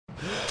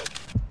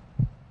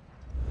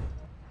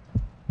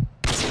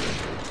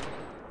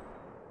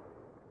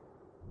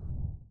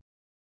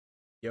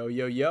Yo,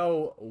 yo,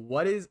 yo,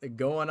 what is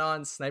going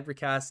on,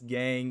 Snipercast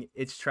gang?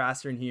 It's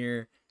Trastern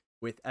here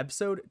with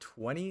episode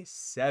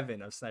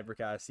 27 of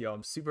Snipercast. Yo,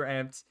 I'm super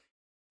amped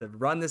to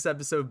run this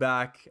episode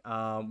back.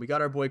 We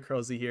got our boy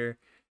Curlzy here,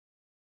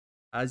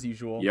 as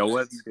usual. Yo,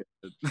 what's good?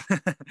 We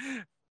have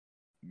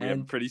a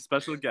And pretty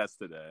special guest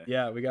today.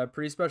 yeah, we got a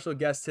pretty special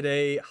guest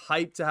today.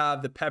 Hyped to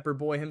have the Pepper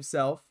Boy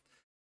himself.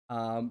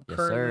 Yes,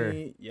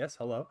 Currently, yes,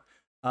 hello.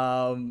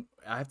 I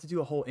have to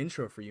do a whole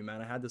intro for you,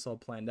 man. I had this all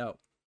planned out.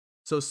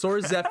 So SoaR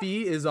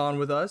Zephy is on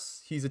with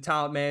us. He's a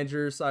talent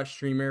manager /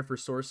 streamer for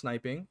SoaR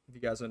Sniping. If you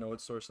guys don't know what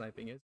SoaR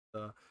Sniping is,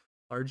 it's a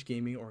large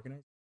gaming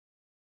organization.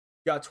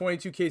 Got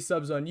 22K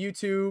subs on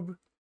YouTube.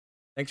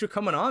 Thanks for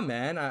coming on,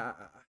 man. I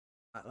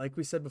like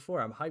we said before,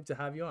 I'm hyped to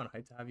have you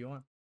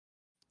on.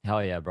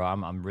 Hell yeah, bro.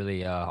 I'm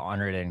really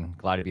honored and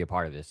glad to be a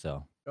part of this.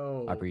 So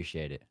I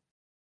appreciate it.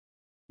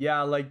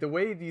 Yeah, like the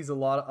way these a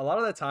lot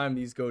of the time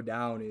these go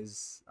down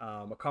is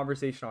a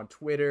conversation on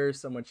Twitter.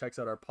 Someone checks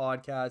out our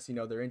podcast,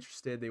 they're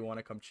interested, they want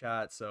to come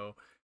chat. So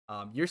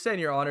you're saying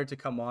you're honored to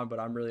come on,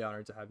 but I'm really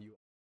honored to have you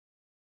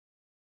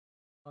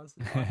on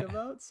to talk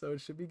about. So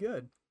it should be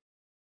good.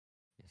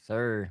 Yes,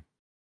 sir.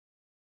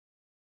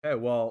 Okay,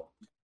 well,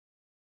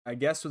 I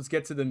guess let's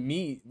get to the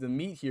meat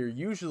here.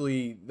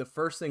 Usually the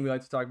first thing we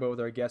like to talk about with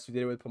our guests, we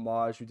did it with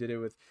Pomage, we did it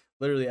with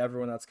literally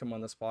everyone that's come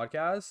on this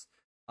podcast.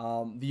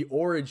 The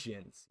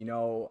origins,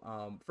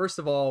 first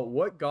of all,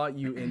 what got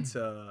you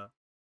into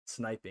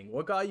sniping?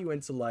 What got you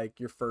into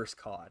like your first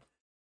COD?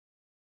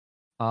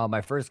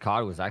 My first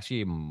COD was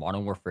actually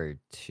Modern Warfare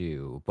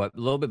 2, but a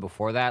little bit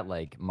before that,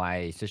 like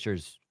my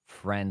sister's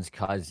friend's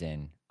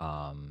cousin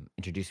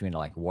introduced me to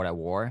like World at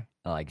War,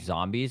 like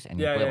zombies, and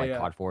he played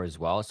COD 4 as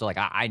well. So like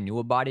I knew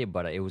about it,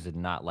 but it was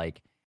not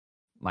like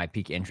my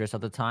peak interest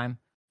at the time.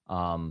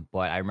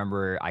 But I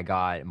remember I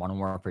got Modern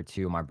Warfare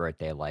 2 on my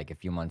birthday, like a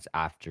few months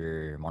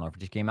after Modern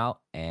Warfare 2 came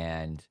out,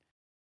 and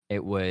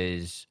it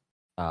was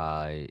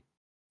I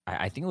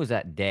think it was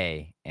that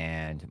day,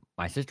 and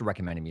my sister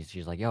recommended me.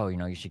 She's like, "Yo,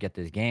 you should get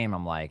this game."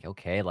 I'm like,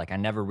 "Okay." Like I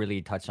never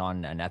really touched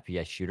on an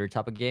FPS shooter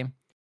type of game,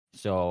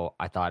 so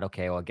I thought,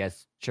 okay, well, I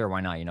guess sure, why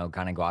not?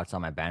 Kind of go outside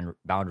my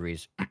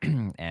boundaries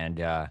and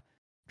try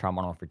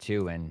Modern Warfare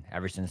 2, and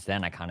ever since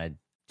then, I kind of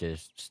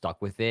just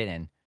stuck with it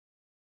and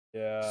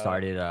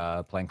started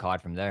playing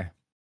COD from there.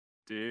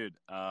 Dude,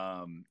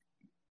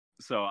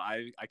 so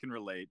I can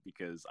relate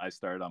because I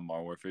started on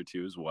Modern Warfare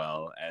 2 as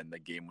well, and the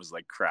game was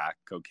like crack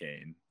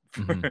cocaine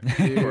for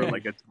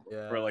like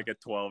a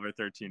 12 or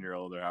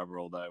 13-year-old or however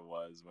old I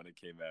was when it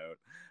came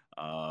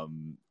out.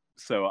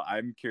 So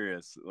I'm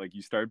curious, like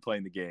you started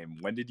playing the game.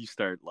 When did you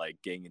start like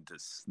getting into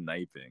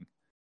sniping?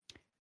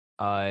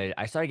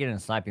 I started getting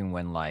into sniping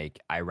when like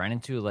I ran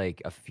into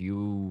like a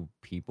few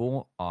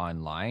people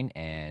online,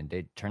 and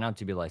they turned out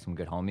to be like some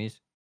good homies,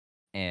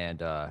 and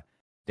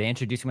they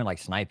introduced me to like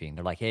sniping.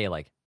 They're like, "Hey,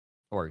 like,"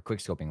 or quick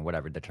scoping,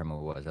 whatever the term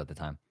was at the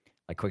time,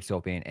 like quick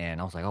scoping, and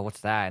I was like, "Oh,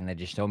 what's that?" And they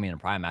just showed me in a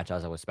prime match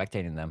as I was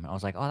spectating them. I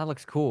was like, "Oh, that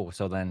looks cool."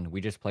 So then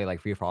we just play like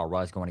free for all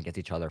rush, going against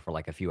each other for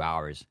like a few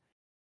hours.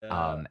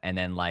 And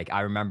then like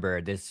I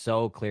remember this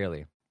so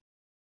clearly.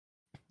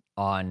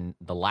 On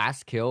the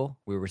last kill,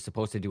 we were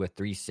supposed to do a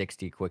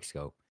 360 quick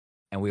scope,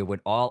 and we would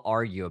all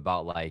argue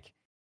about like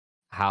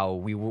how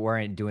we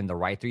weren't doing the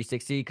right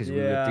 360 because we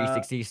would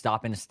 360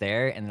 stop and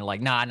stare, and they're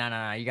like,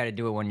 nah, you got to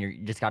do it when you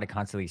just got to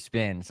constantly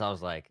spin. So I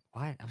was like,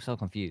 what? I'm so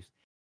confused.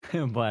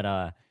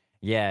 But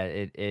yeah,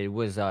 it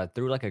was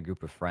through like a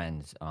group of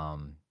friends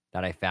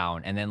that I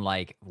found, and then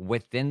like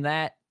within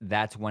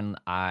that's when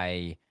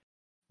I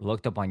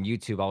looked up on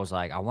YouTube. I was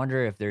like, I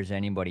wonder if there's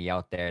anybody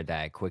out there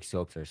that quick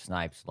scopes or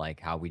snipes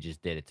like how we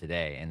just did it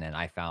today. And then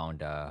I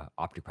found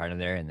Optic Partner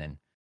there, and then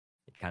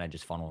it kind of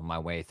just funneled my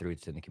way through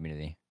to the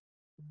community.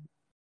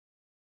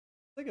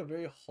 It's like a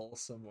very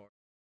wholesome war.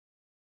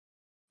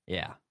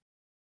 Yeah.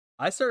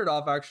 I started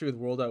off actually with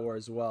World at War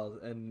as well,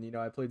 and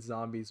I played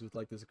zombies with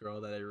like this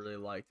girl that I really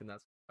liked, and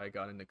that's how I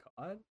got into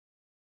COD.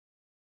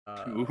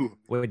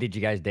 Wait, did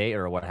you guys date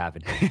or what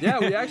happened? Yeah,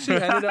 we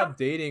actually ended up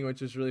dating, which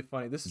was really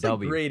funny. This is like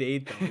grade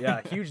 8 though.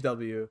 Yeah, huge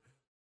W.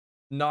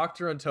 Knocked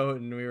her on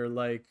Toten. We were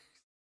like,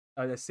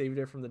 I saved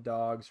her from the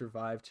dog,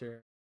 survived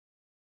her.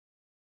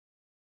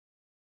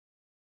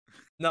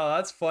 No,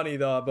 that's funny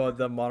though about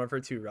the Modern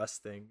Warfare 2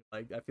 Rust thing.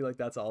 Like, I feel like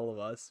that's all of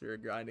us. We were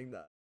grinding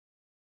that.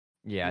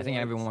 Yeah, I think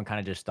everyone kind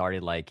of just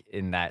started like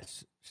in that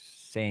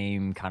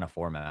same kind of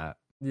format.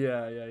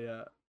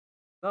 Yeah.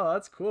 No,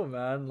 that's cool,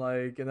 man.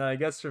 Like, and then I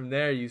guess from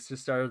there you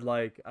just started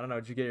like, I don't know,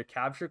 did you get your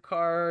capture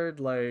card?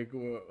 Like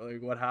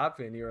what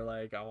happened? You were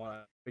like, I want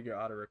to figure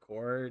out how to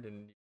record,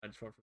 and I just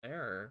went from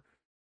there.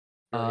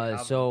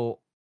 So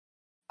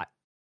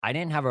I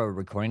didn't have a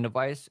recording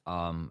device.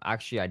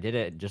 Actually, I did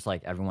it just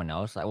like everyone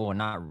else. Well,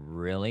 not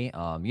really.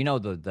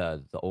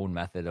 The old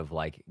method of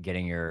like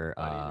getting your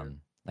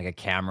like a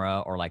camera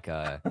or like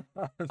a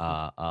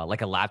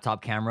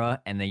laptop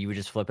camera, and then you would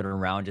just flip it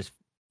around, just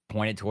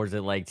point it towards the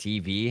like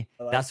TV.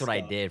 That's what I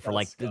did for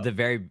like the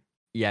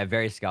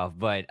very scuff.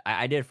 But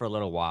I did it for a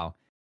little while.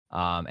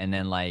 And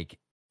then like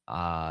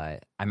I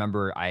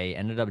remember I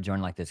ended up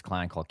joining like this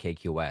clan called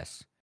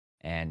KQS.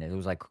 and it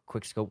was like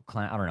quick scope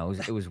clan. I don't know.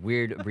 It was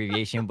weird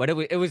abbreviation, but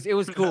it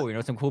was cool. You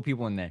know, some cool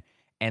people in there.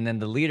 And then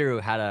the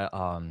leader had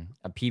a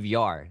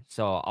PVR.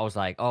 So I was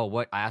like, oh,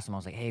 what? I asked him. I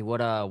was like, hey, what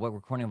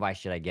recording device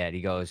should I get?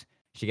 He goes,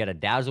 should get a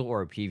Dazzle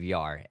or a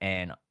PVR.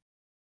 And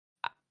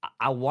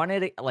I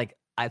wanted it, like,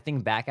 I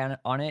think back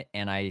on it,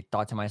 and I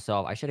thought to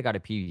myself, I should have got a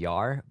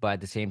PVR, but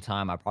at the same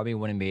time, I probably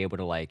wouldn't be able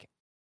to like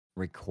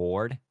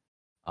record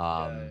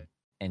Yeah.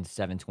 in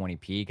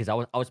 720p because I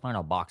was playing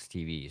on box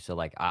TV, so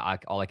like I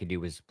all I could do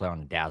was play on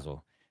the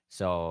Dazzle.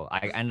 So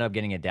I ended up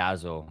getting a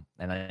Dazzle,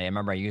 and I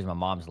remember I used my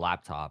mom's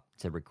laptop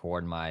to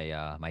record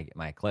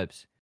my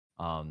clips.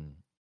 Um,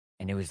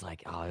 and it was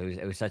like, oh,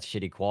 it was such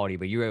shitty quality,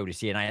 but you were able to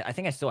see it. And I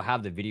think I still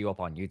have the video up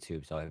on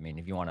YouTube. So I mean,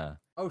 if you want to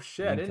Oh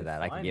shit, I link to didn't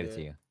that, I can find give it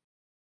to it. you.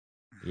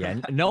 Yeah,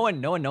 no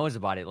one knows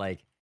about it.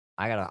 Like,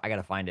 I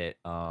gotta find it.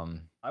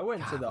 I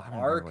went to God, the I don't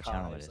remember what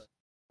channel it archives. is. To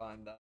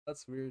find that.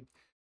 That's weird.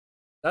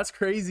 That's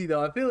crazy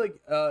though. I feel like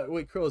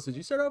wait, Curlz, did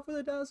you start off with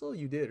a Dazzle?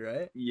 You did,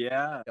 right?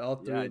 Yeah,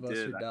 All yeah, three I of us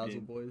did. are I Dazzle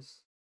mean, boys.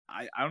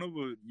 I don't know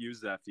about you,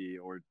 Zephy,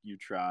 or you,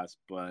 Trast,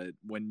 but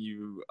when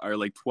you are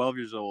like 12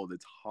 years old,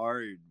 it's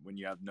hard when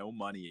you have no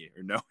money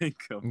or no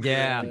income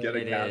Yeah, to get a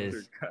it capture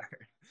is.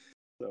 card.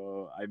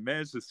 So I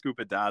managed to scoop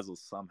a Dazzle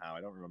somehow.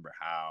 I don't remember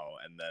how.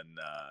 And then,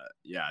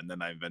 yeah, and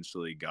then I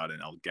eventually got an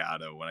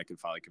Elgato when I could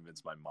finally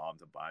convince my mom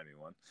to buy me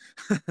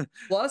one.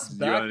 Plus, Do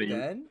you back want to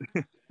then,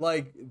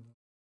 like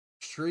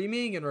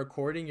streaming and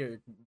recording your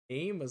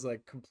game was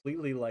like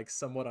completely like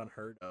somewhat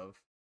unheard of.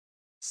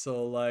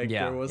 So like there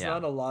Yeah, was yeah.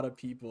 not a lot of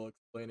people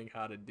explaining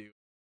how to do.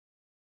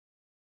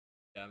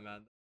 Yeah,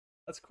 man.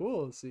 That's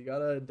cool. So you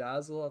got a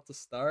Dazzle at the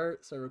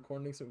start, start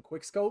recording some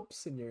quick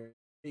scopes in your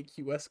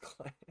AQS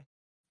client.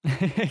 On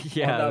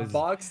Yeah, it that was.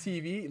 box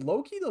TV,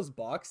 low-key those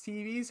box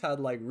TVs had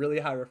like really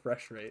high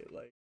refresh rate,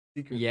 like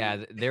Yeah,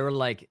 secretly. they were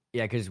like,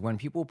 yeah, because when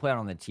people play it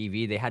on the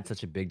TV, they had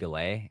such a big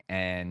delay,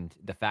 and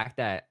the fact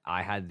that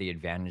I had the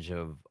advantage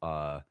of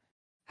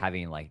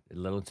having like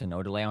little to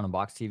no delay on a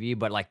box TV,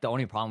 but like the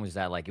only problem was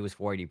that like it was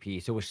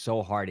 480p, so it was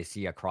so hard to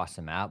see across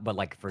the map. But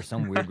like for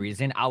some weird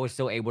reason, I was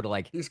still able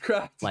to He's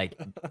cracked. like,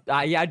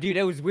 yeah, dude,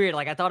 it was weird.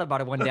 Like I thought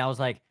about it one day, I was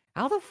like,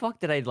 how the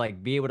fuck did I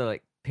like be able to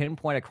like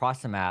pinpoint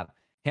across the map,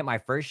 hit my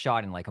first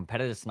shot in like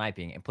competitive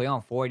sniping, and play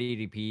on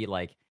 480p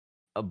like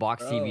a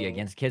box TV Bro,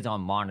 against kids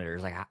on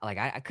monitors? Like,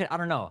 I could, I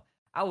don't know.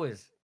 I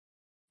was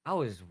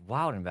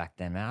wilding back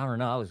then, man. I don't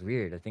know. I was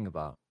weird to think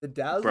about. the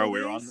bro, Dazzle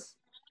we were on. days.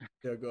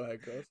 Yeah, go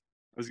ahead, Chris.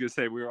 I was gonna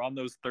say we were on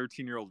those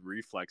 13-year-old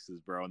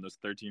reflexes, bro, and those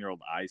 13-year-old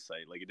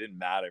eyesight. Like it didn't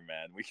matter,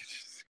 man. We could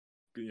just,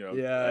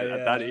 Yeah,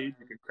 at that yeah. age,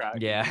 you could crack,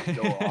 Yeah. you could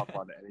go off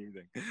on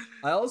anything.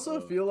 I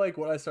also feel like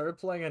when I started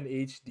playing on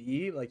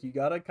HD, like you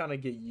gotta kind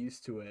of get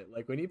used to it.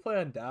 Like when you play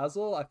on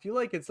Dazzle, I feel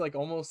like it's like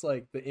almost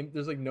like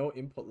there's like no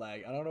input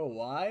lag. I don't know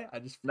why. I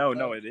just feel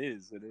No, that. it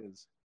is, it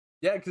is.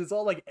 Yeah, because it's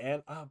all like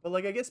but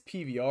like I guess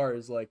PVR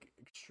is like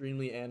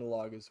extremely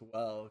analog as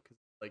well because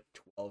like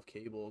 12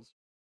 cables.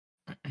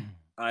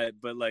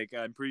 But like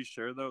I'm pretty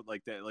sure though,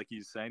 like that, like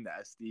he's saying, the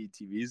SD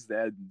TVs they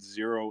had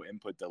zero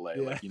input delay.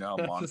 Yeah. Like how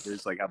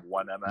monitors like have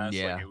 1 ms.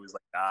 Yeah. Like it was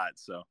like that.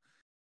 So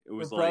it We're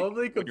was like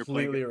probably when you're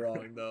playing completely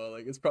wrong though.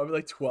 Like it's probably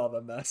like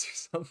 12 ms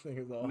or something.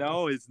 Is all.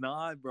 No, it's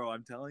not, bro.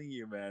 I'm telling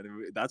you, man.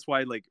 That's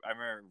why, like, I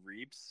remember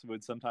Reaps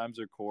would sometimes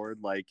record,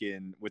 like,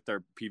 in with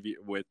their PV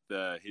with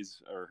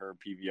his or her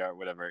PVR,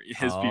 whatever, his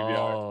PVR.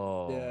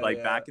 Oh. Yeah, Like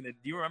yeah. back in the. Do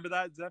you remember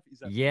that, Zeph?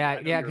 Yeah, I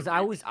know yeah, you're a because I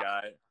Reaps was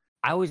guy.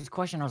 I was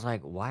questioning. I was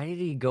like, why did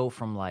he go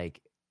from like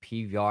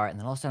PVR, and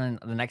then all of a sudden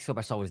the next clip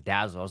I saw was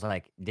Dazzle. I was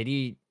like, did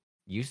he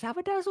used to have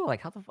a Dazzle?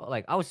 Like how the fuck?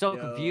 Like I was so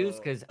confused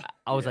Yo. because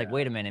I was like, Yeah.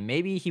 wait a minute,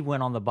 maybe he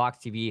went on the box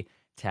TV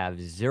to have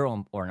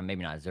zero, or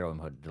maybe not zero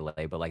input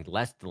delay, but like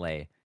less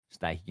delay, so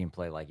that he can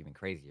play like even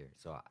crazier.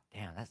 So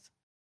that's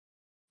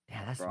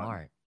Bro,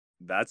 smart.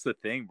 That's the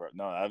thing, bro.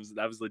 No,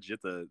 that was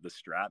legit the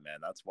strat, man.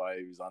 That's why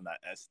he was on that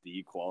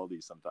SD quality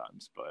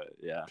sometimes. But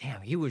yeah. Damn,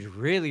 he was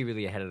really,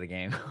 really ahead of the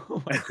game.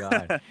 Oh my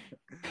god.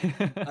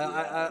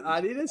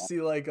 I need to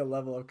see like a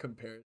level of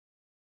comparison.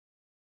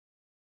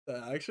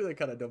 Actually, I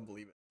kind of don't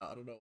believe it. I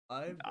don't know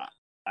why. But...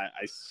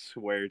 I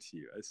swear to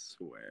you, I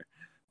swear.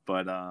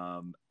 But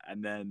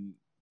and then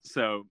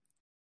so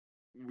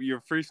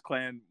your first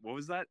clan, what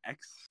was that?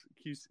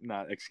 XQC,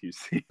 not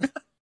XQC.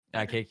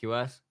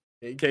 KQS.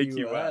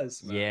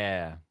 KQS, man.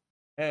 Yeah.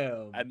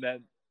 Damn.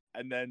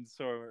 And then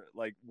so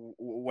like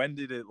when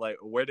did it like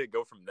where did it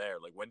go from there?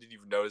 Like when did you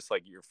notice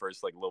like your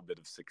first like little bit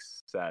of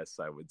success,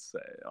 I would say,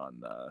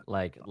 on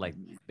like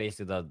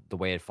basically the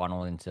way it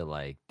funneled into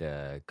like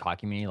the COD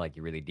community like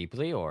really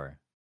deeply, or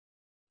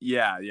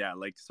yeah,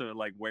 like so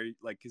like where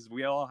like because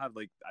we all have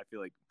like I feel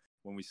like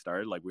when we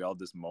started like we all had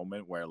this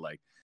moment where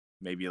like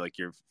maybe like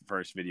your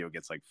first video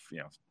gets like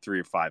 3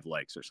 or 5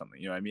 likes or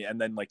something, you know what I mean,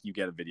 and then like you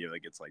get a video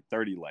that gets like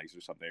 30 likes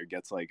or something, or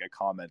gets like a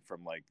comment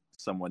from like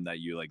someone that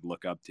you like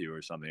look up to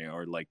or something,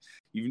 or like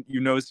you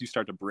notice you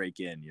start to break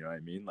in, you know what I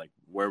mean, like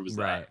where was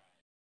right? that?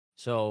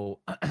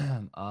 So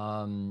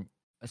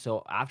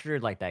so after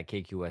like that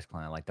KQS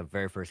clan, like the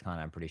very first clan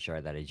I'm pretty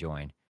sure that I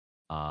joined,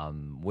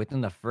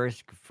 within the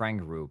first friend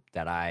group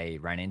that I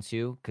ran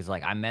into, because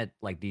like I met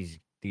like these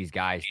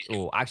guys.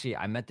 Oh, actually,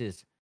 I met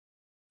this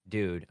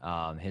dude.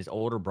 His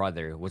older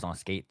brother was on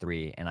Skate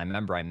 3, and I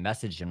remember I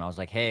messaged him. I was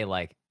like, "Hey,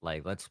 like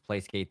let's play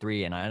Skate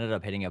 3," and I ended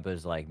up hitting up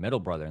his like middle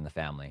brother in the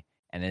family,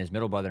 and then his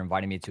middle brother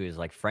invited me to his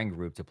like friend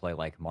group to play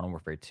like Modern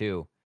Warfare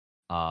 2.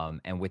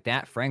 And with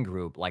that friend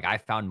group, like I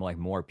found like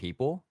more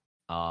people.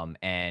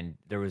 And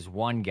there was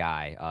one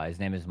guy. His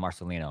name is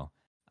Marcelino.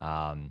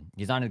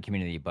 He's not in the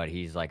community, but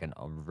he's like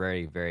a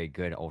very, very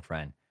good old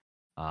friend.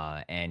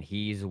 And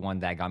he's the one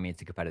that got me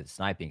into competitive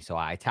sniping. So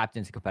I tapped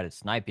into competitive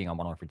sniping on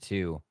Modern Warfare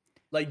 2.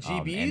 Like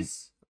And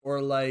GBs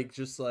or like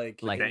just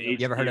like like the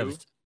you ever heard of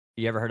HQ?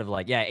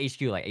 like yeah,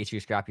 HQ, like HQ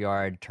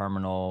Scrapyard,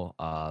 Terminal,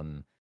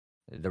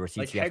 there were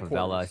like CTF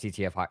Favela,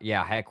 headquarters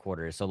yeah,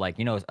 headquarters. So like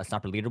a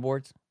sniper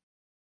leaderboards.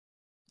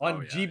 Oh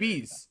on yeah, yeah,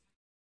 yeah. GBs?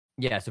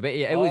 Yeah, so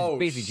yeah, it was Oh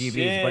basically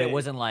GBs, but it shit!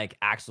 wasn't like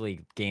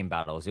actually game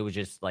battles. It was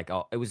just like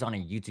it was on a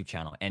YouTube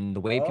channel, and the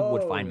way people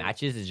would find Oh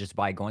matches is just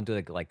by going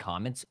through like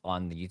comments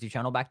on the YouTube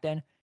channel back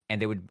then,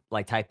 and they would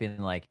like type in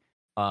like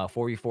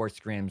 4v4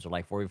 scrims or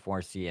like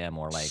 4v4 CM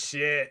or like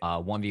shit!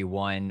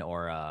 1v1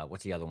 or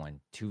what's the other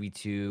one,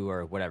 2v2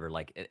 or whatever,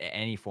 like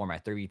any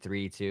format,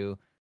 3v3 too.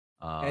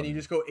 And you Um,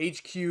 just go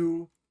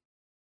HQ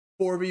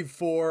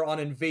 4v4 on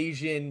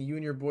invasion. You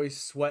and your boys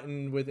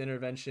sweating with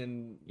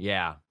intervention.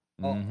 yeah,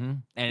 Oh,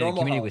 and the normal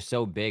community health. was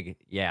so big,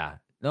 yeah,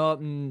 no,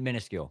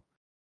 minuscule,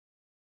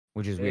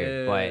 which is weird,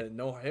 but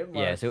No hit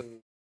yeah, so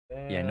markers.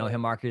 yeah, no hit Damn,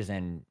 markers,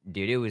 and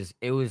dude, it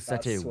was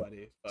such that's a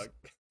sweaty.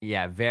 Fuck.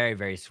 yeah, very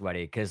very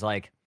sweaty because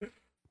like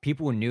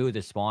people knew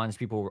the spawns.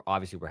 People were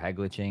obviously were head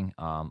glitching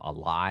a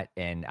lot,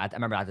 and I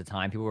remember at the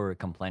time people were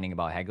complaining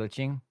about head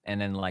glitching,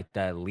 and then like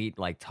the elite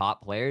like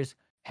top players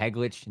head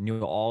glitch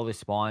knew all the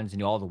spawns,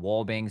 knew all the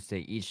wall bangs to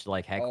each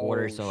like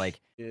headquarters. Oh So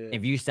like shit!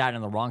 if you sat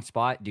in the wrong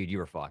spot, dude, you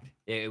were fucked.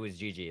 It was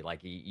GG.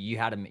 Like you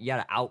had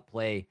to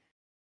outplay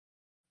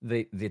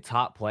the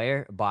top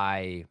player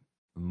by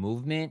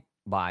movement,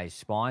 by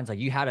spawns. Like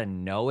you had to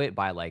know it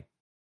by like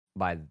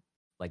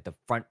the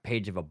front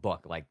page of a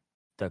book, like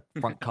the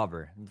front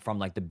cover from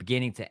like the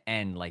beginning to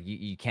end. Like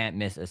you can't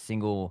miss a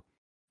single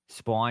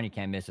spawn, you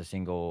can't miss a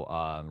single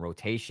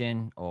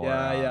rotation or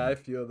Yeah, I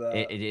feel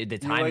that. the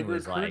You like timing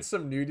was recruit like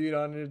some new dude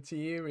on your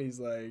team, and he's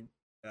like,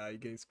 "Yeah, you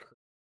guys."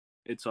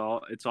 It's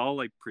all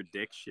like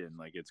prediction.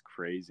 Like it's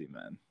crazy,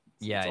 man.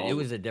 yeah, It's it all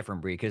was a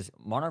different breed because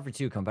Modern Warfare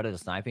 2 competitive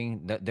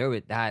sniping,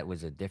 that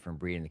was a different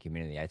breed in the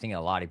community. I think a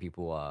lot of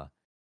people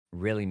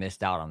really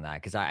missed out on that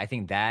because I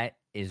think that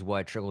is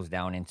what trickles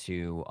down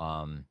into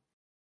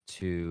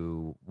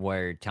to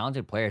where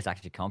talented players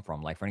actually come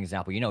from. Like for an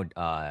example,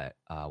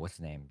 what's his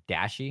name?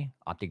 Dashy,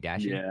 Optic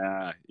Dashy.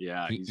 yeah,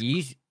 yeah.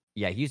 He's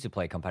yeah, he used to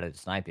play competitive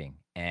sniping,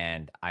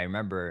 and I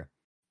remember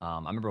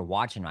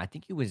watching him. I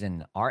think he was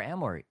in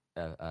RM or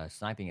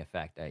sniping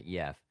effect at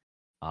EF,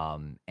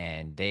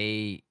 and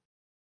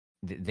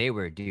they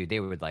were dude, they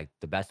were like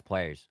the best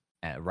players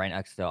right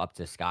next to up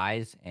to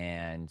Skies,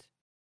 and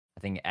I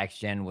think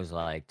XGen was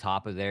like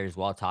top of there as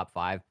well, top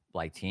 5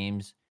 like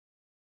teams.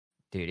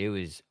 Dude, it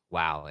was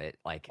wow. It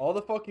like All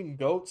the fucking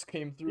goats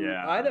came through.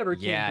 I Yeah. never came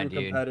yeah, through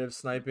dude. competitive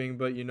sniping,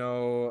 but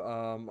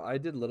I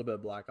did a little bit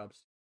of Black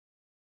Ops.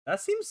 That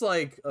seems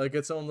like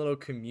its own little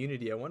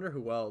community. I wonder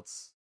who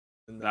else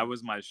in That that.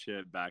 was my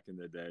shit back in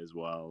the day as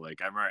well.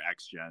 Like I remember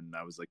X Gen,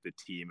 that was like the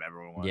team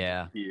everyone wanted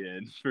Yeah. to be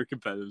in for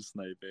competitive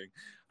sniping.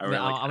 I Man,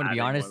 remember like I'm gonna be adding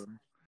honest. one.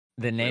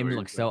 The Wait, name what were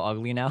you looks saying? so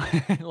ugly now.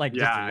 Like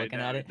Yeah, just I looking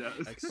know at it it.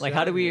 does. Like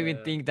how do we even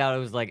Yeah. think that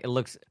it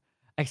looks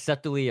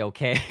acceptably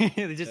okay?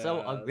 It's just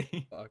so Yeah,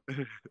 ugly. fuck.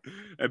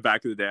 And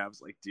back in the day, I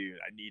was like, dude,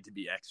 I need to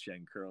be X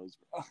Gen Curlz,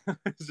 bro.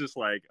 It's just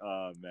like,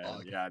 oh man,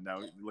 Fuck. yeah.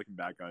 Now looking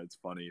back on it, it's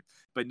funny,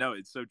 but no,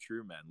 it's so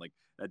true, man. Like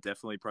that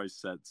definitely probably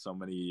set so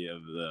many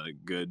of the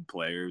good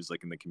players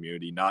like in the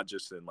community, not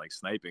just in like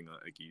sniping,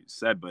 like you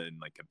said, but in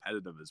like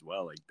competitive as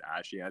well, like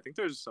Dashy. I think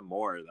there's some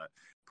more that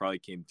probably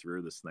came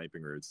through the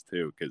sniping routes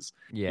too, because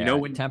Yeah,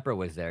 when Temper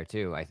was there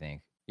too, I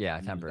think. Yeah,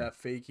 Temper. That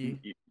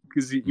fakey.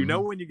 because you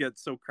know Hmm. when you get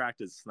so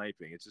cracked at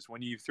sniping, it's just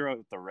when you throw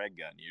out the red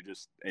gun, you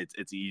just it's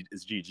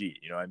GG.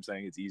 You know what I'm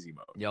saying? It's easy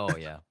mode. Oh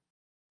yeah.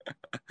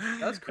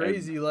 That's And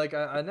crazy. Like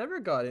I never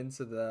got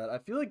into that. I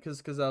feel like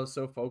because I was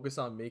so focused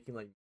on making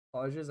like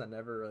montages, I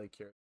never really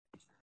cared.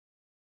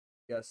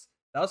 Guess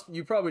that's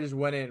you probably just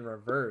went in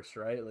reverse,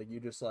 right? Like you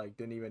just like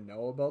didn't even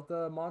know about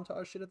the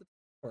montage shit at the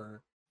time,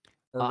 or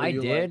were I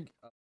you like, did.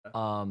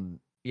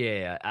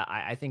 Yeah,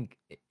 I think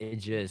it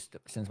just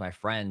since my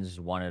friends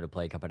wanted to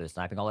play competitive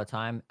sniping all the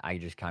time, I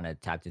just kind of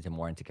tapped into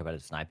more into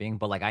competitive sniping.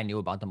 But like I knew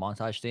about the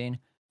montage scene,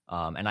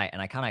 and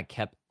I kind of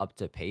kept up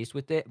to pace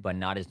with it, but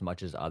not as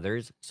much as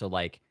others. So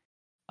like,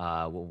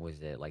 what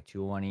was it like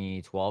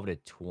 2012 to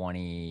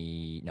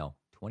 20 no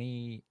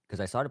 20 because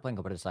I started playing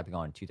competitive sniping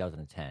on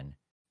 2010,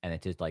 and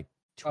it just like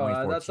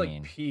that's like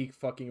 2014. peak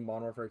fucking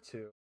Modern Warfare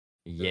 2.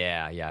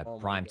 Yeah, Oh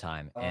my prime god.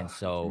 time, and Dude.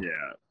 so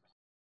yeah,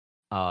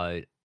 uh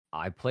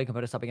I played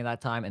competitive stuffing at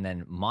that time, and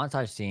then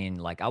montage scene,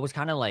 like I was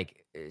kind of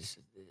like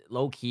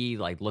low key,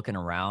 like looking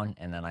around,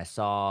 and then I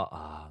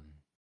saw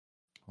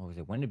what was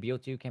it? When did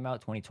BO2 came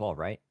out? 2012,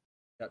 right?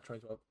 Yeah,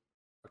 2012.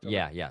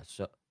 October. Yeah.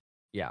 So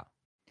yeah.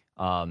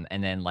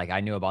 And then like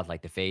I knew about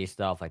like the phase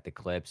stuff, like the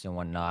clips and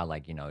whatnot.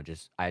 Like, I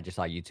just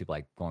saw YouTube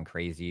like going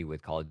crazy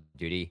with Call of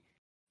Duty.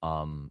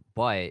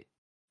 But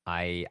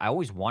I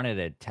always wanted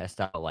to test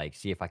out, like,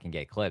 see if I can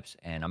get clips.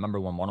 And I remember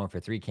when Modern Warfare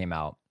 3 came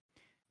out,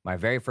 my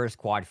very first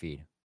quad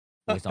feed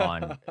was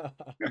on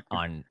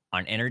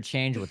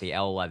interchange with the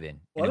L11, and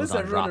Why it was does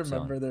on everyone Drop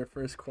remember Zone. their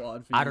first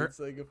quad feed? I don't. It's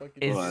like a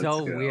fucking. It's Let's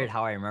so go. weird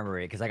how I remember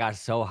it because I got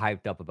so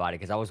hyped up about it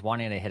because I was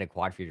wanting to hit a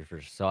quad feeder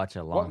for such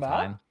a What long map?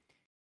 time.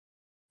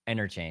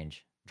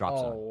 Interchange, Drop Oh,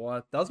 Zone.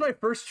 what? That was my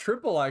first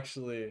triple,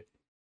 actually.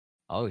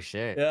 Oh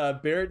shit. Yeah,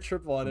 Barrett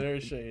triple on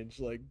interchange,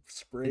 like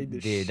sprayed the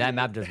Dude, shit. that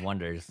map does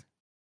wonders.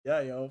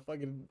 Yeah, yo,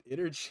 fucking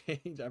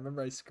interchange. I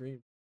remember I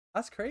screamed.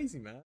 That's crazy,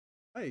 man.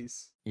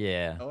 Nice.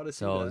 Yeah. I want to see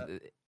So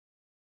that.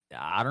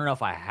 I don't know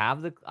if I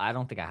have the. I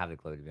don't think I have the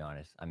clue, to be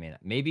honest. I mean,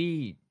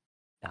 maybe.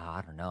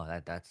 I don't know.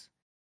 That's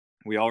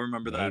We all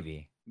remember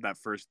maybe. that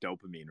first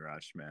dopamine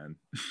rush, man.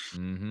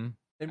 Mm-hmm.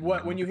 And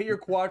what, when you hit your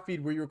quad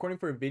feed, were you recording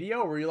for a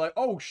video, or were you like,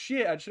 oh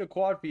shit, I should have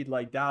quad feed,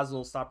 like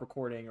Dazzle, stop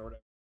recording, or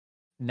whatever?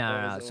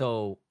 No.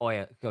 So, oh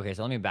yeah. Okay.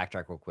 So let me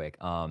backtrack real quick.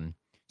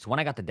 So when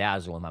I got the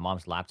Dazzle and my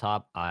mom's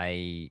laptop,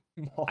 I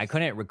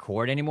couldn't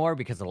record anymore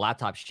because the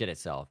laptop shit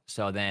itself.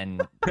 So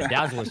then the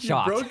Dazzle was You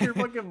shocked. broke your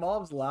fucking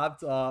mom's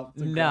laptop.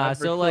 To Nah, grind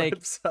for so, like,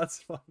 clips.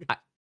 That's fucking.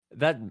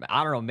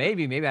 I don't know.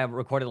 Maybe I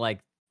recorded like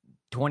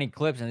 20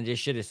 clips and it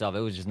just shit itself. It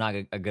was just not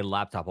a good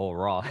laptop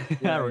overall. I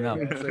don't know.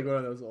 It's like one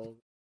of those old.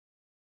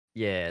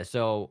 Yeah,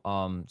 so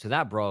so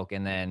that broke,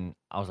 and then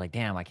I was like,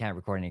 damn, I can't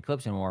record any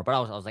clips anymore. But I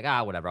was like,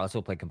 whatever. I'll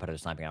still play competitive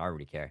sniping. I don't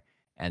really care.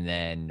 And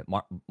then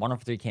Modern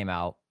Warfare 3 came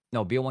out.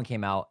 No, BO1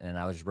 came out, and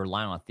I was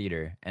relying on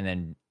theater. And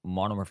then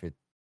Modern Warfare,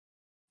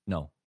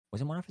 no,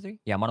 was it Modern Warfare 3?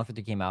 Yeah, Modern Warfare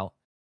 3 came out.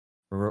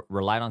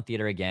 Relied on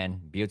theater again.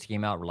 BO2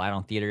 came out. Relied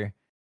on theater.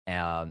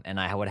 And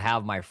I would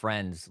have my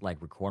friends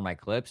like record my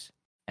clips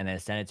and then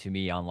send it to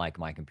me on like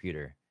my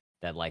computer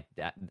that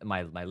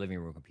my living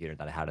room computer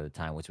that I had at the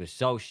time, which was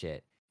so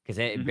shit. Because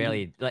it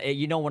barely,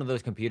 one of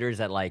those computers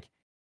that like,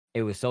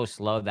 it was so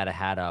slow that it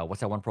had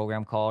what's that one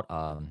program called?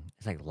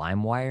 It's like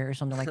LimeWire or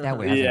something like that,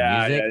 where it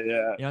has like music.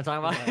 Yeah. You know what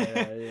I'm talking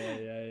about?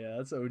 Yeah.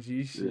 That's OG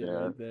shit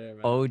right there,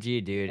 man. OG,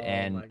 dude. Oh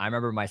And I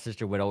remember my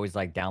sister would always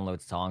like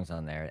download songs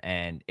on there,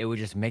 and it would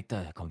just make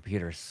the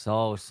computer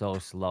so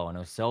slow, and it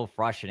was so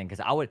frustrating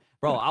because I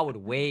would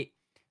wait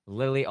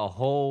literally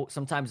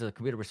sometimes the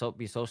computer would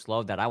be so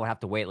slow that I would have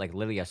to wait like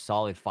literally a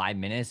solid 5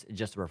 minutes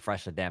just to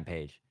refresh the damn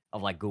page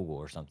of like Google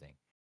or something.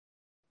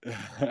 Dude,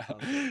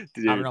 I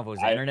don't know if it was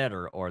the internet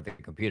or the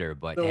computer,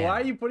 but so damn, why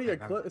are you putting your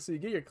clips? So you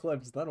get your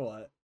clips, then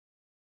what?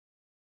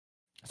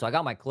 So I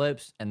got my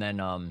clips, and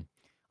then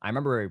I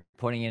remember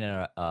putting in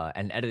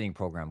an editing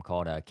program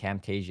called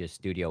Camtasia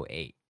Studio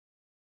 8.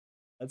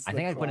 I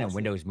think I put in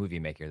Windows Movie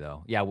Maker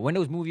though. Yeah,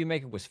 Windows Movie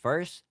Maker was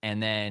first,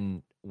 and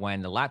then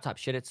when the laptop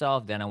shit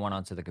itself, then I went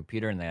onto the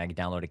computer and then I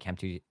downloaded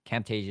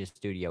Camtasia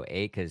Studio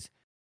 8 because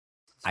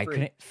I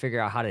couldn't figure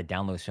out how to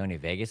download Sony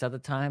Vegas at the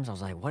time. So I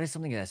was like, what is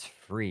something that's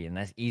free and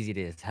that's easy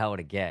to tell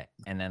to get?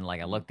 And then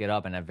like I looked it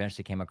up and I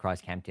eventually came across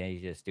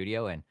Camtasia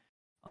Studio. And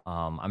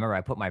I remember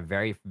I put my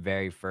very,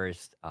 very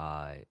first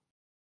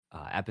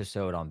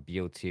episode on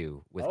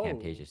BO2 with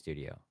Camtasia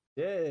Studio.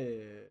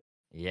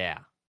 Yeah.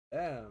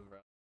 Damn, bro.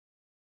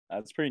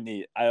 That's pretty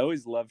neat. I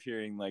always love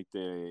hearing like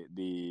the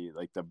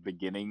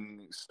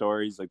beginning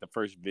stories, like the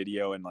first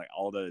video and like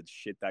all the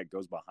shit that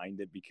goes behind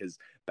it. Because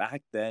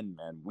back then,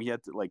 man, we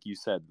had to, like you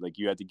said, like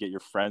you had to get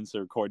your friends to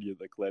record you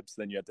the clips,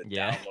 then you had to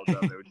download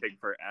them. It would take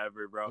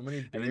forever, bro.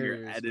 And then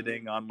you're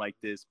editing on like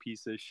this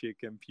piece of shit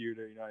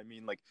computer. You know what I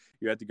mean? Like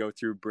you had to go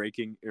through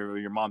breaking, or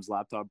your mom's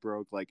laptop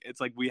broke. Like it's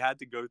like we had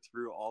to go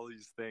through all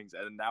these things.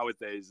 And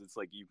nowadays, it's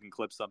like you can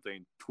clip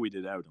something, tweet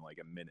it out in like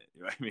a minute.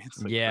 You know what I mean? It's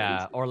like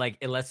crazy. Or like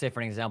Mm-hmm. let's say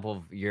for an example.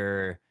 Of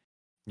your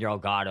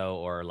Elgato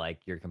or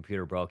like your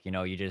computer broke,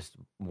 you just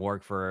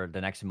work for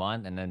the next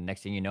month, and then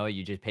next thing you know,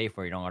 you just pay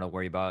for it. You don't got to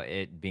worry about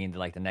it being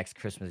like the next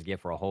Christmas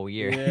gift for a whole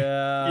year.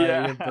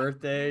 Yeah. Your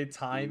birthday,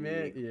 time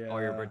it. Yeah.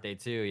 Or your birthday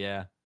too.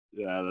 Yeah.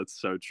 Yeah,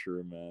 that's so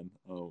true, man.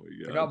 Oh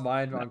my god. I got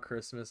mine on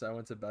Christmas. I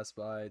went to Best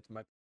Buy.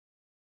 My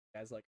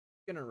guy's like,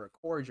 "You gonna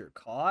record your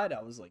COD?"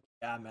 I was like,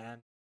 "Yeah,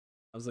 man."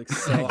 I was like,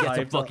 so Get hyped.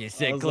 some fucking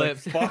sick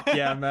clips. Like, fuck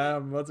yeah, man.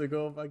 I'm about to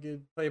go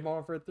fucking play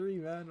Modern Warfare 3,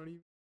 man. What do you?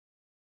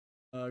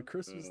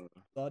 Christmas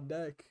on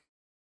deck.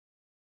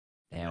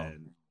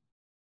 Damn.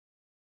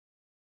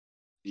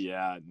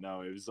 Yeah,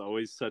 no, it was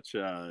always such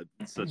a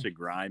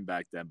grind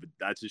back then. But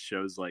that just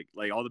shows like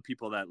all the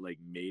people that like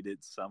made it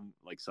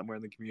somewhere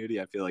in the community,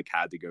 I feel like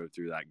had to go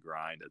through that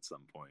grind at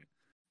some point.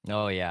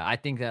 Oh yeah, I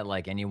think that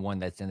like anyone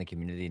that's in the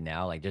community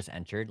now, like just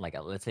entered, like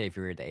let's say if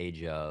you're at the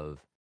age of,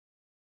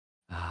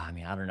 I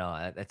mean, I don't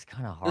know, that's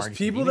kind of hard. There's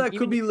people that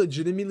could be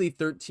legitimately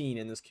 13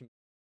 in this community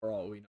for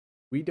all we know.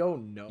 We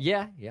don't know.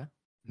 Yeah.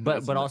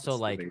 But also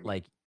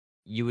like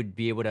you would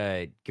be able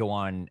to go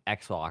on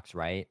Xbox,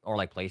 right? Or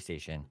like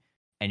PlayStation,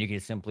 and you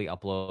can simply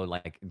upload,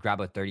 like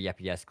grab a 30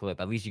 FPS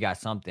clip. At least you got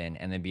something,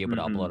 and then be able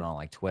to upload it on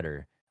like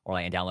Twitter or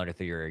like and download it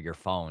through your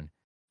phone.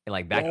 And,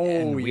 like back Oh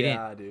and we didn't,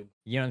 yeah, dude.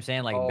 you know what I'm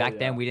saying? Like Oh back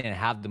then yeah. we didn't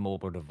have the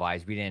mobile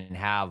device. We didn't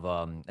have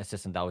a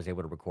system that was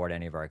able to record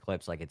any of our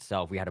clips like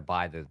itself. We had to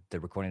buy the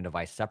recording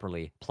device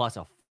separately, plus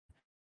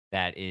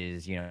that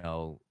is,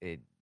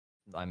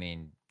 I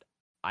mean,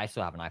 I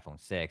still have an iPhone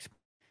 6.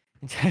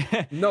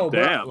 No,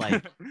 Damn. but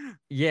Like,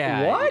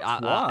 yeah, what? I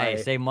Why?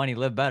 save money,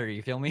 live better.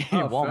 You feel me? Oh,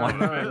 fair Walmart.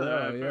 enough.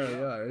 Yeah, Fair yeah, enough.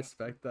 yeah. I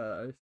respect that.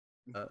 I respect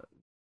that. Yeah,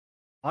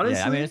 I mean, it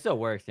Honestly, still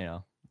works, you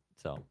know.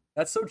 So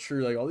that's so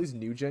true. Like all these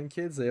new gen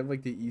kids, they have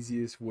like the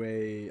easiest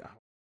way. I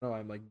don't know.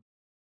 I'm like,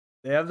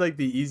 they have like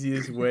the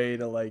easiest way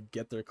to like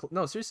get their.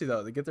 No, seriously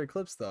though, they get their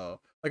clips though.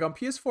 Like on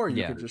PS4, you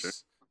yeah, could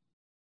just.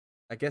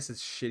 I guess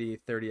it's shitty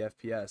 30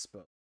 FPS,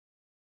 but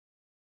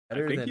I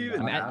better think than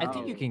even I mean, not I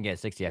think you now can get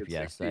 60 it's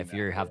FPS 60 if now.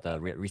 you have Yeah. the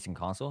recent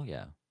console.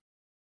 Yeah,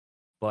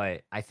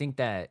 but I think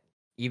that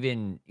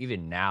even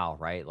now,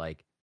 right?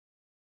 Like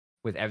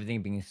with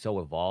everything being so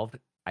evolved,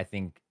 I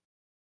think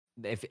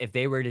if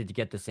they were to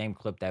get the same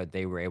clip that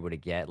they were able to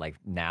get like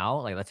now,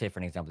 like let's say for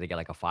an example, they get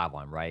like a 5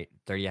 on right,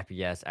 30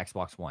 FPS,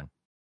 Xbox One.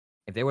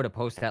 If they were to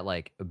post that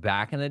like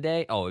back in the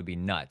day, oh, it'd be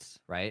nuts,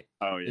 right?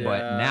 Oh yeah. But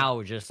Yeah.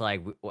 now, just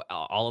like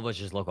all of us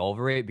just look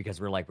over it because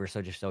we're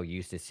so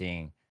used to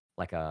seeing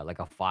like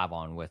a 5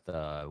 on with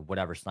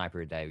whatever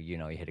sniper that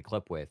you hit a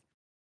clip with.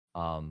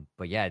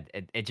 But yeah,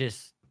 it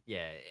just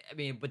yeah. I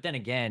mean, but then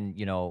again,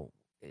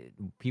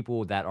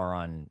 people that are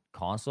on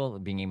console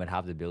being able to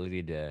have the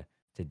ability to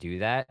do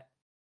that,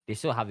 they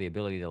still have the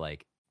ability to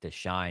like to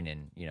shine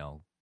and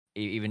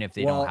even if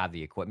they don't Well, have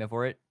the equipment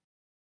for it.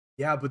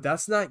 yeah, but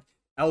that's not.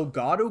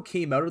 Elgato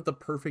came out at the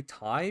perfect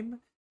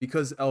time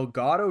because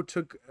Elgato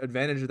took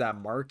advantage of that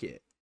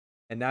market.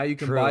 And now you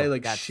can buy True,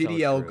 like that's so shitty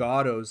true.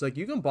 Elgatos. Like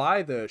you can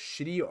buy the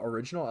shitty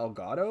original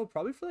Elgato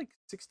probably for like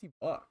 $60,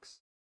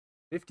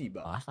 $50.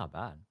 Oh, that's not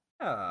bad.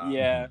 Yeah.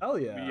 Yeah. Hell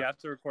But yeah. you have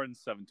to record in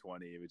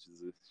 720, which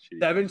is a shitty.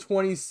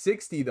 720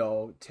 60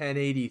 though,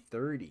 1080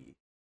 30.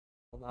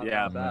 Well,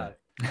 Yeah, not bad.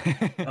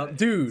 Mhm.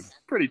 Dude, It's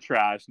pretty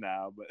trash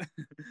now, but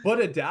but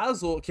a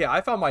Dazzle. Okay,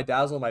 I found my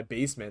Dazzle in my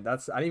basement. I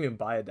didn't even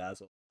buy a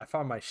Dazzle. I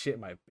found my shit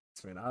in my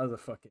basement. I was a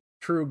fucking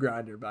true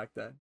grinder back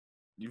then.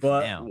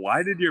 But Damn.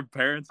 why did your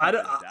parents I have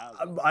don't. a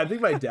Dazzle? I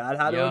think my dad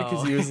had one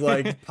because Yo. he was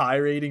like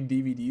pirating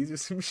DVDs or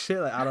some shit.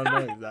 Like I don't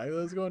know exactly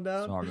what's going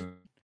down. Smart move.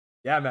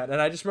 Yeah, man.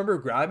 And I just remember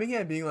grabbing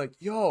it and being like,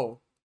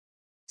 "Yo,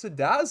 it's a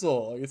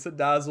Dazzle. Like, it's a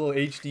Dazzle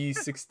HD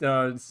 6." I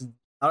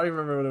don't even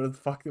remember what the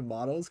fuck the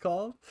model is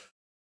called,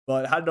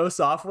 but it had no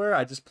software.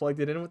 I just plugged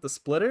it in with the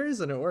splitters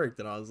and it worked.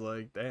 And I was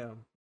like,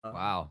 "Damn,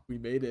 Wow. we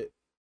made it."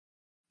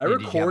 I Did you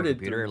have a recorded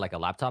computer, through. like a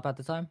laptop at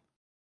the time?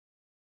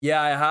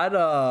 Yeah, I had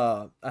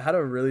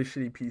a really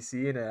shitty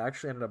PC and it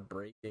actually ended up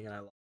breaking and I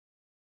lost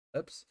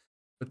clips.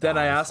 But then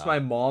I Oh, that asked my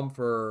sucked. mom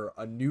for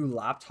a new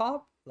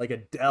laptop, like a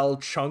Dell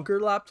Chunker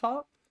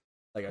laptop,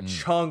 like a Mm.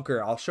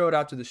 Chunker. I'll show it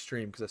after the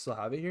stream because I still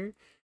have it here.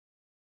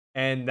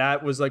 And it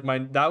had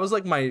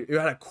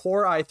a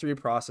Core i3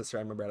 processor. I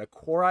remember it had a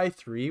Core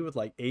i3 with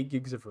like 8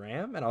 gigs of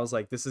RAM, and I was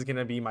like, this is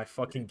gonna be my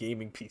fucking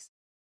gaming PC.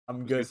 I'm I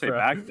was good gonna say for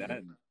back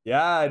then.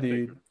 yeah, That thing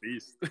dude. was a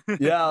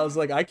beast. Yeah, I was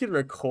like, I can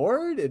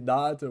record and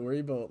not have to worry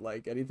about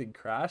like anything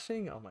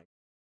crashing. Oh my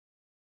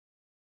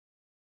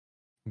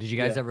Did you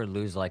guys yeah. ever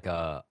lose like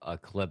a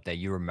clip that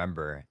you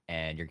remember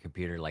and your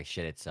computer like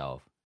shit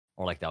itself,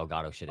 or like the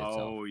Elgato shit itself?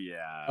 Oh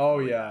yeah. Oh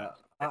yeah.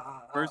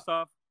 First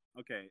off,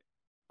 okay.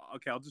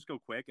 I'll just go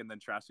quick, and then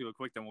Trast will go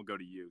quick. Then we'll go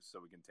to you, so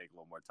we can take a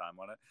little more time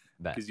on it.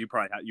 Bet. Because you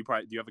probably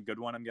do you have a good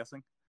one? I'm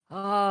guessing.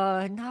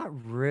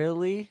 Not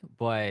really,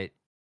 but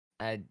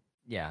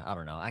yeah, I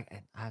don't know. I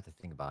have to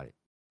think about it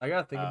I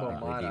gotta think about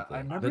Really mine. I deeply.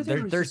 remember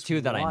There's this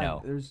two that I one.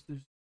 know. There's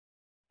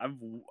I've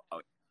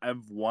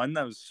I've one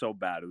that was so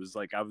bad. It was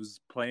like I was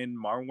playing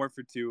Modern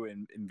Warfare 2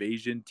 and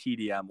Invasion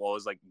TDM. Well, it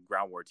was like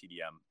Ground War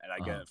TDM, and I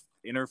get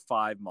Inner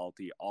 5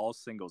 multi, all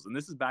singles. And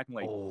this is back in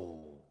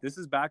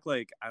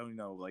like I don't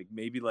know, like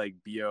maybe like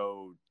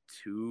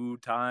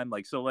BO2 time.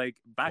 Like so like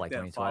back Like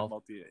then 2012? 5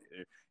 multi,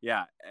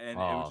 yeah. And it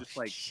was just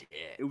like shit.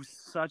 it was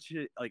such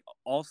a like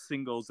all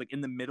singles like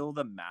in the middle of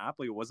the map.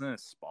 Like it wasn't a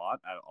spot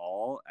at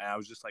all. And I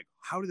was just like,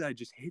 how did I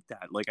just hit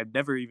that? Like I'd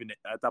never even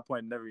at that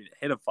point never even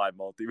hit a 5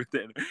 multi with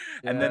it.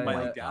 And then my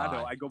yeah.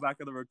 Elgato, I go back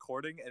on the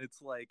recording and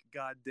it's like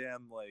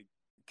goddamn like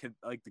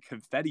the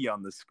confetti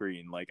on the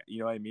screen. Like you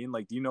know what I mean?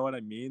 Like do you know what I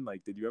mean?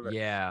 Like did you ever?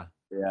 Yeah.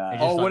 Yeah. It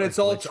just, when like, it's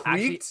all glitch.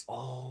 Actually, tweaked?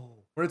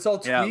 When it's all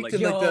tweaked Yeah, like-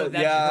 and like yo, the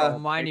that's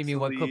reminding me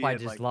what clip pixely I and,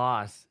 just like-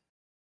 lost.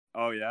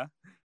 Oh yeah.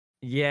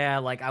 Yeah,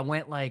 like I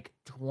went like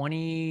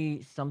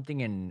 20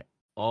 something and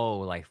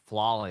like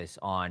flawless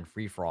on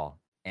free for all.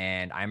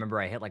 And I remember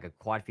I hit like a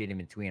quad feed in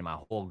between and my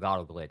whole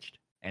Elgato glitched.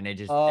 And it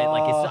just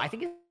I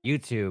think it's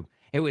YouTube.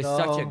 It was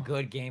such a No.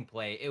 good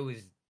gameplay. It was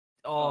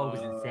it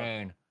was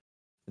insane.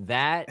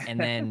 That and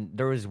then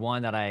there was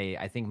one that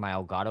I think my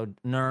Elgato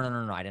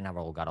no, I didn't have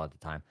an Elgato at the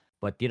time.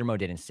 But theater mode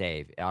didn't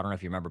save. I don't know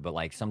if you remember, but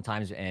like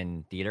sometimes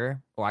in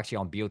theater or actually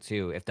on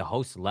BO2, if the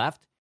host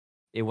left,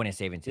 it wouldn't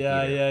save into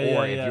theater.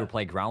 Or if you were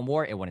playing Ground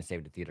War, it wouldn't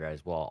save to theater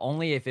as well.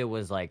 Only if it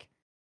was like,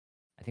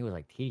 I think it was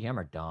like TDM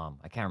or Dom.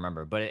 I can't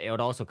remember. But it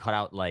would also cut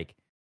out like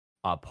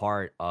a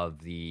part of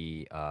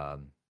the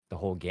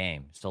whole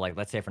game. So like,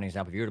 let's say for an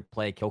example, if you were to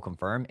play kill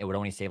confirm, it would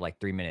only save like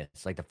 3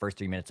 minutes, like the first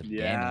 3 minutes of the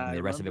game, Yeah, and I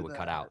the rest of it remember would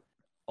cut that. out.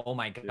 Oh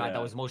my god, that Yeah.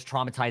 was the most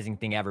traumatizing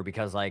thing ever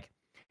because like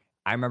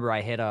I remember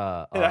I hit It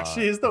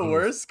actually is I the think it was-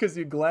 worst because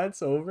you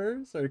glance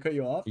over. Sorry to cut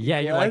you off. Yeah,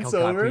 you're like, glance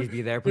oh god, over. please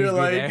be there, please You're be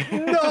like,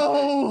 there.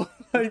 no.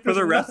 Like, For the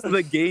there's rest of no-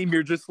 the game,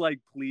 you're just like,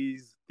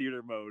 please,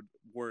 theater mode,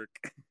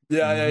 work.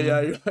 Yeah. Mhm.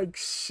 You're like,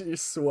 you're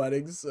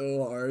sweating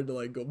so hard to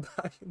like go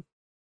back.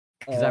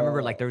 Because I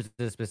remember like there was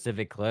this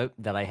specific clip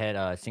that I had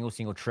a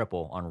single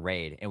triple on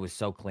raid. It was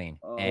so clean,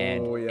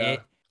 and Oh, yeah.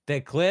 the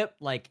clip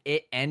like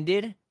it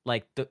ended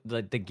like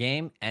the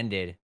game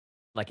ended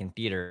like in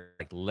theater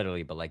like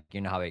literally, but like you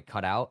know how it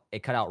cut out?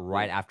 It cut out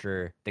right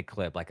after the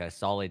clip, like a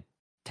solid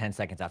 10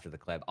 seconds after the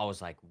clip. I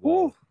was like,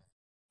 whoa, Woo.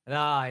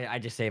 nah, I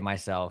just saved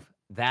myself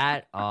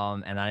that.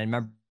 And I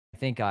remember I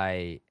think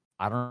I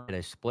don't know,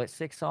 a split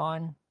 6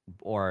 on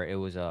or it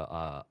was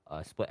a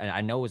split. And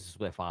I know it was a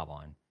split 5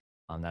 on.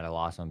 That I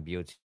lost on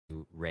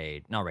BO2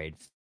 raid, not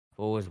raids,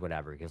 it was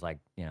whatever. Because like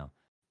you know,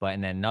 but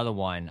and then another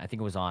one, I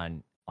think it was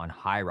on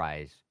high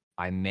rise.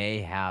 I may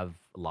have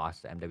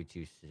lost the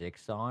MW2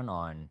 6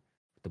 on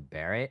the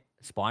Barrett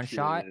spawn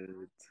shot. Shit.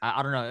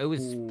 I don't know. It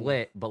was Ooh.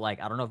 split, but like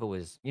I don't know if it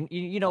was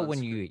you know On when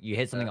screen, you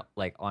hit something yeah.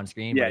 like on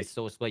screen, Yeah. but it's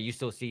still split. You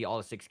still see all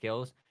the 6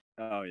 kills.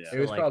 Oh yeah. It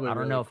was So, like, probably I don't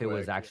really know if it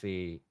was quick.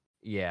 actually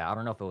I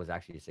don't know if it was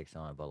actually 6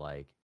 on, but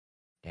like,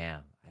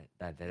 damn,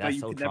 But that's you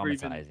so could never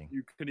traumatizing.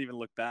 you couldn't even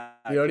look back.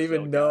 You don't 'cause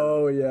even El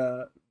know, Gato-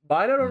 yeah.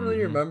 Mine, I don't really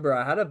Mhm. remember.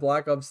 I had a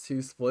Black Ops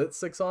 2 split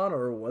 6 on,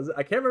 or was it?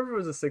 I can't remember if it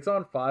was a 6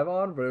 on, 5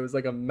 on, but it was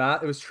like a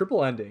it was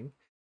triple ending.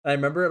 And I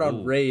remember it on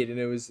Ooh. raid, and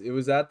it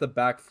was at the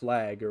back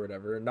flag or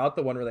whatever, not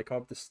the one where they come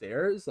up the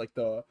stairs, like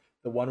the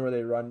one where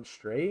they run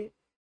straight.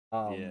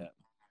 Yeah.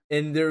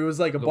 And there was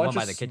like a The bunch one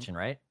by of the kitchen,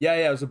 right? yeah,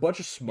 it was a bunch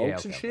of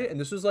smokes and okay, shit. okay. And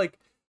this was like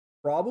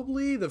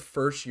probably the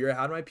first year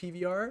I had my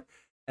PVR,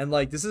 and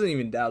like this isn't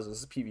even Dazzle, this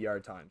is PVR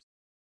times.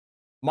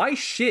 My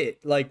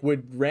shit like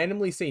would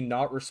randomly say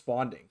not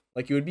responding.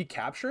 Like it would be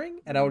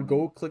capturing, and I would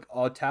go click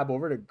tab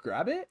over to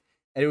grab it,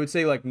 and it would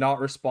say like not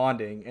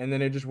responding, and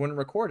then it just wouldn't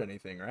record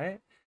anything,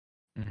 right?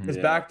 Because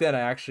Yeah. back then I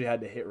actually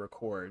had to hit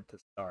record to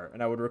start,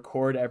 and I would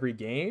record every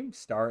game,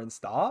 start and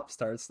stop,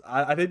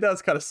 I think that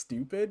was kind of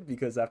stupid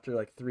because after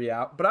like 3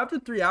 hours, but after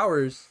 3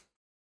 hours,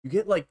 you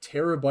get like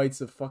terabytes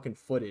of fucking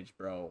footage,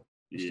 bro.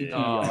 Yeah.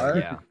 Oh,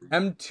 yeah.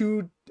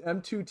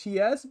 M2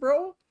 TS,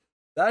 bro.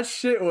 That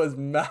shit was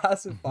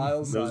massive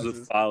file Those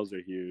sizes. files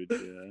are huge.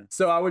 Yeah.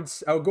 So I would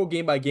go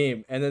game by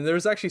game, and then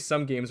there's actually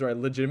some games where I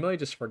legitimately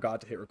just forgot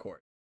to hit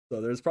record. So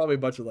there's probably a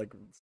bunch of like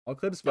small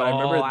clips, but I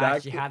remember I that.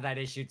 actually had that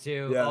issue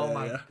too. Yeah, Oh yeah,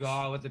 my yeah.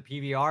 god, with the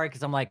PVR,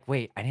 because I'm like,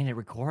 wait, I didn't hit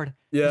record. I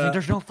was Yeah. like,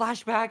 there's no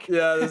flashback.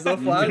 Yeah, there's no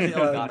Literally,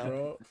 flashback, Elgato.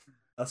 bro.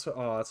 That's what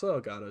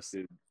Elgato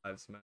Dude.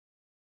 lives, man.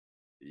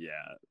 Yeah.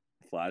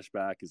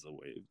 Flashback is a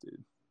wave,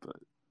 dude. But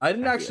I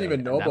didn't actually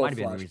even know that about might have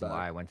been the reason why flashback.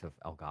 I went to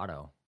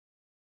Elgato.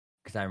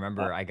 Because I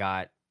remember I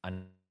got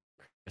on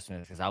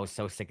Christmas because I was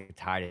so sick and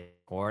tired of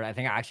record. I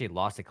think I actually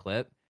lost a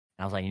clip.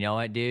 And I was like, you know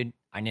what, dude?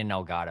 I need an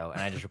Elgato.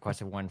 And I just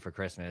requested one for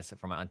Christmas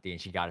from my auntie, and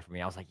she got it for me.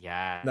 I was like,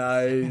 yeah.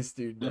 Nice,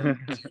 dude.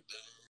 Nice.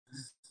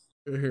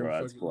 Bro,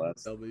 that's Fucking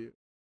blessed. W.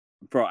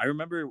 Bro, I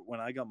remember when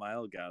I got my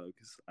Elgato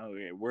because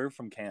we're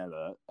from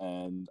Canada,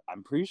 and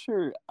I'm pretty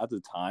sure at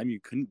the time you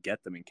couldn't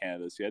get them in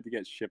Canada, so you had to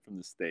get shipped from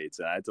the States.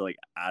 And I had to like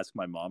ask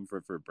my mom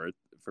for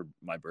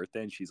my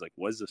birthday, and she's like,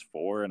 "What is this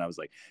for?" And I was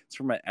like, "It's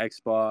for my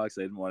Xbox."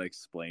 I didn't want to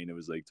explain. It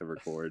was like to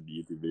record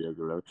YouTube videos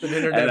or whatever. It's an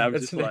internet, And I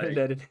was it's just an like,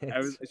 internet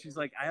enhance. she's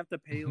like, "I have to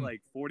pay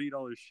like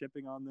 $40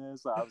 shipping on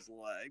this." I was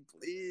like,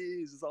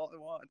 "Please, it's all I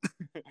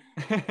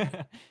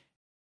want."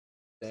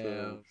 Damn.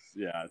 So,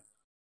 yeah.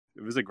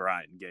 It was a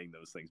grind getting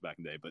those things back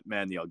in the day, but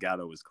man, the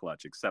Elgato was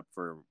clutch. Except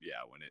for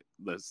when it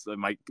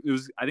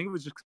was I think it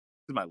was just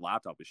because my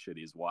laptop was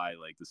shitty. Is why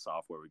like the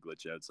software would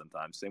glitch out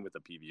sometimes. Same with the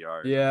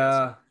PVR.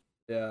 Yeah.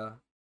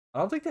 I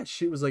don't think that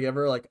shit was like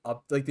ever like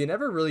like they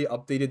never really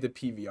updated the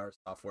PVR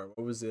software.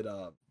 What was it?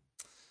 It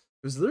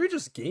was literally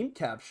just game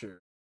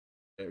capture.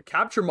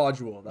 Capture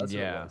module. That's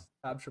what it was.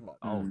 Capture module.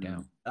 Oh,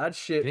 damn. That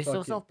shit. Do they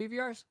still fucking- sell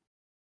PVRs?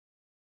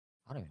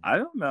 I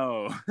don't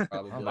know.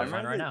 Probably. I'm about to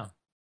find it right now.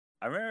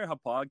 I remember how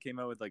Pod came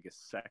out with like a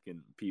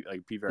second PVR.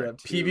 Yeah,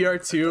 2.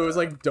 PVR 2. It was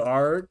like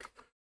dark.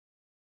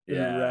 And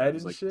Yeah, red it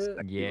was, and like, shit.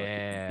 sexy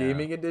Yeah.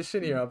 Gaming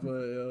edition. Here, I'll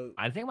put.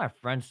 I think my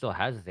friend still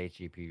has his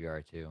HD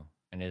PVR too,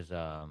 in his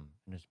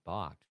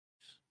box.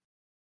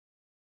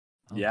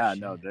 Oh, yeah,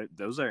 no, shit.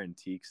 those are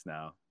antiques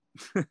now.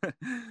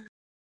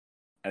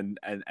 and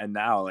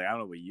now, like, I don't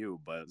know about you,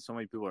 but so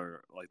many people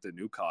are like the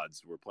new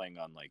CODs we're playing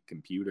on like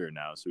computer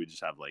now, so we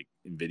just have like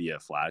NVIDIA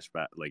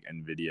flashback, like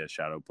NVIDIA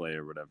Shadow Play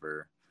or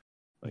whatever.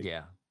 Like,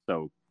 yeah.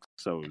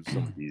 So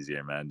much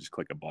easier, man. Just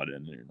click a button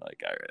and you're like,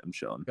 all right, I'm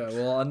chilling. Okay,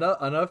 well,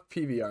 enough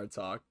PVR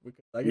talk.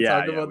 I can Yeah,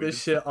 talk about we this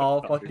just shit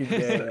all talk fucking about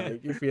day. it.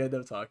 Like, if we end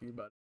up talking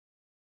about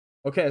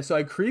it. Okay, so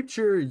I creeped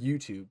your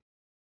YouTube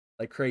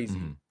like crazy.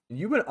 Mhm. And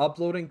you've been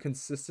uploading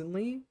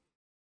consistently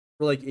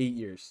for like 8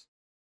 years.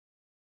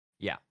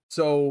 Yeah.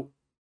 So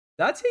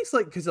that takes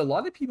like, because a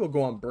lot of people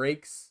go on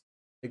breaks.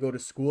 they go to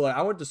school. Like,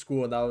 I went to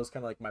school and that was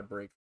kind of like my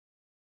break.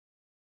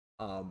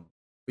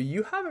 But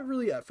you haven't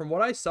really, from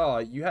what I saw,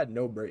 you had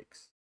no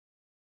breaks.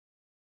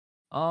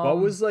 What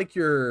was like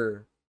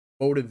your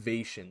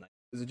motivation? Like,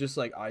 is it just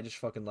like I just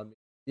fucking love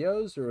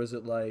videos, or is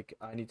it like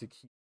I need to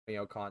keep putting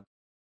out content?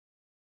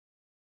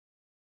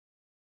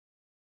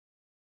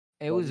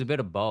 It was a bit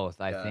of both.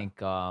 I Yeah.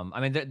 think. I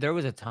mean, there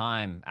was a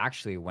time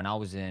actually when I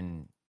was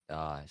in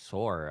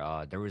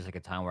SoaR. There was like a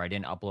time where I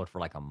didn't upload for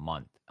like a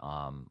month,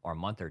 or a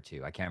month or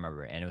two. I can't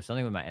remember, and it was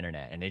something with my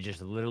internet, and it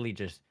just literally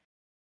just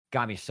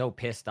got me so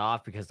pissed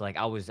off because like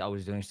I was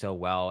doing so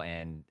well,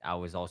 and I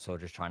was also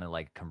just trying to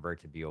like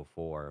convert to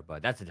BO4.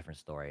 But that's a different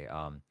story.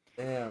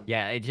 Damn.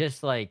 Yeah, it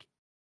just like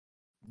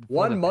for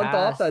the 1 month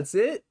off, past. that's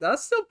it?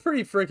 That's still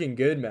pretty freaking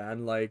good,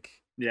 man. Like,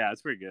 Yeah,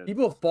 it's pretty good.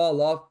 people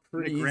fall off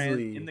pretty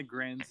easily. In the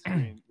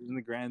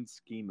grand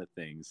scheme of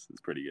things,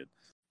 it's pretty good.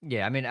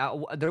 Yeah, I mean,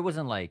 there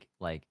wasn't like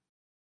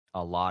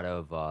a lot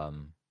of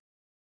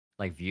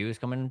like views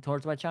coming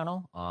towards my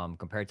channel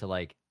compared to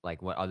like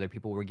what other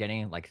people were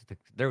getting. Like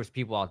there was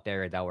people out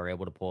there that were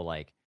able to pull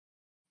like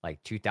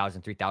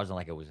 2,000, 3,000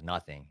 like it was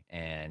nothing.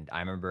 And I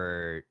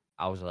remember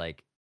I was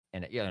like,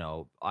 and you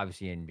know,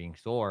 obviously in being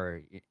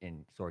SoaR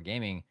in SoaR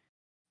gaming,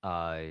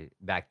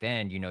 back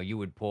then, you know, you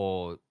would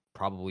pull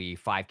probably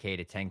 5K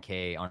to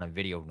 10K on a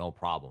video, no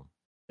problem.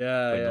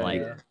 Yeah, But yeah,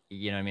 like, yeah.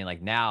 you know what I mean?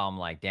 Like now I'm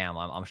like, damn,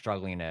 I'm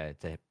struggling to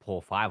pull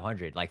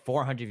 500, like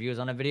 400 views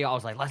on a video. I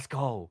was like, let's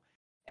go.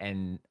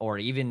 And or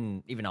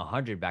even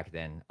 100 back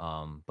then.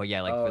 But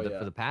yeah, like Oh, for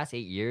yeah. the past 8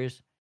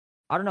 years,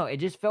 I don't know. It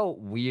just felt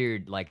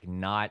weird, like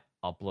not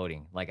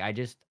uploading. Like I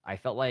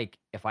felt like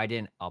if I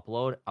didn't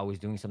upload, I was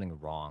doing something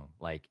wrong.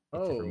 Like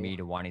it's for Oh, me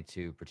to wanting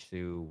to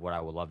pursue what I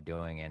would love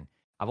doing. And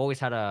I've always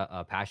had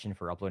a passion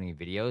for uploading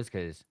videos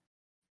because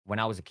when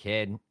I was a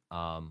kid,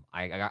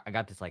 I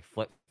got this like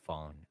flip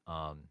phone,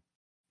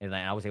 and then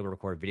I was able to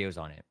record videos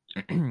on it.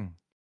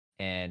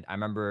 And I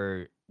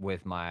remember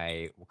with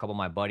a couple of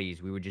my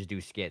buddies, we would just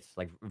do skits,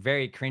 like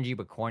very cringy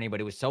but corny,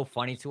 but it was so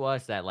funny to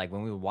us that like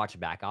when we would watch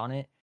back on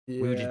it,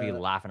 we would just be yeah.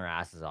 laughing our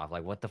asses off,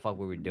 like what the fuck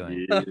were we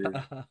doing?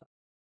 Yeah.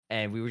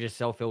 And we were just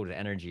so filled with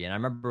energy. And I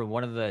remember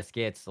one of the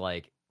skits,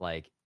 like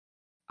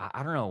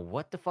I don't know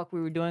what the fuck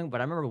we were doing, but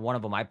I remember one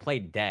of them. I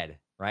played dead,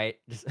 right?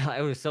 Just,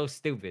 it was so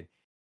stupid.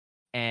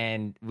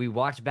 And we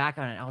watched back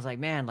on it. I was like,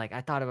 man, like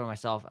I thought about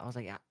myself. I was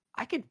like,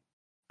 I could,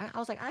 I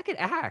was like, I could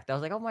act. I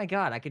was like, oh my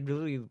god, I could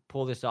really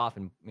pull this off,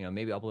 and you know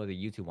maybe upload to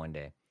YouTube one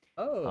day.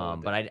 Oh,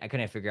 But I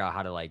couldn't figure out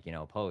how to like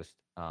post.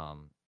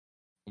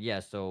 Yeah,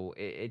 so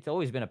it's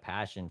always been a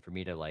passion for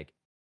me to like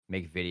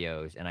make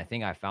videos, and I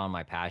think I found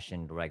my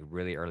passion like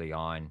really early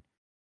on,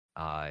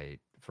 uh,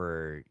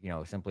 for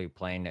simply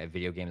playing a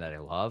video game that I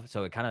love.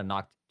 So it kind of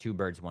knocked two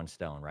birds one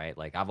stone, right?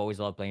 Like I've always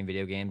loved playing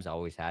video games. I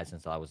always had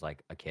since I was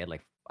like a kid,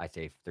 like I'd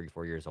say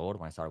 34 years old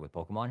when I started with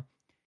Pokemon,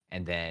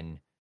 and then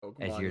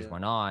as Pokemon, years yeah.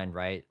 went on,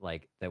 right?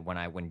 Like that when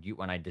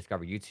I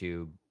discovered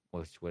YouTube,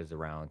 which was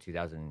around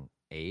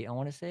 2008, I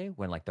want to say,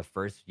 when like the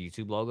first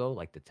YouTube logo,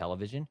 like the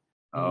television,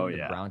 Oh Mhm. the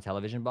yeah. brown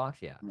television box,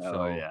 yeah. Oh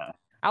So yeah.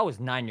 I was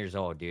 9 years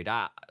old, dude.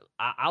 I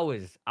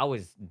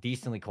was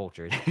decently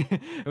cultured.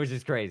 It was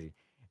just crazy.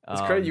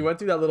 It's crazy. You Um, went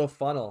through that little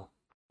funnel.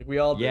 Like we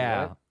all did,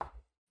 right?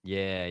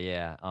 yeah,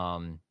 yeah.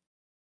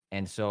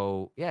 And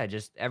so yeah,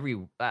 just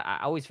I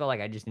always felt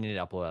like I just needed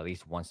to upload at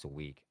least once a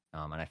week.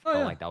 And I Oh, felt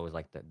yeah. like that was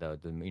like the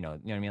what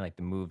I mean, like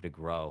the move to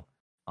grow.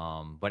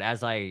 But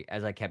as I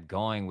kept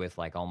going with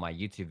like all my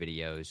YouTube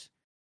videos,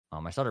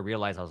 I started to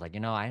realize I was like,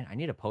 I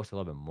need to post a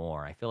little bit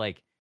more. I feel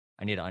like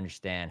I need to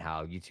understand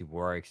how YouTube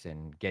works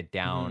and get Mhm.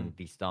 down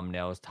these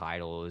thumbnails,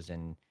 titles,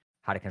 and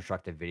how to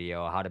construct a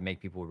video, how to make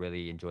people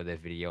really enjoy the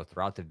video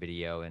throughout the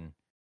video. And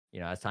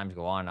as times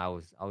go on, I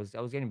was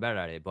getting better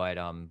at it. But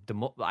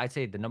I'd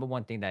say the number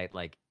one thing that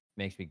like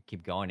makes me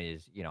keep going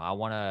is I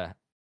want to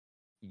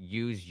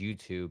use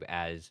YouTube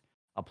as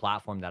a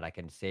platform that I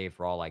can save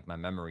for all like my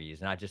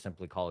memories, not just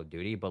simply Call of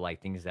Duty, but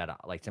like things that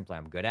like simply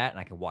I'm good at, and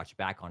I can watch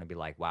back on and be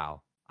like,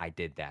 wow, I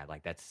did that.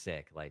 Like that's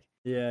sick. Like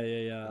Yeah, yeah,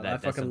 yeah. I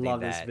that's fucking something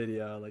love this that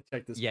video. Like,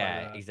 check this part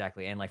yeah, out.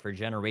 exactly. And like for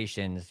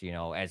generations,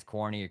 as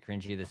corny or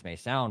cringy this may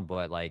sound,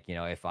 but like,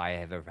 if I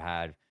have ever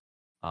had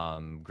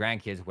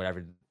grandkids,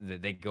 whatever,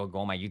 they go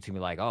on my YouTube and be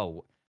like,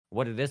 oh,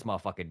 what did this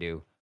motherfucker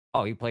do?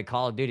 Oh, he played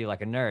Call of Duty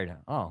like a nerd.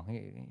 Oh,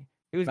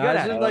 he was good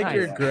at Imagine it. Oh like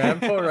your Nice. yeah.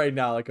 grandpa right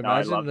now. Like, No, I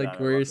imagine love like that.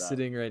 I where you're love that.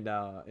 sitting right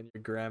now, and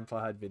your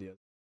grandpa had videos.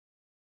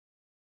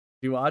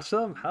 You watch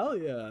them? Hell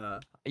yeah.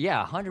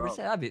 Yeah, Bro,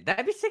 100%.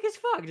 That'd be sick as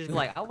fuck. Just be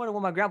like, I wonder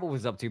what my grandpa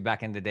was up to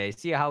back in the day.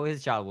 See how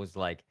his child was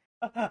like.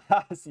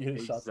 See you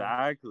shot them.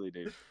 exactly,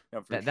 dude.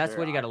 No, for That's sure.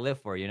 what you got to live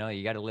for. You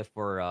got to live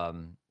for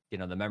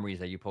the memories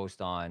that you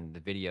post on the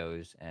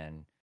videos.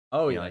 And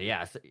Oh yeah,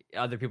 yeah,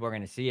 other people are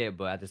going to see it,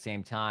 but at the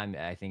same time,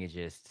 I think it's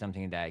just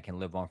something that can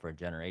live on for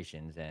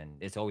generations, and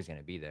it's always going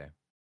to be there.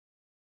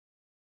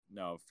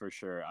 No, for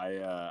sure.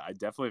 I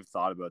definitely have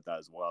thought about that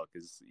as well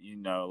because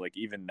like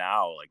even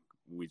now, like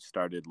we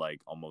started like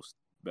almost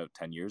about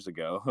 10 years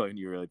ago, and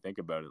you really think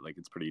about it, like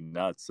it's pretty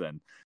nuts. And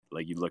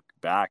like you look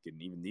back,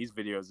 and even these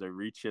videos are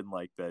reaching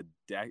like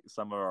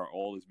some of our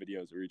oldest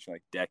videos are reaching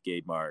like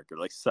decade mark or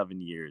like 7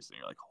 years, and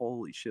you're like,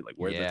 holy shit, like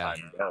where'd the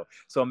time go?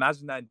 So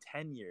imagine that in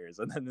 10 years,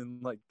 and then in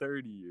like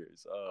 30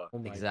 years. Oh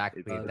my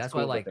Exactly. God. That's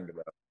cool why to think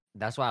about.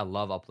 that's why I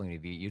love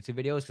uploading YouTube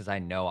videos, because I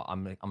know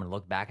I'm gonna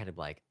look back at it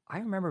like, I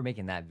remember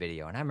making that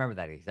video, and I remember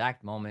that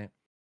exact moment.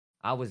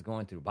 I was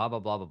going through blah blah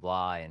blah blah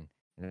blah, and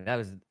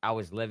I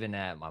was living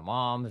at my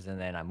mom's, and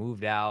then I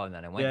moved out, and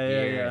then I went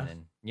here, and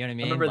then you know what I I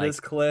mean. remember this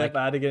clip. Like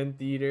I had to get in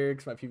theater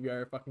because my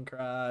PVR fucking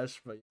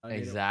crashed. But I made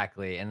it.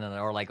 exactly, and then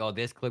or like, oh,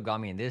 this clip got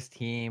me in this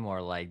team,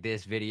 or like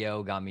this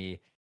video got me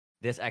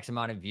this X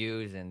amount of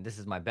views, and this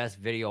is my best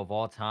video of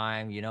all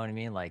time. You know what I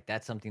mean? Like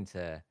that's something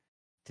to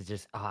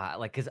just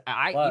like, because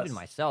I even Plus,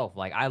 myself,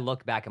 like I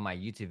look back at my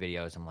YouTube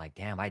videos, I'm like,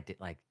 damn, I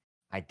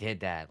did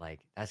that, like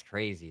that's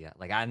crazy,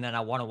 like and then I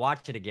want to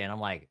watch it again. I'm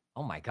like,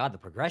 oh my god, the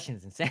progression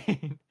is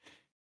insane.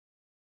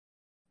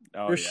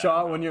 Oh, your yeah,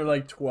 shot no. when you're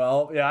like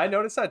 12. Yeah, I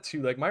noticed that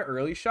too. Like my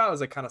early shot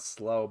was like kind of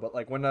slow, but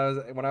like when I was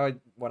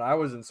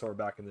in SoaR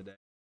back in the day,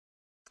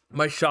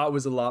 my shot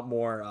was a lot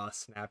more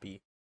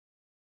snappy.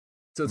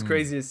 So it's Mm,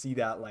 crazy to see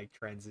that like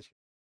transition.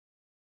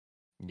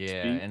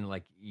 yeah, and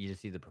like you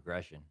just see the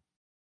progression.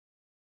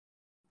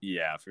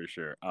 Yeah, for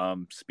sure.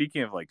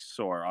 Speaking of like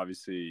SoaR,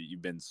 obviously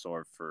you've been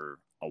SoaR for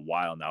a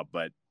while now,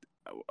 but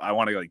I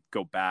want to like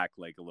go back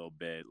like a little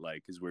bit,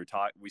 like because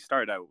we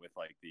started out with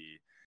like the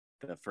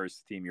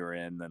first team you were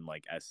in, then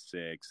like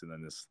S6, and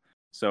then this.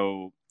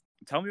 So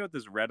tell me about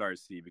this Red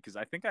RC, because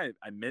I think I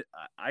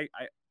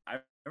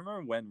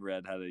remember when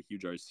Red had a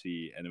huge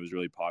RC and it was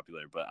really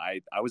popular, but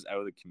I was out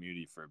of the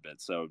community for a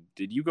bit. So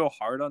did you go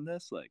hard on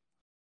this? Like,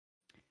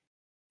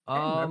 I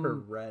can't remember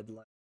Um, Red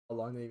like how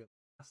long they even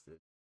lasted.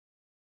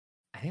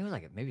 I think it was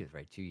like maybe it was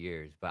right 2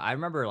 years, but I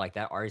remember like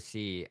that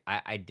RC.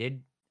 I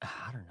did.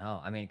 I don't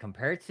know. I mean,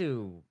 compared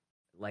to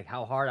like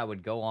how hard I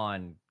would go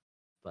on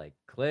like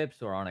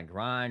clips or on a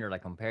grind, or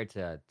like compared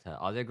to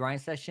other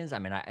grind sessions. I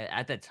mean,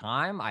 at the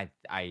time, I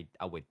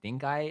would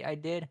think I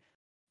did,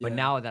 but Yeah.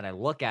 now that I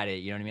look at it,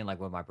 you know what I mean. Like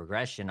with my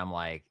progression, I'm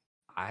like,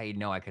 I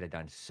know I could have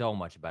done so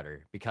much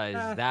better, because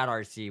Eh, that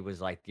RC was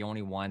like the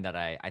only one that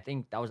I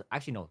think that was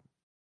actually no,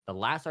 the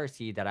last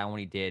RC that I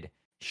only did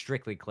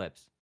strictly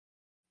clips.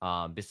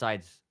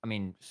 Besides, I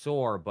mean,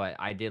 SoaR, but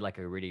I did like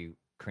a really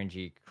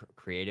cringy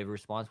creative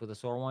response with the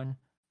SoaR one.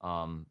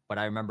 But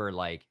I remember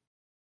like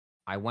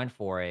I went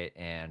for it,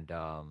 and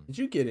did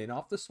you get in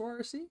off the SoaR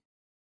RC?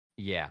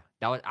 yeah,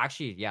 that was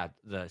actually, yeah,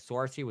 the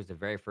SoaR RC was the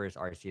very first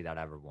RC that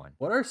I ever won.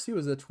 What RC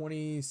was it?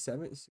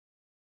 27?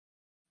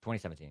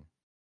 2017.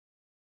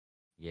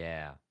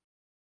 Yeah.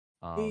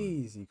 Um,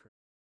 Easy.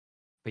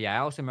 but yeah, I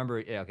also remember,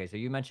 yeah, okay, so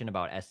you mentioned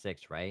about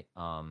S6, right?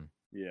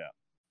 yeah,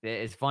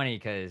 It's funny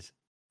because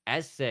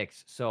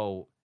S6,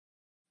 so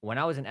when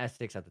I was in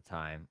S6 at the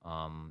time,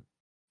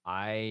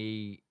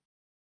 I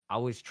I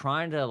was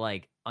trying to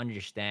like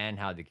understand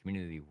how the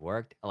community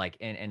worked, like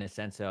in a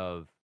sense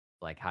of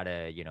like how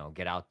to,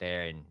 get out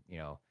there and,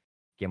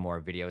 get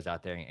more videos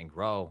out there and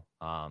grow.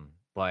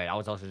 But I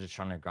was also just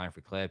trying to grind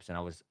for clips, and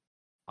I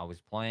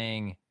was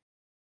playing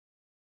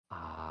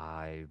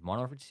Modern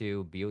Warfare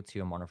 2, BO2,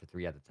 and Modern Warfare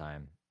 3 at the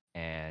time.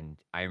 And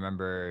I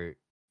remember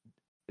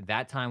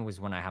that time was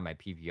when I had my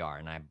PVR,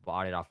 and I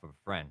bought it off of a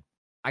friend.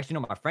 Actually,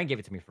 no, my friend gave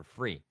it to me for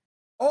free,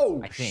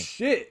 Oh I think.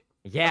 shit!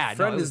 That Yeah, no,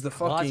 friend it is was the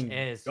clutch fucking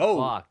as goat.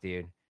 fuck,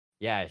 dude.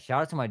 Yeah,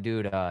 shout out to my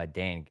dude,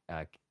 Dane,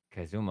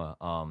 Kazuma.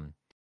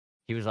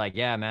 He was like,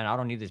 "Yeah, man, I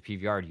don't need this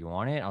PVR. Do you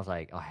want it?" I was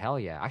like, "Oh, hell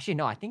yeah." Actually,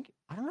 no, I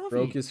don't know if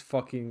Broke he. his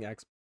fucking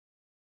X.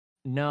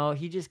 No,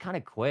 he just kind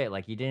of quit.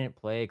 Like he didn't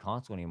play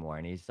console anymore,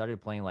 and he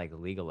started playing like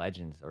League of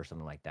Legends or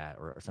something like that,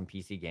 or some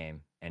PC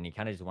game, and he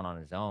kind of just went on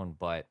his own.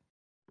 But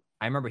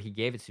I remember he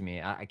gave it to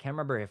me. I can't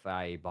remember if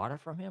I bought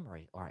it from him, or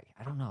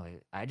I don't know.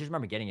 I just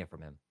remember getting it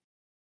from him.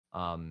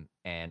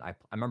 And I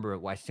remember,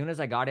 as soon as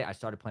I got it, I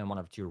started playing one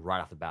of two right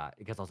off the bat,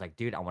 because I was like,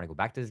 dude, I want to go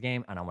back to this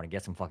game, and I want to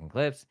get some fucking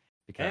clips,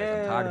 because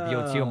I'm tired of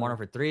BO2 and Modern Damn.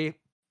 Warfare 3.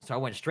 So I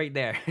went straight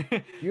there.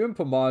 You and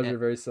Pomage And- are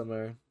very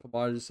similar.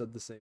 Pomage just said the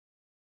same.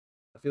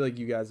 I feel like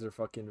you guys are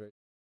fucking very.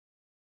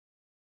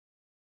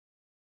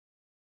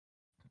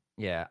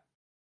 yeah,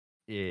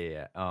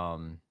 yeah,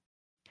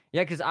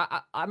 yeah, because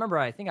I remember,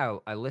 I think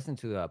I listened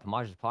to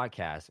Pomage's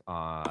podcast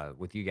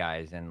with you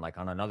guys, and like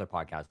on another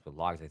podcast with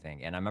Logs, I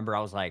think. And I remember I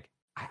was like,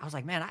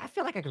 man, I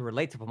feel like I could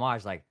relate to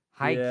Pomage, like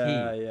high Yeah,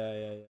 key. yeah, yeah,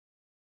 yeah.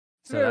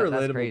 He's a So very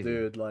that's relatable crazy.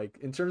 dude. Like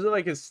in terms of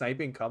like his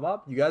sniping come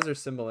up, you guys are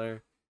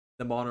similar.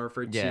 The Modern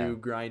Warfare Yeah. 2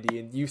 grindy,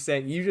 and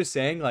you just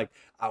saying like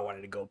I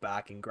wanted to go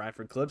back and grind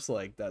for clips.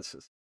 Like that's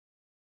just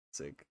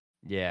sick.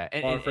 Yeah,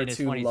 and, Modern and, Warfare and it's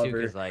 2 funny too,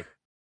 because lover. like,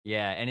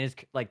 yeah, and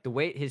like the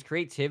way his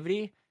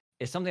creativity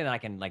is something that I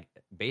can like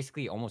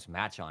basically almost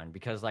match on,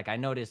 because like I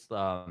noticed,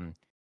 I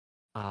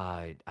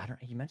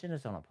don't, he mentioned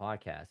this on a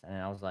podcast, and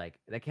I was like,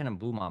 that kind of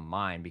blew my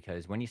mind,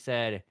 because when he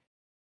said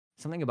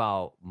something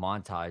about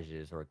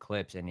montages or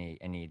clips, and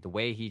the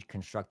way he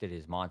constructed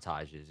his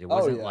montages, it Oh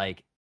wasn't yeah,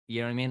 like,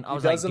 you know what I mean? I he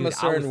was does like, them a dude,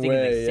 I was certain thinking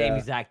the way. same Yeah,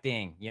 exact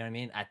thing. You know what I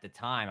mean? At the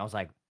time, I was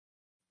like,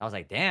 I was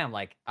like, damn,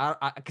 like,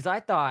 because I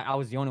thought I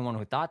was the only one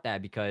who thought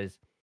that, because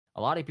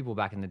a lot of people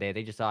back in the day,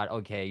 they just thought,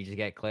 okay, you just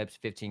get clips,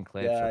 15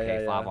 clips, Yeah, okay,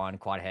 yeah, 5 yeah. on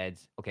quad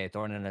heads, okay,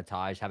 throw it in a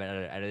Taj, have it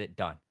edit,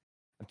 done.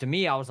 To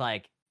me, I was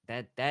like,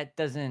 that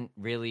doesn't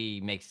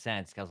really make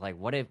sense. Cause like,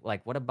 what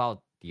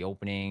about the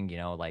opening? You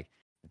know, like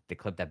the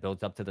clip that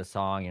builds up to the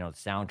song, you know, the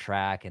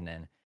soundtrack, and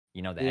then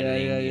the Yeah, yeah,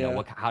 editing,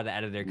 yeah. how the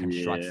editor Yeah.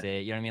 constructs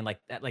it. You know what I mean? Like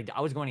that, like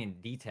I was going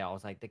in detail. I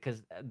was like,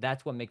 because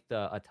that's what makes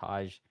the a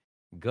Taj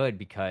good,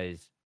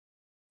 because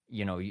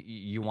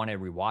you want it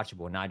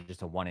rewatchable, not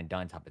just a one and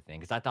done type of thing.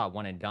 Because I thought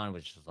one and done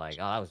was just like,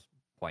 oh, that was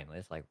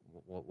pointless. Like,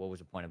 what was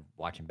the point of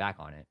watching back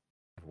on it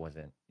if it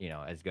wasn't,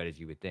 as good as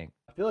you would think?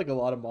 I feel like a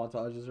lot of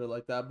montages are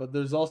like that, but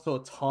there's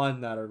also a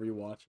ton that are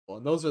rewatchable,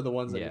 and those are the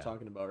ones that you're Yeah,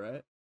 talking about,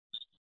 right?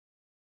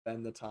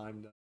 Spend the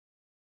time to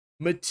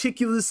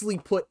meticulously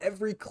put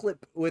every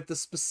clip with the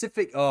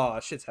specific. Oh,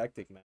 shit's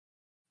hectic, man.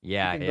 You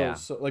yeah, can go yeah.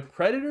 so like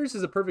Predators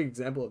is a perfect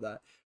example of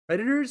that.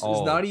 Predators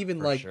is not Oh, even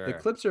for like the sure.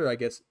 clips are, I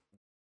guess,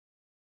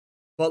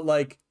 but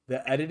like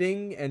the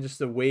editing and just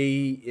the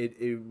way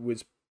it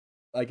was,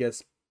 I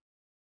guess,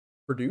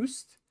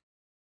 produced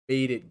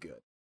made it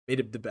good, made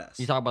it the You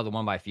best. talk about the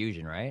one by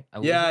Fusion, right?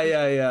 Was it Yeah, Fusion?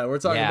 yeah, yeah. We're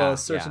talking about Yeah,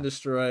 search and yeah,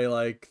 destroy,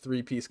 like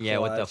 3-piece yeah.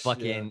 With the clutch.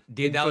 Yeah, fucking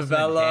dude, in that was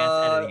some advanced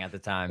favela, editing at the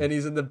time. and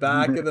he's in the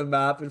back of the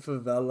map in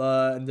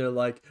favela, and they're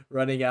like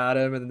running at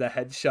him, and the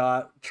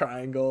headshot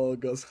triangle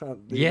goes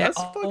on. Dude, Yeah. that's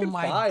Oh fucking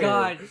my fire.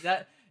 god.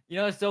 That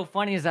what's so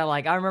funny is that,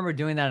 like, I remember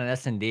doing that in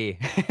S&D.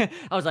 I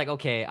was like,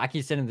 okay, I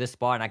can sit in this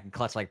spot and I can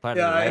clutch like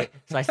Predator, Yeah, right?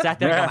 So I sat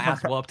there and got my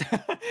ass whooped.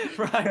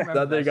 Bro, I remember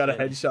that they that got a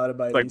shit. headshot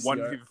by It's an like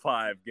ACR.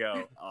 1v5,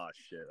 go. Oh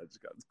shit, I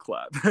just got this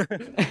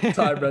clap.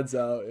 Time runs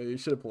out. You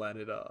should have planned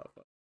it off.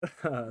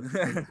 That's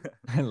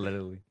crazy.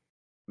 Literally.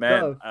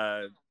 Man,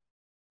 No,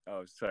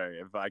 oh sorry,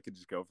 if I could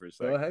just go for a go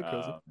sec. ahead,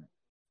 Curlz.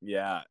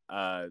 Yeah,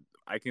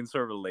 I can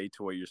sort of relate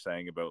to what you're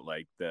saying about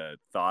like the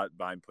thought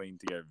behind putting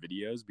together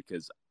videos,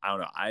 because I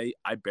don't know,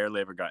 I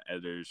barely ever got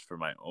editors for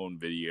my own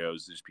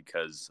videos, just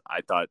because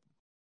I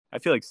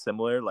feel like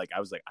similar. Like I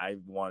was like, I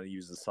want to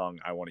use the song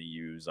I want to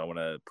use. I want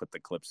to put the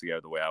clips together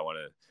the way I want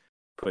to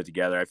put it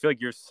together. I feel like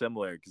you're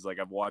similar, because like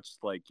I've watched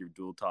like your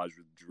dual Taj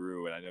with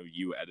Drew, and I know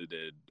you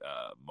edited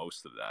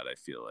most of that. I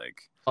feel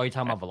like. Oh, you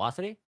talking about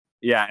Velocity?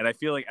 Yeah, and I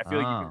feel like you can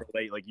Oh.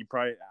 relate. Like you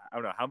probably, I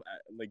don't know how,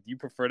 like, do you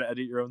prefer to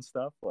edit your own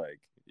stuff? Like,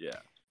 yeah.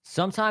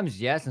 Sometimes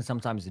yes, and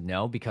sometimes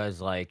no,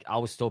 because like I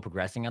was still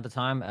progressing at the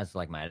time as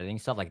like my editing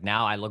stuff. Like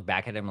now I look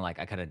back at it and like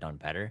I could have done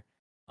better.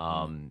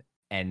 Mm.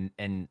 And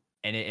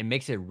it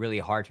makes it really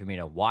hard for me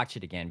to watch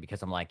it again,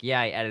 because I'm like, yeah,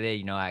 I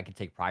edited, I can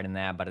take pride in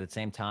that, but at the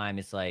same time,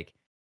 it's like,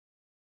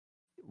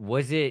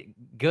 was it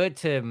good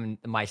to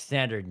my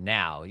standard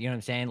now? You know what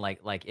I'm saying?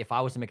 Like if I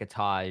was to make a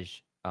Taj,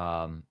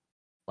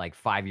 like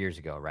 5 years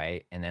ago,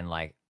 right, and then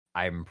like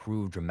I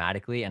improved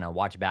dramatically, and I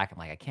watch back, I'm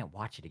like, I can't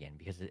watch it again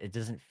because it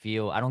doesn't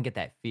feel. I don't get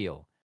that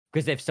feel,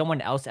 because if someone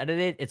else edited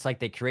it, it's like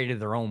they created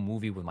their own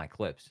movie with my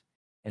clips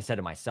instead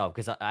of myself.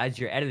 Because as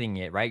you're editing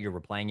it, right, you're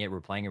replaying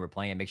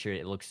it, make sure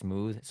it looks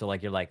smooth. So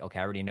like you're like, okay,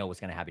 I already know what's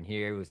gonna happen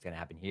here, what's gonna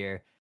happen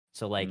here.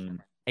 So like Mm.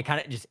 it kind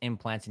of just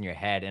implants in your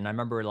head. And I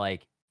remember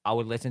like I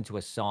would listen to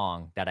a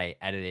song that I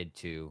edited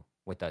to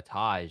with the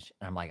Taj,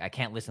 and I'm like, I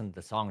can't listen to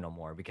the song no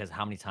more because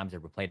how many times I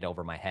replayed it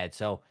over my head.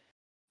 So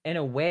in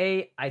a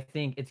way, I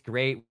think it's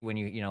great when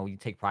you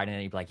take pride in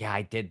it. You're like, yeah,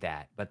 I did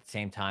that. But at the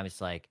same time,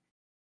 it's like,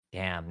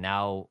 damn,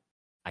 now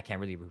I can't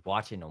really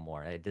watch it no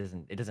more. It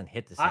doesn't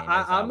hit the same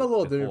as I'm a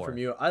little different from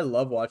before. you. I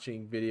love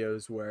watching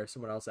videos where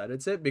someone else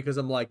edits it because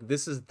I'm like,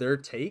 this is their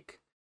take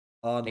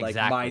on like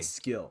my Exactly.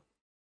 skill,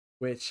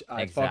 which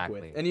I fuck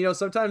with. Exactly. And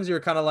sometimes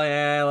you're kind of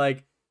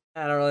like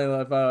I don't really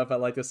know if I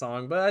like the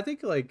song, but I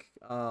think like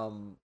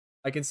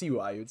I can see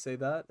why you would say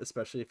that,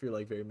 especially if you're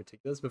like very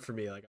meticulous. But for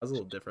me, like I was a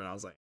little different. I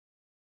was like,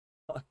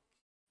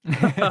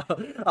 I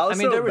I was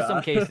mean, so there were some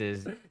bad.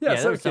 cases. Yeah, Yeah, there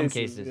some were some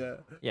cases. cases.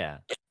 Yeah,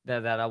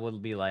 Yeah, that I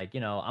would be like,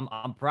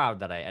 I'm proud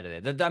that I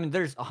edited. I mean,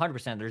 there's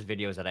 100%. There's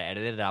videos that I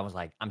edited that I was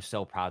like, I'm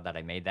so proud that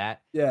I made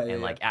that, yeah, yeah,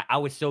 and yeah. like I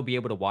would still be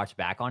able to watch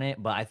back on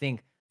it. But I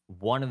think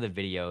one of the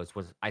videos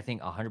was, I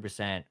think,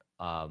 100%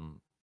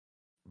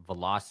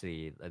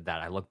 velocity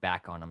that I look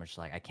back on. I'm just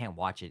like, I can't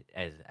watch it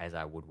as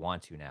I would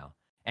want to now.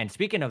 And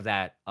speaking of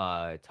that,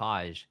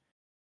 Taj,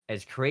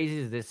 as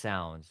crazy as this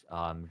sounds,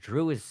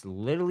 Drew is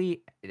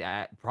literally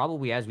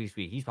probably as we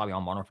speak, he's probably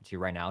on Modern Warfare 2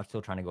 right now,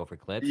 still trying to go for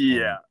clips. And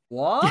Yeah.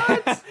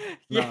 What?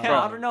 yeah, I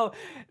Nah. don't know.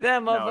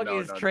 That No,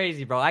 motherfucker is no,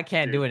 crazy, bro. I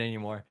can't do dude. it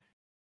anymore.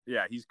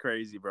 Yeah, he's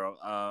crazy, bro.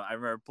 I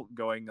remember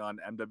going on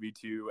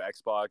MW2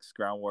 Xbox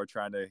Ground War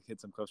trying to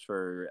hit some clips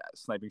for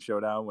Sniping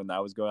Showdown when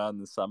that was going on in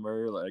the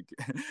summer, like,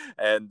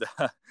 and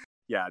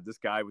yeah, this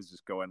guy was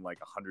just going like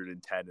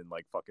 110 and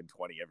like fucking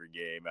 20 every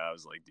game. And I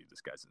was like, dude,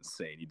 this guy's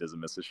insane. He doesn't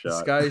miss a This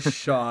shot. guy's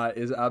shot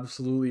is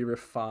absolutely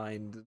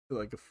refined to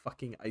like a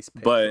fucking ice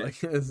pick. But Like,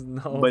 there's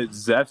no. But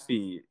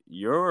Zephy,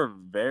 you're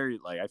very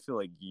like, I feel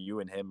like you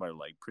and him are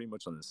like pretty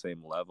much on the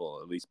same level,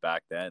 at least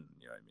back then.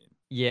 You know what I mean?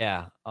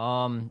 Yeah.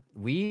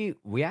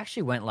 We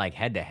actually went like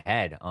head to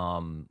head.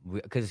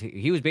 Because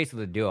he was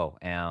basically the duo.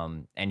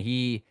 And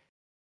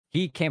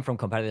he came from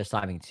competitive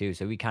sniping too,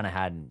 so we kind of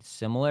had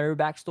similar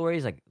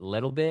backstories, like a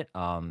little bit.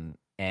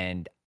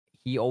 And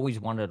he always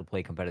wanted to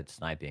play competitive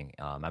sniping.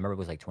 I remember it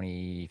was like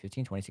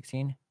 2015,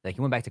 2016. Like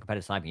he went back to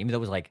competitive sniping, even though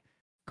it was like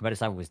competitive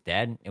sniping was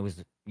dead. It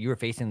was you were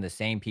facing the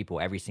same people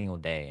every single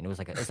day, and it's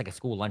like a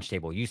school lunch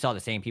table. You saw the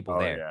same people Oh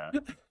there. yeah.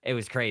 It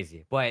was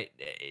crazy, but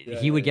Yeah,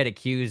 he would yeah. get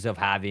accused of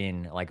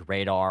having like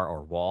radar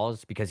or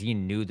walls because he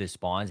knew the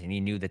spawns and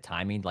he knew the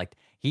timing. Like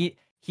he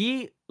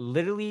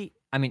literally,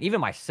 I mean, even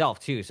myself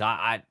too. So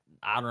I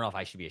don't know if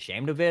I should be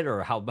ashamed of it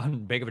or how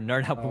big of a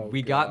nerd Oh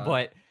we got, God,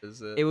 but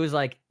is it? it was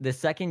like the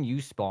second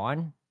you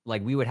spawn,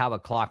 like we would have a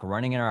clock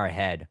running in our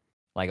head,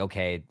 like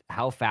okay,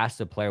 how fast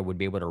the player would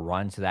be able to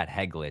run to that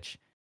head glitch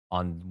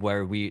on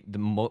where the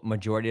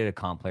majority of the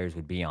comp players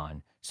would be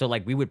on. So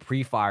like we would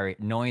pre-fire it,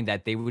 knowing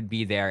that they would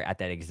be there at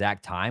that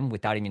exact time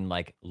without even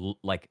like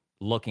like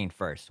looking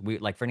first. We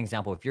like for an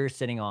example, if you're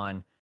sitting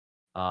on,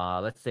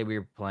 let's say we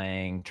were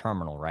playing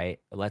terminal, right?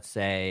 Let's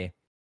say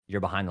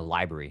you're behind the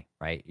library,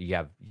 right?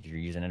 You're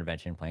using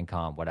intervention, playing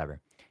comp,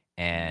 whatever,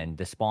 and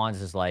the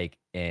spawns is like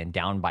and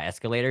down by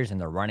escalators, and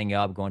they're running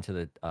up, going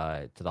to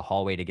the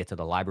hallway to get to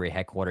the library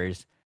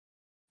headquarters.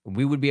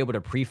 We would be able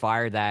to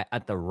pre-fire that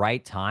at the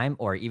right time,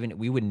 or even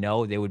we would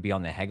know they would be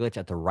on the head glitch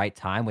at the right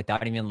time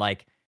without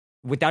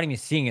even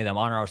seeing them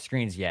on our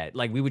screens yet.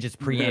 Like we would just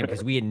pre-aim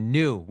because we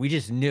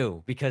just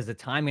knew because the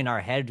time in our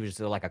head was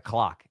like a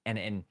clock.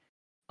 And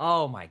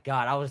oh my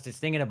god, I was just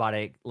thinking about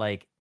it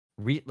like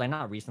like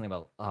not recently,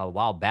 but a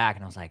while back,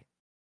 and I was like,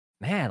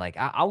 man, like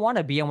I want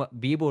to be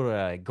able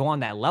to go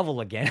on that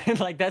level again.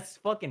 Like that's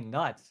fucking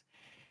nuts.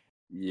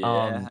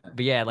 Yeah.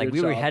 But yeah, like Good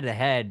we were job. head to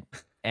head,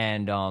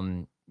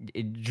 and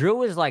Drew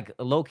was like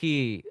low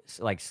key,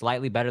 like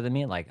slightly better than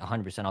me. Like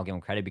 100%, I'll give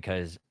him credit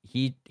because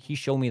he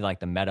showed me like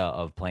the meta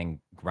of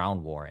playing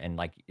ground war, and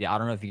like I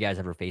don't know if you guys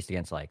ever faced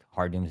against like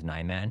Hard Doom's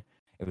 9-man.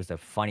 It was a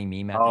funny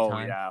meme at the Oh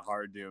time. yeah,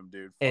 Hard Doom,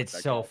 dude. Fuck It's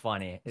that so guy.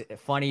 funny.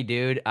 Funny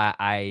dude.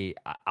 I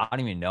don't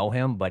even know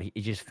him, but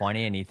he's just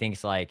funny, and he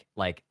thinks like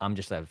I'm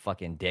just a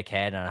fucking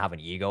dickhead and I have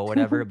an ego or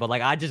whatever. But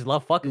like I just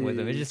love fucking with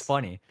him. It's just Jeez.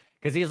 funny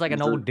because he's like an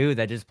He's old a, dude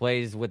that just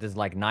plays with his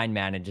like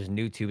 9-man and just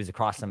noob tubes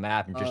across the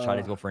map and just try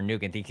to Uh, go for a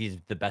nuke and thinks he's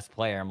the best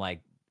player. I'm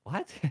like,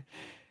 what?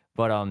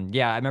 But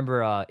yeah, I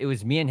remember it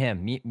was me and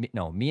him, me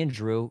and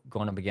Drew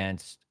going up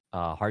against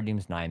Hard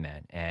Doom's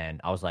 9-man, and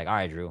I was like, all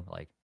right, Drew,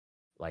 like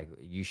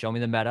you show me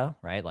the meta,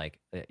 right? Like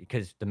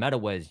because the meta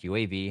was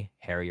UAV,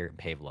 Harrier, and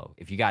Pavlo.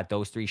 If you got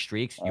those three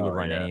streaks, you would oh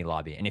run yeah. any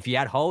lobby. And if you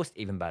had host,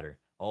 even better.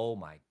 Oh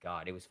my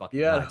god, it was you fucking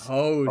had nuts.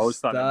 host.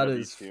 Host on That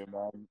is MW2,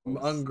 man, on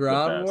was the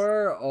ground best.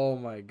 war. Oh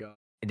my God.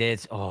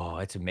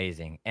 It's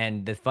amazing.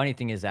 And the funny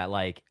thing is that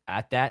like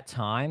at that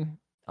time,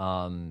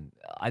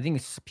 I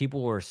think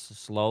people were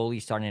slowly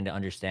starting to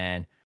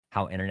understand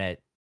how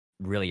internet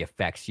really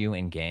affects you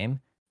in game.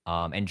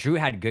 And Drew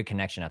had good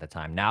connection at the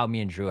time. Now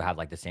me and Drew have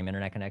like the same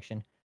internet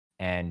connection,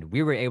 and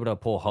we were able to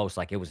pull host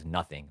like it was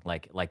nothing.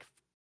 Like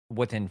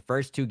within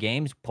first two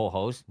games, pull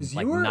host, Cause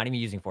like you not were. even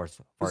using force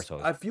 'Cause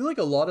host. I feel like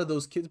a lot of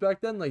those kids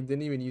back then like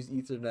didn't even use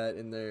Ethernet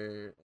in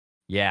their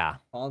Yeah.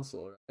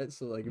 console, right?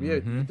 So like if you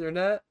have Mm-hmm.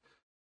 Ethernet,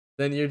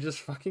 then you're just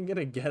fucking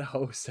gonna get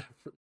host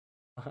every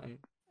time.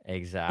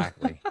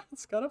 Exactly.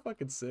 It's kind of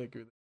fucking sick.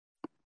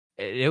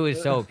 It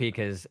was so OP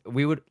because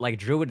we would like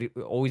Drew would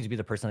always be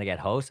the person to get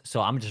host,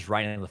 so I'm just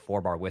right in the 4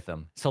 bar with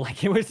him. So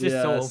like it was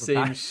just so Yeah, overpowered.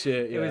 same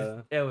shit. It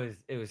was Yeah.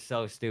 it was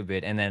so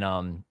stupid. And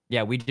then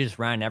yeah, we just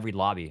ran every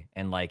lobby,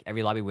 and like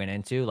every lobby we went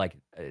into, like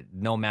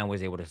no man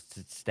was able to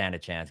stand a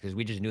chance because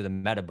we just knew the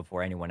meta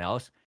before anyone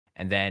else.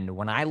 And then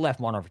when I left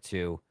Modern Warfare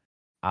 2,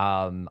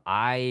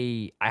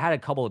 I had a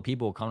couple of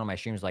people come to my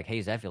streams like, "Hey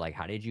Zephy, like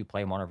how did you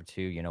play Modern Warfare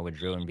 2, you know, with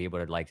Drew and be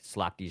able to like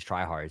slap these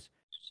tryhards?"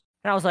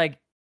 And I was like,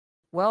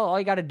 well, all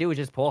you got to do is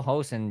just pull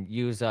host and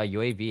use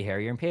UAV,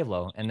 Harrier, and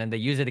Pavlo. And then they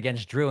use it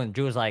against Drew, and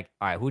Drew was like,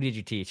 all right, who did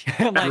you teach?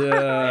 I'm like,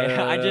 Yeah,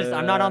 hey,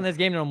 I'm not yeah. on this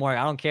game no more.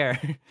 I don't care.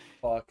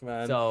 Fuck,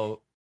 man.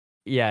 So,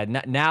 yeah,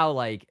 now,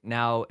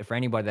 for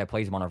anybody that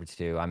plays Modern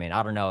Warfare 2, I mean,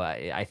 I don't know.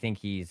 I think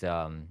he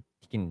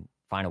can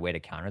find a way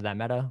to counter that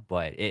meta,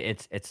 but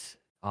it's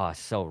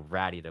so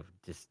ratty to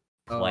just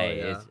Oh play.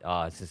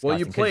 yeah. It's Well,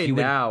 you disgusting because play he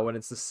would, now, and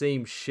it's the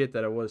same shit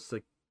that it was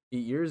like 8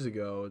 years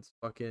ago. It's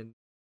fucking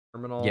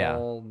yeah.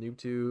 terminal,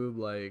 YouTube.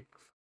 Like,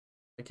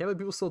 I can't believe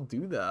people still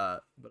do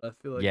that. But I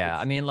feel like Yeah,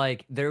 I it's mean,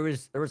 like there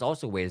was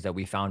also ways that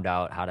we found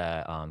out how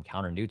to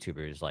counter new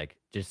tubers, like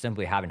just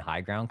simply having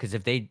high ground. Because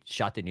if they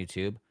shot the new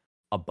tube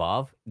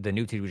above, the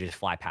new tube would just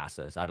fly past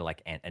us out of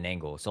like an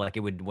angle, so like it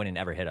wouldn't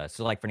ever hit us.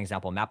 So like for an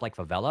example, a map like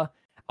Favela,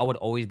 I would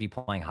always be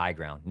playing high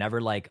ground, never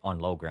like on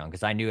low ground,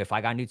 because I knew if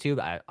I got new tube,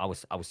 I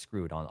was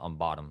screwed on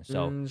bottom.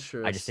 So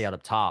I just stay interest. out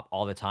up top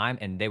all the time,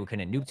 and they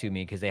couldn't noob tube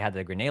me because they had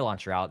the grenade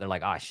launcher out. They're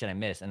like, ah, shit, I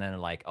missed, and then they're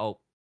like, oh,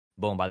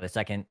 boom! By the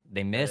second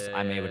they miss,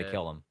 I'm able to Yeah,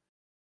 kill them.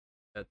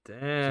 So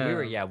damn.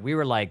 we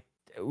were like,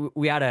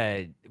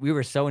 we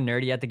were so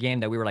nerdy at the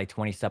game that we were like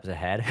 20 steps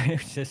ahead.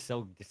 It was just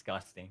so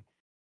disgusting.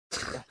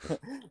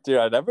 Dude,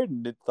 I never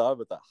thought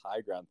about the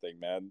high ground thing,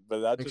 man. But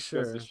that Like, just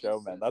goes to sure. show,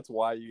 man. That's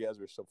why you guys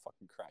were so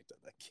fucking cracked at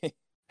that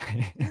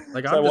game.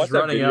 Like, So I I'm just watched that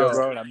running video, out.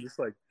 bro, and I'm just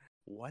like,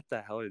 what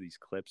the hell are these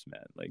clips,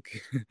 man?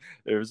 Like,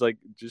 there was like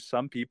just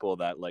some people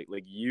that like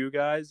you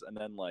guys, and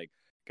then like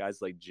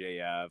guys like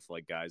JF,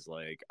 like guys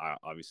like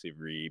obviously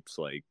Reaps,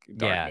 like Yeah.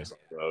 Darkness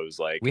Rose,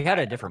 like We had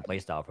a different play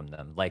style from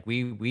them. Like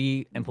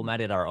we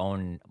implemented our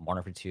own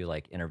Modern Warfare 2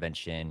 like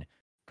intervention,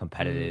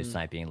 competitive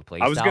sniping play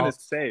I was gonna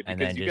style, say, and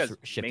because then you just guys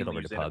shipped it mainly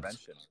over to use pubs.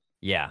 intervention.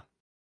 Yeah.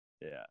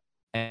 Yeah.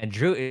 And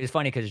Drew, it's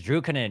funny because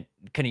Drew couldn't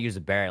use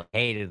the Barrett,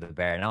 hated the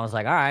Barrett, and I was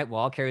like, all right,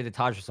 well, I'll carry the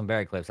Taj with some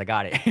Barrett clips. I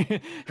got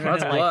it.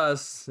 That's like,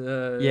 plus.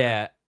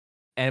 yeah.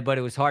 And but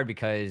it was hard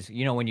because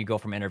when you go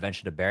from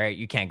intervention to Barrett,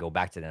 you can't go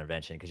back to the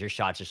intervention because your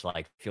shots just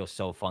like feel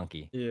so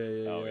funky.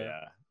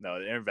 Yeah. No,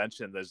 the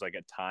intervention, there's like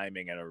a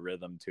timing and a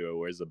rhythm to it.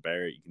 Whereas the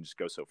Barrett, you can just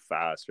go so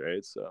fast,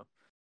 right? So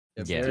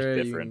it's just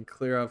different. You can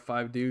clear out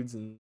 5 dudes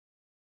in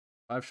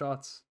 5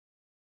 shots.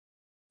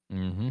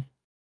 Mm-hmm.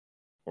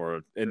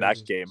 Or in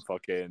that game,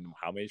 fucking,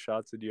 how many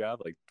shots did you have?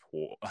 Like,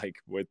 like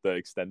with the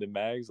extended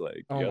mags?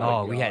 Like,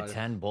 we had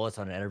 10 bullets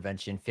on an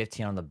intervention,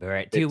 15 on the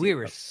Barrett. Dude, we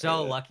were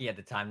so lucky at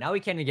the time. Now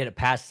we can't even get it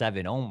past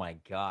 7. Oh my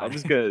god. I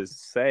was gonna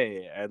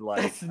say, and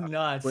like, that's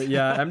nuts. But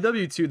yeah,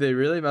 MW2, they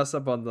really messed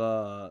up on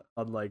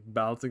like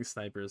balancing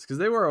snipers because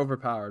they were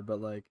overpowered, but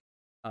like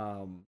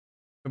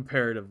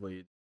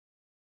comparatively.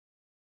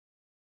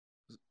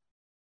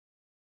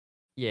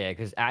 Yeah,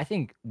 because I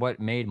think what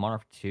made Modern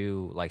Warfare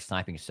 2 like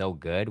sniping so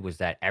good was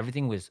that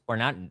everything was, or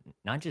not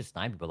just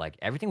sniping, but like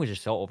everything was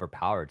just so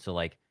overpowered. So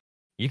like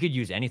you could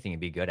use anything and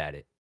be good at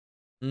it.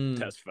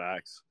 That's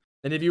facts.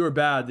 And if you were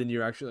bad, then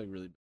you're actually like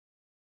really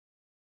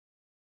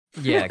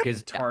bad. Yeah,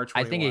 because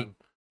I think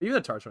even the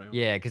Tar 21.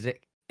 Yeah, because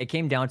it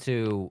came down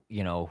to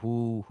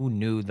who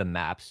knew the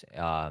maps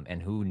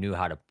and who knew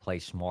how to play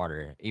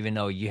smarter. Even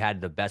though you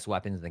had the best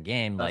weapons in the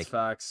game, that's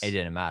facts. It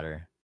didn't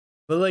matter.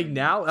 But like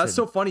now, that's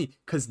so funny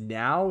because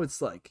now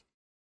it's like,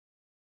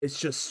 it's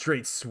just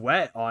straight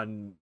sweat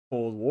on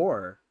Cold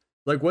War.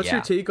 Like, what's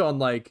your take on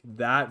like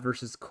that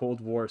versus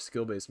Cold War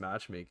skill-based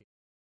matchmaking?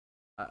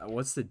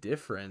 What's the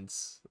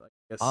difference? I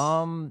guess.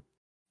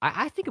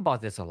 I think about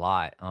this a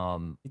lot.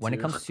 When it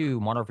comes to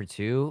Modern Warfare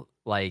 2,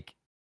 like,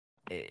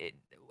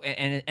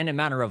 in a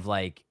matter of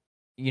like,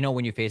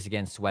 when you face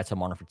against sweats on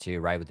Modern Warfare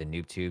 2, right, with the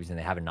noob tubes and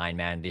they have a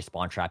 9-man, they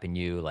spawn trapping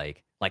you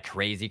like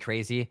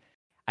crazy.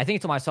 I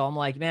think to myself, I'm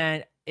like,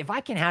 man, if I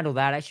can handle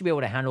that, I should be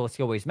able to handle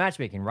skill-based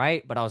matchmaking,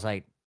 right? But I was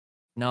like,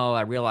 no,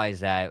 I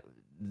realized that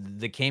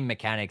the game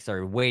mechanics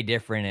are way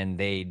different and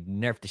they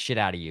nerf the shit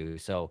out of you.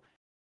 So,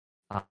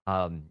 you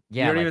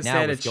don't even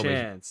stand a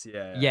chance.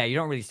 Yeah, you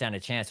don't really stand a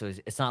chance. So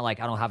it's not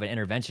like I don't have an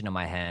intervention in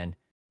my hand.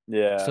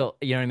 Yeah. So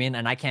you know what I mean,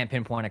 and I can't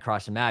pinpoint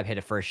across the map, hit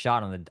a first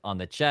shot on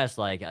the chest.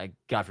 Like,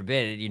 God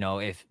forbid,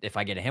 if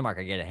I get a hit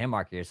marker, I get a hit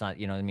marker. It's not,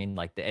 you know what I mean.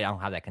 Like, I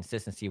don't have that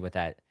consistency with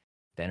the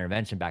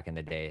intervention back in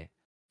the day.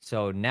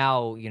 So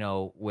now,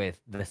 with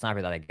the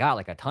sniper that I got,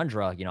 like a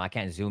Tundra, I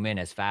can't zoom in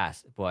as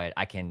fast, but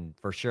I can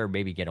for sure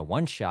maybe get a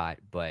 1-shot.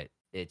 But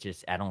it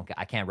just,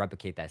 I can't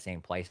replicate that same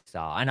play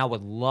style. And I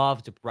would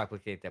love to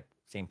replicate that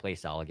same play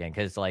style again,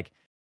 because like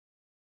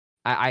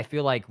I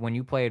feel like when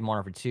you played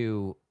Modern Warfare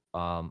 2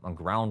 on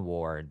Ground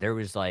War, there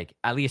was like,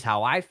 at least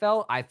how I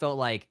felt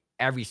like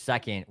every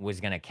second was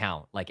gonna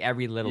count, like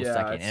every little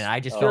second, and I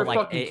just felt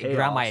like it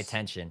grabbed my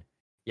attention.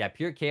 Yeah,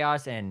 pure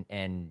chaos,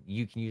 and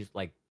you can use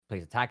like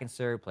plays attack and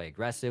serve, play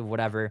aggressive,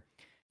 whatever,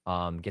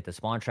 get the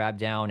spawn trap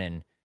down,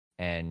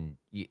 and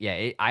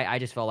I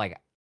just felt like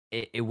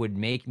it would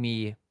make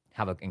me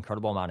have an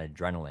incredible amount of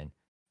adrenaline,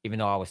 even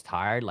though I was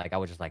tired. Like, I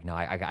was just like, no,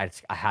 I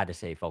had to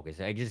stay focused.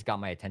 It just got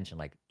my attention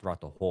like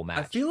throughout the whole match.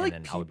 I feel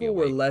like people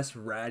were less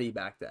ratty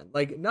back then.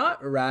 Like,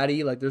 not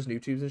ratty, like there's new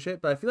tubes and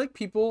shit, but I feel like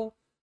people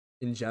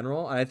in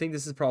general, and I think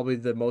this is probably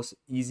the most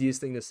easiest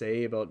thing to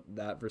say about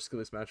that versus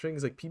skill-based matchmaking,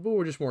 is like people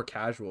were just more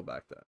casual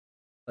back then.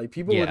 Like,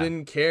 people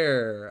didn't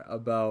care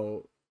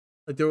about,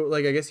 like, there were,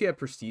 like, I guess you had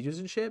prestiges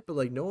and shit, but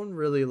like no one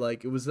really,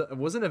 like, it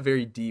wasn't a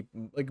very deep,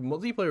 like,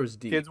 multiplayer was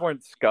deep. Kids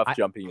weren't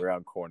jumping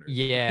around corners.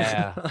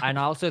 Yeah. And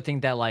I also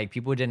think that like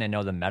people didn't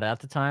know the meta at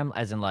the time,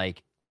 as in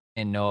like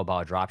didn't know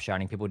about drop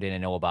shotting. People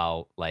didn't know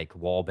about like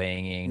wall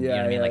banging, you know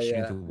what I mean? Like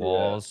shooting through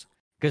walls.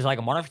 Because like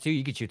in Modern Warfare 2,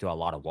 you could shoot through a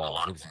lot of walls.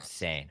 It was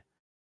insane.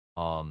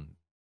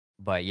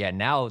 But yeah,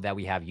 now that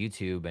we have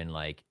YouTube and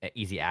like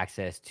easy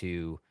access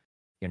to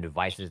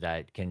devices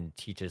that can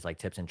teach us like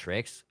tips and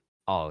tricks,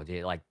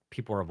 like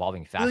people are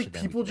evolving faster. Like,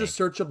 people just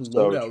search up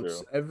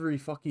loadouts every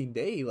fucking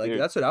day. Like, dude,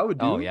 that's what I would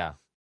do. Oh yeah,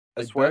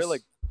 I swear,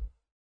 like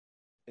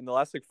in the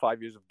last like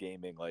 5 years of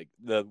gaming, like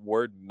the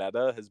word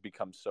meta has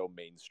become so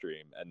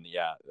mainstream, and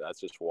yeah,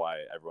 that's just why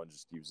everyone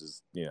just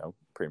uses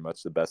pretty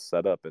much the best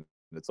setup, and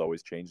it's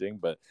always changing.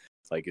 But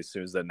like as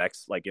soon as the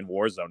next, like in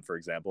Warzone, for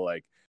example,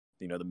 like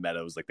the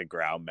meta was like the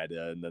ground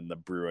meta, and then the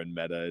Bruin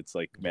meta. It's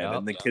like, man,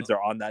 and the kids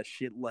are on that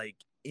shit like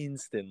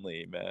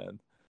instantly, man.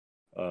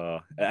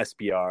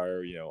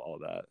 SPR, all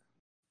that.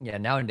 Yeah,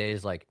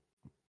 nowadays like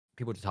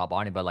people just hop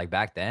on it, but like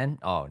back then,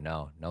 oh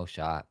no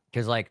shot.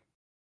 Because like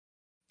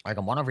on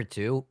Modern Warfare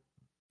 2,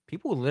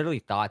 people literally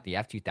thought the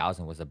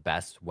F2000 was the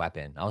best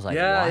weapon. I was like,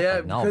 what?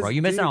 Like, no, bro,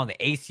 you missing out on the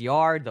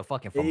ACR, the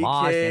fucking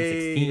FAMAS,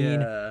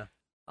 M16.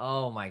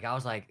 Oh my god! I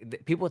was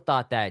like, people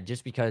thought that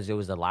just because it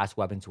was the last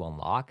weapon to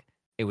unlock,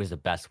 it was the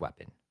best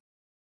weapon,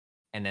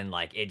 and then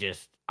like it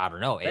just, I don't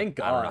know, Thank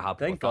I don't know God. how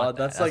people Thank thought God.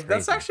 that. That's That's like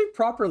that's crazy. actually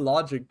proper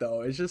logic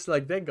though. It's just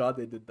like thank God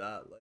they did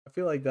that. Like I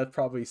feel like that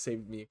probably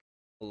saved me a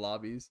couple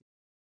lobbies.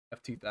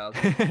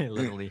 F2000.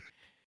 Literally.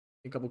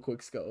 A couple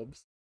quick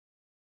scopes.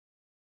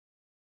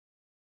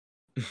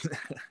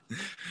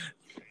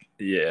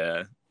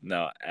 Yeah.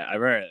 No, I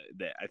remember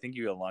that. I think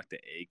you unlocked the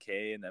AK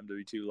in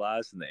MW2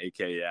 last, and the AK,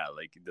 yeah,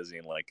 like it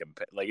doesn't like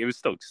like it was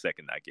still sick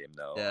in that game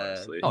though. Yeah.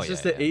 Honestly, Oh It's yeah,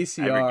 just the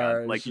yeah. every gun,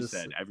 ACR. like It's you just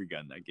said, every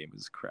gun in that game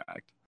is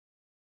cracked.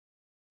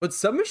 but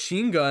some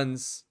machine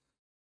guns,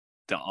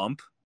 The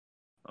ump,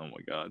 oh my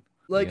god.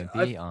 like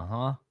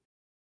UMP,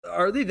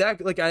 are they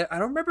that like I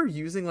don't remember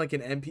using like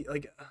an MP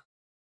like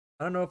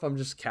I don't know if I'm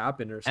just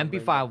capping or something.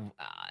 MP5.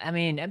 I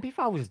mean,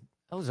 MP5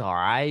 was all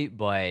right,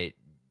 but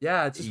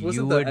Yeah, it just you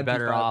wasn't the would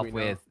better MP5 we off know.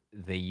 with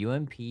the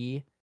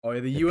UMP, Oh yeah,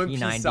 the the UMP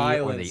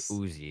P90, or the silence.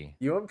 Uzi.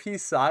 UMP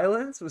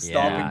silence with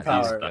stopping Yeah, that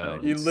was power.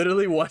 good. You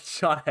literally one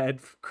shot head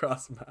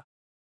across map.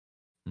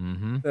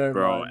 Mm-hmm. Never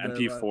Bro, mind, never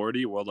mind.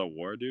 MP40 World at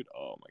War, dude.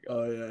 Oh my god.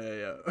 Oh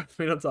yeah.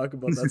 We don't talk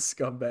about that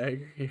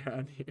scumbag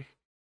around here.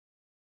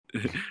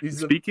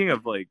 Speaking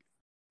of like,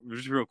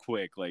 just real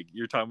quick, like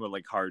you're talking about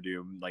like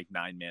Hardoom, like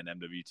 9-man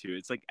MW2.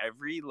 It's like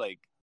every like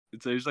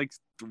there's like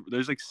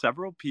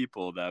several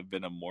people that have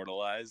been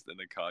immortalized in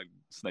the COD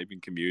sniping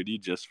community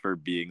just for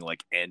being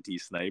like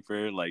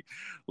anti-sniper. Like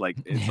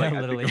it's Yeah, like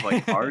I literally. think of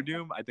like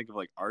Hardoom, I think of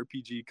like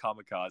RPG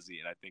Kamikaze,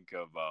 and I think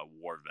of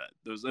War Vet.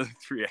 Those are the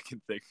three I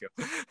can think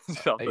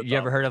of. You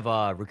ever heard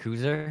of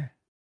Recruiter?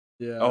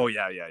 Yeah. Oh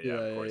yeah,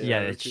 of course.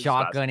 Yeah, the Recruiter.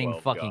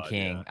 shotgunning 12, fucking God,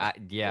 king.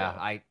 yeah.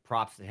 I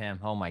props to him.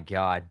 Oh my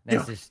god,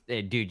 that's just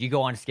dude. You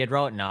go on Skid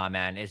Row? Nah,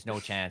 man, it's no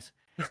chance.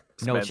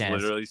 No man's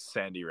chance. literally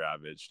Sandy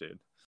Ravage, dude.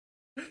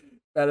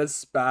 At a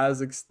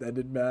spaz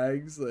extended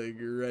mags, like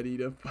ready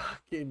to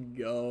fucking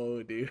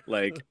go, dude.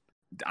 Like,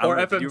 or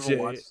FMJ.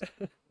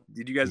 FMJ.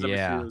 Did you guys ever see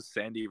Yeah. those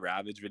Sandy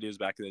Ravage videos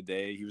back in the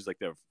day? He was like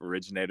the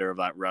originator of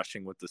that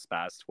rushing with the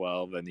Spaz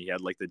 12, and he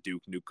had like the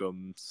Duke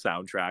Nukem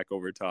soundtrack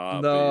over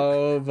top.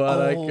 No, but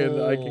I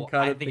can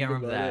kind of think I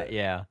remember about that. it.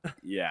 Yeah.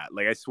 Yeah,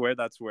 like I swear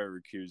that's where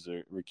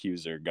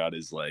Recuser got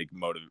his like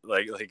motive,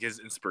 like his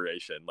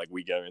inspiration. Like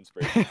we get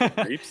inspiration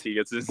from Reaps, he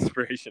gets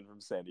inspiration from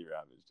Sandy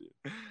Ravage,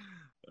 dude.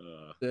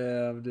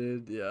 Damn,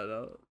 dude. Yeah,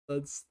 no,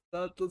 let's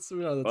not talk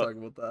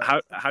about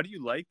that. How do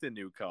you like the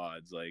new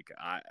CODs? Like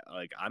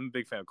I'm a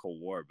big fan of Cold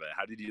War, but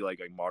how did you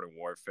like Modern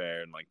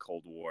Warfare and like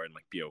Cold War and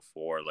like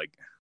BO4? Like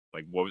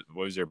what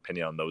was your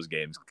opinion on those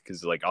games?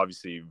 Because like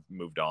obviously you've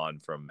moved on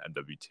from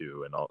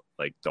MW2 and all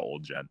like the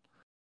old gen.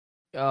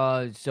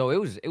 So it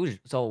was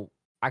so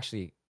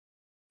actually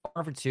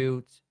Modern Warfare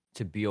 2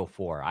 to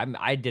BO4.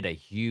 I did a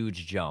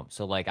huge jump.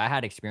 So like I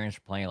had experience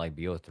playing like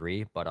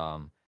BO3, but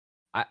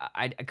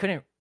I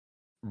couldn't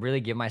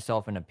really give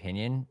myself an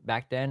opinion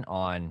back then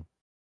on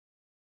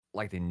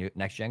like the new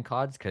next gen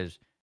CODs because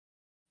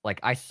like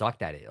I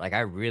sucked at it. Like I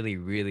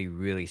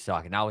really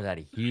suck, and I was at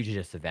a huge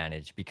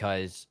disadvantage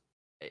because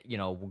you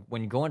know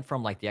when going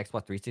from like the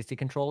Xbox 360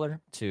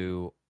 controller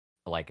to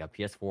like a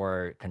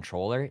PS4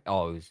 controller,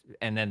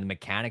 and then the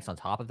mechanics on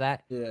top of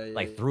that,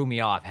 threw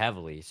me off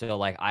heavily. So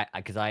like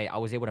because I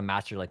was able to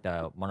master like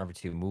the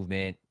 1/2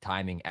 movement,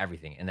 timing,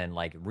 everything, and then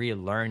like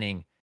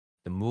relearning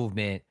the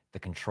movement, the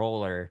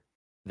controller,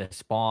 the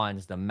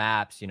spawns, the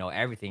maps,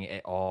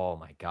 everything. Oh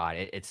my god,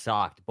 it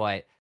sucked.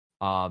 But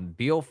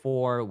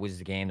BO4 was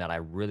the game that I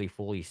really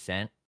fully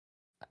sent.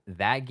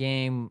 That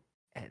game,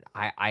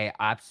 I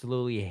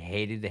absolutely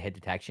hated the hit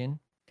detection,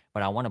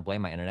 but I want to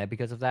blame my internet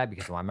because of that.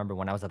 Because I remember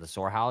when I was at the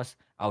SoaR house,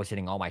 I was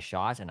hitting all my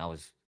shots, and I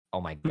was,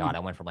 oh my god, I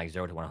went from like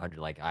 0 to 100.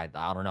 Like I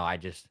don't know, I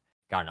just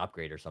got an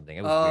upgrade or something.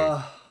 It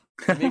was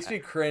weird. It makes me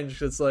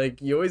cringe. It's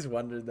like you always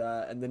wondered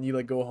that, and then you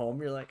like go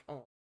home, you're like,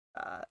 oh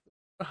god.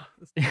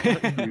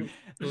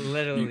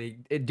 Literally,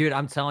 dude,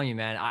 I'm telling you,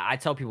 man. I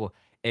tell people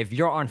if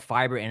you're on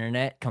fiber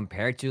internet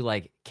compared to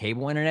like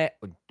cable internet,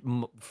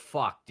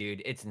 fuck,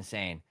 dude, it's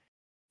insane.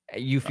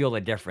 You feel the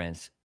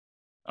difference.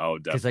 Oh,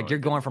 definitely. Because like you're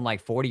going from like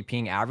 40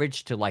 ping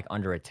average to like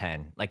under a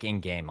 10, like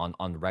in game on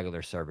the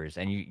regular servers,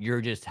 and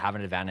you're just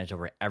having an advantage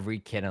over every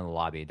kid in the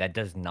lobby that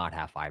does not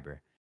have fiber.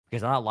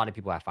 Because not a lot of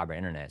people have fiber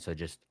internet, so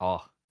this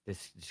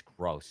is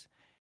gross.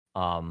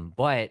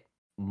 But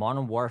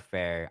Modern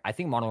Warfare, I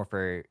think Modern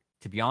Warfare,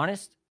 to be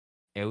honest,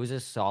 it was a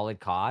solid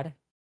COD.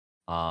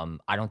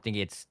 I don't think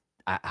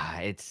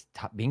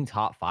being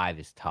top 5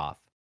 is tough.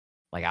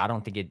 Like I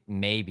don't think it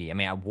maybe. I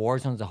mean,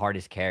 Warzone's the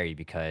hardest carry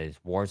because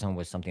Warzone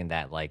was something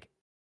that like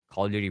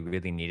Call of Duty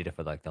really needed it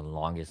for like the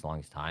longest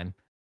time.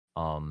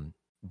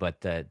 But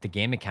the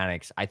game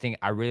mechanics, I think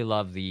I really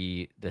love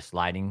the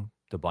sliding,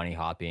 the bunny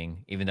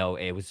hopping, even though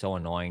it was so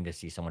annoying to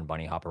see someone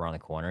bunny hop around the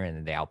corner and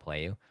then they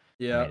outplay you.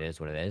 Yeah, I mean, it is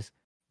what it is.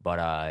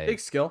 But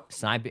big skill.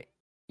 Sniping.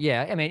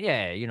 Yeah, I mean,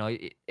 yeah,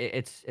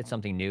 it's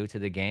something new to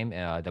the game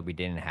that we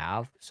didn't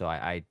have. So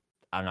I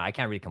don't know. I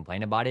can't really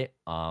complain about it.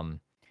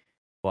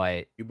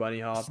 But You bunny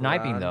hop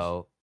sniping around.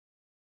 though,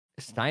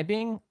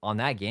 sniping on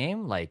that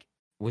game, like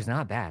was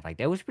not bad. Like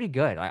that was pretty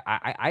good.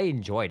 I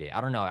enjoyed it.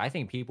 I don't know. I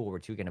think people were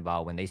talking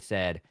about when they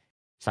said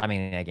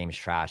something that game is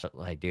trash.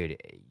 Like, dude,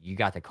 you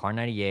got the Car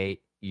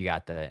 98, you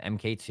got the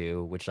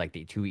MK2, which like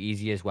the two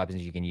easiest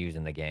weapons you can use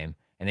in the game,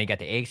 and then you got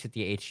the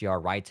AX-50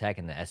 HCR, Right Tech,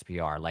 and the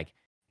SPR. Like,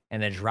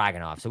 and then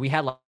Dragonov. So we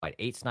had like what,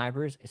 8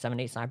 snipers,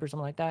 something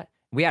like that.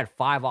 We had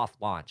 5 off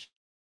launch.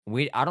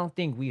 I don't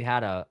think we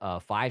had a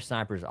 5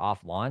 snipers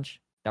off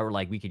launch that were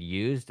like we could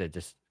use to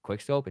just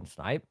quick scope and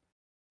snipe.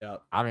 Yeah.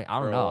 I For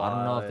don't a know. I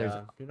don't know while, if there's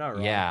yeah. You're not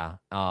wrong. yeah.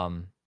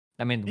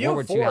 I mean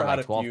World War II BO4 had had like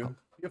a 12. few.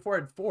 BO4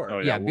 had 4. Oh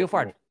Yeah, yeah.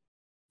 BO4 had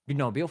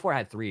BO4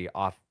 had 3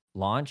 off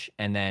launch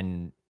and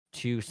then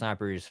 2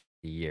 snipers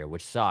a year,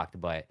 which sucked.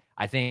 But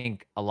I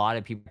think a lot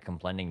of people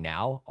complaining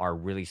now are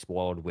really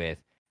spoiled with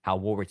how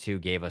World War II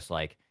gave us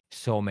like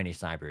so many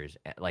snipers.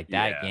 Like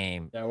that Yeah.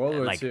 game, Yeah, World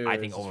War like II I is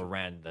think just-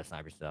 overran the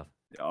sniper stuff.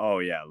 Oh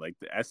yeah, like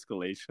the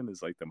escalation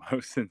is like the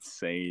most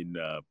insane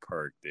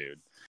perk, dude.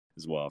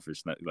 As well for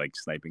like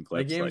sniping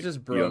clips. game's like, just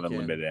you have broken.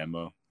 unlimited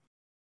ammo.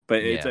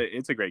 But Yeah.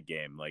 it's a great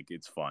game. Like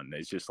it's fun.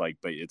 It's just like,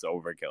 but it's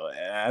overkill. And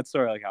that's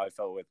sort of like how I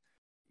felt with,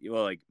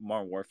 well, like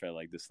Modern Warfare,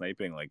 like the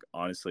sniping. Like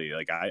honestly,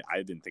 like I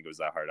didn't think it was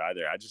that hard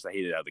either. I just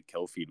hated how the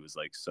kill feed was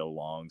like so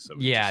long. So it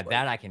was Yeah, just,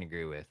 that like, I can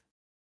agree with.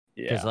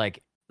 yeah, Because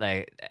like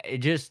it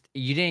just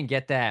you didn't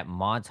get that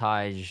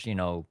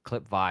montage,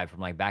 clip vibe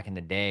from like back in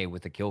the day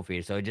with the kill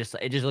feed. So it just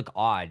looked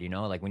odd,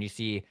 like when you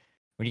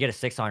get a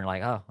 6 on, you're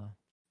like, oh,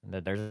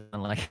 well, there's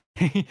like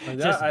Like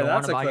just go on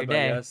that's a about your clip, I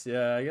day. guess.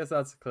 Yeah, I guess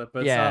that's a clip.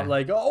 But it's Yeah. not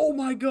like, oh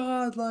my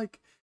god, like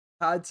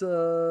had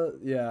to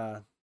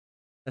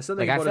I still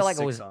think Like, I about feel a like I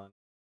 6 was on.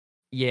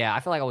 Yeah, I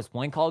feel like I was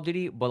playing Call of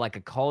Duty, but like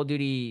a Call of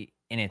Duty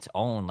in its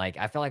own. Like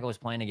I feel like I was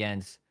playing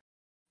against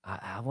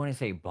I wouldn't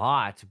say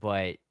bots,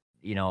 but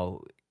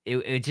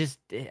it just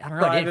I don't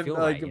know, it didn't Private, feel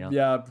like, right.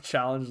 yeah,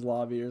 challenge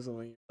lobby or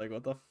something. Like,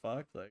 what the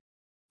fuck? Like,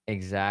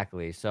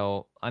 Exactly.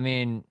 So, I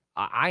mean,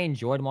 I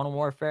enjoyed Modern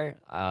Warfare.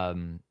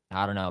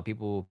 I don't know.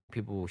 People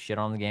shit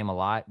on the game a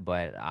lot,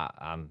 but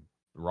I'm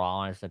raw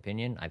honest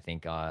opinion. I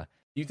think do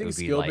you it think would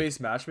be like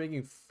skill-based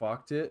matchmatching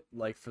fucked it,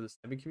 like, for the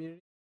sniping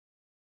community?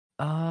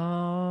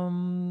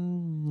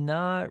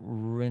 not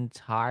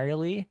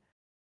entirely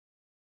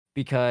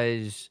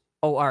because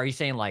are you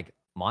saying like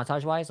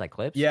montage wise, like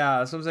clips? Yeah,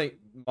 that's what I'm saying.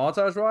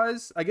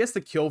 Montage-wise, I guess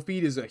the kill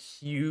feed is a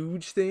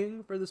huge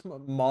thing for this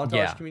montage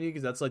Yeah. community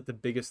because that's like the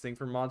biggest thing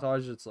for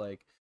montage. It's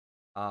like,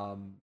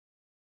 um,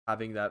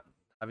 having that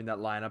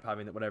lineup,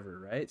 having that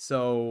whatever, right?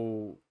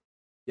 So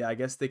yeah, I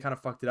guess they kind of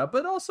fucked it up,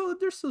 but also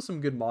there's still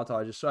some good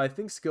montages. So I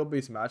think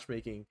skill-based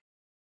matchmaking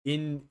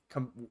in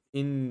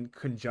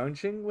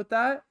conjunction with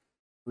that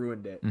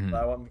ruined it. Mhm.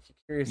 But I'm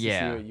curious to see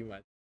Yeah. what you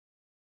might.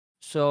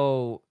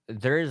 So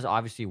there's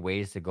obviously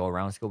ways to go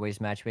around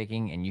skill-based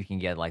matchmaking, and you can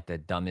get like the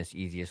dumbest,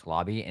 easiest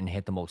lobby and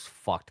hit the most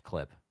fucked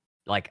clip.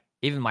 Like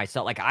even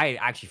myself, like I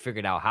actually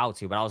figured out how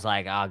to, but I was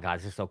like, oh god,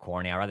 this is so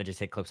corny. I'd rather just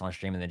hit clips on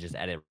stream and then just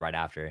edit right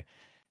after.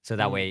 So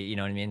that way, you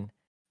know what I mean?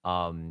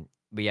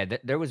 But yeah,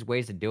 there was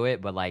ways to do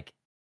it, but like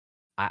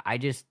I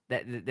just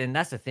then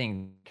that's the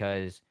thing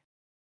because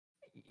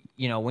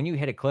when you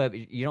hit a clip,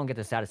 you don't get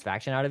the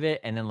satisfaction out of it,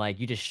 and then like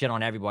you just shit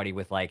on everybody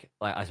with like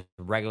a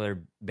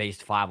regular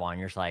based 5 on.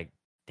 You're just like,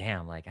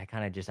 damn, like I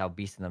kind of just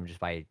outbeasted them just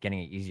by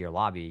getting an easier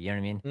lobby. You know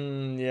what I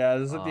mean? Yeah,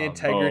 this is like the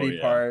integrity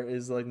yeah. part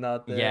is like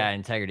not there. Yeah,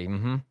 integrity.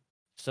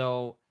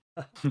 So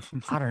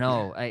I don't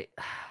know.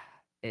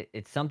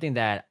 It's something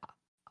that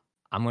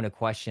I'm going to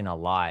question a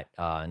lot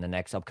in the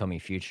next upcoming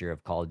future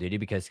of Call of Duty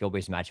because skill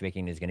based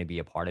matchmaking is going to be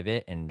a part of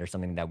it, and there's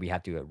something that we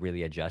have to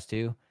really adjust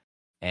to.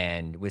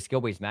 And with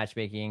skill based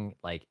matchmaking,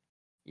 like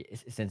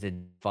since it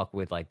fuck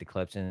with like the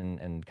clips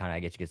and kind of I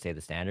guess you could say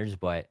the standards,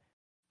 but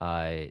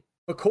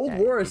But Cold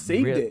War has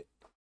saved it.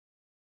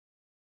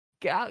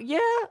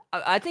 yeah,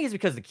 I think it's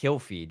because of the kill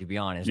feed, to be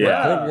honest. But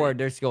Yeah. Cold War,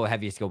 there's still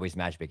heavy skill based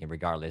matchmaking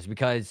regardless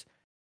because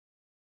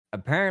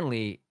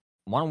apparently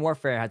Modern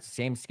Warfare has the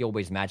same skill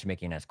based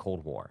matchmaking as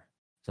Cold War.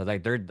 So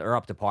like they're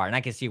up to par. And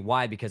I can see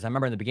why, because I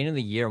remember in the beginning of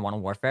the year,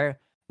 Modern Warfare,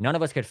 none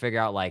of us could figure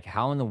out like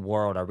how in the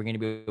world are we going to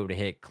be able to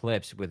hit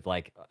clips with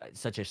like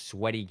such a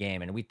sweaty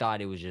game. And we thought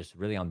it was just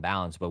really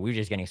unbalanced, but we were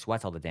just getting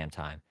sweats all the damn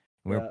time.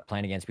 We were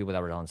playing against people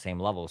that were on the same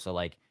level. So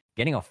like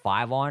getting a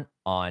 5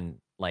 on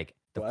like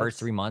the first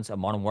 3 months of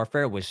Modern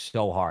Warfare was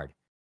so hard.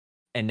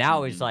 And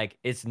now it's like,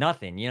 it's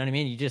nothing. You know what I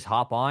mean? You just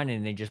hop on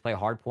and they just play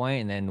hard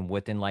point. And then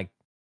within like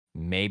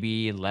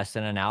maybe less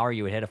than an hour,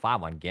 you would hit a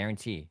 5 on,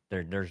 guarantee.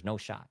 There's no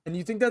shot. And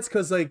you think that's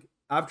because like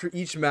after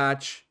each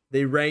match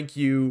they rank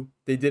you,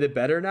 they did it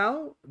better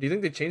now? Do you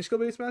think they changed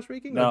skill-based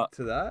matchmaking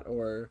to that,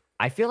 or?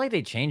 I feel like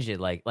they changed it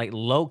like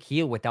low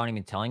key without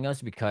even telling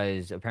us,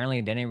 because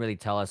apparently they didn't really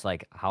tell us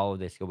like how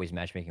the skill-based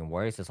matchmaking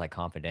works. It's like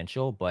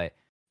confidential, but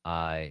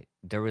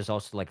there was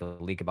also like a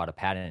leak about a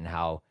patent and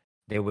how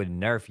they would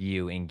nerf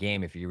you in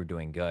game if you were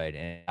doing good,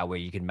 and that way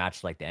you could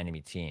match like the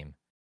enemy team.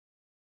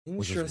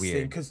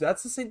 Interesting, because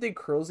that's the same thing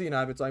Curlzy and I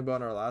have been talking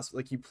about in our last.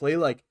 Like, you play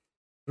like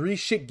 3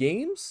 shit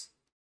games,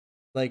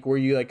 like where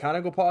you like kind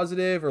of go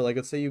positive, or like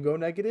let's say you go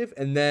negative,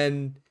 and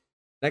then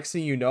next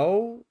thing you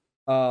know,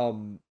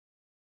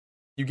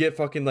 you get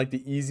fucking like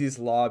the easiest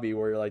lobby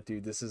where you're like,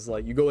 dude, this is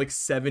like you go like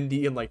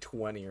 70 and like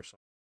 20 or something,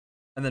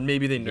 and then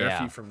maybe they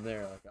nerf you from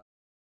there. Like,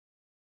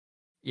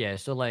 yeah.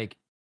 So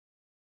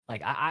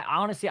I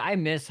honestly I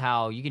miss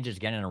how you can just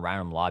get in a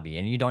random lobby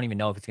and you don't even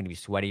know if it's gonna be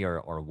sweaty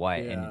or what,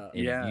 and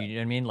Yeah. you know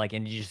what I mean. Like,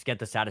 and you just get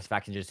the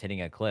satisfaction just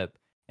hitting a clip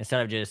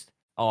instead of just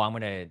I'm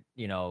gonna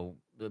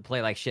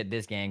play like shit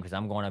this game because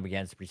I'm going up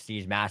against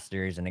Prestige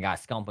Masters and they got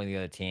Scump on the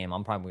other team.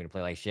 I'm probably gonna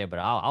play like shit, but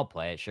I'll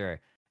play it, sure.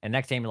 And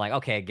next game you're like,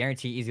 okay,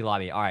 guarantee easy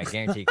lobby. All right,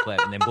 guarantee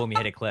clip, and then boom, you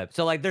hit a clip.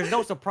 So like, there's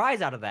no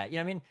surprise out of that. You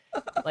know what I mean?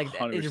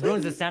 Like it just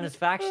ruins the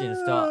satisfaction.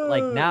 So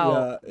like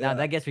now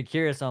that gets me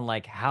curious on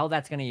like how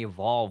that's gonna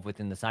evolve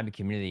within the cyber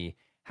community.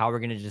 How we're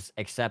gonna just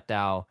accept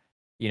how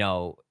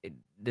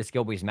the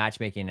skill based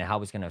matchmaking and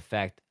how it's gonna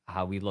affect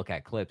how we look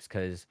at clips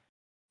because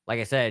like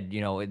I said,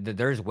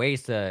 there's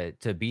ways to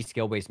be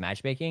skill based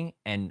matchmaking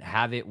and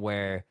have it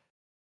where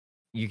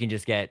you can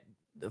just get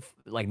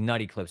like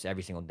nutty clips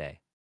every single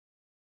day.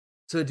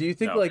 So do you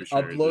think No, like for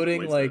sure.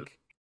 uploading like?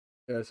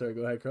 Sorry,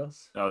 go ahead,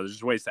 Curlz. Oh, there's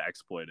just ways to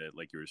exploit it,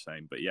 like you were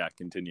saying. But yeah,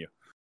 continue.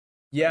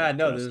 Yeah,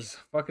 no, there's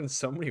fucking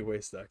so many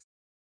ways to. It's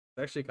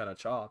actually kind of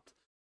chopped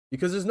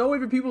because there's no way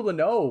for people to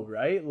know,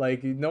 right?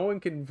 Like no one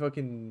can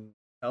fucking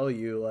tell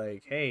you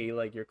like, hey,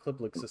 like your clip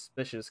looks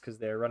suspicious because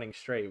they're running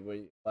straight.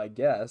 Well, I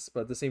guess,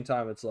 but at the same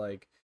time, it's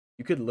like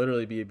you could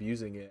literally be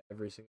abusing it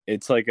every single.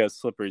 It's like a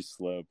slippery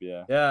slope,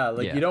 yeah. Yeah,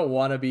 like you don't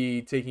want to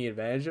be taking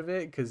advantage of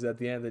it because at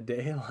the end of the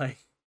day, like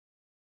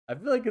I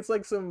feel like it's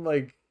like some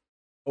like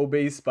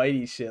obey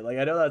Spidey shit. Like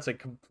I know that's like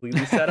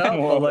completely set up,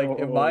 but like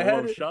in my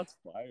head, shots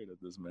fired at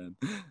this man.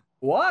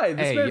 Why?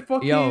 This man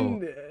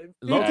fucking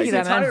Loki,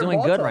 that man's doing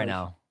good right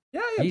now.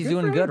 Yeah, he's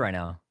doing good right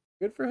now.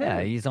 Good for him.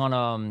 Yeah, he's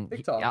on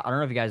TikTok. I don't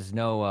know if you guys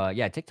know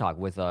TikTok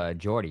with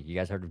Jordy. You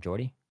guys heard of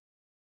Jordy?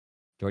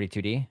 Jordy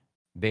 2D?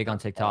 Big on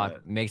TikTok.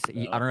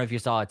 I don't know if you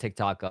saw a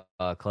TikTok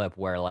clip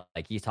where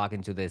like he's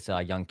talking to this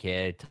young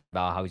kid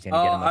about how he's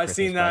gonna get him a Christmas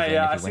seen that, present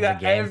yeah. if I he see wins that a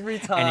game, every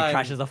time. and he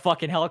crashes a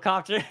fucking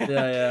helicopter.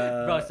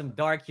 Yeah. Bro, some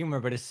dark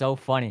humor, but it's so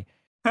funny.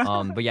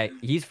 But yeah,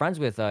 he's friends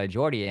with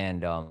Jordy,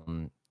 and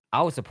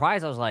I was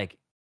surprised. I was like,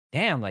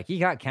 damn, like he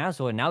got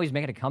canceled, and now he's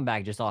making a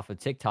comeback just off of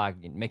TikTok,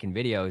 making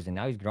videos, and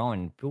now he's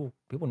growing.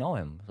 People know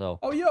him. So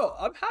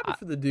I'm happy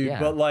for the dude,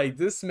 but like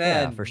this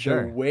man, for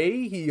sure. The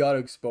way he got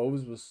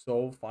exposed was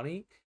so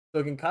funny. So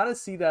I can kind of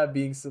see that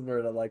being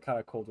similar to like kind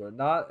of Cold War,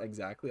 not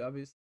exactly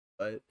obviously,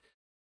 but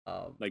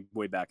like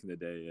way back in the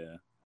day, yeah.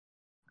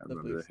 I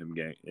remember him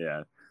getting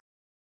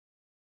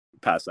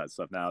past that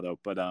stuff now though,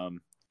 but I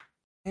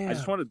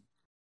just wanted,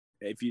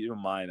 if you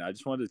don't mind, I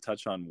just wanted to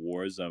touch on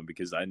Warzone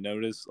because I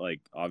noticed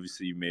like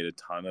obviously you made a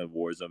ton of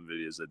Warzone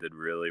videos that did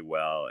really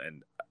well,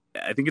 and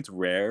I think it's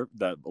rare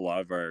that a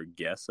lot of our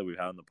guests that we've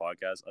had on the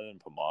podcast, other than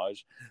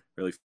Pomage,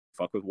 really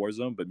fuck with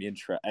Warzone. But me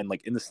and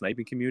like in the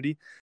sniping community,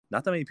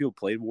 not that many people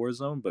played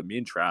Warzone, but me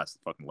and Trast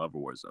fucking love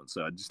Warzone.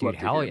 So I just love to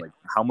hear like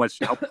how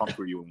pumped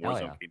were you when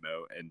Warzone came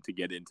out and to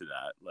get into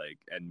that like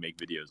and make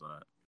videos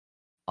on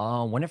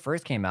it. When it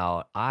first came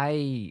out,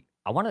 I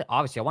wanted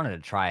to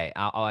try it.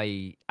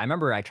 I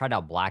remember I tried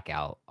out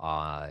Blackout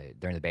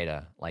during the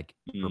beta, like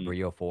for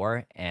Brio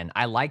 4, and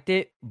I liked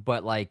it,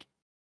 but like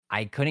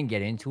I couldn't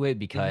get into it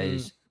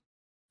because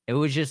it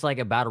was just like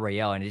a battle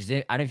royale, and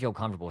I didn't feel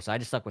comfortable, so I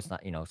just stuck with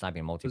sniping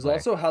multiplayer. It was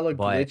also hella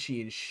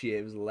glitchy and shit.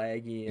 It was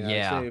laggy, and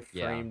I'd say it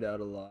framed out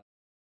a lot.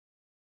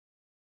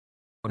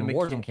 When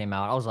Warzone came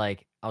out, I was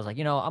like, I'm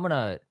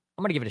gonna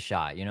give it a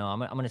shot. I'm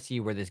gonna see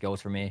where this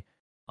goes for me.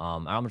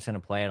 I'm just gonna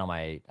play it on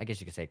my, I guess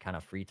you could say, kind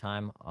of free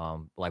time.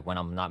 Like when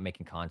I'm not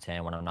making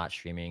content, when I'm not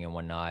streaming and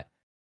whatnot.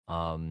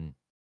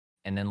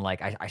 And then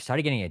like I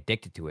started getting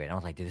addicted to it. And I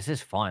was like, dude, this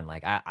is fun.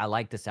 Like I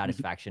like the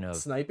satisfaction of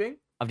sniping,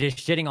 of just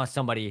shitting on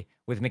somebody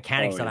with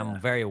mechanics that I'm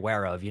very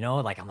aware of.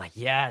 Like I'm like,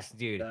 yes,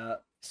 dude.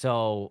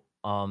 So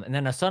and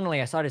then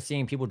suddenly I started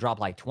seeing people drop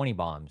like 20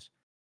 bombs.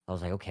 I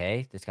was like,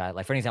 okay, this guy,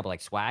 like for an example,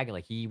 like Swag,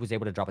 like he was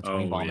able to drop a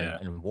 20 bomb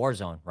in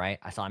Warzone, right?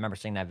 I remember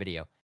seeing that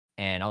video,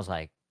 and I was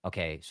like,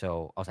 okay,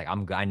 so I was like,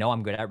 I know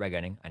I'm good at red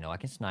gunning. I know I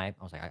can snipe.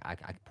 I was like, I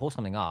can pull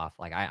something off.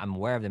 Like I'm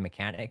aware of the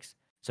mechanics.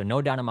 So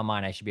no doubt in my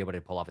mind, I should be able to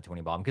pull off a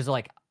 20 bomb. Because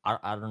like,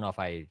 I don't know if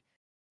I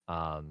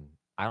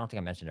don't think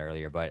I mentioned it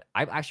earlier, but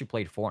I've actually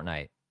played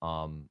Fortnite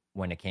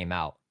when it came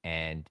out.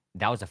 And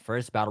that was the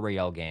first Battle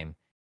Royale game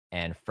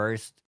and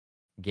first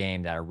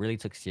game that I really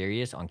took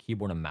serious on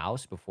keyboard and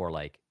mouse before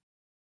like,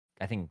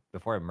 I think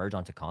before it merged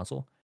onto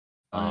console.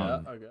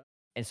 Okay.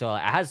 And so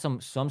I had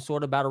some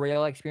sort of Battle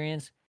Royale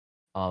experience.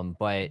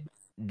 But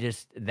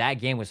just that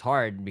game was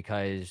hard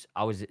because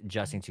I was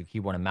adjusting to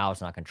keyboard and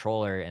mouse, not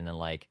controller, and then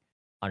like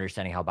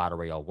understanding how Battle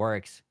Royale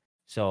works.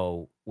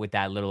 So with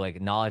that little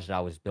like knowledge that I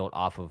was built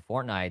off of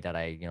Fortnite that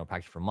I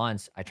practiced for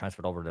months, I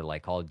transferred over to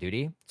like Call of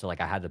Duty. So like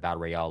I had the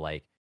Battle Royale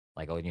like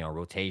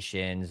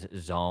rotations,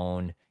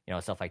 zone,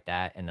 stuff like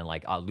that, and then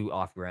like I'll loot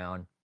off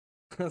ground,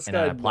 and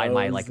I applied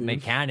my like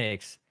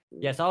mechanics.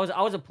 Yeah, so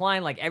I was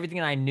applying like everything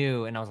that I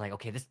knew, and I was like,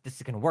 okay, this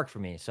is gonna work for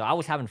me. So I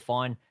was having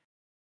fun.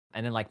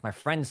 And then like my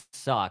friends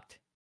sucked,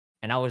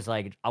 and I would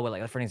like,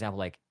 for an example,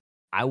 like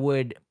I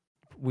would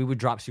we would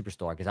drop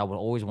Superstore because I would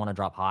always want to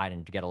drop hot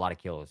and to get a lot of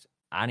kills.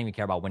 I didn't even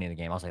care about winning the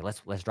game. I was like,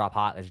 let's drop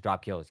hot, let's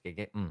drop kills. You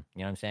know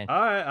what I'm saying? All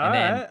right, all And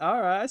then right,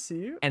 all right. I see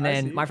you. and I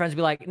then see my you. friends would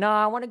be like, no,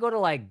 I want to go to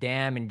like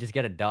Dam and just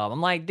get a dub. I'm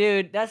like,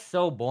 dude, that's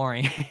so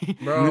boring.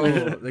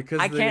 Bro, because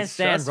I they can't get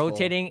stand stressful.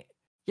 rotating.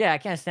 Yeah, I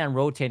can't stand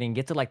rotating,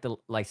 get to like the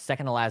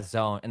second to last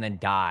zone and then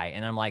die.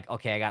 And I'm like,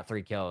 okay, I got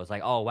 3 kills.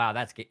 Like, oh wow,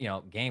 that's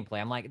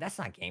gameplay. I'm like, that's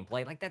not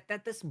gameplay. Like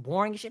that's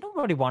boring shit.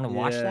 Nobody want to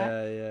watch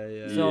that.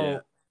 Yeah.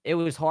 So it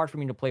was hard for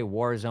me to play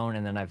Warzone,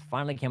 and then I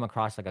finally came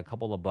across like a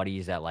couple of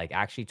buddies that like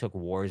actually took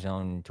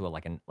Warzone to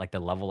like the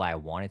level I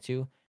wanted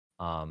to.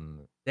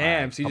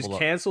 Damn, so you just couple of-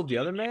 canceled the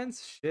other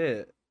man's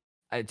shit.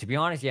 to be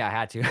honest, yeah, I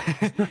had to.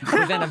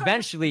 But then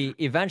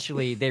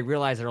eventually they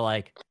realized they're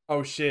like,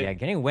 Oh shit. yeah,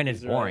 getting win is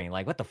He's right. boring.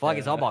 Like, what the fuck?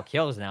 It's all Yeah. about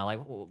kills now. Like,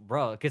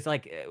 bro, because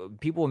like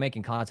people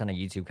making content on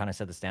YouTube kind of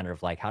set the standard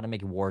of like how to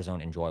make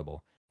Warzone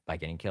enjoyable by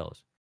getting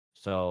kills.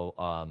 So,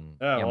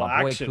 Yeah, well,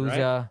 my boy action,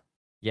 Kuza, right?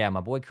 yeah,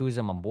 my boy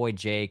Kuza, my boy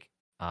Jake,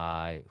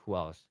 who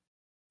else?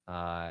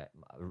 Uh,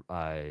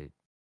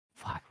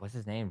 fuck, what's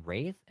his name?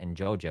 Wraith and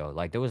JoJo.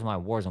 Like, those was my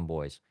Warzone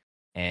boys,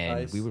 and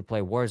we Nice. would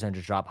play Warzone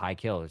to drop high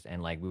kills,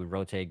 and like we would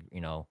rotate,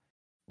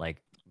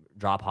 like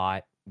drop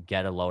hot,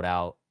 get a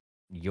loadout,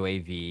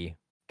 UAV,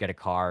 get a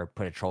car,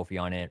 put a trophy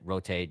on it,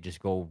 rotate, just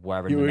go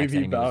wherever the next UAV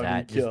enemy was bounty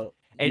at. kill.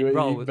 Hey, UAV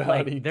bro,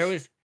 bounty. like there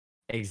was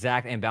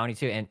exactly, and bounty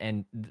too,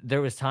 and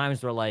there was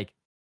times where like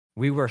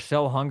we were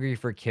so hungry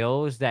for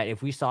kills that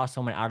if we saw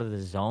someone out of the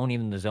zone,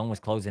 even the zone was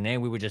closing in,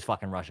 we would just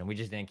fucking rush them. We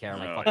just didn't care.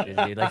 Like, fuck this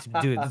dude.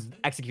 Like, dude, just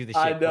execute this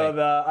shit. I know quick.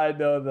 that. I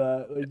know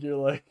that. Like you're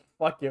like,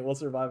 fuck it, we'll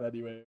survive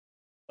anyway.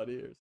 20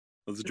 years.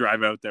 Let's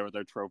drive out there with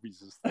our trophy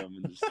system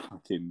and just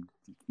fucking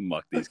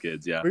muck these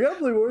kids. Yeah. We gotta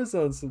play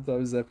Warzone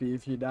sometimes, Zephy,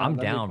 if you're down. I'm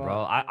That'd be down, fun.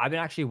 bro. I've been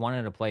actually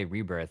wanting to play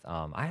Rebirth.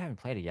 I haven't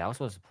played it yet. I was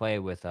supposed to play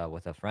with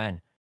a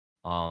friend.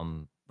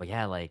 But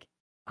yeah, like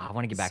I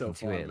want to get It's back so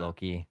into fun, it, man. low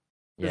key.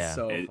 It's Yeah.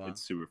 so fun.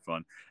 It's super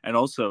fun. And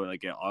also,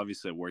 like, it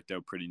obviously worked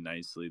out pretty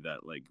nicely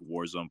that, like,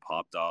 Warzone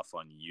popped off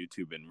on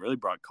YouTube and really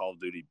brought Call of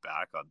Duty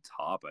back on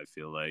top, I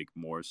feel like,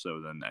 more so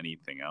than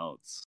anything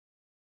else.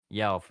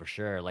 Yeah, for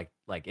sure. Like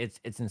it's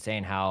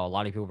insane how a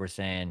lot of people were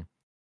saying,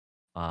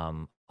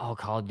 oh,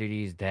 Call of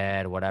Duty's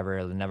dead, whatever,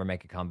 it'll never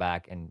make a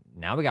comeback. And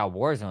now we got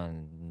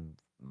Warzone.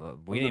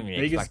 We didn't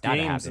even biggest expect that to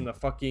games happen. in the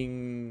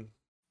fucking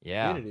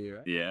community,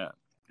 right? Yeah.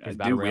 Because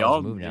Battle Dude, we Royale's all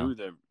a move now. knew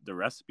the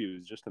recipe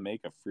was just to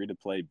make a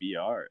free-to-play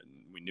BR, and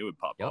we knew it'd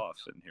pop Yep. off,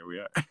 and here we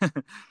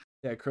are.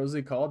 Yeah,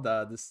 Crowsley called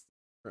that this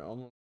for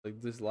almost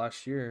like this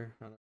last year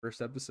on the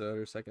first episode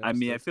or second. I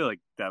mean, I episode. feel like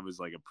that was,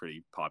 like, a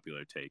pretty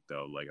popular take,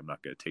 though. Like, I'm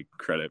not going to take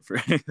credit for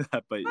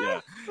that, but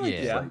yeah. Like,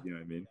 Yeah. Just, like, you know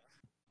what I mean?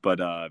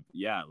 But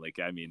yeah, like,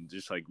 I mean,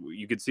 just like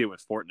you could see it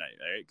with Fortnite,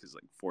 right? Because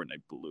like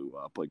Fortnite blew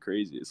up like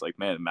crazy. It's like,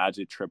 man,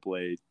 imagine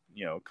AAA,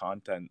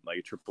 content, like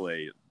a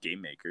AAA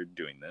game maker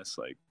doing this,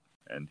 like,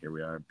 and here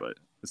we are. But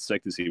it's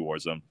sick to see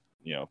Warzone,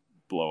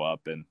 blow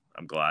up, and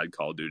I'm glad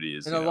Call of Duty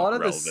is. And a lot of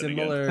the relevant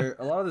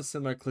again.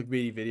 similar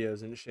clickbaity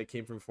videos and shit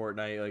came from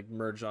Fortnite, like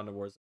merged onto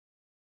Warzone.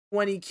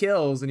 20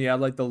 kills, and you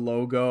had like the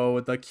logo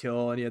with the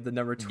kill, and you had the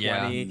number 20,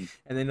 Yeah.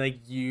 and then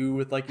like you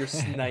with like your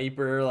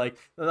sniper, like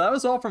that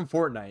was all from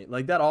Fortnite.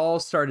 Like that all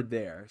started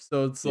there.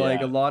 So it's like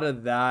Yeah. a lot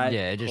of that.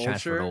 Yeah, it just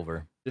transferred culture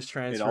over. Just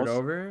transferred also-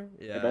 over.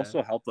 Yeah. It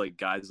also helped like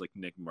guys like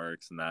Nick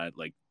Merckx and that,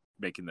 like,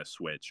 making the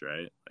switch,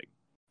 right? Like,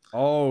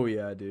 Oh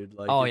yeah, dude.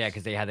 Like Oh yeah, it's-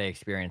 because they had the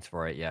experience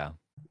for it. Yeah.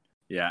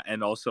 yeah,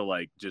 and also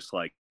like just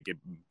like it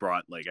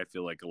brought, like, I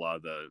feel like a lot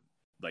of the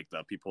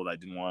people that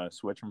didn't want to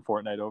switch from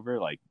Fortnite over,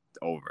 right?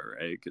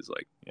 Because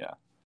like,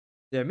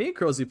 yeah, me and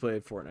Crowsley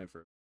played Fortnite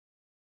for.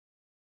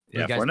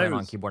 You guys Fortnite playing on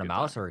was keyboard and good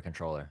mouse time. or a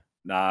controller?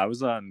 Nah, I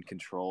was on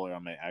controller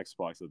on my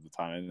Xbox at the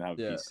time. I didn't have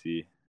a Yeah.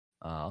 PC,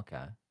 Oh,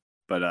 okay.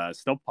 but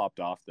still popped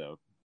off though,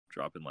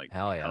 dropping like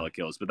Hell yeah. hella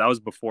kills. But that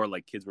was before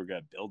like kids were good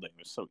at building. It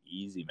was so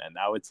easy, man.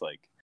 Now it's like,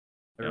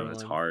 it's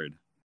Everyone- hard.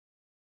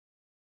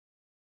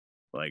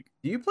 Like,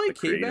 Do you play the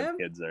creative K-Bam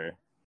kids are.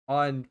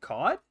 on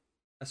COD?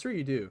 I swear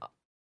you do.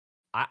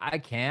 I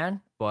can,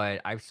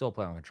 but I still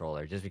play on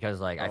controller just because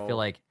like I Oh. feel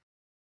like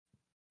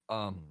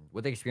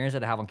with the experience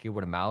that I have on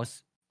keyboard and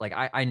mouse, like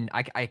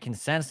I can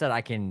sense that I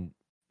can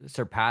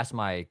surpass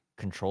my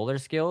controller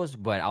skills,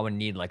 but I would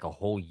need like a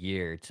whole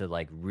year to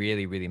like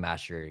really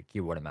master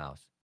keyboard and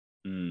mouse.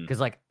 Mm, Cause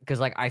like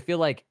I feel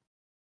like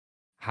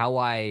how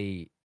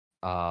I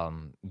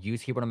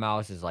use keyboard and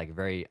mouse is like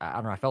very,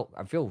 I don't know,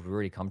 I feel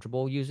really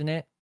comfortable using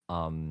it.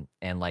 And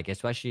like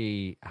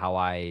especially how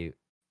I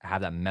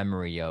have that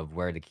memory of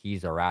where the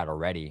keys are at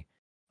already.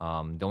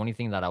 The only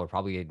thing that I would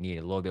probably need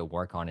a little bit of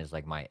work on is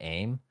like my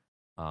aim.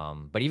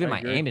 But even I my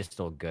agree. aim is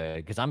still good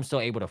because I'm still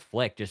able to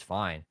flick just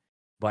fine.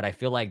 But I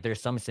feel like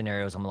there's some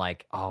scenarios I'm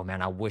like, oh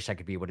man, I wish I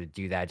could be able to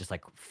do that just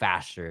like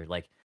faster.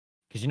 Like,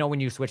 because when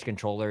you switch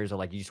controllers or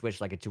like you switch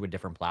like to a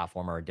different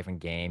platform or a different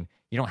game,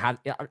 you don't have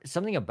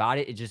something about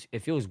it. It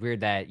feels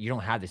weird that you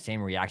don't have the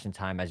same reaction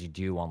time as you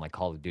do on like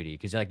Call of Duty.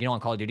 Because like on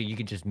Call of Duty, you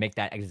can just make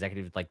that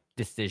executive like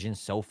decision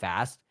so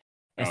fast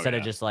instead of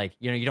yeah. just like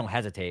you don't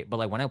hesitate. But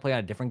like when I play on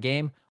a different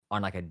game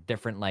on like a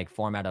different like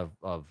format of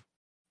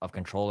of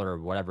controller or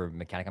whatever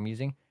mechanic I'm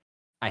using,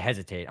 I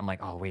hesitate. I'm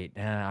like, oh wait,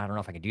 I don't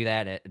know if I can do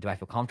that. Do I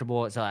feel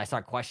comfortable? So I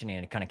start questioning,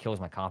 and it kind of kills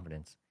my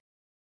confidence.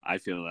 I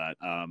feel that.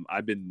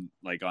 I've been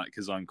like,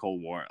 because on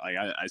Cold War, like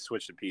I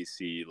switched to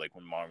PC like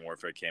when Modern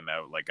Warfare came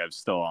out. Like I'm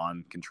still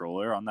on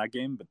controller on that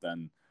game, but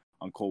then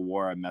on Cold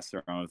War I messed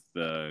around with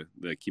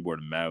the keyboard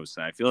and mouse,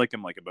 and I feel like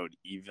I'm like about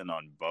even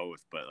on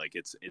both. But like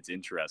it's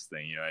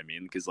interesting, you know what I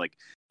mean? Because like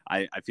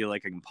I feel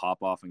like I can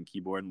pop off on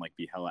keyboard and like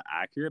be hella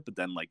accurate, but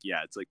then like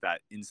yeah, it's like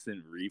that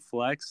instant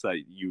reflex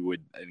that you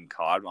would in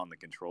COD on the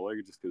controller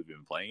just because we've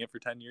been playing it for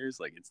 10 years.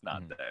 Like it's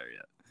not there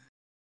yet.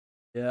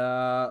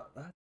 Yeah,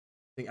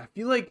 I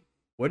feel like.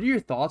 What are your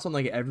thoughts on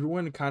like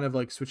everyone kind of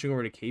like switching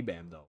over to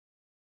K-Bam though?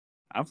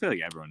 I don't feel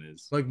like everyone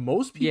is. Like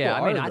most people.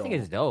 Yeah, I mean, are, I think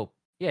it's dope.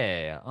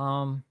 Yeah.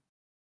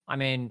 I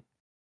mean,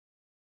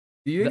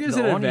 do you think there's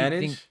an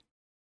advantage?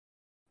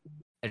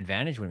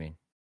 Advantage? What do you mean?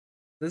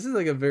 This is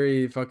like a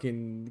very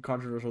fucking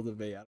controversial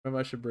debate. I don't know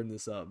if I should bring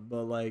this up,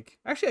 but like,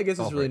 actually, I guess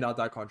it's really not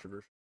that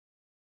controversial.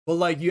 But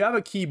like, you have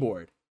a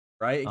keyboard,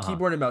 right? A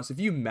keyboard and mouse. If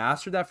you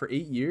master that for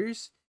 8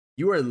 years,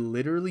 you are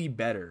literally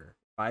better,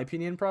 in my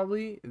opinion,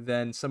 probably,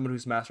 than someone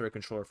who's mastered a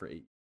controller for 8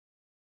 years.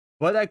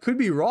 But that could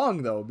be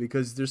wrong though,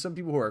 because there's some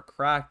people who are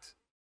cracked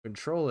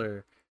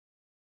controller.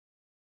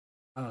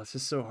 Oh, it's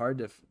just so hard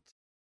to.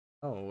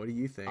 Oh, what do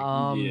you think?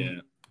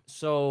 Yeah.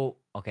 So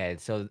okay,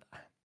 so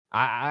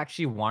I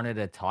actually wanted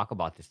to talk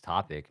about this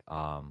topic,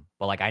 but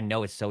like I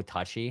know it's so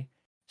touchy,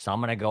 so I'm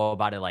gonna go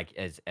about it like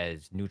as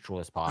neutral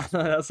as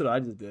possible. That's what I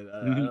just did.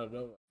 I don't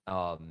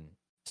know.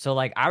 So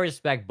like I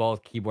respect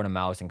both keyboard and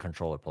mouse and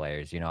controller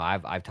players. You know,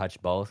 I've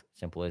touched both.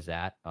 Simple as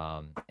that.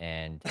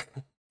 And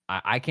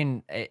I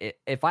can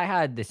if I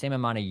had the same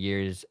amount of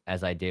years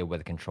as I did with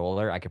a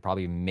controller, I could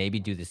probably maybe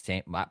do the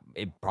same.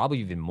 Probably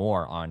even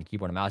more on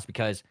keyboard and mouse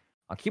because.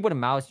 On keyboard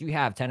and mouse, you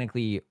have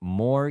technically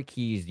more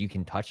keys you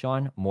can touch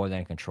on more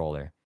than a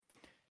controller.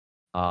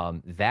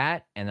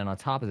 That, and then on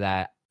top of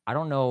that, I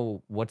don't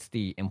know what's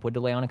the input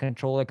delay on a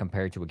controller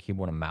compared to a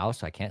keyboard and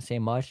mouse, so I can't say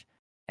much.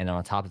 And then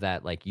on top of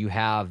that, like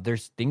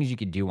there's things you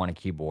could do on a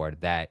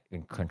keyboard that a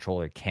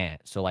controller can't.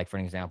 So like for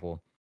an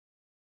example,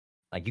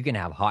 like you can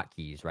have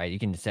hotkeys, right? You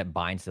can set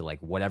binds to like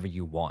whatever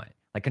you want.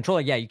 Like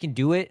controller, yeah, you can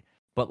do it,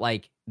 but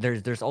like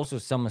there's also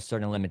some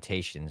certain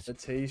limitations.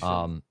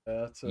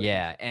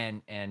 Yeah,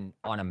 and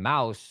on a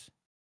mouse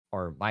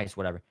or mice,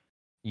 whatever,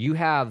 you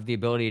have the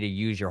ability to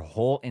use your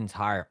whole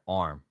entire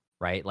arm,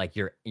 right? Like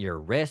your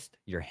wrist,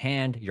 your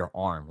hand, your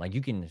arm. Like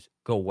you can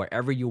go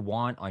wherever you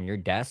want on your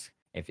desk,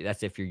 if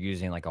you're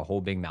using like a whole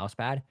big mouse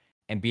pad,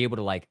 and be able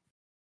to like,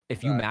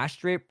 if you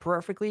master it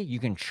perfectly, you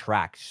can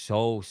track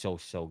so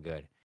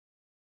good.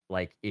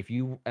 Like if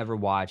you ever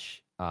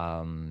watch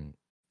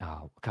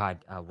oh God,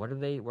 what do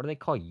they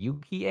call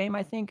Yuki aim?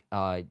 I think.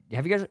 Have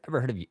you guys ever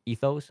heard of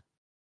Ethos?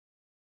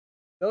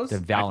 Those the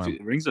Valorant. Actually,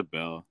 it rings a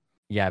bell.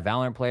 Yeah,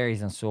 Valorant player.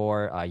 He's in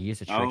SoaR. He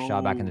used a trick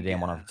shot back in the day in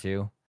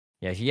 102.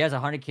 Yeah, he has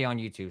 100K on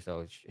YouTube.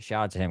 So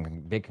shout out to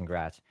him. Big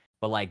congrats.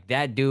 But like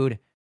that dude,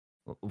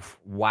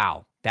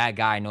 wow, that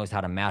guy knows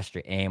how to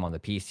master aim on the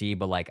PC.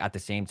 But like at the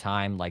same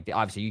time, like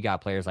obviously you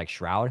got players like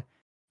Shroud.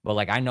 But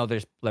like I know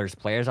there's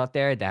players out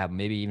there that have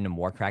maybe even a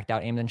more cracked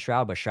out aim than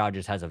Shroud. But Shroud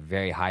just has a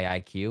very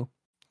high IQ.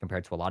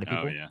 Compared to a lot of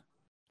people. Oh yeah.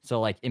 So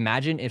like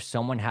imagine if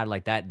someone had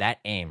like that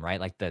aim, right?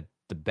 Like the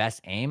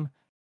best aim,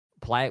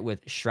 apply it with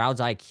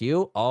Shroud's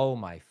IQ. Oh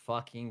my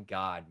fucking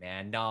God,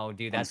 man. No,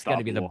 dude, that's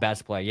gonna be the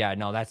best player. Yeah,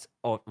 no, that's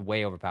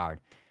way overpowered.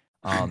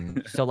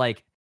 So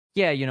like,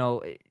 yeah, you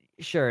know,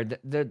 sure,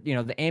 the you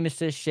know, the aim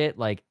assist shit,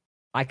 like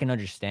I can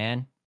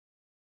understand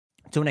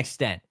to an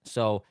extent.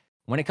 So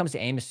when it comes to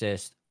aim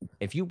assist,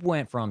 if you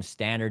went from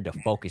standard to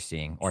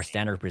focusing or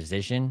standard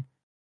precision,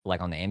 like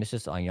on the aim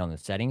assist on on the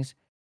settings.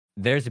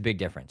 There's a big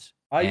difference.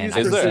 I use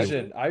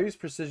precision. I use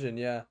precision.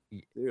 Yeah.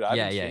 Dude, I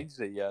haven't changed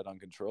it yet on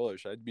controller.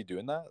 Should I be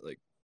doing that? Like,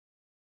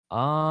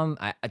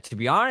 to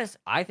be honest,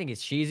 I think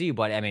it's cheesy,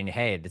 but I mean,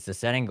 hey, it's a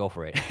setting. Go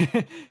for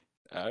it.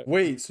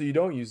 Wait, so you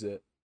don't use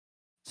it?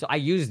 So I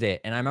used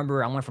it, and I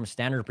remember I went from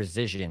standard to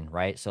precision,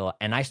 right? So,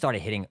 and I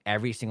started hitting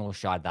every single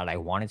shot that I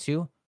wanted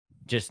to,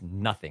 just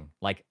nothing.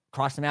 Like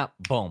cross the map,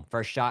 boom,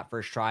 first shot,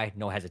 first try,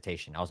 no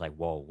hesitation. I was like,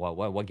 whoa,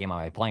 what game am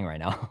I playing right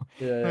now?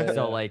 Yeah.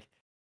 So like.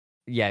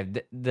 Yeah,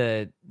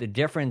 the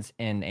difference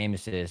in aim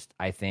assist,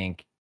 I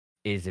think,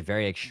 is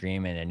very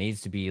extreme, and it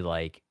needs to be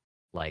like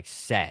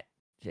set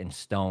in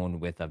stone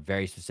with a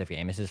very specific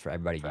aim assist for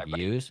everybody to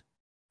use,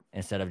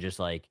 instead of just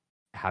like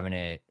having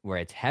it where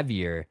it's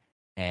heavier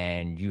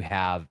and you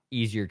have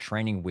easier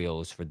training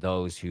wheels for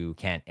those who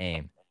can't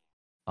aim.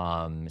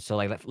 So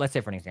like let's say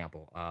for an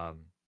example,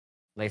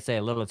 let's say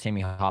a little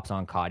Timmy hops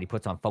on COD, he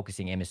puts on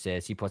focusing aim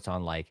assist, he puts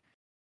on like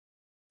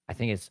I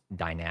think it's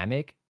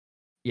dynamic.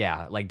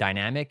 Yeah, like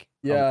dynamic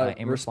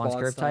aim response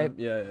curve type.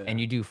 Yeah. And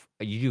you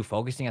do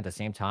focusing at the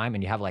same time,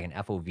 and you have like an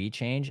FOV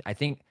change. I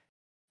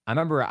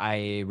remember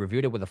I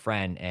reviewed it with a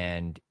friend,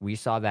 and we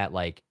saw that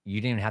like you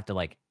didn't have to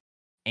like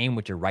aim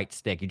with your right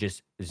stick. You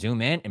just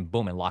zoom in and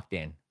boom, and locked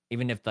in.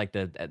 Even if like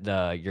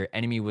the your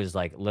enemy was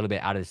like a little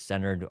bit out of the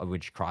center of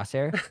which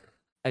crosshair,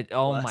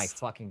 Oh my Blessed.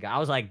 fucking god! I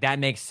was like, that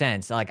makes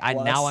sense. Like, I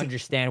now Blessed.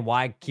 understand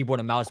why keyboard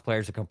and mouse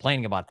players are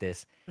complaining about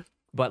this.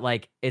 But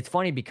like, it's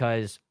funny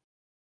because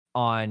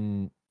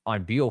on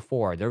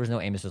BO4 there was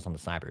no aim assist on the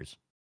snipers,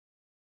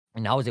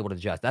 and I was able to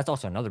adjust. That's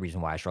also another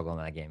reason why I struggled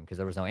in that game because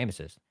there was no aim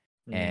assist,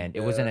 and it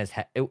wasn't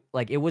Yeah. as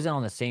it wasn't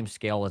on the same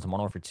scale as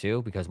Modern Warfare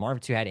 2 because Modern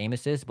Warfare 2 had aim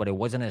assist, but it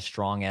wasn't as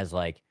strong as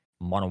like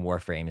Modern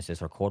Warfare aim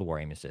assist or Cold War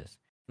aim assist.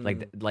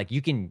 Like Mm. like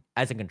you can,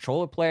 as a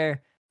controller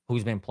player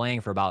who's been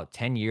playing for about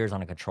 10 years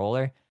on a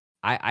controller,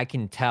 I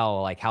can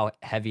tell like how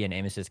heavy an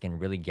aim assist can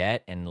really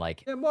get and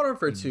like Yeah, Modern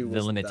Warfare 2 the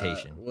that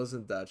limitation.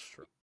 wasn't that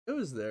strong. It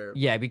was there.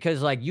 Yeah,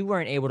 because like you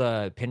weren't able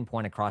to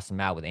pinpoint across the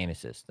map with aim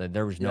assist.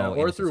 There was Yeah, no aim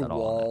or assist through at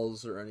all on that.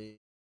 walls or any.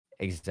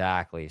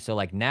 Exactly. So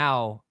like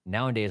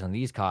nowadays on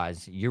these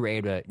CODs, you're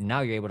able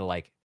to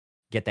like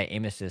get that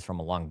aim assist from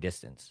a long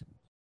distance.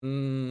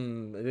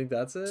 I think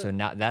that's it. So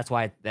now that's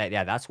why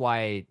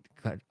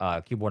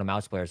keyboard and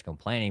mouse players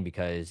complaining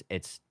because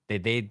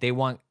they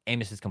want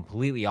aim assist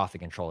completely off the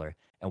controller.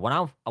 And what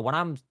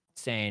I'm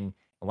saying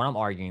and what I'm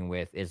arguing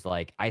with is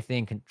like I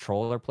think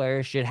controller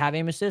players should have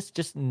aim assist,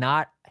 just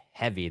not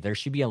heavy. There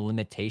should be a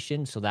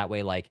limitation so that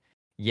way like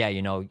yeah,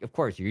 of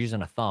course you're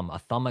using a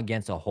thumb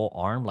against a whole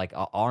arm, like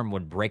an arm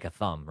would break a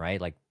thumb,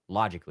 right? Like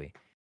logically.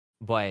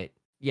 But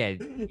yeah,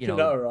 You're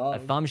not a wrong.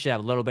 thumb should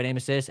have a little bit aim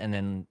assist and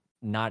then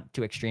not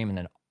too extreme. And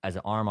then as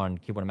an arm on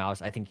keyboard and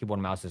mouse, I think keyboard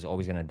and mouse is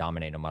always going to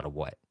dominate no matter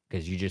what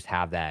because you just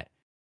have that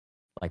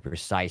like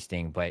precise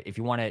thing. But if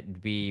you want it to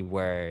be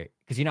where,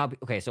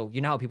 because so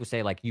you know how people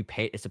say like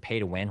it's a pay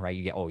to win, right?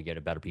 You get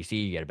a better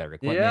PC, you get a better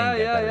equipment, Yeah, you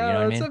get better, you know what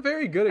I It's mean? a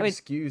very good I mean,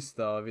 excuse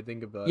though, if you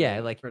think about yeah,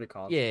 it. like Pretty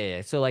constant.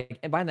 yeah. So like,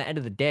 and by the end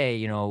of the day,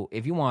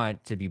 if you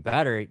want to be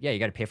better, yeah, you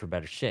got to pay for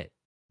better shit.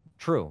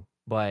 True,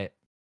 but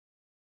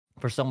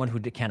for someone who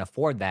can't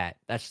afford that,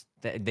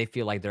 they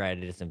feel like they're at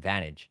a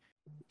disadvantage.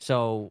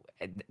 So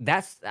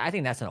I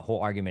think that's a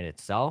whole argument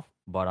itself.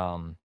 But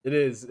It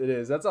is.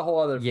 That's a whole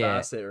other yeah,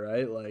 facet,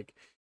 right? Like,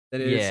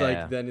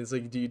 yeah, then it's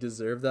like, do you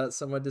deserve that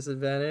somewhat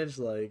disadvantage?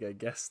 Like, I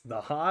guess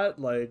not.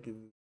 Like,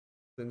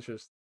 it's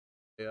interesting.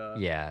 Yeah.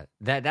 yeah.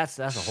 That's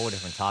a whole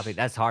different topic.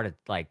 That's hard to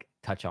like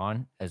touch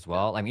on as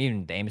well. I mean,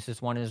 even the aim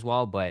assist one as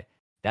well. But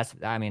that's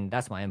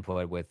my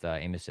input with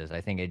aim assist.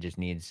 I think it just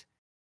needs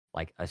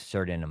like a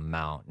certain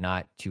amount,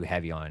 not too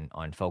heavy on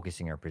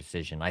focusing or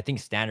precision. I think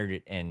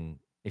standard, and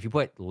if you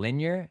put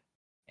linear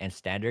and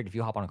standard, if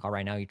you hop on a car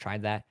right now, you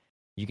tried that,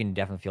 you can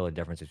definitely feel the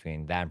difference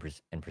between that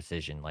and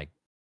precision. Like,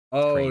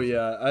 it's Oh crazy.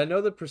 yeah, I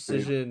know the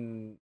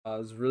precision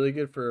was really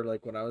good for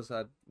like when I was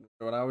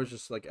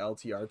just like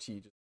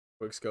LTRT, just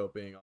quick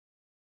scoping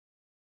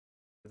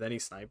with any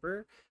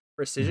sniper.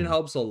 Precision Mhm.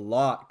 helps a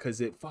lot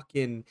because it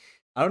fucking,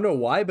 I don't know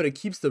why, but it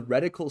keeps the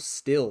reticle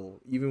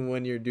still even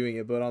when you're doing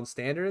it. But on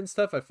standard and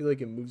stuff, I feel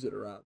like it moves it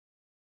around.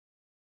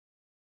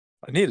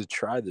 I need to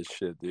try this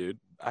shit, dude.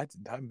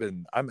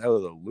 I'm out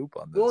of the loop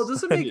on this. Well, it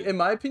doesn't make, in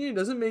my opinion,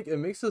 it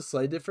makes a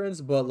slight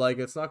difference, but like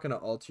it's not gonna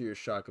alter your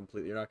shot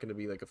completely. You're not gonna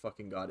be like a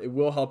fucking god. It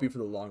will help you for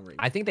the long range.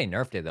 I think they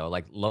nerfed it though,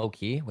 like low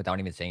key, without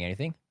even saying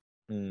anything.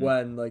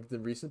 When like the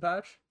recent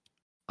patch.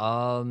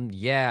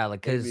 Yeah,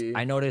 like because Maybe.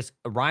 I noticed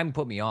Rhyme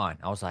put me on.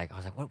 I was like,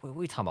 what are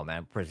we talking about,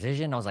 man?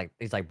 Precision?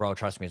 He's like, bro,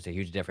 trust me, it's a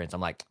huge difference.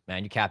 I'm like,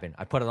 man, you capping.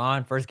 I put it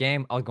on first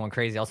game. I was going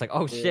crazy. I was like,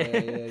 oh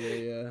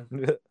shit.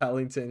 Yeah.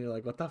 Pellington, you're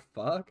like, what the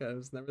fuck? I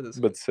was never this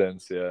But good.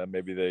 since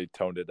maybe they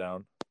toned it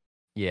down.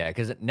 Yeah,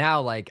 because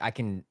now like I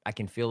can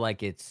feel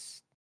like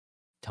it's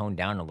toned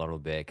down a little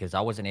bit because I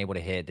wasn't able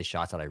to hit the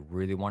shots that I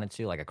really wanted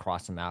to, like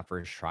across the map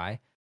first try.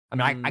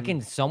 I mean, I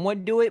can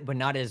somewhat do it, but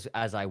not as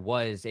I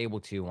was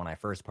able to when I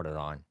first put it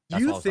on. Do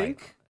you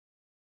think?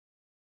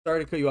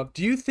 Sorry to cut you off.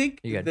 Do you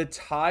think the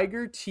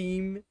Tiger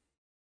Team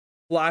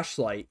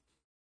flashlight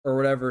or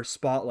whatever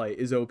spotlight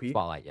is OP?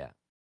 Spotlight, yeah.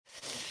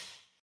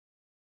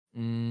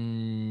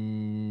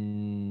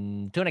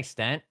 To an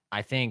extent,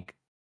 I think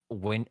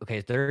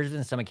there's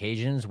been some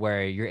occasions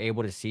where you're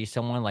able to see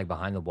someone like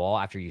behind the wall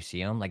after you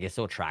see them, like it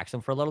still tracks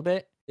them for a little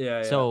bit.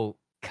 Yeah. So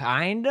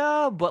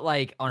kinda, but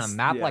like on a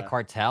map like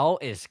Cartel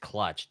is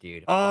clutch,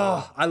 dude.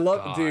 Oh, I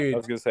love, dude. I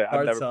was gonna say Cartel.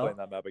 I'm never playing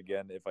that map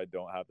again if I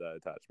don't have that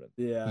attachment.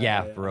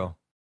 Yeah, bro.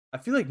 I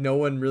feel like no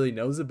one really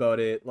knows about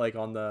it, like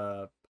on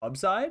the pub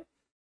side.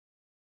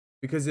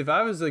 Because if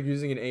I was like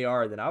using an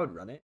AR, then I would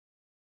run it.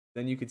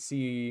 Then you could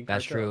see.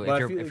 That's Cartel.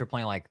 true. If you're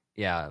playing like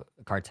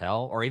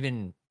Cartel or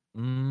even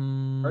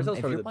Cartel's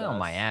if you're playing on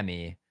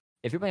Miami,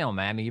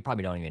 you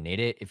probably don't even need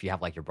it if you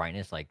have like your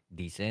brightness like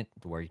decent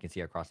to where you can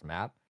see across the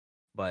map.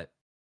 But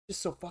it's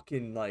just so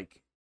fucking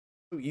like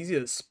so easy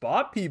to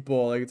spot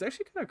people. Like it's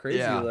actually kind of crazy.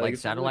 Yeah, like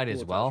satellite really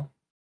cool as well.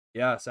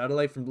 Yeah,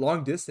 satellite from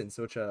long distance,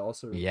 which I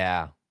also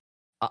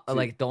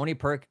like the only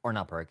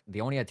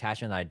the only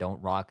attachment that I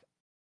don't rock,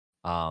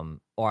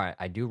 or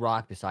I do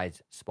rock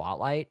besides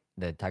Spotlight,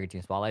 the Tiger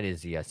Team Spotlight,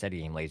 is the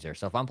steady aim laser.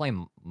 So if I'm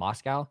playing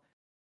Moscow,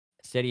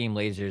 steady aim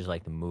laser is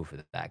like the move for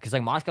that. Because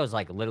like Moscow is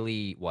like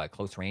literally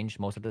close range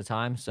most of the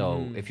time.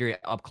 So if you're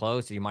up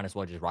close, you might as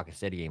well just rock a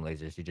steady aim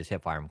laser. So you just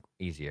hit fire them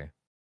easier.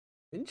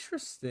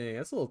 Interesting.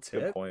 That's a little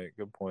tip. Good point.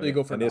 Good point. So you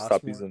go for I need to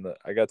stop NOS more? using the.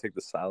 I gotta take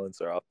the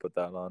silencer off. Put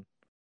that on.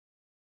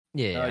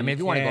 Yeah, No, I mean, you if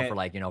you want to go for can't.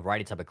 like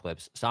variety type of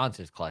clips, silence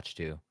is clutch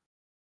too.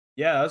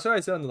 Yeah, that's what I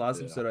said in the last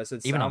Yeah. episode. I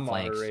said Even on sound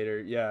flanks. moderator.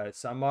 Yeah,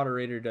 sound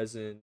moderator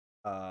doesn't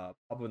pop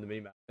up in the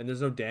minimap, and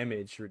there's no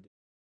damage.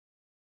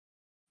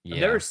 Yeah.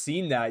 I've never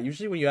seen that.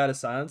 Usually, when you add a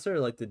silencer,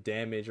 like the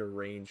damage or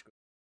range goes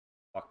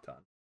a fuck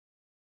ton.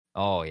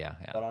 Oh yeah,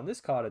 yeah. But on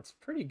this COD, it's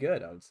pretty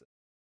good, I would say.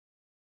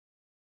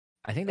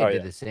 I think they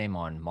did the same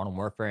on Modern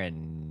Warfare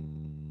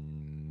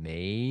and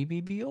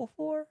maybe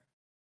BO4.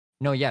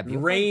 No, yeah,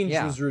 BO4, Range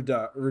yeah. was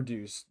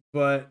reduced,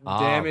 but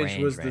damage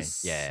was the range.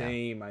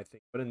 same, I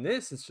think. But in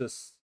this,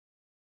 it's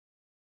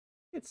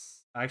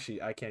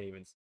actually I can't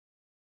even.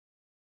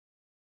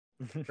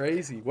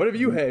 Crazy. What have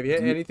you had? You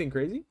had anything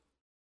crazy?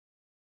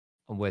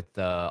 With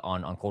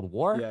on Cold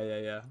War?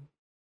 Yeah.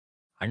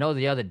 I know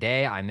the other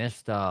day I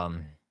missed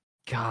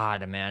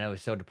God, man, it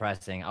was so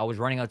depressing. I was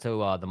running up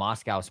to the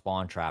Moscow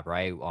spawn trap,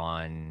 right?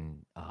 On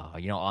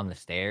on the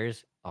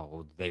stairs.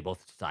 Oh, they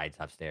both sides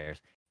have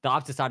stairs. The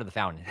opposite side of the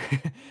fountain.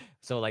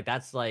 So like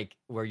that's like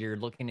where you're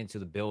looking into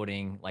the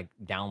building, like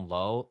down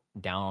low,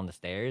 down on the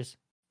stairs.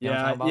 You know what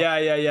I'm talking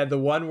about? Yeah. The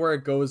one where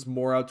it goes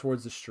more out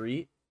towards the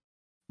street.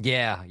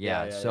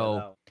 Yeah.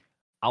 So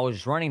I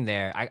was running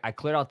there. I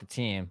cleared out the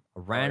team,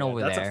 ran over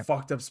that's there. That's a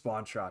fucked up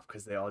spawn trap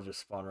because they all just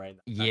spawn right in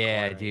that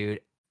Yeah, corner.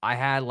 dude. I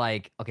had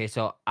like, okay,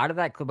 so out of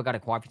that clip, I got a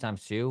quad a few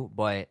times too,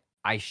 but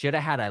I should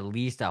have had at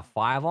least a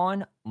 5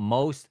 on,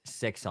 most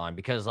 6 on,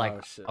 because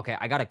like, okay,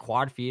 I got a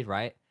quad feed,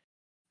 right?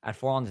 At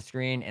 4 on the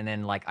screen, and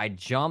then like I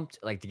jumped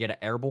like to get an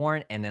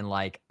airborne, and then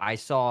like I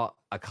saw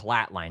a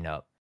collat line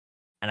up,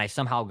 and I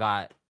somehow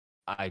got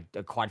a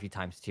quad feed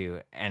times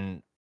 2,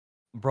 and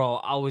bro,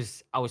 I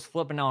was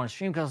flipping out on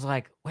stream because I was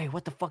like, wait,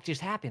 what the fuck just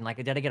happened? Like,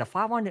 did I get a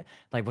 5 on?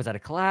 Like, was that a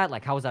collat?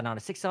 Like, how was that not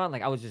a 6 on?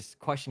 Like, I was just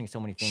questioning so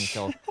many things.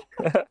 So,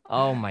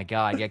 oh my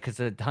god, yeah, because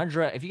the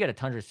Tundra, if you get a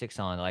Tundra 6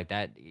 on, like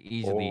that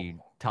easily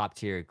top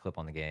tier clip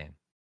on the game.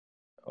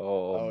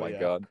 Oh my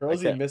god,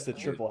 Curlz missed a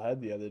triple head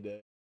the other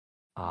day.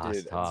 Oh, dude,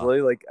 it's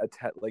literally like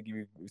like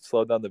you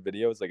slow down the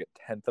video, it's like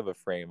a 10th of a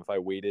frame. If I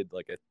waited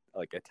like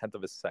a 10th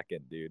of a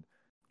second, dude,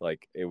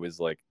 like it was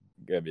like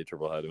gonna be a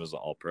triple head. It was an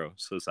all pro.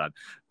 So sad.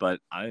 But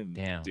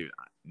dude,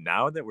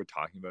 now that we're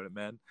talking about it,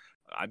 man,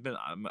 I'm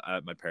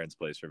at my parents'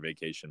 place for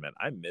vacation, man.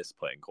 I miss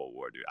playing Cold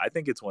War, dude. I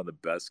think it's one of the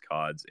best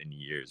CODs in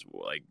years.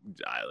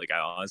 I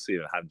honestly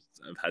have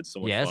had so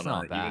much fun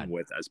on it, even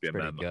with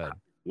SBMM.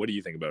 What do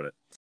you think about it?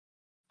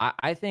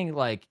 I think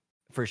like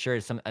for sure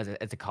it's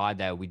a COD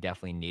that we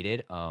definitely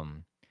needed.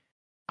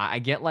 I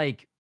get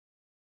like,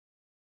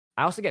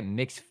 I also get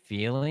mixed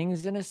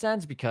feelings in a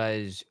sense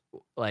because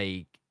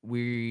like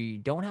we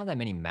don't have that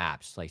many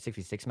maps, like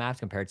 66 maps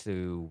compared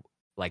to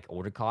like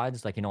older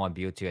CODs. Like, on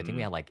BO2, I think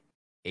we had like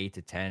 8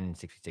 to 10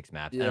 66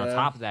 maps. And on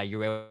top of that,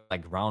 you're able to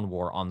like ground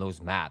war on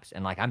those maps.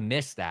 And like I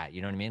miss that,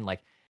 you know what I mean?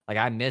 Like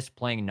I miss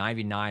playing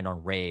 9v9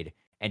 on raid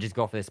and just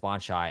go for the spawn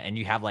shot, and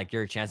you have like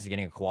your chances of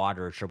getting a quad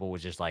or a triple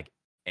was just like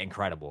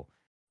incredible.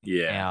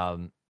 Yeah.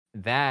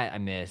 That I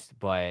missed,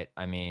 but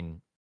I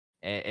mean,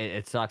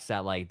 it sucks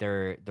that like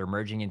they're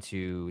merging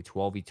into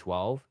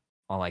 12v12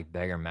 on like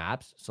bigger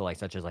maps. So like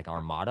such as like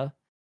Armada,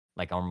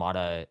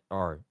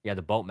 or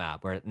the boat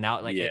map where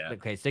now like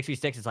okay,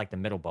 6v6 is like the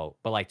middle boat,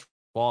 but like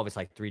 12 it's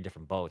like 3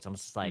 different boats. I'm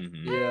just like,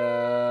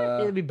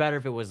 it'd be better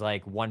if it was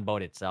like one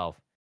boat itself.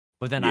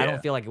 But then I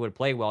don't feel like it would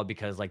play well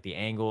because like the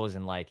angles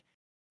and like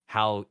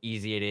how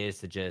easy it is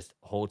to just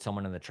hold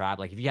someone in the trap.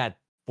 Like if you had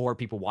 4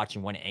 people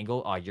watching one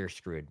angle, oh, you're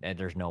screwed. And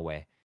there's no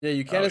way. Yeah,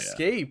 you can't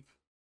escape.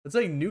 It's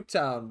like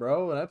Nuketown,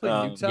 bro. When I play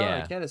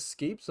Nuketown, I can't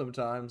escape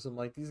sometimes. I'm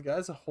like, these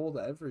guys hold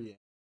every.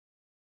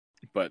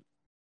 But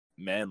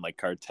man, like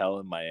Cartel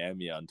in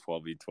Miami on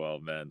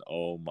 12v12, man.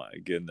 Oh my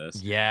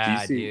goodness.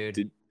 Yeah, dude.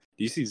 Do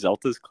you see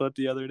Zelta's clip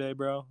the other day,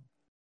 bro?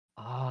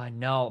 Oh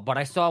no, but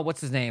I saw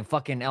what's his name,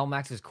 fucking L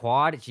Max's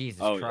quad.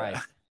 Jesus Christ.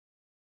 Yeah.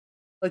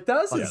 Like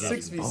that was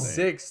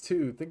 6v6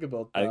 too. Think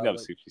about that. I think that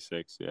was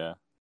 66, yeah.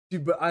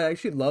 Dude, but I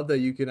actually love that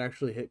you can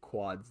actually hit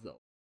quads though.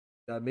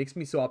 That makes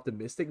me so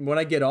optimistic. When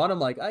I get on, I'm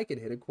like, I could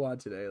hit a quad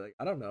today. Like,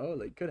 I don't know,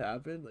 like could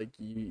happen. Like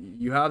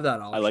you have that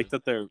option. I like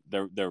that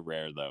they're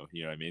rare though.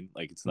 You know what I mean?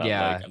 Like it's not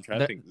like I'm trying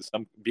to think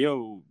some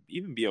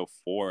even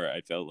BO4.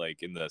 I felt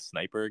like in the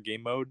sniper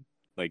game mode,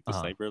 like the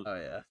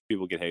sniper,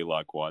 people get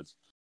Halo quads.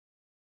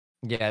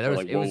 Yeah,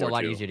 it was a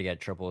lot easier to get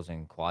triples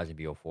and quads in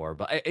BO4.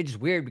 But it's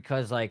weird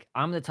because like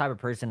I'm the type of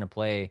person to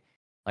play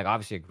like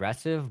obviously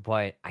aggressive,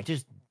 but I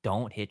just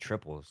don't hit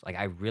triples. Like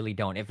I really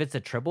don't. If it's a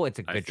triple, it's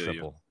a good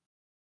triple.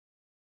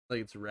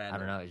 Like it's random. I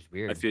don't know. It's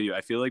weird. I feel you.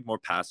 I feel like more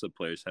passive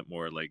players have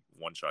more like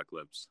one shot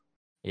clips.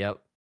 Yep.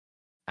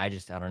 I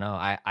don't know.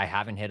 I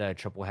haven't hit a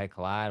triple head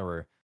collide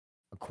or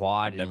a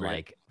quad in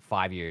like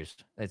 5 years.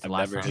 It's the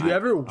last time. Did you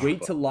ever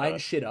wait to line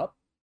shit up?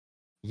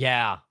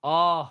 Yeah.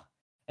 Oh,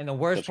 and the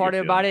worst part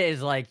about it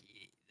is like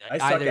I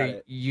suck at either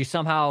it. you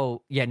somehow,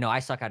 yeah, no, I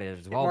suck at it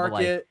as well. But Mark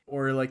like, it,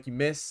 or like you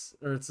miss,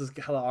 or it's just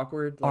hella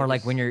awkward. or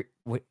like when just-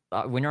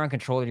 you're on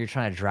controller, you're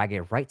trying to drag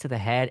it right to the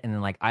head, and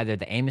then like either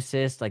the aim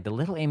assist, like the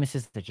little aim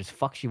assist that just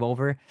fucks you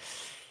over.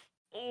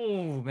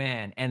 Oh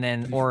man, and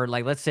then or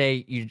like let's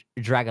say you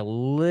drag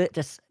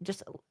just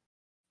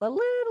a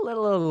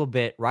little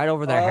bit right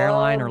over their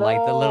hairline, Oh or like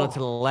the little to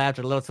the no, left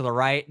or a little to the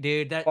right,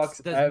 dude. That's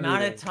fucks the amount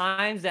of everything.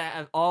 times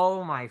that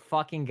oh my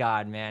fucking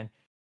god, man.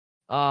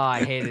 Oh,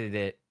 I hated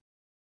it.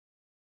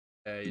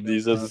 Yeah, you know,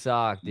 These It are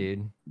sucked,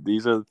 dude.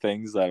 these are the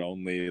things that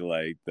only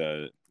like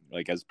the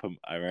like as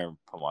I remember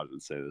Pamaj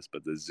would say this,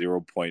 but the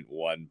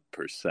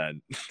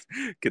 0.1%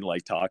 can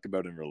like talk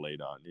about and relate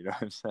on. You know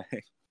what I'm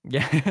saying?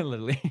 Yeah,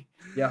 literally.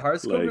 yeah, hard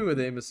scoping Like with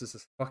aim assist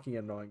is fucking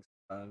annoying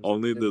sometimes.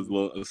 only the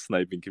little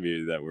sniping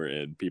community that we're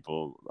in,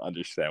 people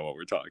understand what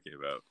we're talking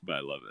about. But I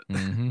love it.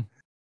 Mm-hmm.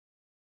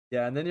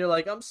 Yeah, and then you're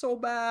like, I'm so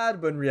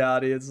bad, but in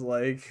reality, it's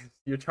like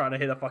you're trying to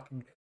hit a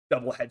fucking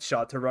double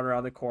headshot to run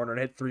around the corner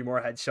and hit 3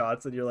 more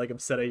headshots, and you're like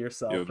upset at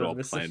yourself You have for it all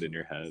missing. planned in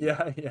your head.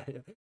 Yeah.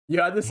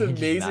 You had this You just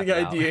map amazing it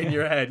out. idea in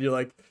your head. You're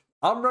like,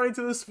 I'm running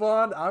to the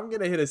spawn. I'm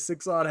gonna hit a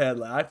 6-on head.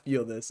 Like, I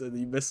feel this, and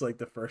you miss like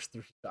the first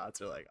 3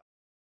 shots. You're like,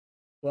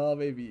 well,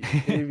 maybe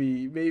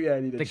I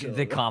need to chill.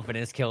 The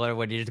confidence killer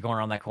when you're just going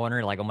around that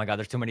corner, like, oh my god,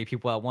 there's too many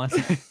people at once.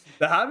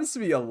 That happens to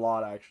me a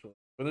lot, actually.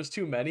 When there's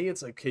too many,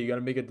 it's like, okay, you got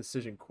to make a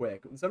decision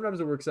quick. And sometimes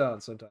it works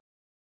out, and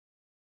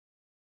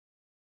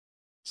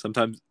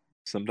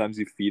Sometimes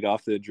you feed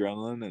off the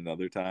adrenaline, and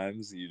other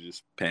times you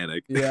just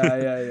panic.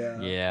 yeah.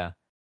 Yeah.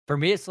 For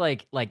me, it's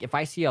like if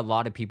I see a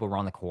lot of people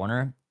around the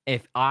corner,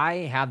 if I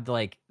have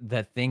like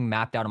the thing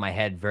mapped out in my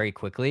head very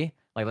quickly,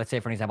 like let's say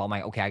for an example, I'm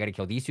like, okay, I got to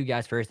kill these 2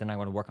 guys first, then I'm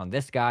going to work on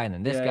this guy and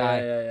then this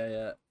guy.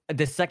 Yeah.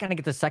 The second I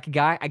get the second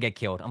guy, I get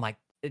killed. I'm like,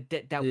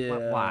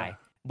 why?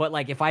 But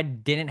like if I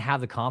didn't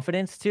have the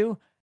confidence to,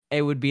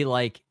 it would be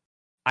like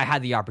I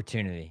had the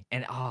opportunity,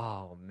 and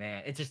oh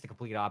man, it's just the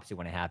complete opposite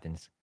when it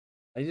happens.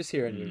 I just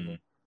hear it in your voice.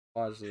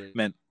 Honestly.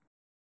 Man,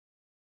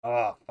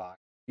 Oh fuck!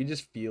 You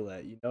just feel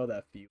it. You know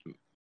that feel.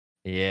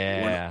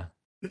 Yeah.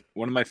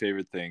 one of my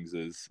favorite things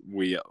is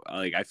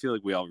I feel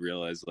like we all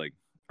realize like,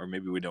 or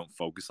maybe we don't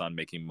focus on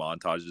making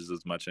montages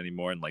as much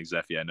anymore. And like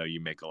Zephy, I know you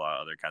make a lot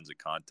of other kinds of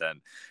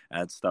content,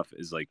 and that stuff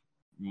is like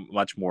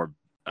much more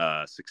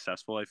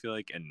successful, I feel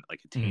like, and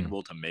like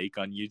attainable to make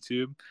on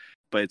YouTube.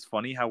 But it's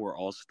funny how we're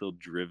all still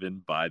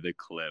driven by the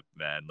clip,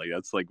 man. Like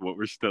that's like what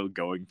we're still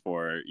going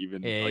for,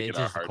 even like in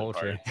our heart of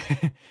hearts.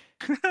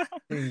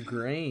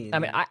 Ingrained. I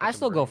mean, I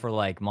still go for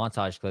like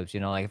montage clips, you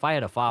know, like if I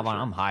had a 5 on,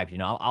 I'm hyped, you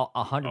know, I'll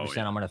 100%,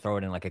 I'm going to throw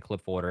it in like a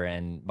clip folder.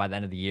 And by the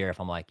end of the year,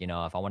 if I'm like, you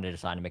know, if I wanted to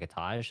decide to make a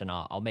Taj, and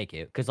I'll make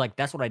it. Cause like,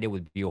 that's what I did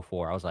with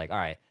BO4. I was like, all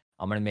right,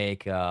 I'm going to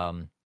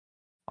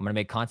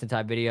make content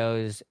type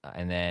videos,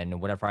 and then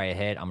whatever I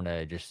hit, I'm going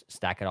to just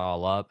stack it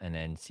all up and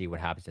then see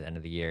what happens at the end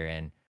of the year.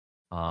 And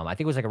I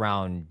think it was like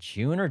around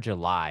June or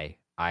July,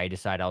 I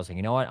decided, I was like,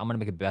 you know what, I'm going to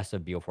make a best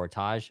of BO4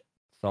 Taj,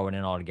 throw it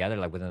in all together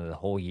like within the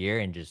whole year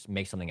and just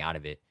make something out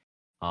of it.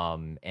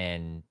 And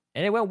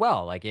it went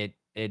well. Like the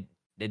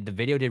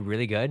video did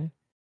really good.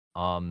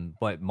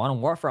 But Modern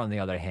Warfare on the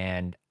other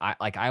hand,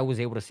 I was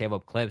able to save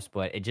up clips,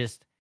 but it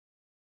just,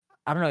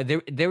 I don't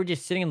know, they were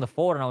just sitting in the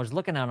folder, and I was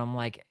looking at them, I'm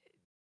like,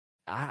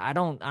 I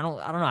don't know,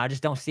 I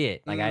just don't see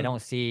it. Like I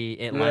don't see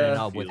it lining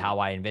up with how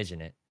I envision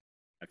it.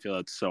 I feel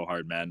it's so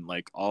hard, man.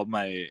 Like all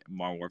my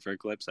Modern Warfare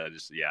clips, I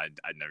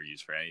never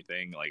use for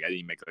anything. Like I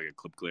didn't make like a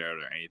clip clear out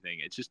or anything.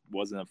 It just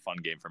wasn't a fun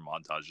game for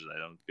montages. I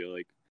don't feel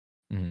like.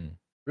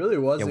 Really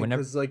wasn't,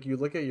 because like you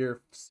look at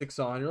your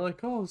 6-on, you're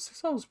like, oh,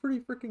 6-on was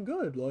pretty freaking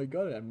good. Like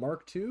got it. And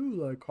Mark II,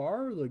 like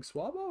car, like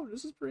Swabo,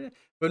 this is pretty.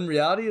 But in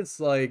reality, it's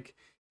like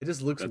it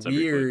just looks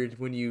weird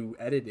when you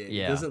edit it.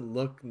 Yeah. It doesn't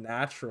look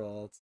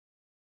natural.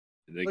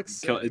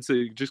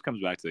 It just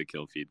comes back to the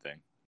kill feed thing.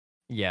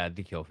 Yeah,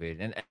 the kill feed,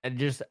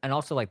 and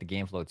also like the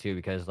game flow too,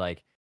 because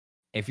like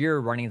if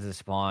you're running into the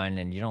spawn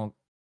and you don't,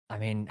 I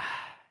mean,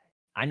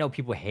 I know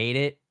people hate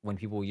it when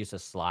people use a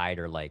slide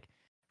or like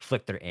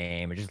flick their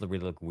aim. It just really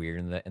look weird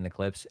in the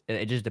clips.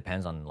 It just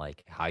depends on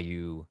like how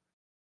you,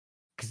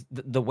 because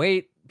the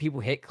way people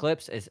hit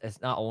clips is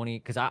it's not only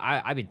because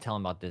I've been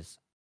telling about this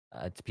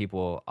to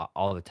people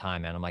all the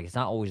time, man. I'm like, it's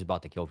not always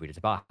about the kill feed. It's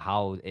about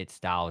how it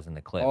styles in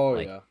the clip. Oh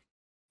like, yeah.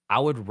 I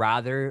would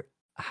rather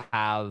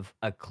have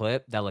a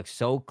clip that looks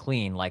so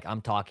clean, like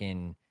I'm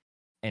talking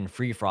in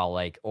free for all,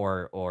 like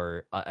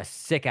or a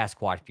sick ass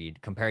quad feed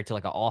compared to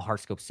like an all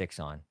hardscope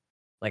 6-on.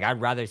 Like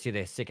I'd rather see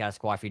the sick ass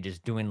quad feed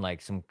just doing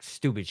like some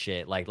stupid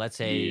shit. Like let's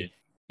say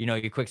you know,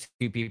 you quick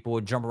scoop people,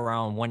 jump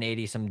around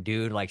 180, some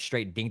dude like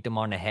straight dinked them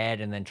on the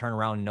head, and then turn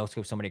around and no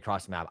scope somebody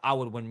across the map. I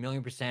would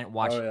 1,000,000%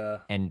 watch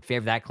and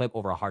favor that clip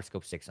over a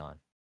hardscope 6-on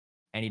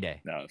any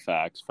day. No,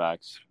 facts.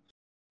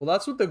 Well,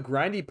 that's what the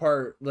grindy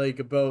part like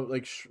about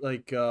like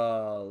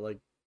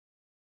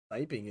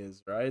sniping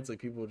is, right? It's like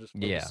people just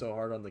focus so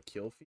hard on the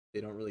kill feed, they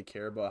don't really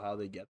care about how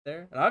they get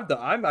there. And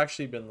I've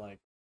actually been like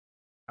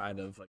kind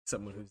of like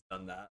someone who's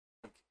done that.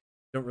 Like,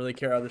 don't really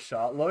care how the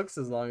shot looks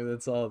as long as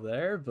it's all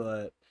there.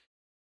 But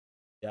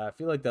yeah, I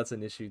feel like that's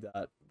an issue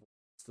that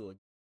still a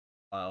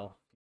while.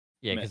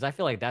 Yeah, because I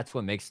feel like that's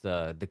what makes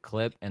the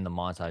clip and the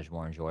montage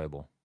more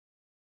enjoyable.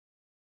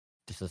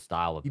 Just the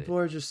style of People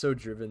it. are just so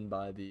driven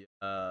by the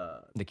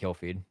kill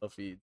feed.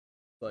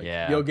 Like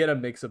Yeah. you'll get a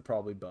mix of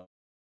probably both.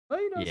 But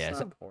it's Yeah, not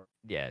so, important.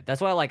 yeah.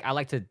 That's why I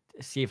like to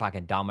see if I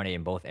can dominate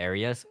in both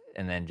areas,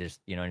 and then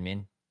just you know what I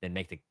mean. Then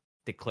make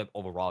the clip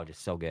overall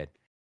just so good.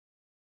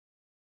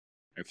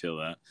 I feel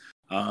that.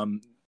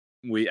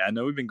 I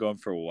know we've been going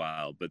for a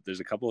while, but there's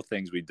a couple of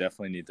things we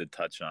definitely need to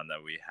touch on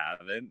that we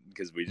haven't,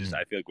 because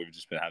I feel like we've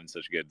just been having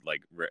such a good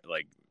like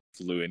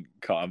fluent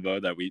combo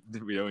that we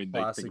don't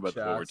even think about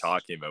what we're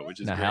talking about,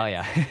 which is great. Hell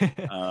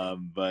yeah.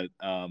 But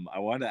I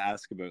wanted to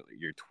ask about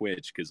your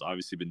Twitch, because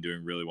obviously you've been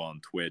doing really well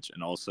on Twitch,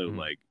 and also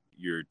like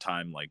your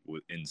time like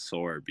in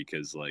SoaR,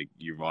 because like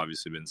you've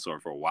obviously been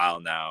SoaR for a while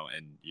now,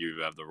 and you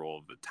have the role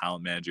of a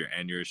talent manager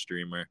and you're a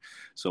streamer.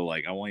 So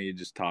like I want you to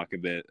just talk a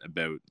bit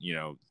about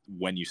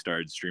when you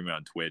started streaming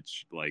on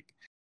Twitch, like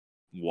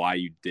why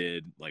you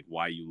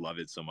love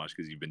it so much,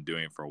 because you've been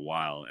doing it for a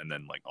while, and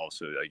then like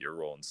also like your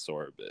role in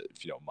SoaR a bit,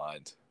 if you don't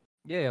mind.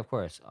 Yeah, of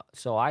course.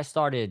 So I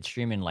started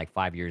streaming like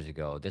 5 years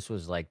ago. This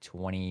was like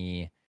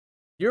 20.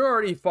 You're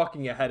already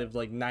fucking ahead of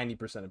like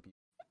 90% of people.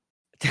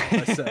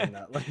 By saying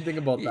that, like think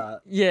about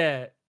that.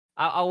 Yeah,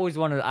 I always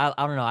wanted. I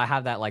don't know. I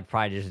have that like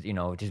pride,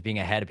 just being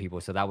ahead of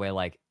people. So that way,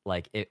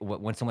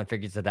 when someone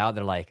figures it out,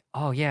 they're like,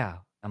 "Oh yeah."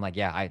 I'm like,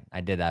 "Yeah,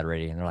 I did that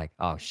already," and they're like,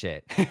 "Oh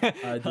shit." I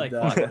did like,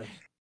 that. fuck.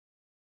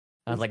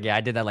 I was like, "Yeah, I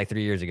did that like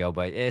 3 years ago,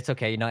 but it's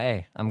okay."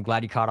 Hey, I'm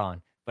glad you caught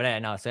on. But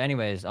no. So,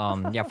 anyways,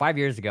 yeah, 5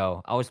 years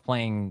ago, I was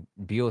playing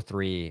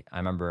BO3. I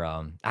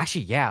remember,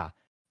 actually, yeah,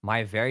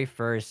 my very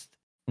first.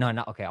 No,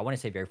 not okay. I want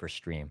to say very first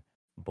stream.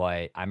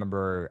 But I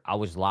remember I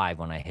was live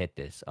when I hit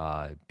this.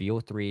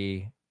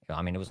 BO3,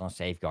 I mean, it was on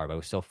Safeguard, but it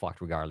was still fucked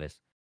regardless.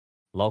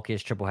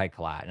 Locust, triple head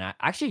collat.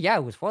 And yeah,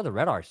 it was for the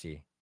Red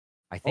RC,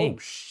 I think. Oh,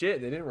 shit.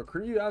 They didn't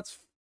recruit you? That's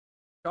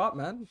shot,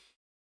 man.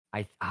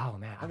 Oh,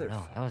 man, I don't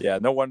know. Yeah,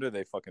 no wonder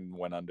they fucking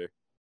went under.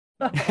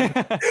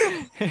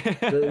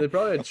 they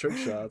probably had trick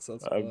shots.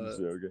 That's I'm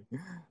joking.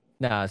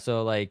 Nah,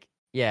 so, like,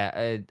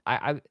 yeah,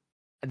 I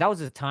that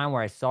was a time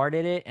where I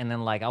started it, and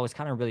then like I was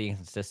kind of really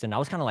inconsistent. I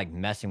was kind of like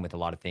messing with a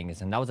lot of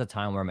things, and that was a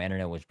time where my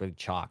internet was really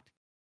chalked.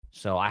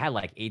 So I had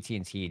like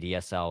AT&T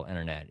DSL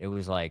internet. It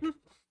was like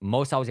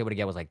most I was able to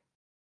get was like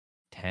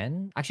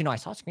 10. Actually, no, I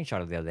saw a screenshot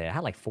of the other day. I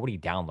had like 40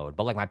 download,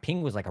 but like my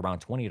ping was like around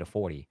 20 to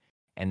 40,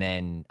 and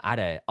then I had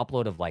an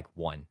upload of like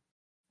 1.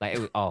 Like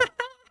it was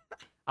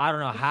I don't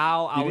know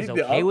how I was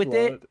okay with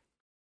it.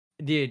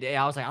 Dude,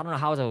 I was like, I don't know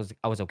how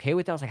I was okay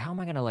with it. I was like, how am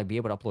I gonna like be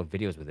able to upload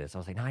videos with this? I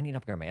was like, no, I need to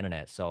upgrade my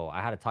internet. So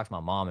I had to talk to my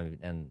mom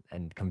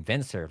and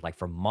convince her like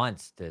for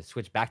months to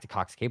switch back to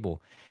Cox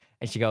Cable.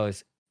 And she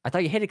goes, I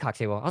thought you hated Cox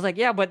Cable. I was like,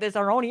 yeah, but there's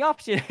our only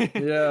option.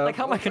 Yeah. Like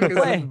how am I gonna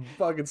play?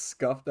 Fucking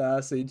scuffed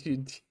ass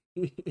AT&T.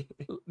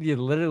 Yeah,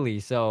 literally.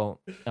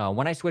 So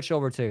when I switched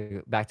over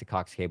back to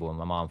Cox Cable and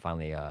my mom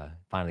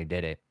finally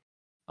did it,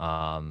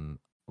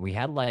 we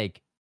had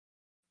like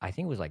I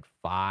think it was like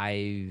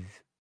 5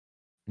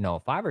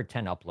 or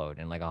 10 upload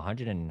and like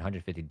 100 and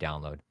 150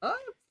 download.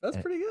 That's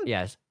pretty good.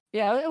 Yes.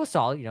 Yeah, it was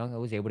solid. I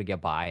was able to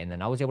get by, and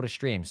then I was able to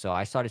stream. So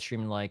I started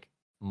streaming like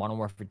Modern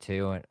Warfare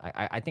 2, and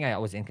I think I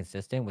was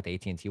inconsistent with the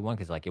AT&T one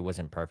because like it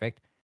wasn't perfect.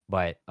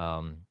 But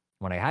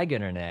when I had good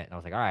internet, I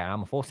was like, all right,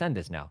 I'm a full send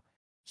this now.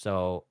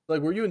 So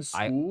like, were you in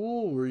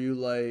school? Were you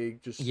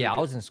like just? Yeah, I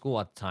was in school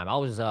at the time. I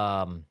was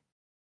I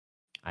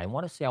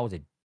want to say I was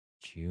a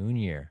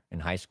junior in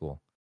high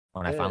school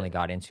when I finally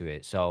got into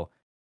it. So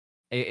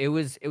it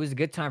was a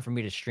good time for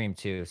me to stream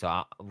too.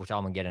 So which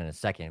I'm gonna get in a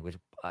second. Which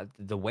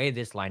the way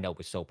this lined up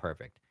was so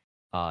perfect.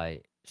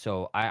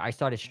 So I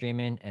started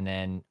streaming, and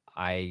then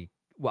I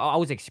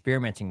was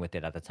experimenting with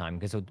it at the time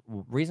because the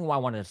reason why I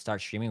wanted to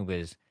start streaming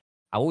was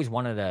I always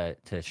wanted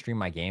to stream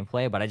my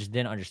gameplay, but I just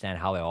didn't understand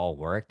how it all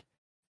worked.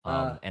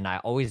 And I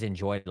always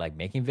enjoyed like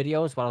making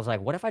videos, but I was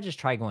like, what if I just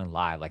try going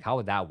live? Like, how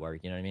would that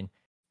work? You know what I mean?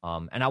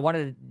 And I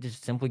wanted to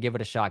just simply give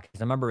it a shot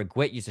because I remember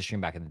Gwit used to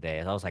stream back in the day.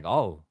 And I was like,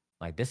 oh,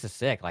 like this is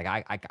sick. Like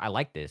I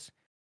like this.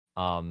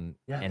 And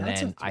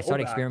then I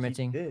started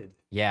experimenting.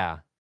 Yeah,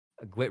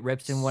 Gwit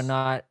rips and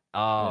whatnot.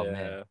 Oh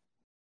man,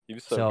 he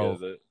was so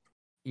good at it.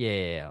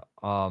 Yeah.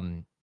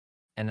 And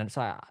then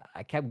so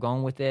I kept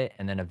going with it,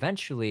 and then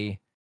eventually,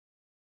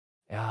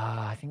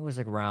 I think it was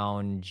like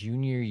around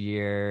junior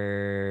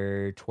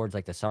year, towards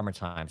like the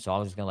summertime. So I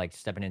was gonna like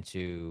stepping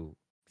into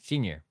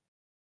senior.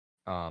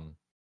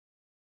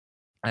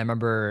 I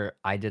remember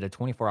I did a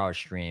 24-hour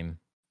stream,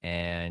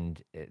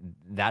 and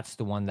that's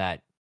the one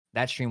that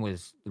stream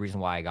was the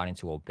reason why I got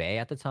into Obey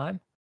at the time.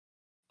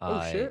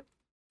 Oh shit.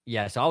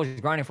 Yeah, so I was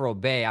grinding for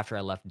Obey after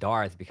I left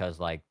Darth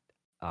because like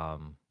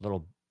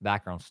little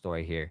background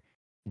story here.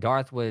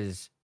 Darth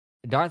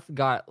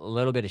got a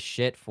little bit of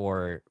shit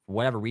for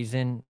whatever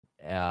reason.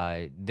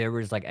 There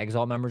was like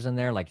Exalt members in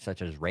there, like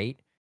such as Rate,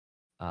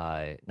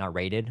 not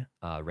Rated,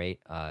 Rate,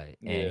 and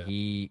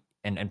he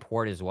and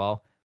Port as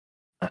well.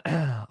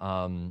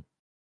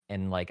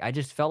 and like I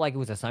just felt like it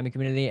was a sniping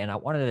community, and I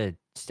wanted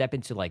to step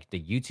into like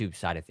the YouTube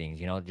side of things,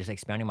 just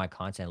expanding my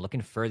content,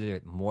 looking further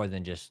more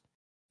than just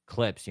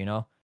clips, and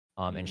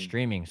Mhm.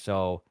 streaming.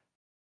 So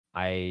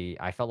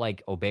I felt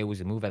like Obey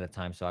was a move at the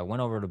time. So I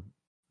went over to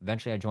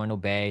eventually I joined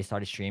Obey,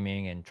 started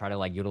streaming and try to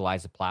like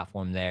utilize the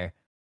platform there.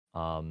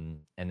 And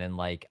then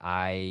like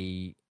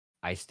I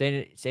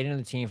stayed in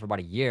the team for about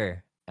a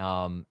year.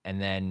 And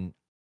then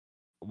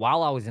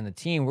while I was in the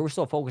team, we were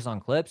still focused on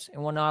clips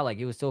and whatnot. Like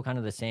it was still kind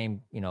of the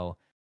same,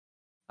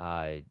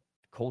 uh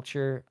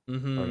culture or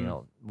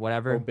Mm-hmm.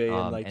 whatever. Obey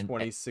in like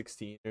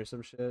 2016 or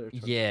some shit. Or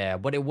 20... Yeah,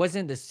 but it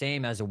wasn't the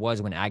same as it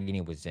was when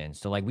Agony was in.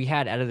 So like we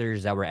had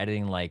editors that were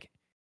editing like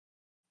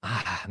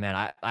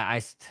man,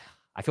 I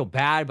feel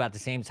bad, but at the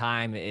same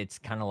time, it's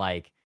kind of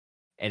like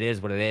it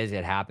is what it is.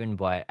 It happened,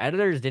 but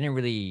editors didn't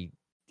really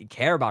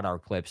care about our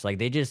clips. Like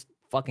they just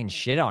fucking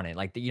shit on it.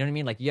 Like you know what I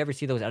mean? Like you ever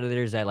see those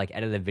editors that like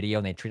edit a video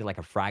and they treat it like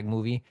a frag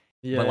movie,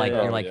 but Yeah, like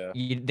yeah. you're Oh, like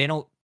yeah.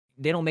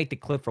 they don't make the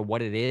clip for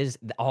what it is.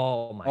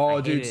 Oh my, I Oh,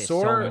 hated dude, it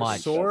so I hate much.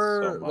 that so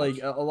SoaR, like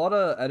much. a lot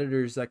of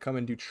editors that come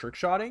and do trick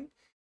shotting,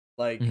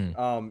 like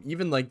Mhm.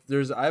 even like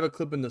I have a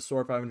clip in the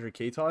SoaR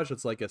 500K Taj.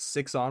 It's like a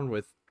 6-on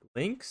with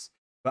links,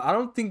 but I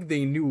don't think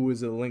they knew it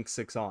was a link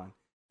 6-on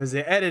because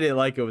they edited it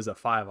like it was a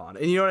 5-on,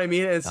 and you know what I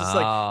mean. And it's just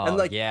like Oh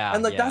yeah,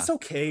 and like yeah. that's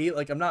okay.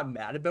 Like I'm not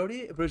mad about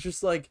it, but it's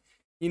just like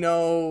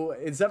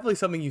it's definitely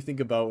something you think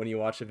about when you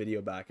watch a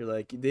video back. You're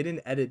like, they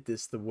didn't edit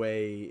this the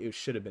way it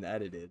should have been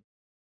edited.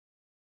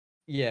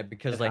 Yeah,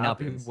 because It like now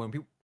people happens.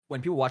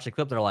 when people watch the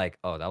clip, they're like,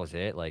 "Oh, that was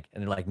it." Like,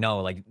 and they're like,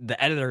 "No, like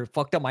the editor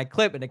fucked up my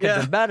clip, and it could have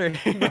Yeah, been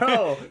better."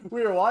 bro,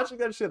 we were watching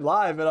that shit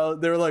live,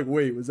 and they were like,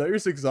 "Wait, was that your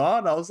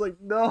 6-on?" I was like,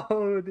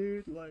 "No,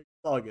 dude. Like,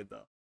 it's all good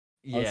though.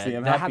 Yeah, Honestly,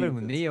 I'm that happy happened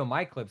with with it." me on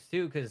my clips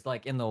too. Cause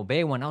like in the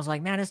Obey one, I was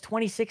like, "Man, it's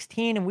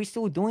 2016, and we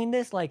still doing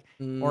this?" Like,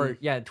 Mm, or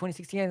yeah,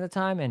 2016 at the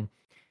time, and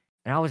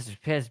I was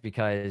just pissed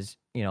because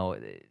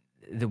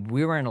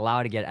we weren't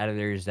allowed to get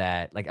editors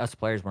that like us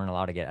players weren't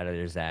allowed to get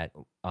editors that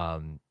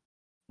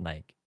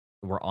like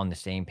were on the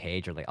same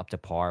page or like up to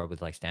par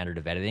with like standard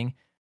of editing.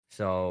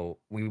 So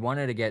we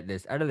wanted to get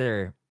this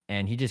editor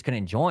and he just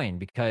couldn't join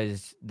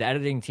because the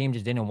editing team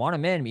just didn't want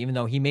him in, even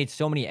though he made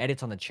so many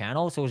edits on the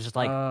channel. So it was just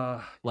uh,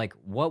 like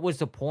what was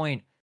the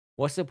point?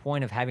 What's the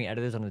point of having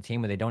editors on the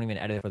team when they don't even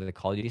edit for the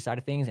Call of Duty side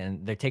of things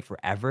and they take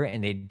forever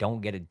and they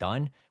don't get it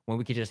done when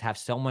we could just have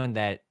someone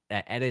that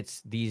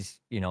edits these,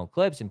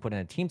 clips and put in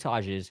the team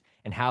tages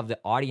and have the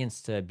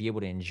audience to be able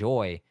to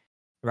enjoy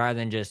rather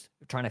than just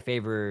trying to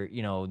favor,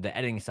 the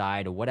editing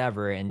side or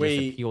whatever and just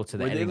wait, appeal to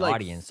the were they editing like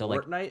audience. So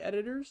like Fortnite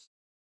editors?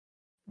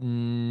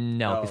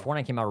 no, because No,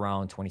 Fortnite came out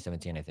around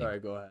 2017, I think. sorry,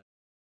 go ahead.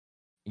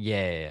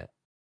 Yeah, yeah, yeah.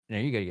 No,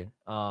 you good, you good.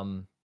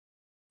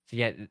 So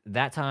yeah,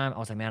 that time I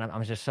was like, man,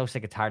 I'm just so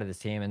sick and tired of this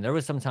team. And there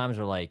was some times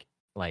where like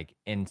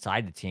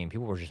inside the team,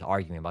 people were just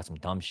arguing about some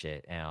dumb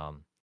shit. And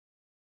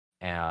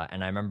I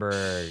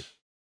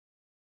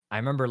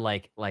remember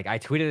like I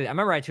tweeted. I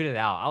remember I tweeted it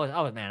out.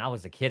 I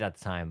was a kid at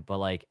the time, but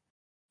like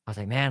I was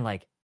like, man,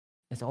 like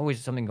there's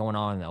always something going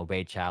on in the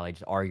Obey chat, like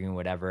just arguing,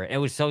 whatever. It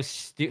was so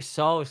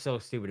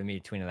stupid of me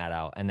tweeting that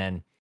out. And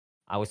then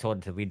I was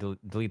told to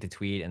delete the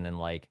tweet. And then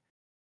like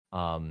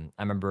I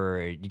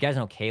remember you guys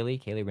know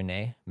Kaylee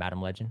Renee,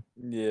 Madam Legend.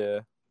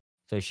 Yeah,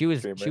 So she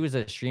streamer. was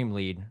a stream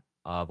lead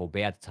of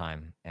Obey at the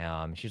time.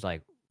 She's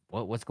like,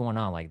 what's going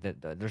on? Like,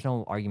 there's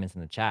no arguments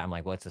in the chat. I'm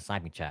like, well, it's the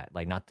sniping chat,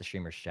 like not the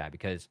streamers chat,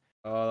 because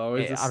Oh,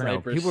 always the I don't know,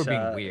 sniper people were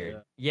being shot. weird.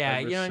 Yeah, Yeah,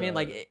 sniper you know what I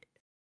mean?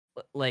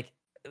 shot. Like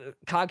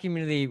COD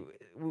community,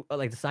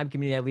 like the snipe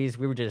community, at least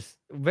we were just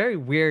very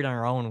weird in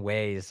our own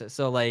ways.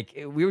 So like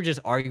we were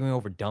just arguing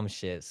over dumb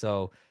shit.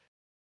 So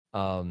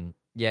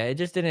yeah, it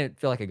just didn't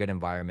feel like a good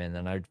environment.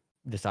 And I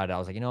decided I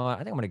was like, you know what,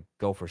 I think I'm gonna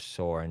go for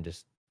SoaR and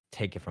just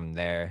take it from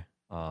there.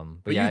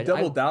 But But you yeah,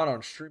 doubled down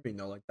on streaming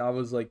though. Like that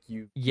was like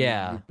you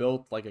yeah,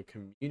 built like a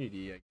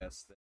community, I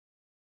guess.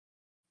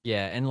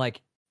 yeah, and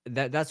like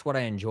that's what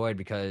I enjoyed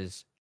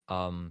because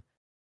um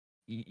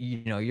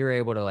you're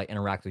able to like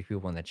interact with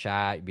people in the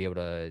chat, be able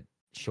to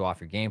show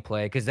off your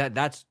gameplay because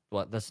that's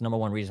the number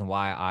one reason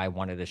why I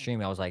wanted to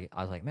stream. I was like,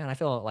 man, I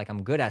feel like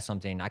I'm good at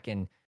something. I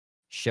can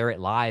share it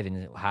live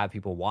and have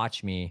people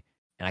watch me,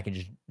 and I can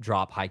just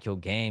drop high kill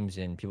games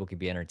and people could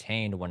be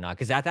entertained and whatnot.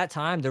 Because at that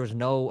time there was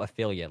no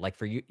affiliate. Like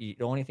for you, the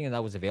only thing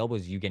that was available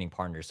is you getting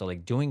partners. So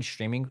like doing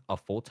streaming a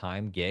full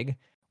time gig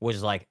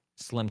was like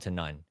slim to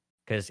none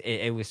because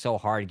it was so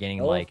hard getting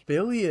No like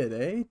affiliate,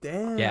 eh?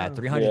 yeah, Damn.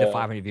 300 to Yeah.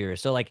 500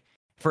 viewers. So like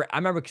I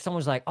remember someone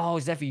was like, "Oh,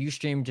 Zephy, you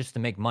stream just to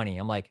make money."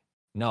 I'm like,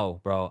 "No,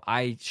 bro.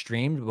 I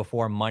streamed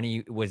before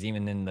money was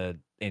even in the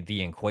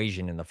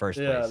equation in the first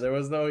Yeah, place." there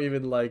was no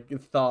even like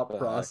thought Facts.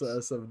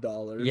 process of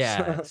dollars.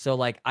 Yeah. So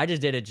like I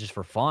just did it just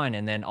for fun,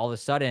 and then all of a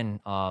sudden,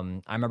 I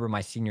remember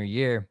my senior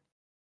year,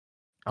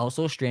 I was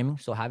still streaming,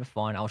 still having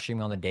fun. I was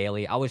streaming on the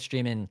daily. I was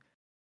streaming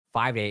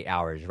 5 to 8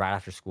 hours right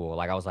after school.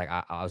 Like I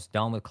was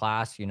done with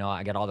class.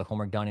 I got all the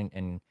homework done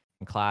in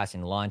class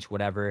and lunch,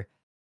 whatever.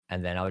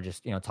 And then I would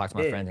just, talk to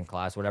my friends in Big.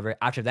 class, whatever.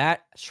 After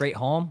that, straight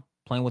home,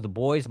 playing with the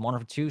boys, Modern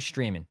Warfare 2,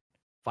 streaming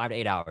 5 to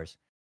 8 hours.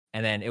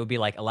 and then it would be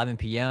like 11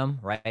 p.m.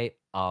 Right?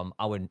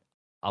 I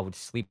would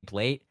sleep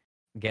late,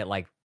 get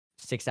like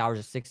 6,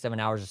 7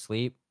 hours of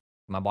sleep.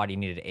 My body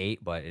needed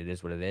 8, but it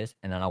is what it is.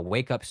 And then I'll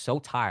wake up so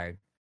tired,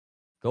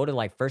 go to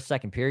like first,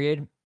 second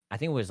period. I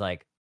think it was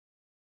like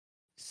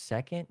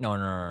second. No,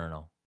 no, no, no,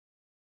 no.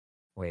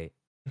 Wait,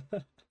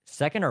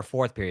 second or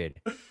fourth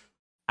period.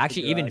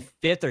 Actually, even God.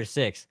 fifth or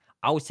sixth,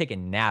 I was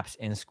taking naps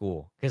in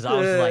school because I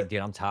was like, dude,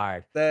 I'm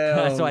tired. So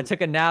I Damn. took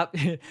a nap,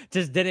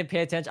 just didn't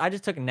pay attention. I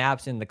just took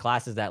naps in the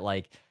classes that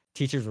like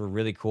teachers were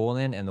really cool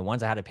in, and the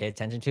ones I had to pay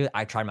attention to,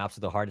 I tried my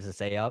absolute hardest to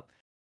stay up.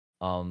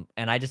 And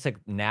I just took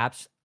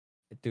naps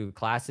through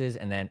classes,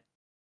 and then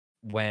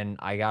when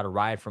I got a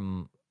ride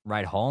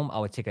home, I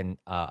would take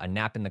a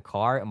nap in the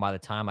car, and by the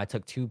time I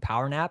took 2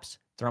 power naps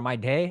throughout my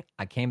day,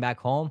 I came back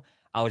home,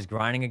 I was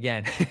grinding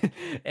again.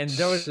 And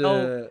there was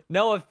Shit.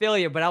 no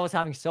affiliate, but I was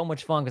having so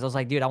much fun because I was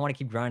like, "Dude, I wanna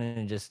keep grinding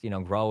and just,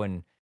 grow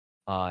and,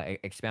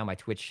 expand my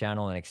Twitch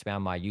channel and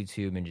expand my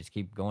YouTube and just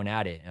keep going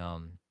at it."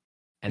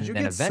 Did you And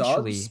then get subs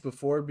eventually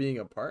before being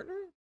a partner?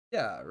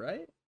 Yeah,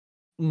 right?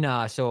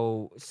 nah,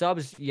 so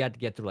subs, you had to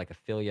get through, like,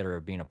 affiliate or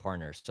being a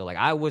partner. So, like,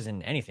 I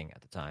wasn't anything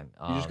at the time.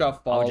 You just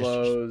got I would just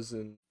follows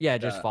and yeah,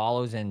 just that.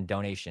 follows and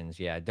donations.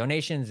 Yeah,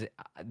 donations.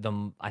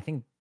 I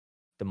think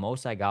the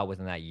most I got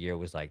within that year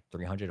was like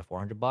 300 to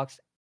 400 bucks,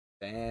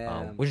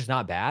 Damn. which is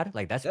not bad.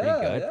 Like that's pretty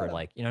Yeah, good for yeah.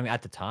 like what I mean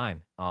at the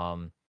time.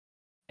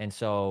 And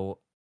so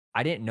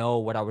I didn't know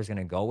what I was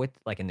gonna go with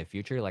like in the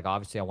future. Like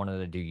obviously I wanted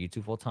to do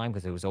YouTube full time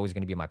because it was always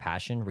gonna be my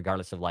passion,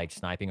 regardless of like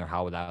sniping or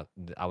how that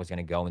I was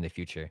gonna go in the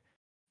future.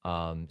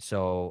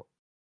 So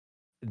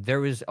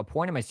there was a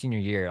point in my senior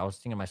year, I was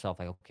thinking to myself,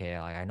 like, okay,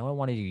 like, I know I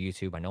want to do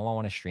YouTube. I know I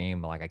want to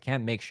stream, but like, I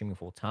can't make streaming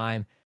full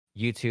time.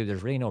 YouTube,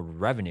 there's really no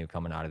revenue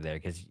coming out of there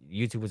because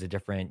YouTube was a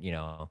different,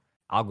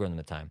 algorithm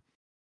at the time.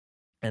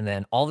 And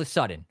then all of a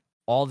sudden,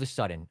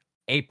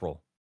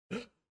 April,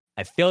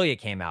 affiliate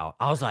came out.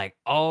 I was like,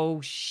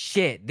 oh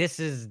shit, this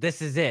is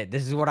it.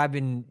 This is what I've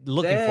been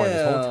looking for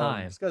this whole Damn.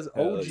 time. This guy's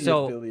Hell OG yeah.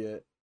 So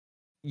affiliate.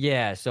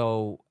 yeah,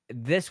 so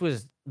this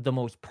was the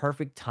most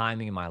perfect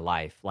timing in my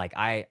life. Like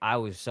I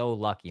was so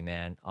lucky,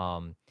 man.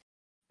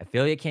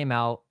 Affiliate came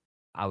out,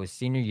 I was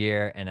senior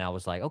year and I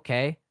was like,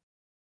 okay,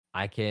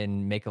 I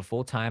can make a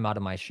full time out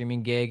of my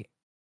streaming gig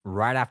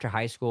right after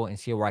high school and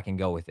see where I can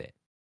go with it.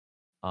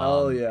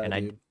 Hell yeah, And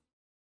dude.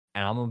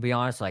 I'm gonna be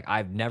honest, like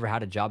I've never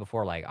had a job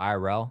before, like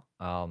IRL.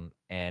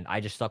 And I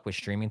just stuck with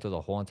streaming through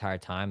the whole entire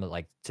time,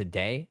 like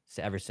today,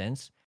 ever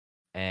since.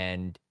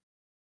 And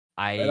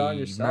Bet on I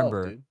yourself,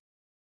 remember dude.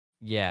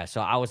 yeah,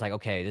 so I was like,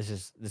 "Okay, this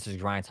is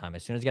grind time."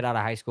 As soon as I get out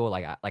of high school,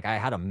 like I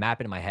had a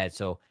map in my head.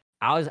 So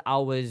I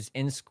was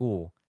in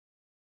school,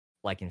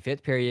 like in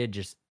 5th period,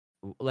 just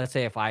let's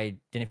say if I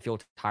didn't feel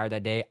tired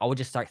that day, I would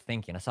just start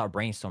thinking. I started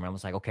brainstorming. I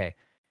was like, "Okay,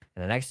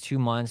 in the next 2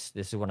 months,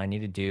 this is what I need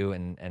to do."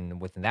 And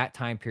within that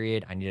time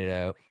period, I needed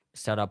to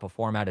set up a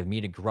format of me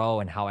to grow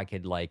and how I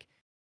could like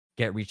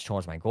get reach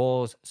towards my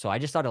goals. So I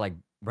just started like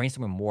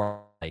brainstorming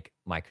more like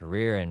my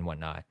career and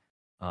whatnot.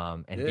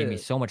 And it gave me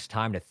Yeah. so much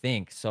time to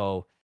think.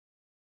 So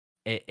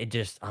it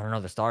just I don't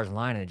know, the stars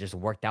aligned and it just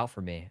worked out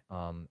for me.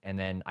 And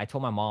then I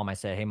told my mom, I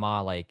said, "Hey,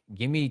 ma, like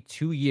give me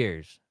 2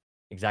 years,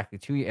 exactly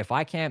 2 years. If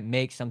I can't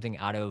make something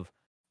out of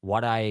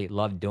what I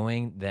love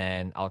doing,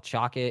 then I'll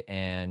chalk it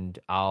and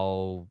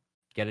I'll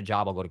get a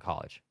job. I'll go to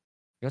college."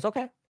 He goes,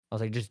 "Okay." I was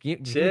like, just give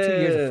me 2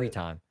 years of free Shit.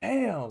 time.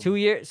 Damn. 2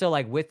 years. So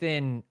like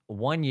within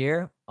 1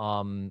 year,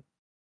 I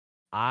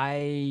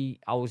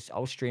was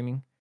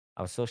streaming.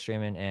 I was still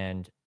streaming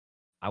and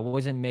I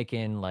wasn't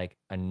making like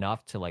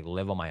enough to like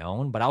live on my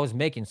own, but I was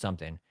making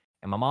something.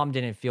 And my mom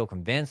didn't feel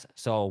convinced.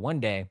 So one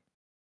day,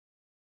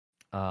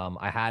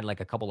 I had like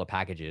a couple of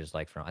packages,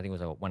 like from I think it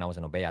was when I was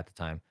in Obey at the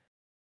time.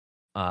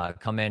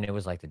 Come in. It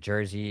was like the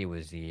jersey. It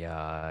was the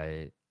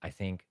I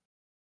think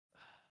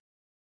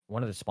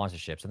one of the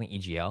sponsorships. I think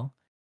EGL.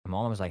 My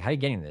mom was like, "How are you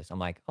getting this?" I'm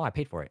like, "Oh, I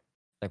paid for it."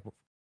 Like,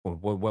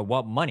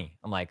 what money?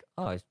 I'm like,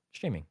 "Oh, it's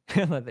streaming."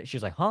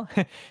 She's like, "Huh?"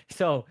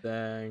 So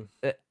Dang.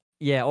 uh,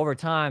 yeah, over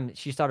time,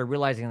 she started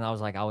realizing that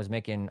I was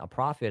making a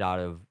profit out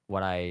of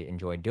what I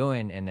enjoyed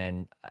doing, and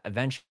then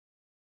eventually,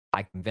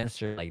 I convinced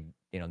her like,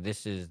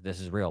 this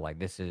is real, like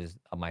this is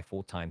my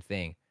full time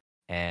thing,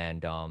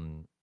 and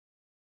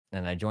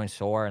and I joined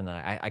SoaR, and then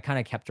I kind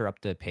of kept her up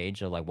to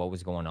page of like what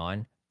was going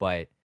on,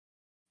 but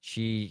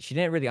she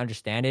didn't really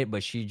understand it,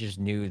 but she just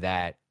knew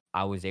that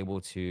I was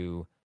able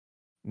to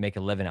make a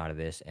living out of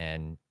this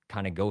and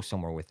kind of go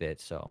somewhere with it.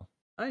 So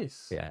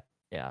Nice. yeah,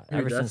 yeah. Dude,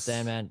 Ever since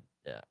then, man,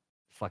 yeah,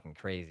 fucking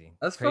crazy,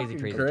 that's crazy, fucking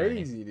crazy journey.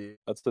 crazy, dude.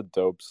 That's a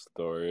dope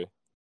story.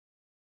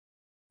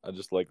 I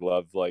just like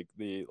love like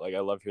I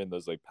love hearing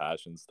those like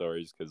passion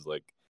stories because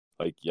like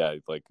yeah,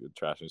 like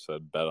Trash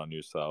said, bet on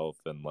yourself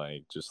and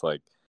like just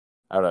like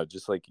I don't know,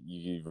 just like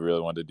you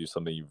really want to do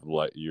something you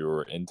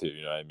were into,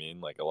 you know what I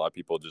mean? Like a lot of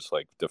people just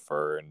like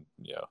defer and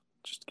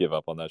just give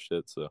up on that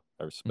shit. So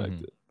I respect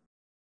Mhm. it.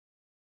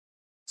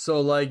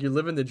 So like you're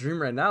living the dream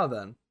right now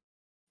then.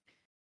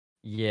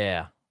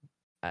 Yeah.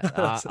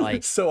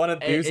 Like So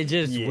unenthused. it's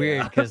just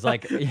weird Yeah. because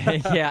like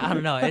yeah, I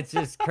don't know. It's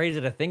just crazy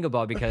to think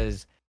about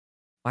because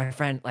My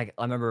friend, like,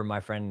 I remember my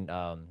friend,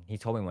 he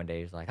told me one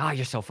day, he's like, "Oh,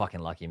 you're so fucking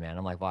lucky, man."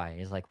 I'm like, "Why?"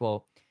 He's like,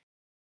 "Well,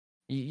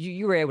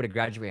 you were able to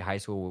graduate high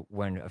school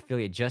when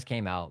affiliate just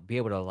came out, be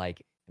able to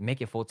like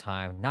make it full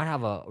time, not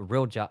have a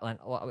real job." And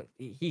well,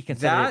 he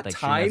considered it That like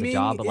streaming as a timing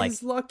job, but like,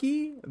 is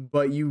lucky,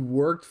 but you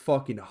worked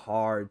fucking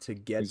hard to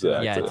get to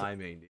that yeah, Exactly.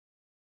 timing, dude.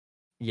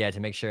 yeah, to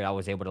make sure I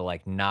was able to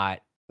like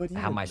not But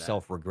have even that,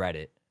 myself regret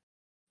it.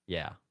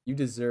 Yeah, you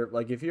deserve,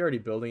 like, if you're already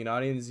building an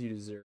audience, you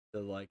deserve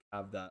to like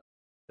have that,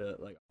 to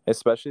like.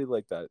 Especially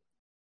like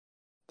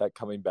that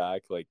coming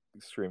back, like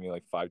streaming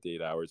like 5 to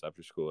 8 hours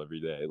after school every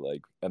day,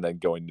 like, and then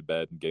going to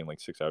bed and getting like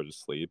 6 hours of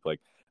sleep.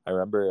 Like, I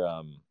remember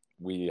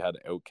we had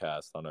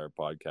Outcast on our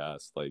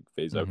podcast, like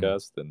Phase hmm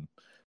Outcast, and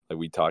like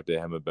we talked to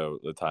him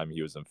about the time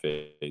he was in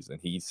Phase, and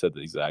he said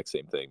the exact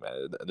same thing,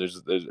 man.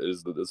 There's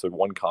like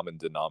one common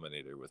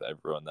denominator with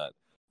everyone that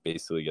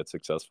basically gets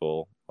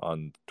successful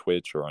on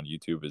Twitch or on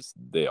YouTube is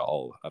they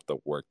all have to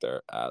work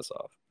their ass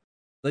off.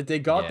 Like, they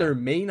got yeah, their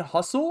main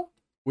hustle,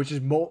 which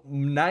is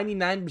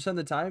 99%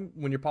 of the time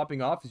when you're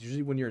popping off is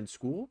usually when you're in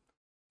school,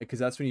 because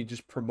that's when you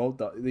just promote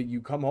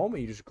you come home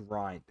and you just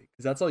grind,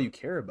 because that's all you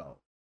care about.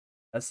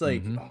 That's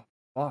like, hmm oh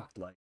fuck,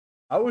 like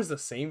I was the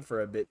same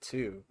for a bit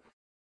too.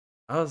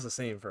 I was the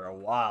same for a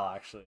while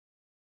actually.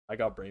 I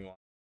got brainwashed.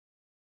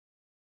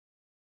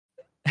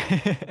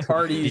 Did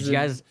Parties you and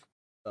guys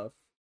stuff.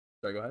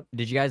 Sorry, go ahead.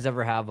 did you guys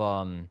ever have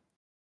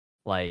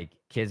like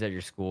kids at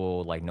your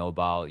school like know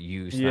about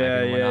you Yeah,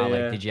 sniping and yeah, whatnot?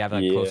 Like, yeah, did you have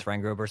a Yeah. close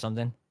friend group or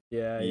something?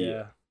 yeah, Yeah.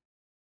 yeah.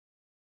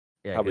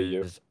 Yeah, How about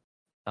you? because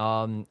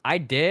I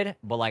did,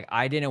 but like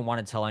I didn't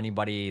want to tell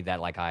anybody that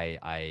like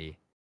I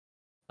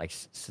like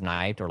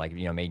sniped or like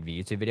made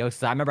YouTube videos.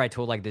 So I remember I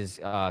told like this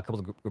couple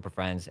of group of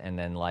friends, and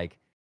then like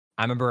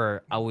I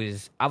remember I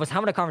was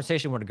having a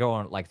conversation with a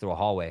girl like through a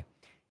hallway,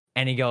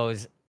 and he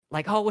goes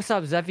like, "Oh, what's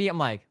up, Zephy?" I'm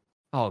like,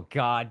 "Oh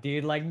God,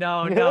 dude, like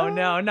no, no,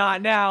 no,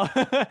 not now."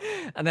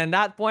 And then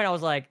that point, I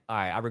was like, "All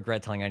right, I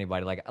regret telling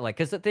anybody." Like,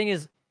 because the thing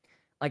is,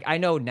 like I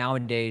know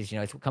nowadays,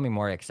 it's becoming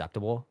more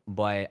acceptable,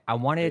 but I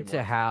Way wanted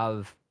to more.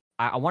 have,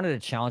 I wanted to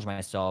challenge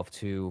myself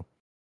to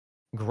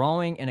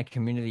growing in a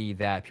community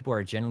that people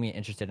are genuinely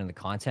interested in the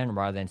content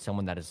rather than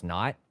someone that is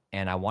not.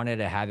 And I wanted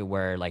to have it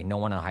where like no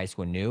one in high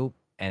school knew,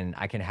 and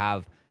I can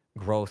have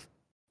growth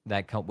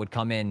that would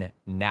come in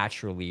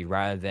naturally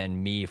rather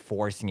than me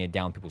forcing it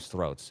down people's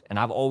throats. And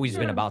I've always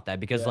been Yeah. about that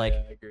because Yeah,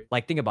 yeah, I agree.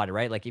 like think about it,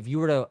 right? Like if you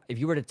were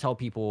to tell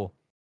people,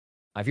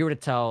 if you were to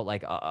tell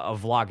like a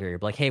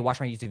vlogger, like, hey, watch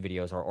my YouTube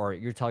videos, or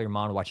you tell your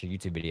mom to watch your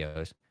YouTube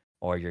videos,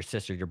 or your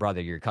sister, your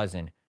brother, your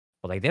cousin,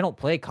 but like they don't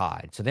play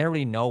COD, so they don't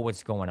really know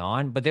what's going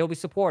on, but they'll be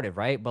supportive,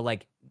 right? But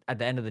like at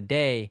the end of the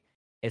day,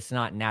 it's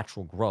not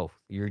natural growth.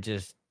 You're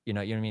just, you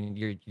know what I mean?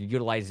 You're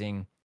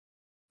utilizing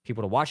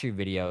people to watch your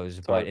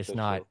videos, It's but it's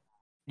not, artificial.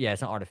 yeah,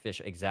 it's not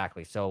artificial.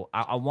 Exactly. So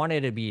I want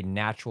it to be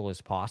natural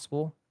as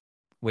possible,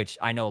 which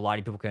I know a lot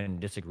of people can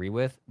disagree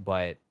with,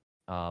 but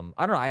I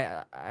don't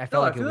know. I No,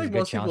 felt I like it feel was a like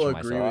good most challenge people for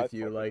agree No, myself. I with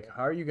you. totally Like,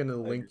 how are you gonna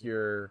I link agree.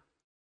 your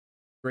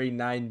grade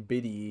 9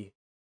 biddy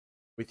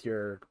with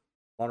your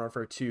Modern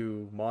Warfare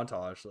 2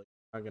 montage? Like,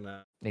 I'm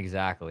gonna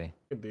Exactly.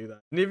 do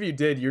that. And if you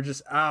did, you're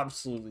just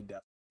absolutely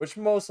deaf, which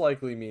most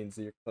likely means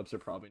that your clips are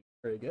probably not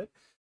very good.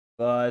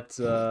 But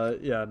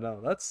yeah,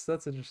 no, that's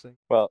interesting.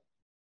 Well,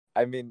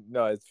 I mean,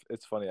 no,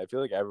 it's funny. I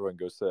feel like everyone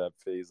goes to that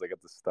phase like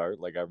at the start.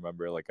 Like I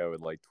remember, like I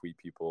would like tweet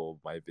people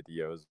my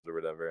videos or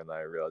whatever, and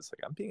I realized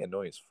like I'm being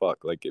annoying as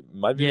fuck. Like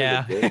my videos are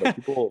Yeah. good, but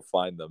people will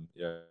find them.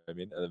 You know what I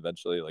mean? And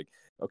eventually, like,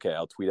 okay,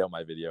 I'll tweet out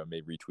my video and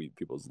maybe retweet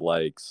people's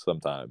likes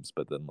sometimes,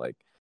 but then like,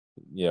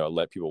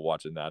 let people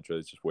watch it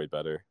naturally. It's just way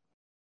better.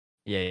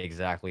 Yeah,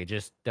 exactly.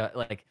 Just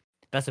like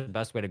that's the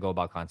best way to go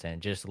about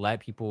content. Just let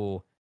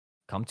people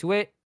come to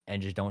it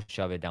and just don't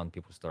shove it down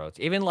people's throats.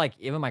 Even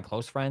my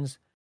close friends,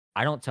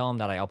 I don't tell them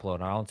that I upload.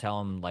 And I don't tell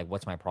them like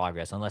what's my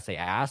progress unless they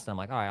ask. I'm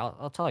like, all right,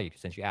 I'll tell you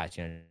since you asked.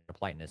 The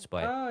politeness.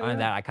 But Oh other than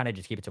yeah. that, I kind of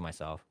just keep it to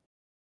myself.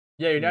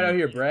 Yeah, you're not out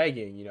here Yeah.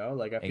 bragging,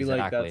 Like, I feel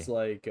like that's Exactly.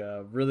 like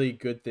a really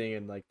good thing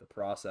in like the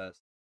process,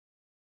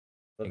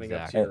 living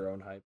up to Exactly. And your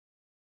own hype.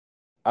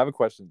 I have a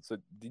question. So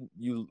didn't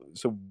you?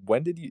 So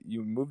when did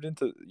you moved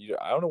into?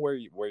 I don't know where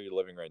you're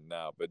living right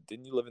now, but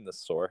didn't you live in the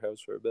SoaR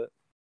house for a bit?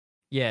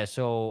 Yeah,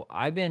 so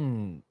I've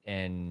been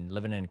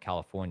living in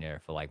California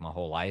for like my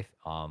whole life.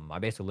 I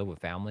basically live with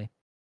family,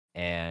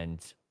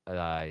 and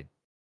uh,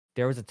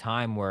 there was a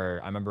time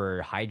where I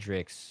remember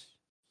Hydrix.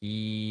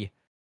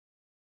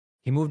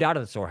 He moved out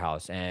of the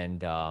storehouse,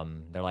 and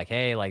they're like,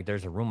 "Hey, like,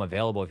 there's a room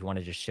available if you want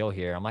to just chill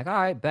here." I'm like, "All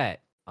right,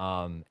 bet."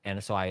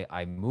 And so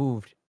I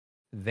moved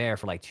there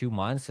for like 2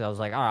 months. So I was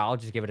like, "All right, I'll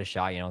just give it a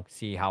shot.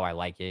 See how I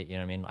like it." You know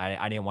what I mean?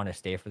 I didn't want to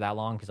stay for that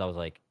long because I was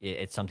like,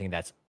 it's something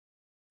that's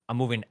I'm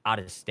moving out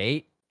of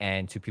state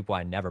and to people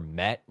I never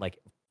met like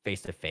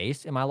face to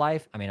face in my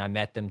life. I mean, I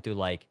met them through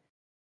like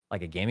a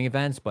gaming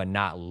events, but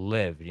not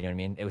lived. You know what I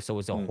mean? It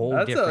was a Mm-hmm. whole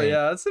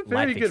different That's a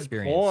very life good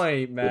experience.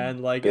 point, The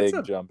man. Like, it's big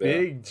a jump,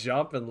 yeah. big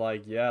jump in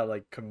like, yeah,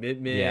 like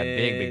Yeah,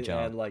 big commitment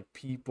jump. and like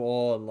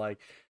people and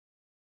like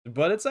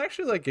But it's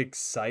actually like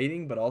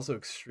exciting, but also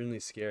extremely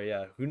scary.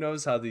 Yeah, who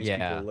knows how these people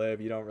Yeah,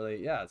 live? You don't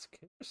really. Yeah, it's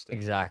interesting.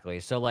 exactly.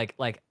 So like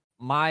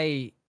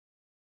my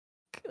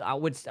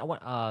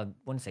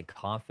wouldn't say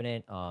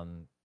confident.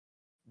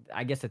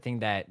 I guess the thing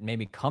that made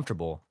me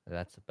comfortable,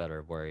 that's a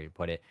better way to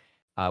put it,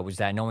 was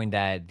that knowing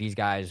that these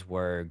guys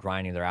were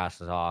grinding their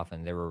asses off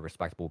and they were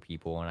respectable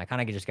people. And I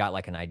kind of just got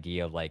like an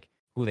idea of like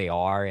who they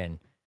are. And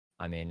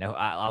I mean, no,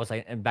 I was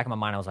like, in the back of my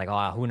mind, I was like,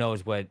 oh, who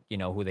knows what,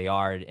 who they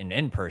are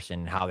in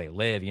person, how they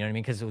live, you know what I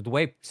mean? Because the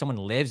way someone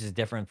lives is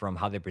different from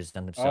how they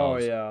present Oh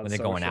themselves yeah, on when they're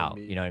going social out,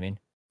 you media. know what I mean?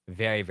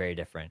 Very, very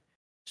different.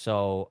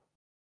 So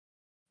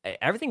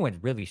everything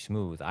went really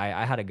smooth.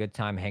 I had a good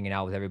time hanging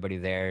out with everybody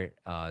there.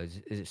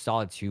 It's a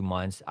solid 2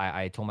 months.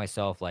 I told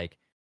myself like,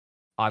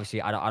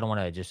 obviously, I don't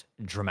want to just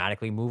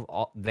dramatically move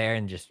all there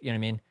and just, you know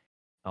what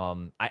I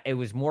mean. It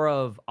was more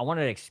of I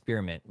wanted to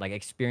experiment, like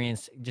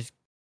experience, just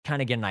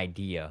kind of get an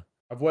idea.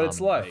 Of what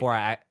it's like. Before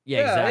yeah,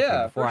 Yeah, exactly,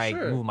 yeah, before for I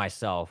sure. move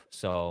myself.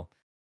 So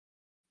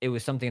it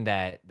was something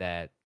that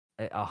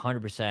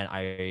 100%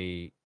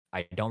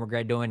 I don't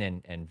regret doing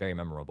and very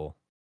memorable.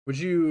 Would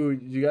you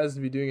guys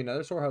be doing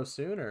another SoaR house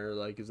soon, or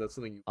like is that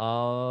something you?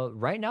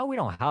 Right now we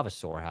don't have a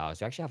SoaR house.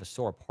 We actually have a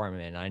SoaR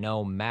apartment. I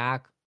know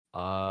Mac,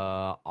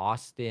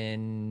 Austin,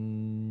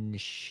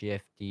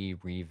 Shifty,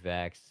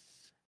 Revex.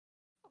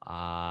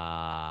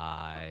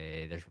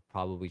 There's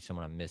probably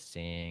someone I'm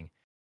missing.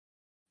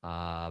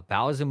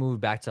 Bowser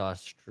moved back to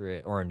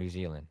Australia or New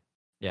Zealand.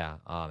 Yeah.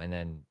 And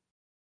then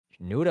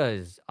Nuda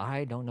is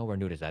I don't know where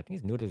Nuda's at. I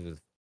think Nuda's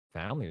with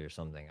family or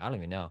something. I don't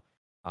even know.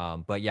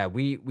 But yeah,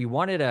 we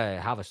wanted to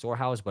have a SoaR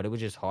house, but it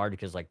was just hard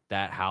because like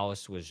that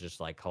house was just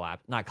like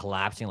not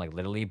collapsing like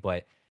literally,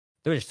 but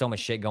there was just so much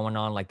shit going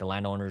on. Like the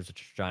landowners were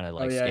just trying to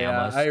Oh like yeah, scam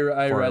yeah. us I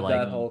for read like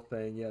that whole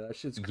thing. Yeah, that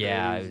shit's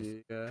yeah, it was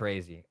crazy. Yeah.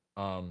 crazy.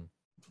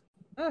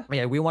 Eh,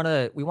 Yeah, we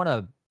wanna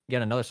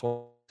get another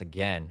SoaR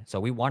again. So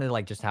we wanted to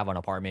like just have an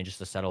apartment just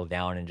to settle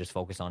down and just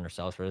focus on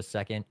ourselves for a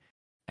second,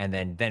 and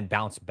then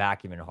bounce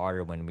back even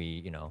harder when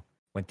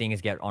when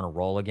things get on a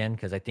roll again.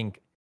 Because I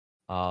think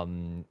at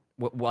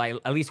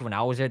least when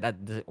I was there,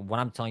 what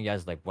I'm telling you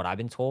guys, like what I've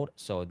been told.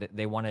 So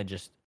they want to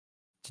just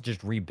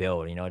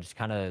rebuild, just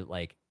kind of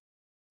like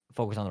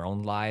focus on their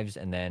own lives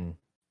and then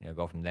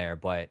go from there.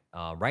 But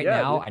right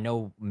yeah, now, dude. I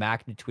know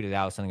Mac tweeted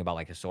out something about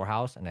like a SoaR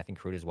house, and I think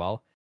Crude as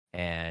well.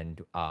 And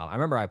I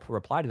remember I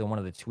replied to one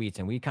of the tweets,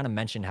 and we kind of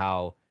mentioned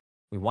how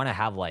we want to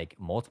have like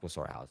multiple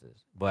SoaR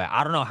houses, but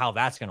I don't know how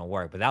that's gonna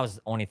work. But that was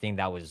the only thing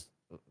that was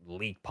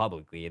leaked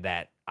publicly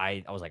that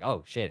I was like,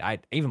 oh shit! I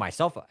even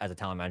myself as a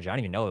talent manager, I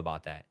didn't even know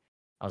about that.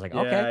 I was like,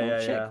 okay, Yeah, well, yeah,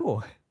 shit, yeah.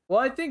 cool. Well,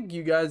 I think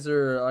you guys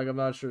are like I'm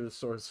not sure the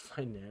source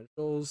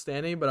financial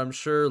standing, but I'm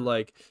sure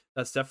like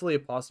that's definitely a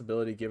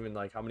possibility given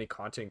like how many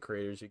content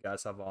creators you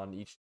guys have on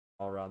each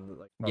all around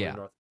like probably Yeah,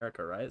 North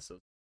America, right? So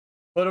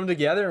put them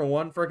together in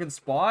one freaking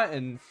spot,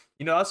 and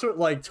that's what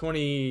like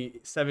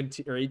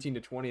 2017 or 18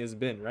 to 20 has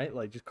been, right?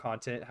 Like just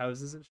content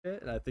houses and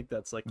shit. And I think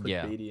that's like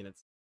yeah. clickbaity and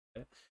it's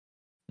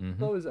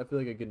Mm-hmm. always I feel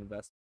like a good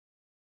investment.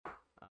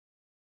 Uh,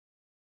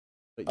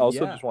 But I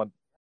also yeah, just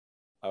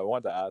I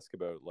wanted to ask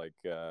about like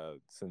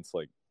since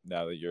like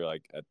now that you're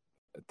like a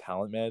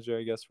talent manager,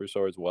 I guess for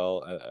SoaR as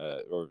well,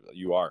 or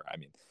you are, I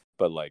mean,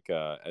 but like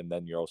and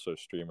then you're also a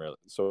streamer.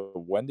 So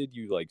when did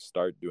you like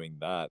start doing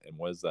that, and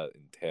what does that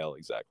entail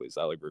exactly? Is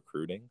that like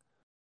recruiting?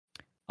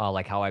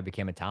 Like how I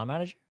became a talent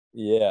manager.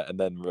 Yeah, and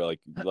then we're like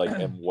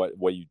and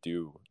what you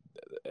do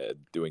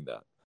doing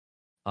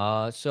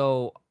that?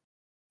 So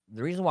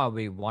the reason why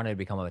we wanted to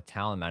become a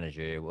talent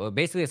manager, well,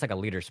 basically it's like a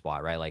leader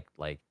spot, right?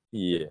 Like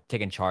Yeah,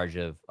 taking charge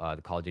of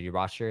the Call of Duty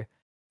roster.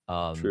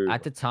 true.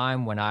 At the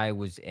time when I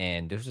was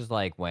in, this was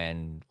like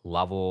when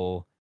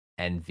Level,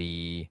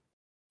 NV,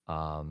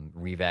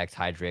 Revex,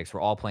 Hydrix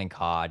were all playing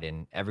COD,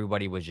 and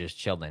everybody was just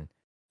chilling.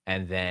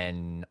 And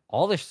then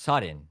all of a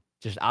sudden,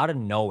 just out of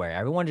nowhere,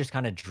 everyone just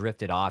kind of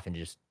drifted off and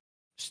just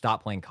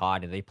stopped playing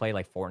COD, and they played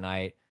like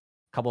Fortnite.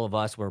 A couple of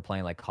us were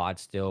playing like COD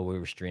still. We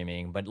were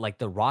streaming, but like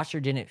the roster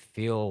didn't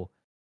feel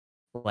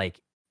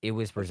like it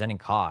was presenting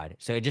COD.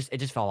 So it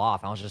just fell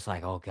off. I was just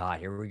like, oh God,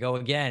 here we go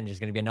again. There's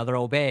gonna be another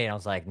obey. And I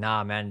was like,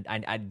 nah, man,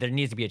 there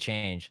needs to be a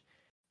change.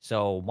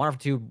 So one of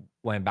two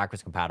went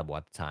backwards compatible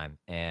at the time.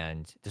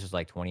 And this was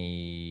like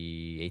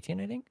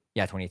 2018, I think.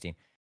 Yeah, 2018.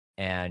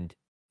 And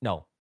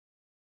no,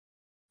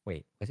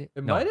 wait, was it?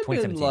 it No, might have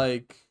been 2017.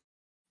 like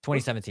what?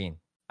 2017.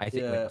 I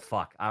think Yeah, wait,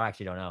 fuck. I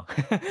actually don't know.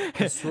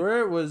 I swear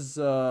it was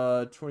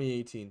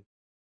 2018.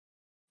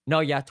 No,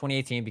 yeah,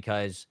 2018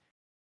 because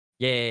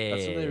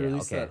That's when they yeah.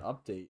 released Okay. that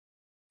update.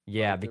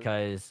 Yeah, Like there's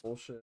because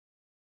bullshit.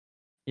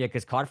 yeah,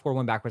 because COD 4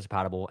 went backwards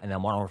compatible, and then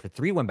Modern Warfare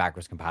 3 went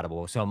backwards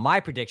compatible. So my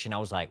prediction, I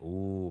was like,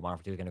 ooh, Modern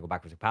Warfare 2 is going to go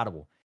backwards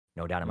compatible.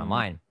 No doubt in my Mhm.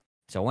 mind.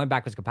 So it went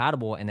backwards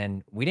compatible, and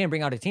then we didn't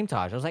bring out a team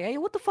Taj. I was like, hey,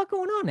 what the fuck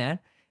going on, man?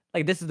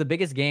 Like, this is the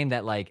biggest game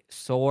that, like,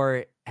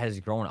 SoaR has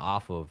grown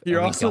off of, and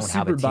You're we also don't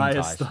have a super team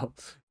biased Taj. though.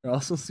 You're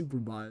also super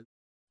biased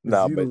because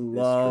No, you but it's true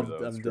loved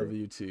though. It's true.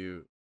 MW2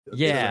 to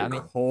Yeah, the I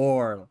mean,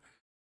 core.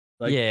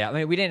 Like yeah, I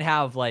mean, we didn't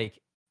have, like,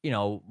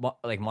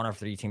 like Modern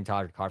 3 Team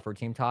Taj, COD 4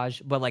 Team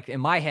Taj. But like in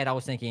my head, I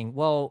was thinking,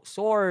 well,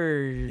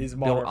 SoaR He's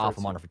built Modern off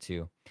of Warfare 2.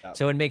 Modern 2. Yeah.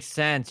 So it makes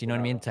sense, you know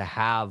what I Yeah. mean, to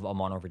have a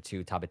Modern Warfare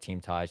 2 type of Team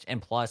Taj.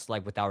 And plus,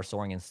 like with our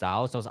soaring in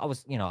style. So I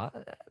was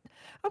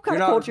I'm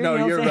kind of cultured. No, you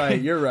know you're what I'm saying?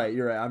 right. You're right.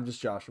 You're right. I'm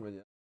just joshing with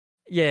you.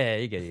 Yeah,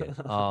 you get it.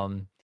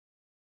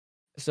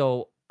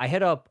 So I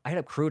hit up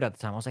Crude at the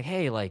time. I was like,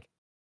 hey, like,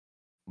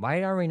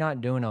 why are we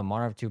not doing a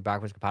Modern Warfare 2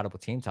 backwards compatible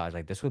Team Taj?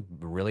 Like, this would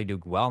really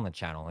do well on the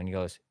channel. And he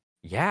goes,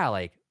 yeah,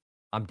 like,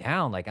 I'm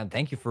down. Like, and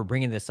thank you for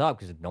bringing this up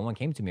because no one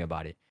came to me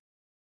about it.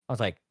 I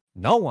was like,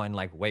 no one?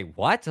 Like, wait,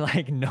 what?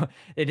 Like, no,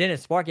 it didn't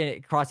spark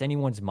it cross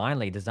anyone's mind.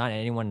 Like, does not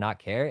anyone not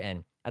care?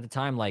 And at the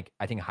time, like,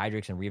 I think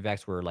Hydrix and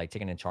Revex were like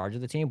taking in charge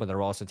of the team, but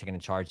they're also taking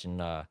in charge in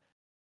like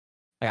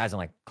as in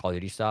like Call of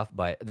Duty stuff,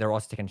 but they're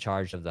also taking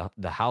charge of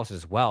the house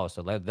as well.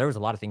 So there was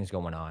a lot of things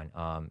going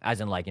on.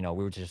 As in like, we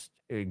were just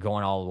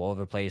going all over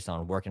the place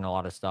on working a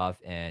lot of stuff.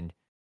 And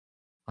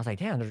I was like,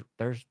 damn,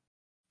 there's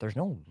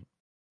no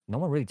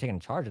one really taking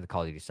charge of the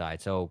Call of Duty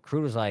side. So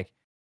Crude was like,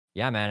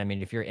 yeah, man, I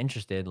mean, if you're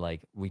interested,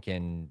 like we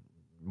can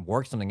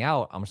work something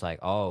out. I'm just like,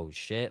 oh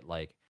shit,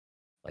 like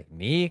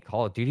me,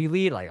 Call of Duty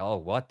lead, like, oh,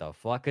 what the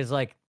fuck? Cause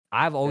like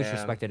I've always Damn.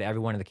 respected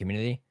everyone in the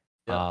community.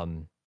 Yeah.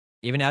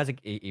 Even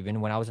even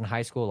when I was in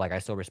high school, like I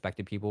still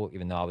respected people,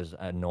 even though I was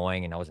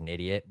annoying and I was an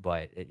idiot,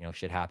 but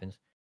shit happens.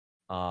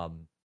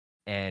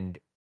 And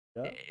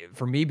Yeah.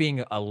 for me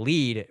being a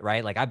lead,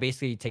 right? Like I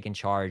basically taken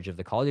charge of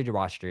the Call of Duty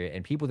roster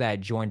and people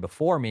that joined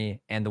before me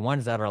and the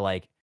ones that are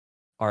like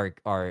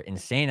are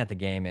insane at the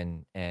game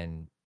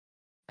and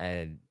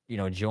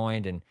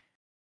joined and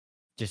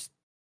just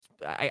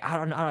I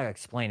don't know how to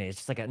explain it. It's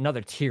just like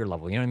another tier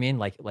level. You know what I mean?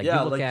 Like yeah,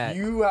 you look like at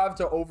you have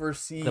to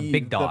oversee the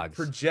big dogs,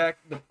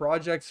 the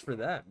projects for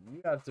them.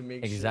 You have to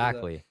make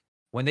exactly sure that...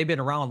 when they've been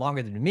around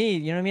longer than me.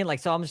 You know what I mean? Like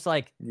so, I'm just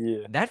like,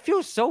 Yeah. that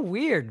feels so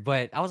weird.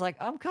 But I was like,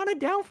 I'm kind of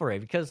down for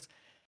it because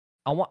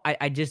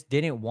I just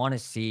didn't want to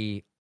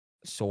see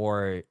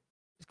SoaR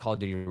Call of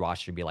Duty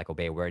roster be like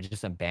Obey, where it's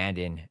just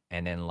abandoned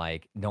and then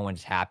like no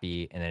one's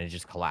happy and then it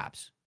just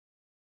collapse.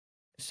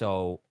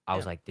 So I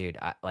was like, dude,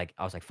 I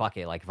was like, fuck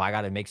it. Like if I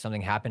got to make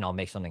something happen, I'll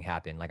make something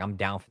happen. Like I'm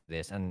down for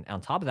this. And on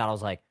top of that, I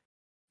was like,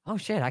 oh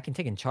shit, I can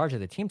take in charge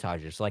of the team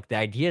Tages. So like the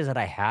ideas that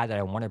I had that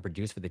I wanted to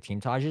produce for the team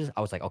Tages,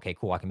 I was like, okay,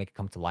 cool, I can make it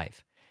come to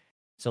life.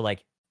 So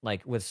like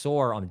with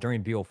SoaR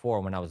during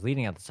BO4 when I was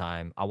leading at the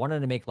time, I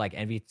wanted to make like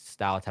Envy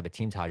style type of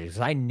team Tages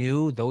because I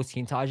knew those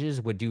team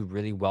Tages would do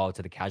really well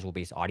to the casual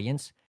based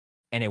audience,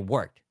 and it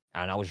worked.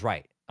 And I was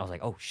right. I was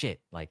like, oh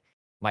shit, like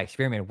my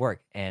experiment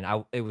worked, and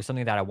it was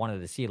something that I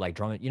wanted to see, like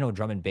drum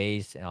and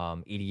bass,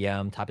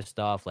 EDM type of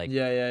stuff, like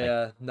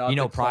Yeah. Not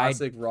the Pride,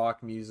 classic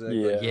rock music.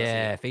 Yeah. Like,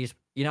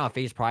 yeah,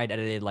 Phase Pride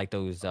edited like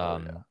those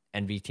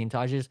NV team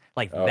Tages,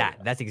 like that.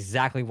 Yeah. That's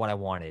exactly what I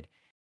wanted.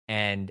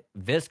 And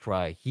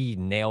Viscra, he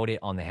nailed it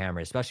on the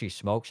hammer, especially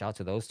Smoke. Shout out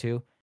to those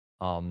two.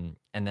 And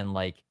then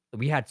like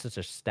we had such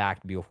a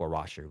stacked BO4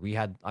 roster.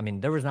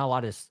 There was not a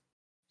lot of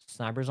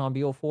snipers on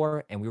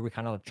BO4, and we were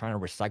kind of trying to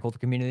recycle the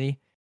community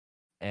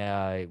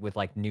with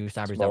like new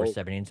snipers that were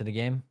stepping into the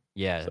game.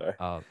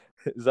 Yeah.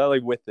 Is that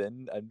like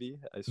within NB?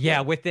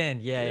 Yeah, within.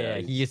 Yeah.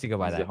 He used to go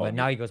by that, but homie.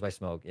 now he goes by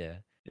Smoke. Yeah.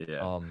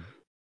 Yeah.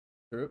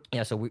 True.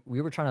 Yeah. So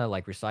we were trying to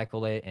like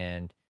recycle it,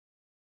 and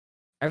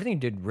everything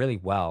did really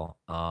well.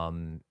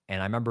 And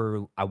I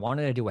remember I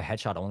wanted to do a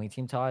headshot only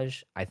team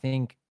Taj. I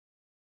think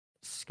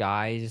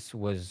Skies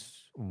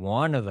was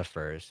one of the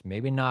first,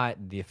 maybe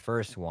not the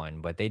first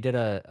one, but they did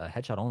a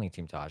headshot only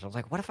team Taj. I was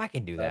like, what if I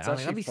can do that?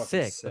 That'd be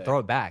sick to throw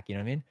it back. You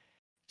know what I mean?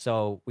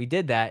 So we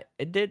did that.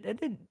 It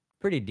did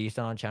pretty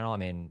decent on channel. I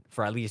mean,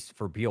 for at least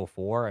for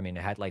BO4, I mean,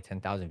 it had like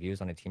 10,000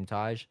 views on a team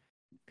Taj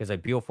because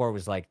like BO4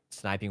 was like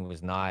sniping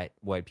was not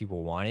what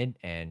people wanted,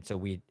 and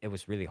so it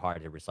was really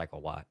hard to recycle a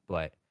lot.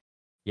 But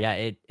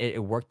yeah,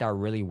 it worked out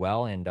really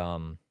well,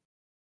 and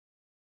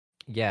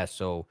yeah,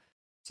 so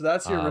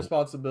that's your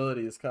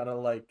responsibility. Is kind of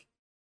like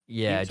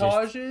yeah,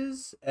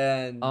 Tages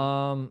and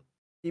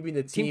keeping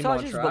the team on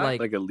track, but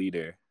like a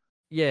leader.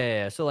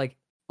 Yeah, so like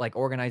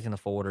organizing the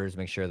folders,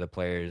 make sure the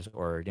players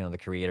or the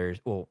creators.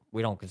 Well,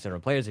 we don't consider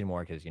them players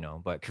anymore because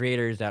but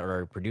creators that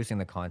are producing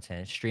the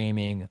content,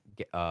 streaming,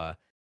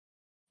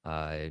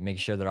 making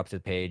sure they're up to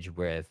the page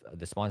with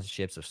the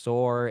sponsorships of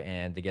SoaR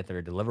and they get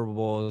their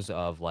deliverables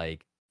of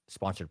like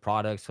sponsored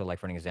products. So like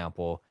for an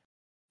example,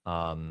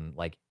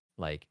 like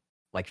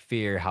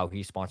Fear, how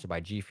he's sponsored by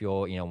G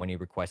Fuel. When he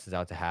requests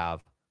out to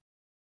have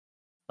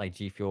like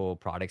G Fuel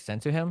products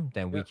sent to him,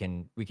 then we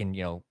can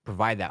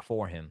provide that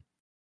for him.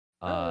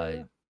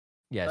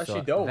 Yeah,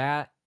 so dope.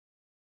 that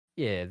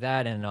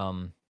and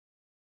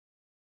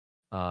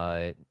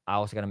I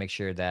also got to make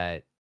sure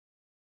that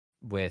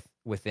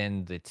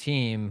within the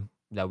team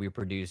that we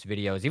produce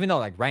videos, even though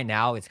like right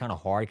now it's kind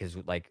of hard because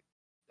like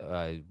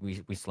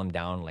we slimmed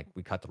down, like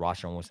we cut the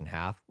roster almost in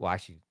half. Well,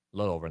 actually a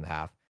little over in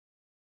half.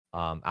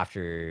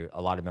 After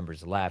a lot of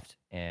members left,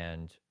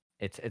 and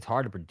it's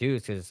hard to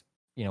produce because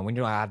when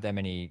you don't have that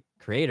many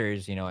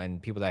creators, and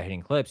people that are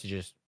hitting clips, you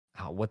just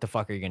what the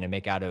fuck are you gonna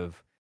make out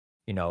of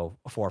 4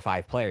 or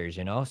 5 players,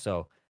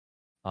 so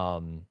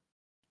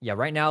yeah,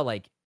 right now,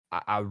 like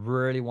I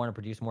really want to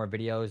produce more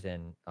videos,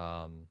 and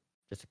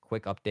just a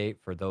quick update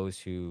for those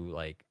who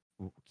like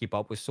keep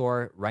up with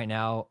SoaR. Right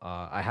now,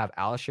 I have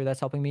Alistair that's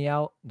helping me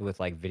out with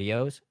like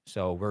videos.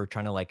 So we're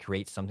trying to like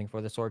create something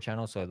for the SoaR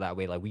channel, so that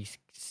way like we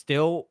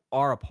still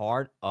are a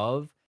part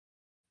of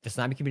the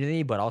sniping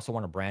community, but also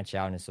want to branch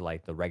out into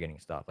like the regular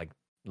stuff, like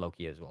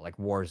Loki as well, like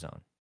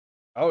Warzone.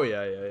 Oh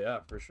yeah,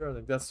 for sure. I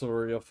think that's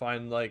where you'll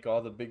find like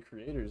all the big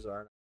creators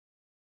are.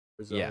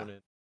 Yeah. Zone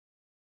and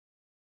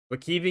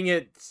but keeping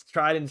it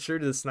tried and true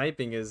to the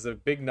sniping is a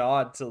big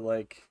nod to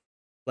like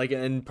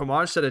and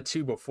Pamaj said it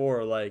too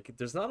before, like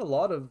there's not a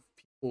lot of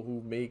people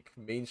who make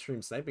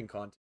mainstream sniping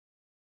content. It's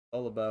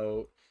all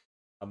about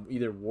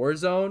either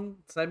Warzone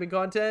sniping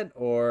content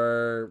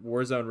or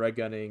Warzone red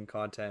gunning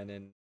content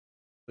and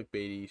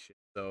clickbaity shit.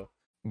 So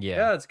Yeah.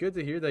 yeah, it's good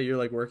to hear that you're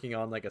like working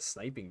on like a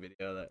sniping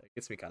video. That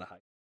gets me kind of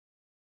hyped.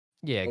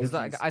 Yeah, Oh because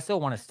like geez. I still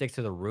want to stick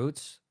to the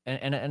roots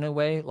in a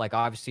way. Like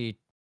obviously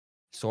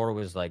SoaR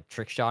was like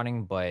trick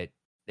shotting, but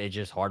it's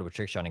just hard with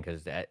trick shotting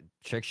because that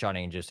trick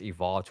shotting just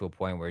evolved to a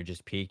point where it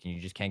just peaked and you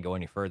just can't go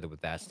any further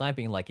with that.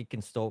 Sniping, like it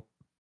can still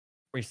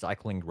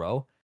recycle and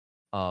grow.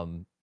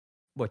 Um,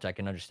 which I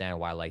can understand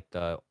why like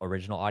the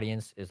original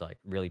audience is like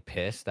really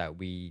pissed that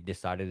we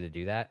decided to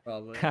do that.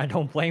 Probably. I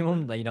don't blame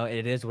them. Like, you know,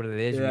 it is what it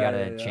is. We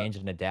gotta Yeah. change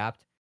and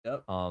adapt.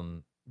 Yep.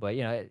 But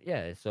you know,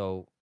 yeah.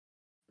 So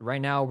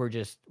right now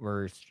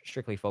we're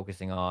strictly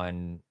focusing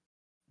on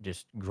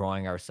just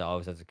growing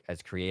ourselves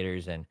as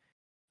creators and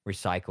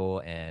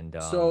recycle and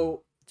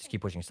So just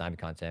keep pushing Simon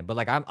content. But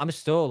like I'm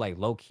still like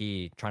low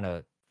key trying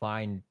to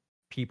find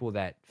people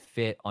that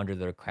fit under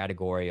the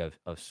category of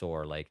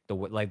SoaR, like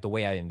the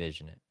way I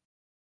envision it.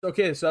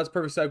 okay, so that's a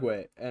perfect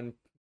segue. And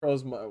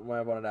Pros might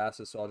wanted to ask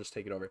this, so I'll just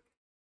take it over.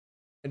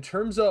 In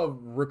terms of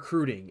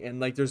recruiting, and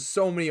like there's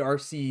so many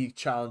RC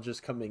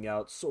challenges coming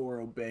out,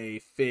 Sorrow Bay,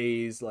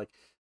 FaZe, like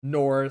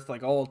North,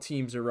 like all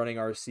teams are running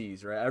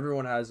RCs, right?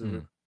 Everyone has a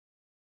Mm.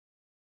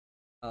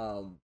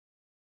 um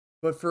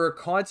but for a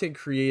content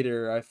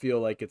creator, I feel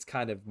like it's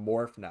kind of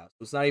morphed now.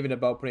 So it's not even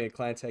about putting a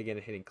clan tag in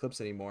and hitting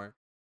clips anymore.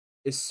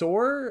 Is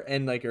SoaR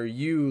and like are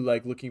you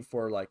like looking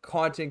for like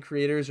content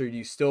creators, or do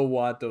you still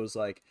want those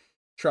like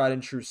tried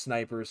and true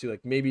snipers who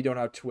like maybe don't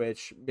have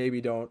Twitch,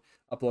 maybe don't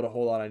upload a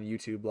whole lot on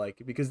YouTube,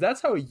 like because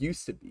that's how it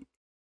used to be.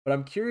 But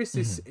I'm curious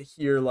to Hmm.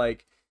 hear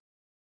like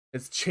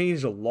it's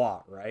changed a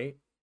lot, right?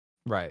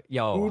 Right.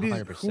 Yo, Who's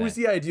 100%.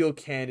 the ideal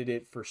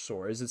candidate for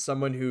SoaR? Is it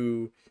someone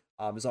who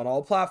is on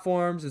all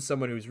platforms? Is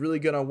someone who's really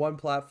good on one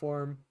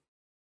platform?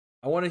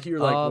 I want to hear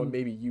like what Um,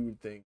 maybe you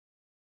would think.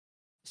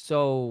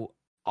 so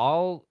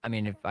I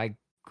mean, if I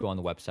go on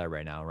the website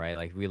right now, right,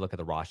 like we look at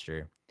the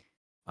roster,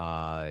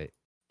 uh,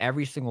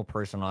 every single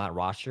person on that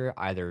roster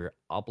either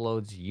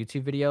uploads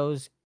YouTube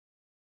videos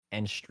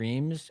and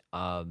streams,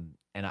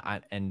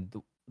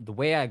 the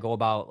way I go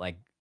about like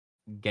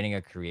getting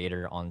a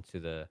creator onto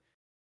the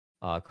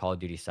Call of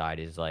Duty side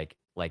is like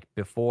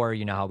before,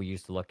 you know how we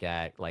used to look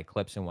at like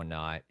clips and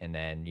whatnot, and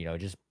then you know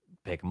just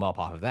pick them up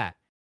off of that.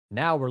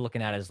 Now we're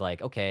looking at it as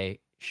like, okay,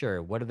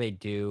 sure, what do they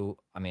do?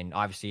 I mean,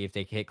 obviously, if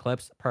they hit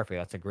clips, perfect,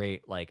 that's a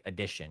great like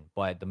addition.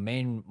 But the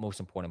main, most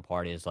important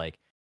part is like,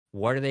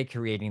 what are they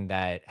creating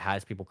that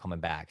has people coming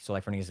back? So,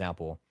 like for an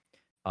example,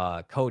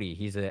 Cody,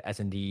 he's a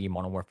S&D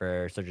Modern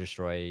Warfare Search and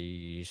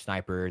Destroy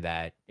sniper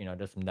that you know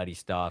does some nutty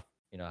stuff.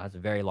 You know, has a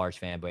very large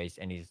fan base,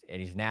 and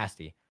he's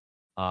nasty.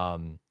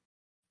 Um,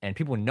 and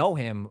people know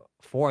him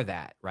for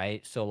that,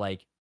 right? So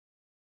like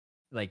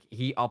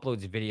he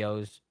uploads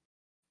videos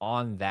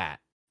on that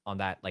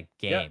like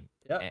Yeah, game.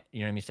 yeah.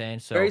 You know what I'm saying?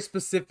 Very So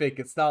specific.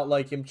 It's not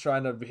like him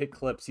trying to hit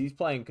clips. He's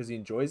playing because he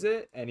enjoys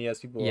it, and he has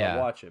people that yeah,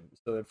 watch him.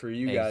 So for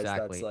you guys,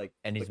 that's exactly. like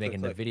And he's click, click,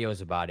 making the click.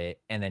 videos about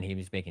it, and then he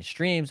was making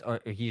streams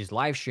or he's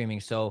live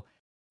streaming. So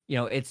you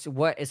know, it's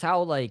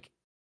how like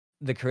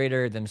the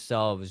creator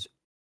themselves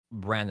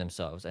brand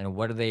themselves, and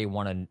what do they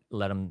want to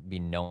let them be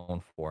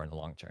known for in the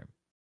long term?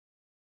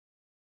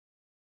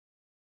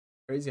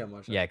 Crazy how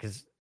much. Yeah,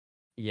 because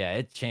yeah,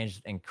 it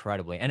changed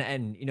incredibly.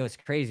 And you know, it's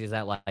crazy is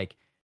that like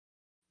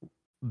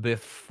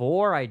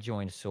before I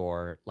joined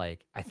SoaR,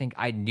 like I think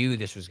I knew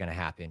this was gonna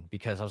happen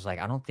because I was like,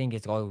 I don't think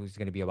it's always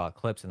gonna be about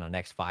clips in the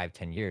next 5,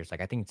 10 years.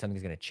 Like I think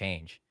something's gonna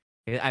change.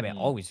 I mean, Mm.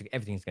 always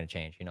everything's gonna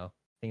change, you know,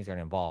 things are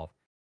gonna evolve.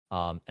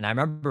 And I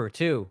remember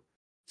too,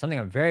 something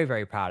I'm very,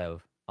 very proud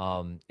of,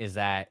 is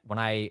that when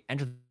I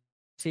entered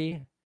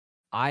the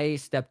I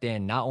stepped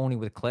in not only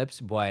with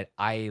clips, but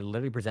I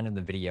literally presented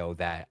the video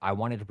that I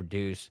wanted to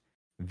produce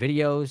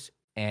videos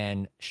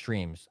and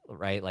streams,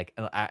 right? Like,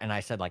 and I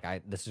said, like,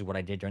 this is what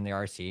I did during the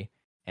RC,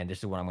 and this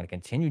is what I'm going to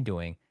continue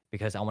doing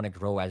because I want to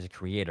grow as a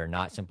creator,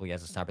 not simply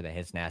as a sniper that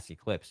hits nasty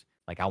clips.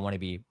 Like, I want to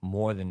be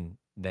more than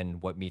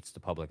what meets the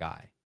public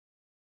eye.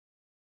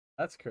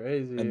 That's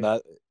And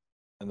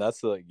crazy.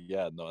 that's like,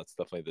 yeah, no, that's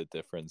definitely the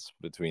difference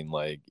between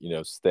like,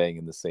 staying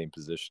in the same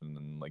position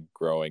and like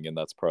growing. And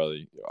that's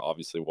probably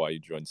obviously why you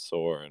joined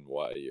SoaR and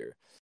why you're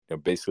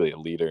basically a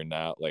leader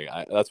now. Like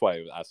that's why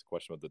I asked a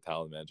question about the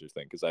talent manager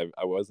thing, because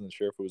I wasn't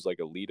sure if it was like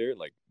a leader,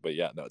 like, but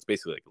yeah, no, it's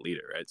basically like a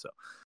leader, right? So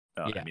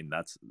Yeah. I mean,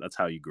 that's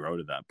how you grow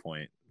to that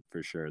point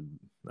for sure.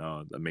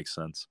 No, that makes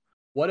sense.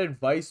 What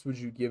advice would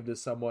you give to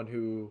someone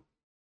who,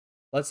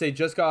 let's say,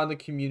 just got on the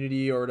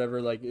community or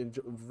whatever, like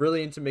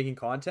really into making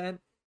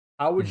content?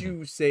 How would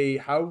you say,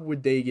 how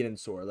would they get in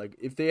SoaR? Like,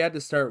 if they had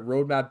to start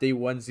roadmap day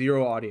 1,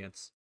 0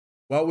 audience,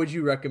 what would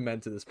you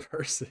recommend to this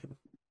person?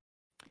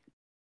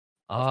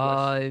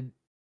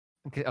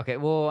 Okay.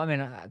 Well, I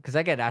mean, because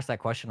I get asked that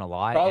question a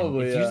lot, and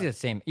Probably, it's yeah. usually the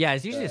same. Yeah,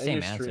 it's usually Yeah, the in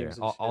your same answer streams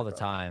and all shit, the probably.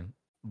 time.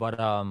 But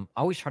I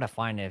always try to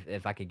find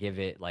if I could give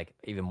it like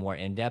even more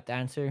in depth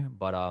answer.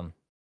 But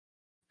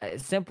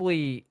it's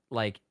simply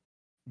like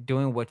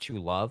doing what you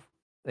love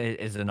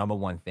is the number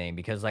one thing,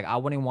 because like I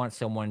wouldn't want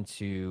someone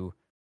to,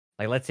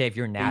 like, let's say if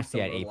you're Hate nasty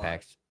at someone a lot.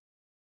 Apex.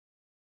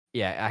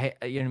 Yeah,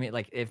 you know what I mean?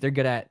 Like, if they're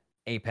good at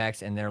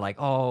Apex and they're like,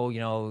 "Oh,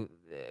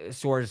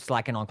 SoaR's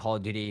slacking on Call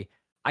of Duty.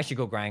 I should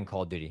go grind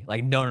Call of Duty."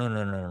 Like, no, no,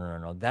 no, no, no, no,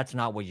 no. That's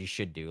not what you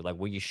should do. Like,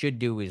 what you should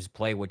do is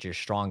play what you're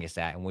strongest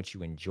at and what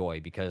you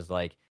enjoy. Because,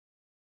 like,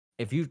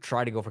 if you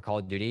try to go for Call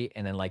of Duty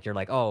and then, like, you're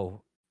like,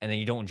 "Oh," and then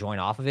you don't join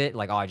off of it,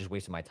 like, "Oh, I just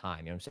wasted my time."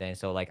 You know what I'm saying?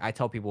 So, like, I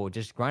tell people,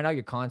 just grind out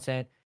your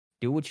content,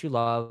 do what you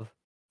love,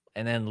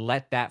 and then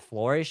let that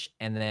flourish.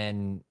 And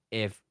then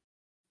if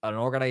an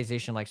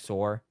organization like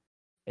SoaR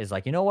is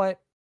like, "You know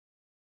what?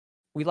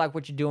 We like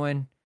what you're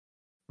doing.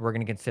 We're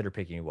gonna consider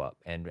picking you up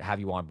and have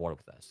you on board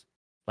with us."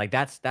 Like,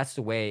 that's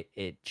the way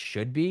it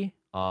should be.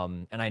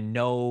 And I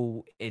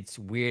know it's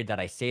weird that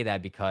I say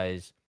that,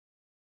 because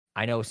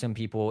I know some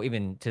people,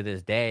 even to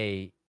this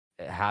day,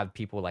 have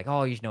people like,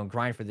 "Oh,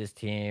 grind for this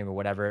team or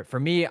whatever." For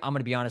me, I'm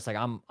gonna be honest, like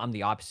I'm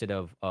the opposite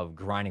of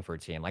grinding for a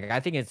team. Like, I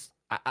think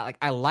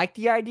I like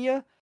the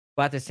idea,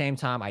 but at the same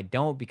time I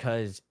don't,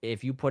 because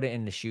if you put it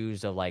in the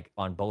shoes of, like,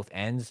 on both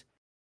ends,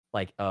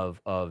 like,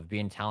 of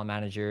being talent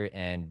manager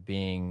and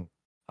being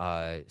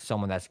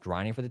someone that's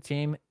grinding for the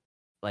team,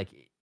 like,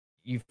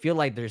 you feel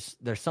like there's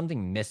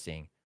something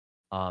missing.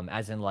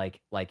 As in, like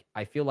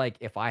I feel like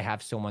if I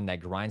have someone that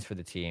grinds for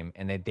the team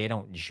and they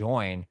don't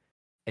join,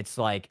 it's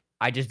like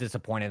I just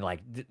disappointed,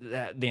 like,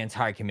 the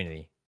entire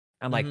community.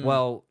 I'm like, Mm-hmm.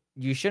 well,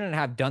 you shouldn't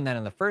have done that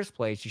in the first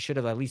place. You should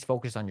have at least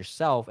focused on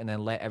yourself and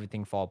then let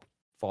everything fall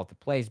to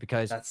place.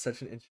 Because That's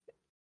such an interesting,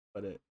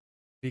 but it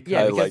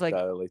yeah, I because because like like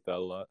that. I like that a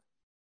lot.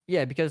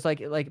 Yeah, because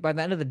like by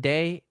the end of the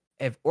day,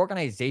 if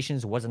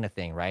organizations wasn't a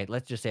thing, right?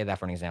 Let's just say that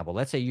for an example.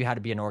 Let's say you had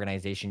to be an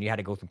organization, you had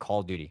to go through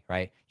Call of Duty,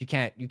 right? You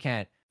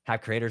can't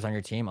have creators on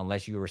your team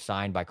unless you were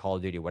signed by Call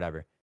of Duty,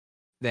 whatever.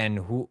 Then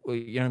you know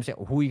what I'm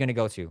saying? Who are you gonna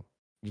go to?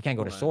 You can't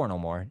go oh to man, SoaR no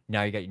more.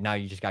 Now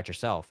you just got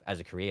yourself as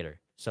a creator.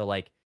 So,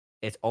 like,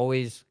 it's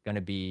always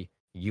gonna be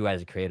you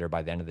as a creator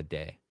by the end of the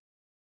day.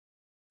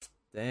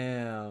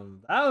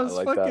 damn, I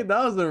like that.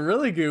 that was a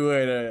really good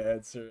way to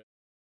answer.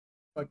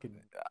 Fucking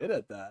good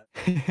at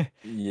that.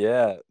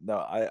 Yeah, no,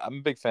 I'm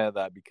a big fan of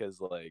that,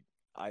 because like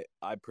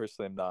I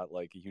personally am not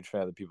like a huge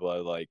fan of the people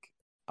that like,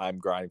 I'm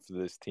grinding for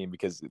this team,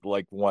 because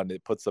like, one,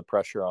 it puts the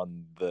pressure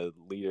on the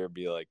leader,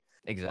 be like,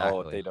 oh, if they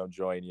Exactly. don't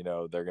join,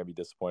 they're gonna be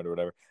disappointed or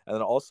whatever. And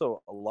then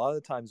also, a lot of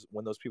the times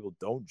when those people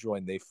don't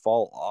join, they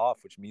fall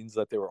off, which means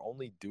that they were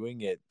only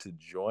doing it to For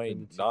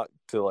join, the team. not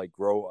to like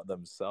grow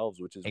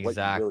themselves, which is what you really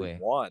Exactly.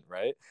 want,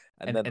 right?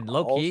 And then And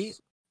also,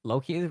 low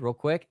key, real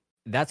quick,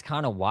 that's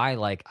kind of why,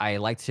 like, I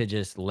like to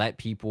just let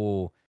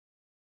people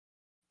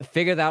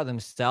figure that out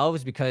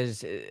themselves,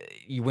 because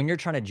when you're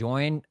trying to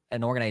join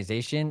an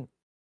organization,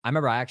 I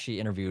remember I actually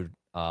interviewed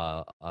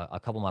a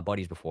couple of my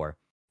buddies before,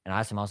 and I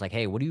asked them, I was like,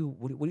 "Hey, what do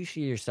you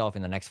see yourself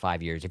in the next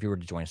 5 years if you were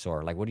to join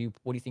SoaR? Like, what do you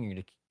think you're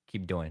gonna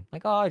keep doing?"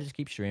 Like, "Oh, I just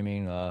keep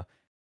streaming,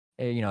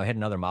 hit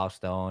another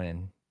milestone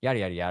and yada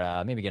yada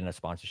yada, maybe getting a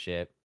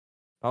sponsorship."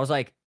 I was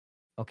like,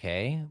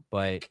 "Okay,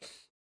 but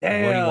what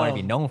do you want to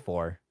be Damn, known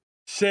for?"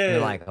 And they're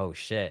shit. like, "Oh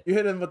shit." You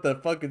hit him with the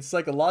fucking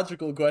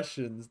psychological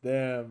questions.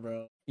 Damn,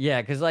 bro.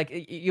 Yeah, because like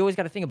you always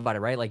got to think about it,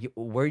 right? Like,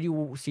 where do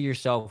you see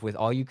yourself with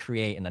all you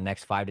create in the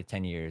next 5 to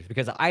 10 years?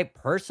 Because I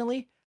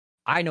personally,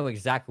 I know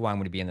exactly where I'm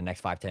going to be in the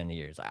next 5, 10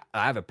 years. I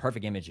have a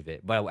perfect image of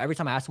it. But every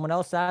time I ask someone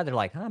else that, they're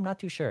like, I'm not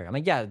too sure. I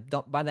mean, yeah,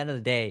 by the end of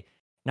the day,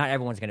 not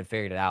everyone's going to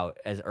figure it out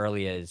as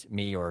early as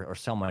me or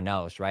someone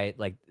else, right?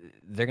 Like,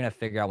 they're going to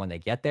figure out when they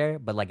get there.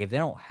 But like, if they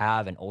don't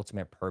have an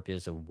ultimate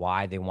purpose of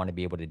why they want to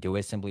be able to do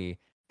it,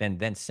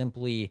 then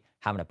simply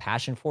having a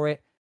passion for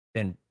it,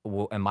 then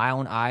in my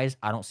own eyes,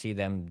 I don't see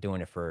them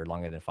doing it for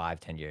longer than 5,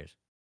 10 years.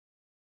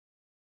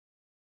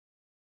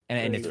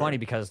 And For it's yeah, funny sure.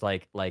 because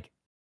like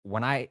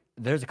when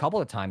there's a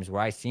couple of times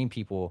where I seen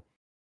people,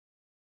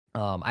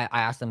 I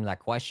asked them that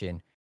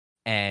question,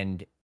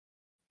 and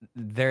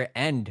their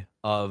end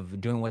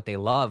of doing what they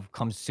love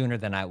comes sooner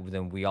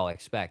than we all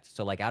expect.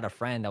 So, like, I had a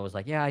friend that was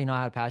like, "Yeah, I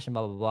had a passion,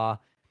 blah blah blah,"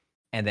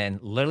 and then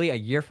literally a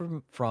year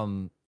from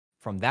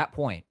that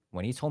point,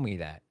 when he told me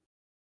that,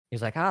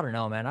 he's like, "I don't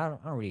know, man. I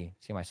don't really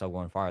see myself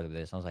going farther with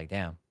this." I was like,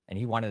 "Damn." And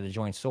he wanted to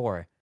join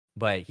SoaR,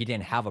 but he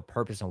didn't have a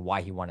purpose on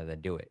why he wanted to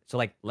do it. So,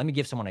 like, let me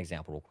give someone an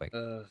example real quick.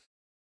 Uh,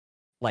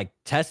 Like,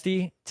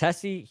 Testy,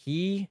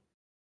 he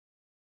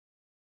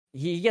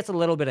gets a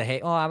little bit of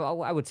hate. Oh,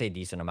 I would say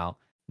decent amount,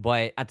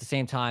 But at the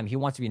same time, he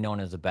wants to be known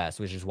as the best,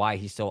 which is why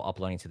he's still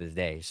uploading to this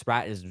day.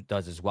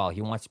 Does as well.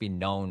 He wants to be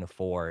known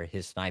for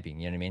his sniping.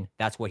 You know what I mean?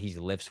 That's what he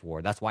lives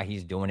for. That's why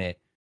he's doing it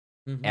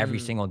every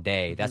Mm-hmm. single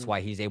day. That's Mm-hmm.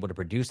 why he's able to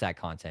produce that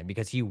content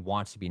because he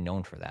wants to be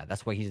known for that.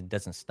 That's why he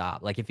doesn't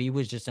stop. Like if he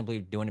was just simply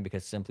doing it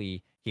because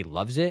simply he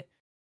loves it,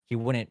 he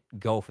wouldn't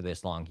go for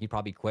this long. He'd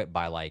probably quit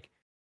by like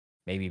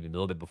maybe even a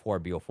little bit before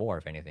BO4,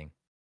 if anything.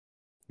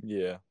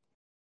 Yeah.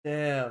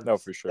 Damn. No,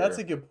 for sure. That's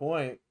a good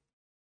point.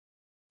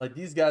 Like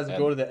these guys And-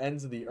 go to the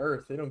ends of the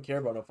earth. They don't care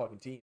about no fucking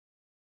team.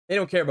 They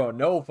don't care about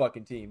no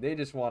fucking team. They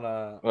just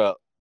wanna Well,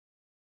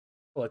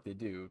 what they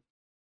do.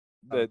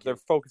 they're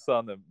focused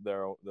on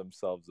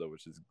themselves though,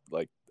 which is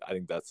like I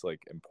think that's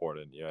like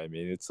important. You know what I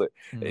mean? It's like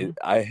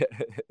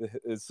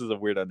this is a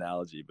weird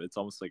analogy, but it's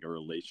almost like a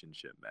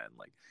relationship, man.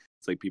 Like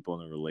it's like people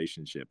in a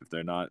relationship. If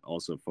they're not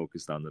also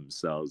focused on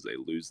themselves, they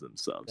lose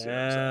themselves. You know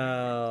what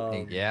I'm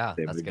saying? Yeah,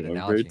 Same that's a thing good going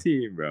analogy. For a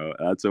team, bro.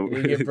 That's what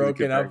You get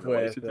broken up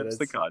comparing with, relationships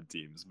to COD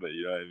teams, but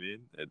you know what I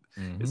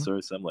mean? It's sort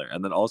of similar.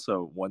 And then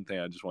also one thing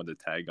I just wanted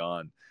to tag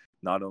on,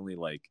 not only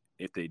like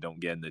if they don't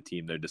get in the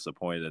team, they're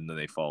disappointed and then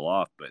they fall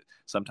off. But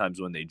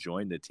sometimes when they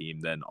join the team,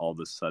 then all of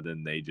a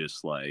sudden they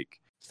just like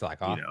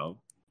slack off. You know,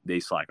 they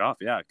slack off.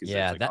 Yeah,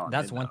 yeah. like,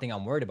 that's one thing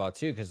I'm worried about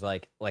too. Because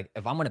like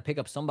if I'm gonna pick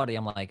up somebody,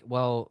 I'm like,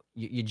 well,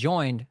 you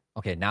joined.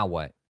 Okay, now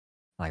what?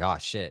 Like, oh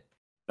shit.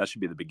 That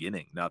should be the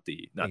beginning, not the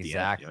end. You know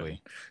what I mean?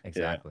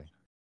 Exactly.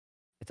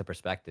 It's a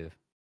perspective.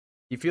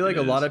 You feel like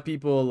a lot of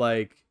people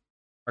like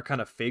are kind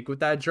of fake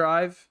with that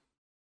drive?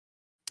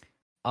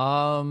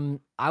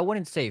 I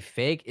wouldn't say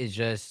fake. It's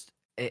just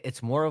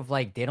it's more of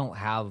like they don't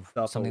have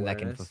something that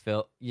can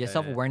fulfill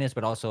self-awareness,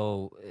 but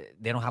also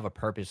they don't have a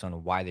purpose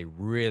on why they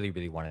really,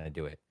 really wanted to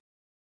do it.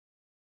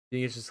 I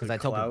think it's just because I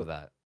tell people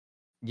that.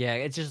 Yeah,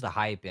 it's just the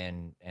hype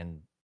and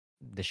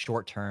the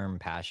short-term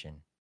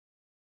passion.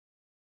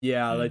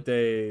 Yeah, like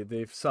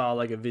they saw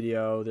like a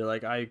video, they're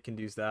like, I can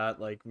do that.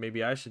 Like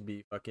maybe I should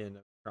be fucking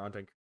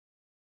content,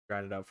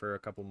 grind it out for a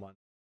couple months,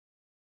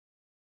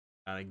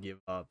 kind of give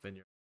up, and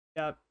you're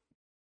yeah.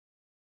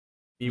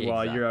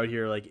 Meanwhile, you're out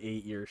here like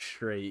 8 years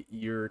straight.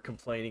 You're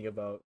complaining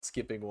about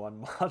skipping 1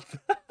 month.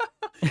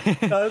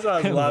 That's why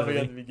I was laughing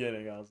at the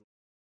beginning. I was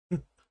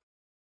like...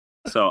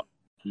 So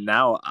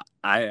now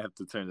I have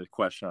to turn the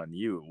question on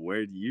you.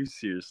 Where do you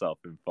see yourself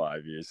in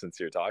 5 years? Since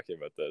you're talking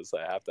about this,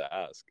 I have to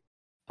ask.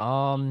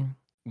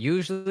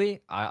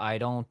 Usually I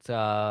don't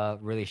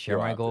really share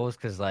my goals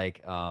because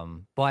like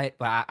but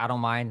I don't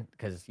mind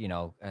because you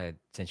know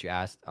since you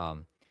asked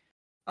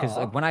because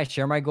like when I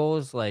share my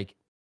goals like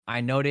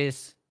I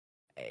notice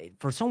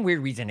for some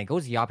weird reason it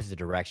goes the opposite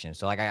direction,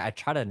 so like I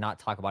try to not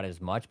talk about it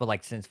as much, but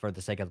like since for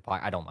the sake of the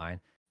podcast I don't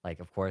mind, like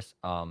of course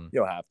you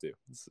don't have to.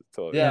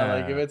 Totally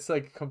like if it's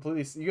like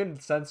completely you can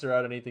censor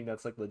out anything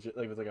that's like legit,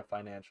 like with like a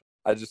financial.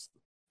 I just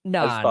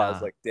thought I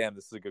was like, damn,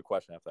 this is a good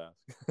question I have to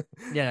ask.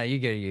 Yeah, no, you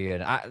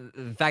good.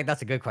 In fact,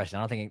 that's a good question.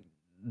 I don't think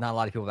not a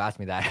lot of people have asked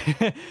me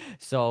that.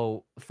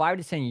 So 5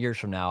 to 10 years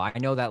from now, I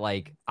know that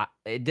like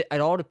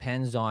it all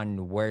depends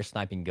on where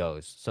sniping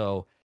goes.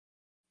 So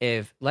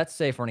if let's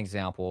say for an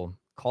example,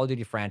 Call of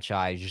Duty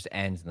franchise just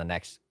ends in the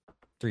next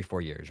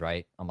 3-4 years,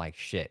 right? I'm like,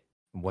 shit,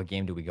 what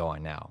game do we go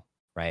on now?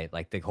 Right?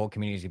 Like the whole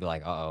community is gonna be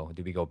like, uh-oh,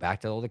 do we go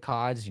back to all the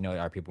CODs? You know,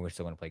 are people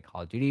still gonna play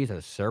Call of Duty? Are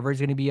the servers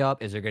gonna be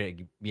up? Is there gonna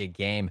be a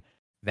game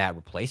that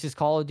replaces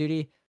Call of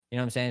Duty? You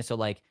know what I'm saying? So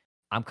like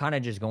I'm kind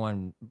of just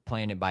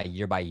playing it by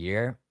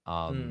year.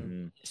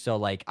 So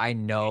like I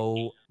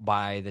know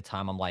by the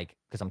time I'm like,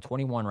 because I'm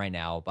 21 right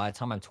now, by the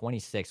time I'm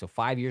 26, so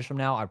 5 years from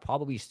now, I'd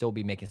probably still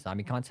be making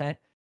sniping content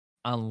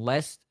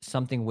unless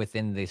something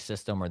within the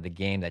system or the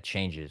game that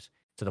changes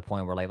to the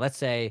point where like, let's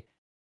say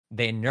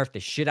they nerf the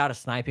shit out of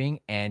sniping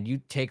and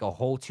you take a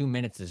whole 2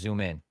 minutes to zoom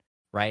in,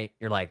 right?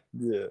 You're like,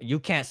 you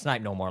can't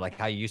snipe no more like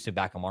how you used to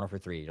back on Modern Warfare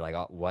 3. You're like,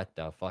 oh, what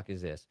the fuck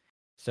is this?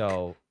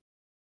 So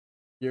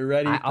you're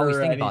ready I always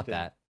think anything. about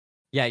that.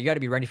 Yeah, you got to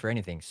be ready for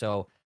anything.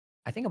 So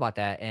I think about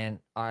that and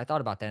I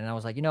thought about that and I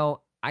was like, you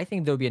know, I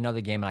think there'll be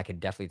another game that I could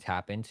definitely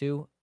tap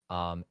into.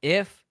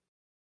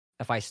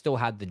 If I still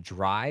had the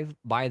drive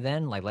by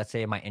then, like let's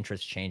say my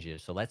interest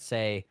changes. So let's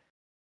say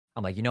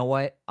I'm like, you know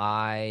what?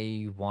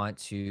 I want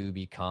to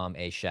become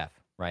a chef,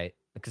 right?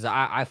 Because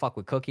I fuck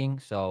with cooking,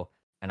 so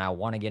and I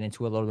want to get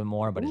into it a little bit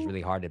more, but it's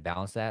really hard to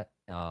balance that.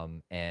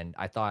 And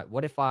I thought,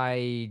 what if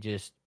I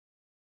just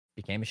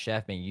became a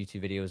chef, made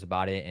YouTube videos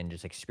about it, and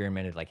just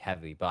experimented like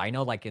heavily? But I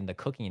know, like in the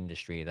cooking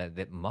industry, that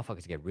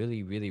motherfuckers get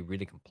really, really,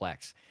 really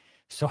complex.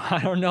 So I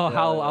don't know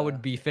how I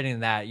would be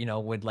fitting that, you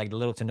know, with like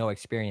little to no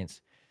experience.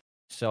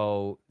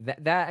 So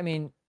that I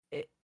mean,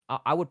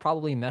 I would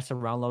probably mess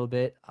around a little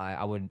bit.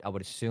 I would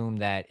assume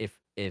that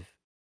if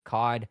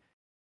COD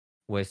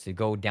was to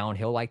go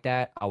downhill like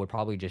that, I would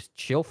probably just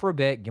chill for a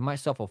bit, give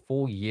myself a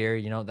full year.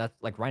 You know, that's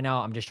like right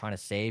now I'm just trying to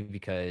save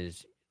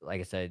because,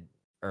 like I said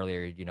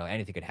earlier, you know,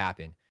 anything could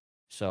happen.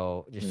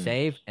 So just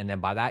save, and then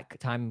by that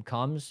time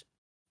comes,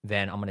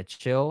 then I'm gonna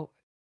chill,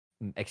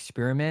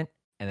 experiment,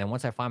 and then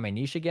once I find my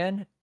niche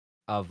again,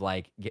 of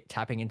like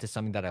tapping into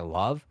something that I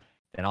love,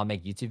 then I'll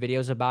make YouTube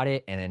videos about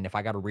it. And then if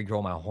I got to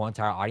regrow my whole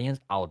entire audience,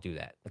 I'll do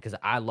that because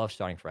I love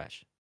starting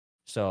fresh.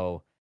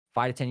 So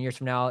 5 to 10 years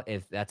from now,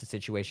 if that's a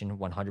situation,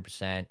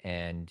 100%.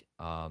 And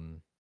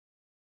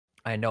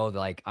I know that,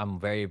 like, I'm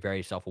very,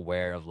 very self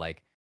aware of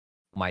like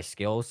my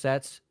skill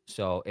sets.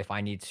 So if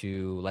I need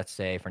to, let's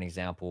say, for an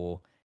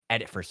example,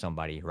 edit for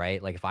somebody,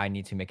 right? Like if I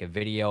need to make a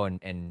video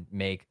and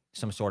make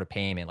some sort of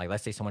payment, like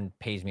let's say someone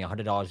pays me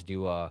 $100 to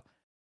do a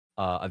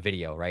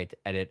video, right? To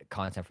edit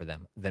content for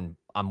them, then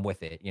I'm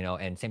with it, you know.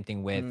 And same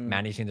thing with Mm.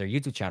 managing their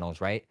YouTube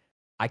channels, right?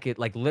 I could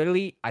like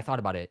literally, I thought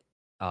about it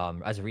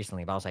as of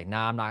recently, but I was like,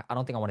 nah, I'm not. I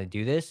don't think I want to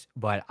do this,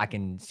 but I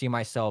can see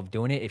myself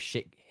doing it if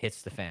shit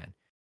hits the fan.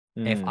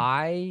 If Mm.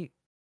 I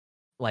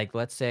like,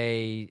 let's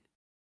say,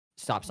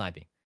 stop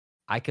sniping,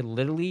 I could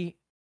literally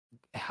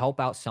help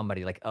out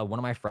somebody like one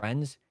of my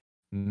friends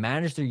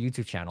manage their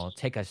YouTube channel,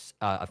 take a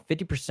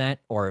 50%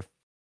 or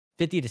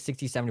 50 to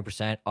 60,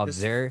 70% of Just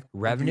their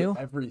fucking do revenue.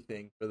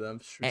 everything for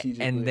them And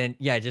strategically. then,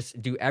 yeah,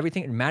 just do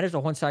everything. Manage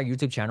the whole entire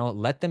YouTube channel.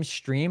 Let them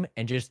stream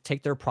and just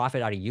take their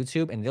profit out of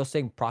YouTube. And they'll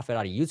say profit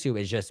out of YouTube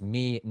is just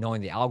me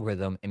knowing the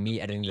algorithm and me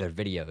editing their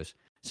videos.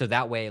 So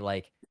that way,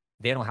 like,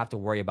 they don't have to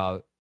worry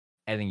about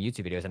editing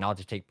YouTube videos. And I'll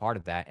just take part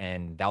of that.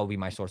 And that will be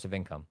my source of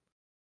income.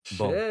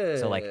 Boom.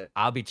 So like Shit.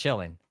 I'll be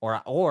chilling,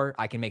 or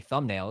I can make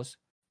thumbnails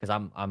because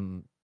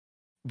I'm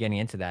getting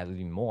into that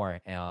even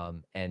more,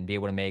 and be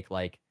able to make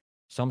like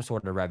some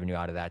sort of revenue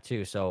out of that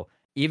too. So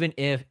even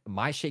if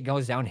my shit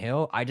goes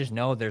downhill, I just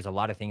know there's a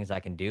lot of things I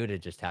can do to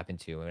just tap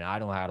into, and I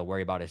don't have to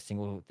worry about a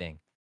single thing.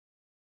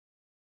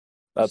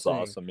 That's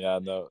Interesting. awesome. Yeah,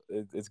 no,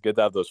 it's good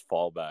to have those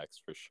fallbacks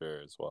for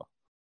sure as well.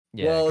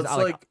 Yeah, Well, because it's I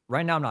like like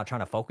right now I'm not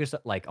trying to focus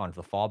like on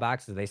the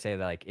fallbacks. So they say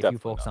that like if you Definitely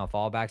focus not.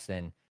 on fallbacks,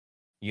 then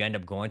you end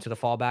up going to the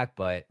fallback.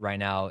 But right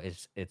now,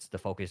 it's the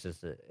focus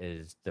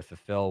is to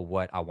fulfill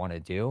what I want to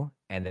do,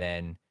 and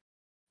then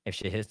if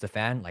shit hits the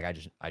fan, like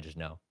I just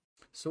know.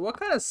 so. What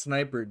kind of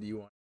sniper do you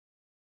want?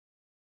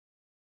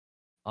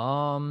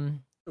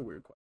 Um, That's a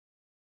weird question.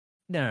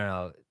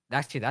 no.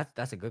 Actually,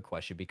 that's a good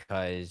question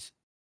because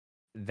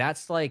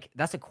that's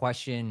a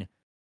question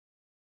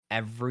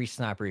every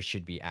sniper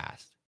should be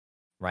asked,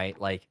 right?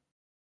 Like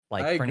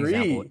I for an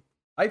example, agree.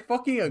 I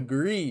fucking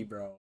agree,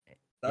 bro.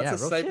 That's yeah, a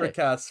real shit.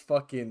 Snipercast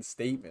fucking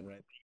statement,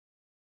 right?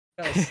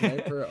 What kind of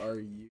sniper are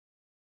you?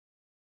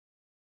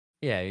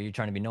 Yeah, you're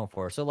trying to be known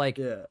for. So like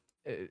Yeah.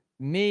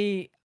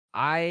 me,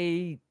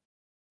 I,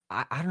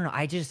 I don't know.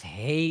 I just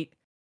hate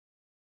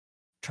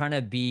trying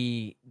to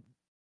be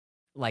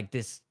like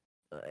this,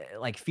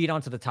 like feed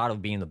onto the title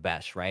of being the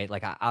best, right?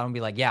 Like I don't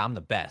be like, yeah, I'm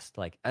the best.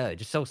 Like, it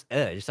just sounds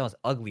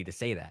ugly to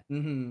say that.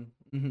 Mm-hmm.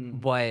 Mm-hmm.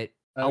 But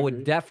I I would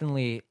agree.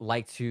 definitely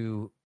like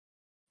to,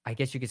 I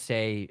guess you could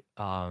say,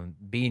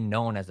 being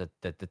known as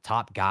the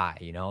top guy.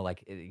 You know,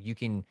 like you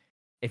can,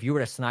 if you were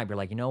to snipe, you're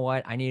like, you know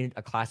what? I need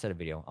a class edit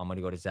video. I'm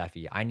gonna go to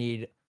Zephy. I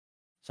need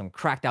some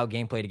cracked out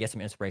gameplay to get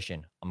some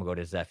inspiration. I'm gonna go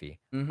to Zephy.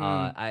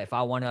 Mm-hmm. If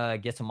I want to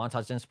get some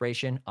montage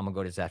inspiration, I'm gonna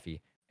go to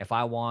Zephy. If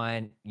I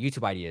want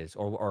YouTube ideas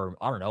or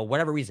I don't know,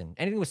 whatever reason,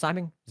 anything with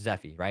sniping,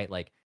 Zephy, right?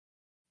 Like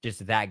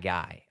just that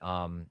guy.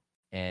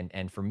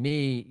 And for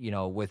me, you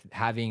know, with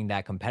having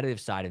that competitive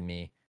side of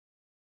me,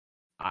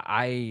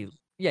 I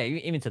yeah,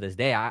 even to this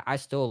day, I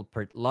still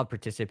love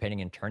participating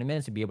in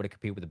tournaments and be able to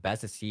compete with the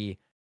best to see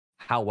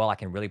how well I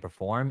can really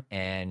perform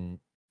and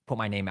put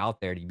my name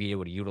out there to be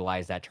able to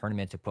utilize that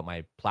tournament to put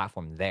my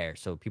platform there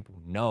so people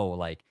know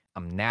like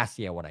I'm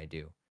nasty at what I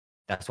do.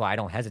 That's why I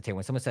don't hesitate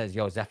when someone says,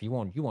 "Yo, Zeph, you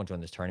won't join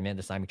this tournament,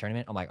 the Simon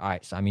tournament." I'm like, "All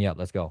right, sign me up.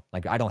 Let's go."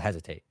 Like I don't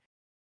hesitate.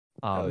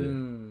 Hell yeah.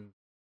 Um, Mm.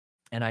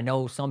 and I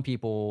know some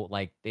people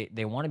like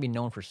they want to be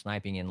known for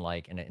sniping in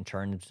like in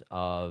terms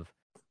of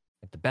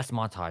like the best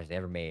montage they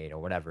ever made or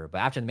whatever. But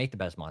after they make the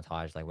best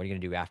montage, like what are you gonna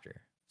do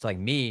after? It's like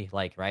me,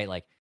 like right,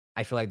 like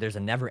I feel like there's a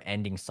never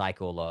ending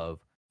cycle of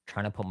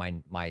trying to put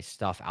my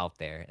stuff out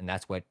there, and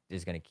that's what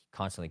is gonna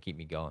constantly keep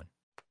me going.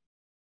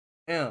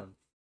 Damn.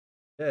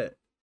 Yeah.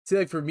 See,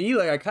 like for me,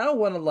 like I kind of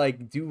want to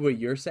like do what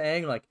you're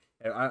saying. Like,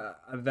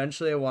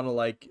 eventually I want to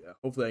like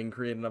hopefully I can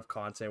create enough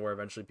content where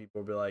eventually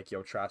people will be like,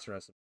 "Yo, Trast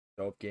has some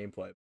dope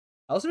gameplay."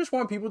 I also just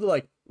want people to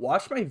like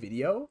watch my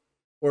video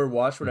or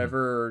watch Mhm.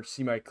 whatever, or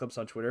see my clips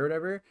on Twitter or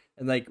whatever,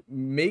 and like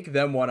make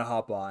them want to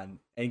hop on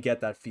and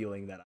get that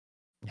feeling that.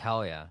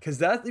 Hell yeah. Because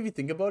that, if you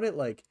think about it,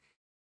 like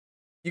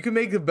you can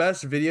make the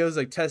best videos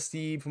like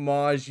Testy,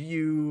 Pomage,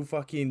 you,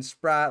 fucking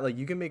Sprat. Like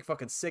you can make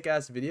fucking sick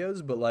ass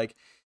videos, but like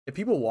if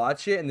people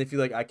watch it and they feel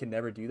like I can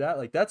never do that,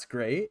 like that's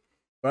great.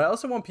 But I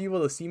also want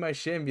people to see my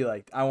shit and be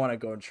like, I want to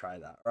go and try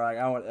that. Or like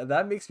I want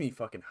that makes me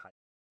fucking hype.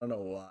 I don't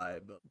know why,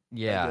 but that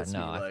Yeah, gets no,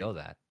 me I like, feel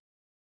that.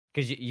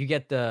 Because you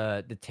get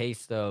the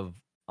taste of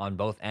on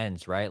both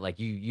ends, right? Like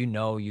you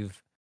know you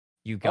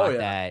oh got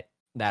yeah,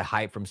 that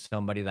hype from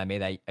somebody that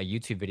made that a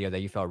YouTube video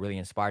that you felt really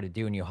inspired to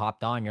do, and you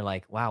hopped on. You're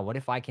like, wow, what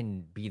if I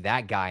can be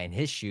that guy in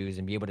his shoes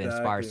and be able to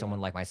inspire exactly, man.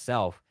 someone like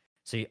myself?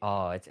 So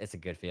oh, it's a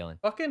good feeling.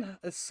 Fucking,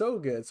 it's so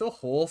good. It's so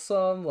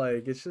wholesome.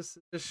 Like it just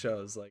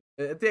shows like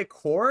at the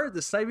core,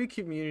 the sniping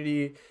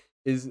community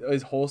is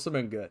wholesome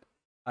and good.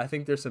 I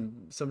think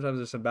sometimes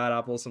there's some bad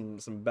apples,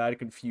 some bad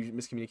confusion,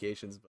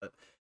 miscommunications, but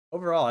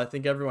overall, I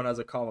think everyone has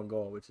a common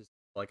goal, which is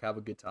like have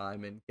a good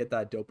time and get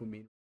that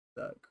dopamine.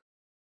 That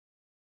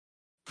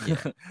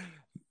Yeah.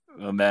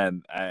 Well,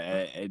 man,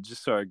 it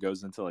just sort of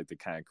goes into like the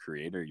kind of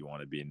creator you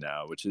want to be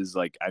now, which is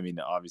like, I mean,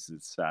 obviously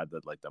it's sad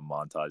that like the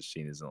montage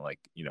scene isn't like,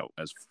 you know,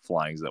 as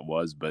flying as it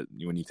was, but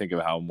when you think of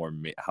how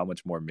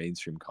much more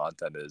mainstream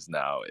content is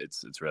now,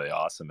 it's really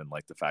awesome. And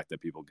like the fact that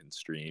people can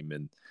stream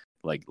and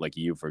like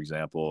you, for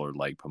example, or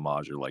like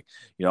Pomage, or like,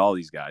 you know, all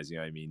these guys, you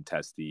know what I mean,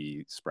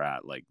 Testy,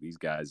 Sprat, like these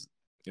guys,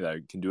 you know,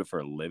 can do it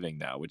for a living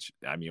now, which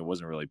I mean, it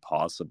wasn't really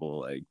possible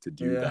like to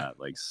do that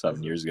like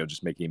 7 years ago,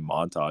 just making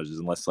montages,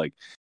 unless like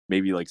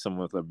maybe like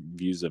someone with the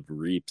views of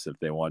Reaps, if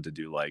they wanted to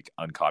do like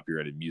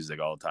uncopyrighted music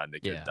all the time, they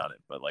could have done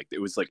it. But like it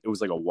was like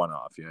a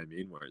one-off, you know what I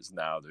mean? Whereas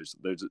now there's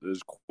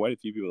quite a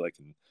few people that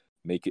can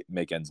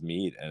make ends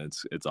meet, and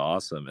it's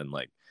awesome. And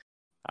like,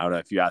 I don't know,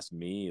 if you ask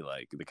me,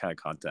 like the kind of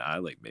content I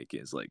like making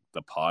is like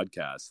the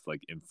podcast,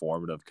 like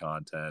informative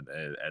content,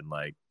 and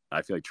like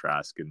I feel like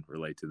Trast can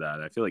relate to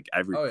that. I feel like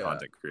every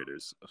content creator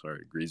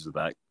agrees with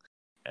that.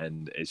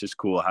 And it's just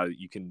cool how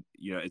you can,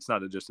 you know, it's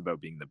not just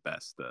about being the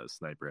best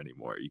sniper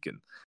anymore. You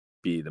can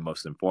be the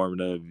most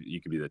informative.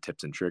 You can be the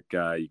tips and trick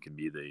guy. You can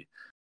be the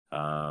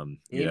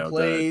you know,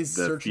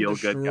 the feel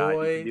good guy.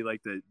 You can be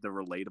like the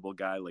relatable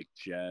guy, like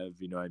Jev.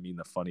 You know what I mean?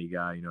 The funny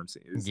guy. You know what I'm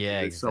saying?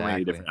 There's so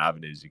many different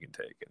avenues you can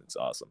take, and it's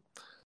awesome.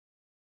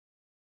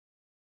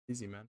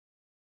 Easy, man.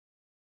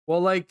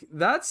 Well, like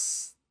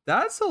that's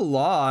a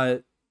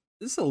lot.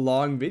 This is a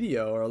long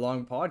video or a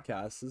long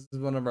podcast. This is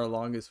one of our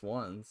longest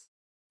ones.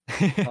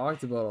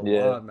 Talked about a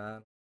lot,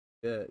 man.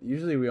 Yeah,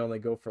 usually we only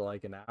go for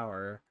like an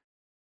hour,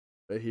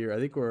 but here I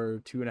think we're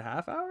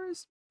 2.5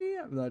 hours.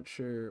 Yeah, I'm not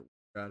sure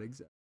about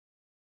exactly.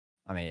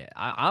 I mean,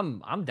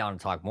 I'm down to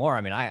talk more.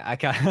 I mean, I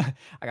got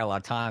I got a lot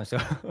of time, so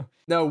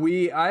no,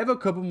 I have a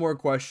couple more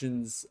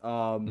questions.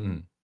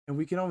 And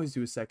we can always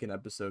do a second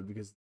episode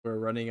because we're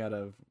running out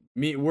of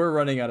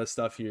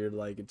stuff here.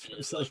 Like in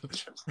terms of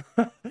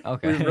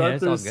okay, we've run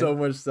through so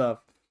much stuff.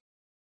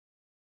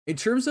 In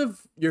terms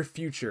of your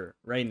future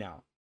right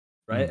now,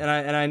 right?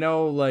 And I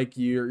know like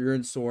you're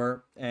in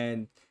SoaR,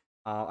 and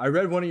I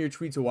read one of your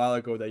tweets a while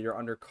ago that you're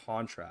under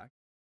contract.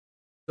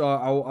 So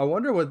I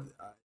wonder what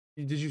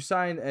did you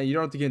sign? And you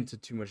don't have to get into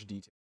too much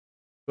detail,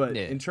 but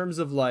in terms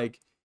of like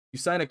you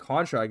sign a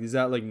contract, is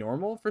that like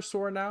normal for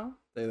SoaR now?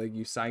 They like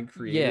you sign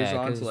creators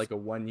on to like a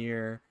 1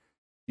 year.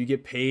 You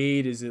get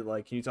paid. Is it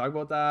like? Can you talk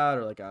about that,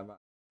 or like I'm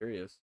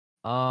curious?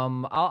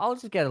 I'll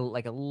just get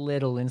like a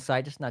little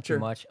insight, just not too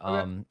much.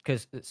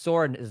 Because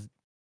SoaR is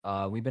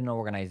we've been an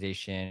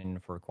organization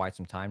for quite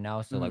some time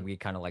now, so like we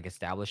kind of like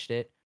established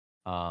it.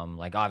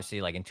 Like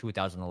obviously like in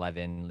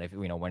 2011, if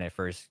you know when it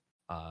first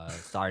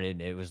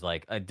started, it was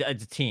like a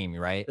team,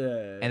 right?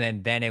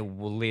 And then it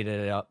will lead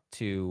it up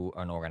to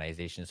an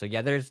organization. So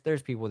yeah,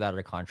 there's people that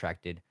are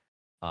contracted,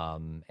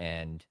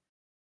 and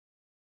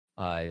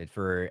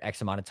for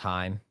X amount of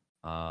time.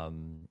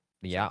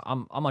 Yeah,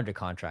 I'm under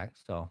contract,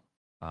 so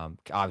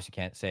obviously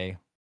can't say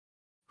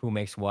who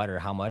makes what or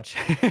how much.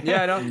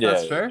 Yeah, I know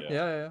that's fair.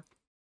 Yeah.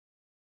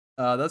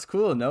 That's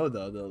cool to know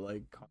though. The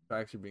like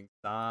contracts are being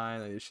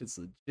signed. Like this shit's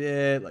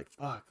legit. Like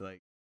fuck,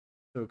 like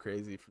so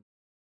crazy.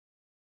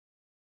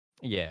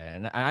 Yeah,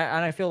 and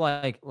I feel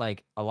like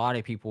a lot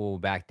of people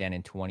back then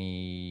in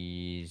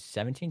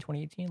 2017,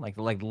 2018, like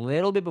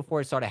little bit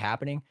before it started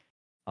happening,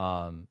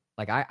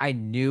 like I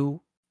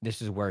knew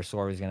this is where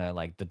SoaR was gonna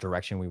like the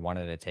direction we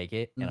wanted to take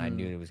it, and I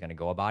knew it was gonna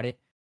go about it,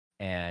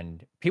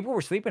 and people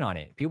were sleeping on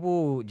it.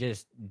 People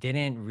just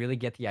didn't really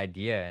get the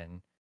idea,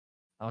 and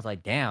I was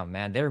like, damn,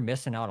 man, they're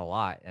missing out a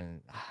lot.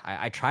 And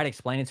I tried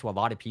explaining to a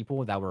lot of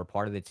people that were a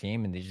part of the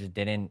team, and they just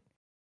didn't.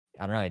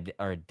 I don't know,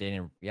 or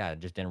didn't,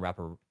 just didn't wrap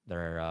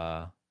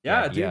their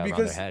dude,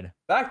 because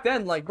back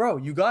then, like, bro,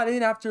 you got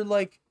in after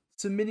like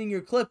submitting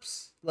your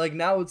clips. Like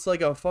now it's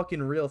like a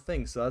fucking real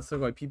thing. So that's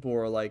why people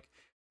were like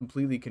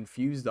completely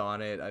confused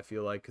on it. I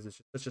feel like because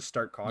it's such a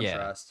stark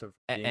contrast to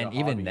being and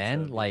even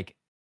then, like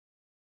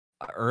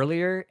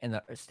earlier in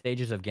the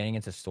stages of getting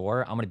into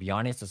SoaR, I'm gonna be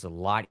honest, it's a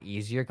lot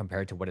easier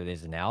compared to what it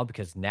is now,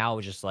 because now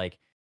it's just like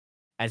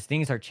as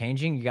things are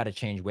changing, you got to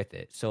change with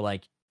it. So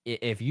like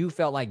if you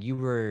felt like you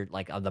were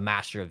like the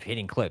master of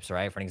hitting clips,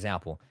 right? For an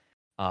example,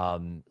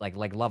 like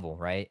Level,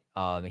 right?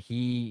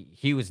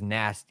 He was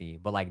nasty,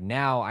 but like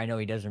now I know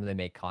he doesn't really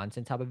make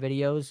content type of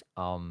videos.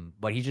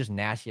 But he's just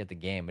nasty at the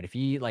game. But if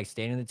he like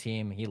stayed in the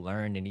team, he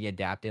learned and he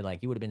adapted, like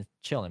he would have been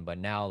chilling. But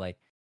now like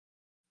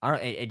I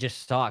don't. It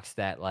just sucks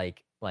that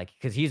like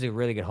because he's a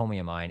really good homie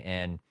of mine,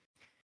 and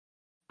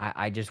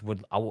I just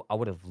I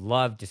would have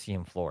loved to see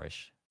him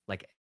flourish.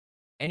 Like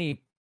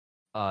any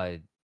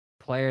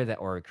player that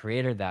or a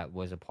creator that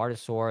was a part of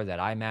SoaR that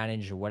I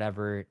managed or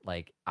whatever,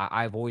 like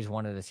I've always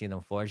wanted to see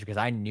them flourish, because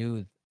I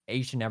knew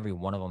each and every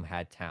one of them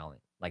had talent,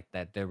 like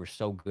that they were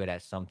so good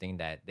at something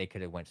that they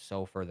could have went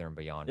so further and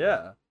beyond.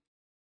 Yeah.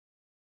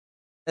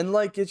 And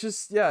like it's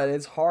just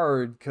it's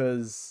hard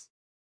because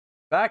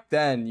back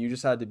then you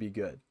just had to be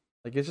good.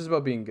 Like it's just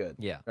about being good.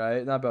 Yeah.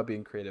 Right? Not about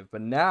being creative.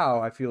 But now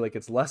I feel like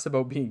it's less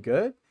about being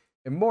good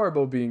and more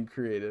about being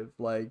creative.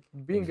 Like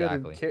being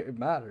Exactly. good it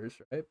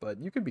matters, right? But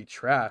you can be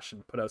trash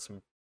and put out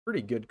some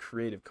pretty good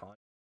creative content.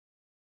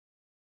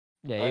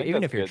 Yeah, I think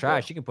even that's if you're good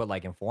trash, though. you can put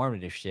like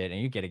informative shit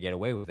and you get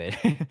away with it.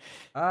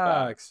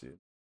 Facts, dude.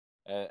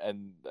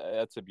 And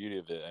that's the beauty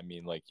of it. I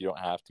mean, like you don't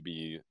have to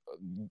be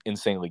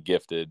insanely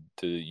gifted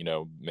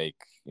to make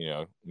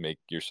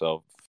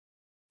yourself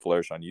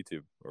flourish on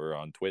YouTube or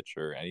on Twitch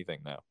or anything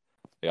now.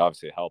 It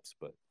obviously helps,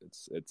 but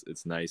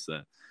it's nice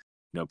that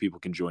people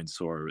can join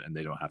SoaR and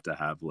they don't have to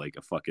have like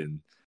a fucking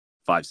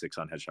 5-6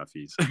 on headshot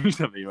fees or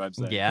something. You know what I'm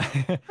saying? Yeah.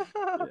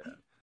 Yeah.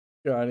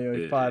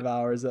 Grinding like 5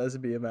 hours as a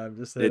BMM,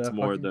 just hit It's a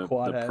more fucking the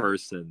quad head.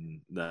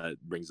 person that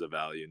brings the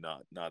value,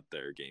 not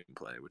their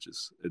gameplay, which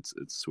is it's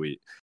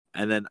sweet.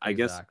 And then I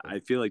guess Exactly. I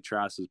feel like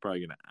Trast is probably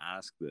going to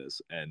ask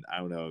this, and I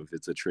don't know if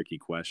it's a tricky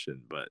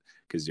question, but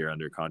because you're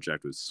under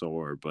contract with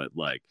SoaR, but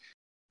like,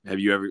 have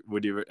you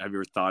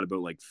ever thought about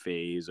like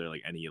FaZe or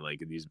like any like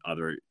these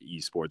other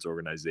esports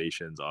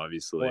organizations,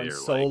 obviously, Going or like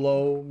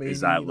solo, maybe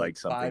is that like like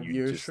something 5 you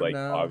years just from like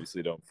now.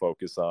 obviously don't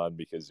focus on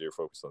because you're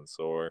focused on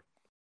SoaR?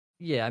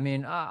 Yeah, I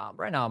mean,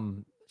 right now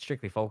I'm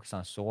strictly focused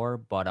on SoaR,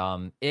 but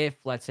if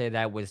let's say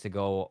that was to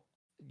go,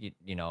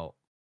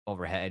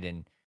 overhead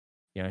and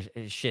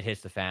shit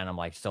hits the fan, I'm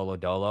like solo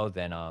dolo,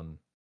 then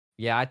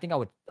yeah, I think I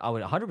would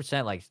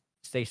 100% like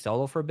stay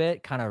solo for a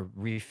bit, kind of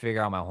refigure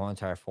out my whole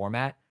entire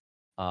format,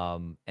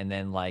 and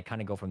then like kind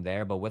of go from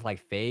there. But with like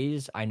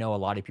FaZe, I know a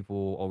lot of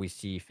people always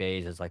see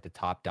FaZe as like the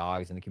top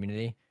dogs in the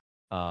community,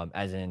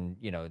 as in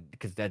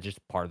because that's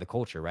just part of the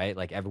culture, right?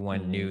 Like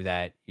everyone Mm-hmm. knew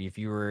that if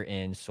you were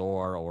in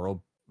SoaR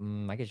or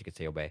I guess you could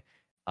say Obey,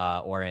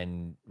 or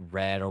in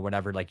Red or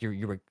whatever, like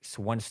you were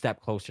one step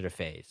closer to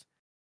FaZe.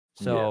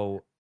 Yeah.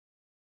 So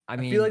I I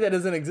feel like mean, that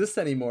doesn't exist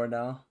anymore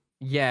now.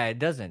 yeah, it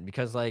doesn't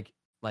because like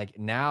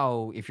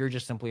now if you're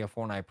just simply a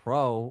Fortnite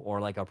pro or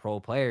like a pro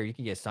player, you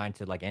can get signed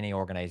to like any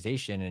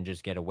organization and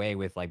just get away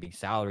with like being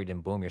salaried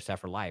and boom, you're set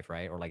for life,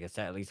 right? Or like it's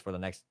set at least for the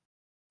next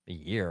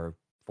year,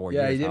 four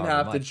Yeah, you years, didn't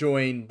however have to much.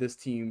 join this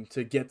team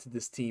to get to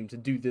this team to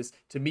do this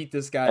to meet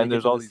this guy to And get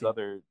there's to all this these team.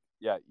 other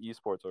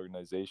esports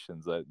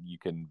organizations that you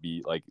can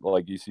be like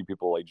you see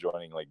people like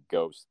joining like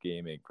Ghost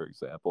Gaming, for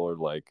example, or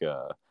like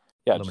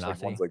just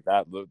like ones Luminosity. like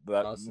that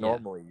Awesome. Yeah.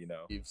 normally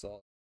Steve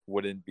Salt.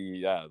 wouldn't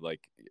be like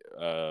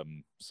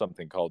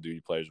something Call of Duty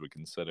players would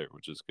consider,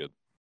 which is good.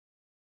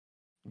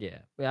 Yeah.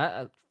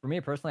 Yeah. For me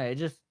personally, it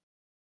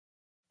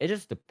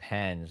just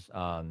depends.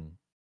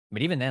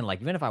 But even then,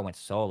 like even if I went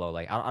solo,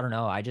 like I don't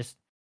know, I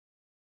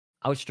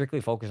would strictly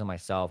focus on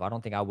myself. I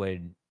don't think I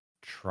would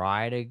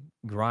try to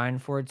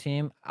grind for a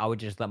team. I would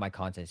just let my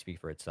content speak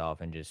for itself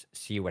and just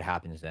see what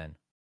happens then.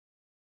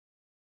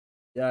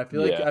 Yeah, Yeah, I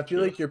feel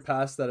true. like you're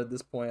past that at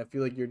this point. I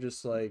feel like you're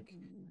just like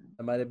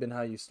that might have been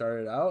how you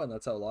started out, and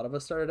that's how a lot of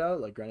us started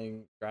out, like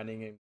grinding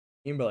and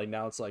team. But like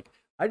now it's like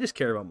I just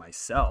care about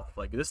myself.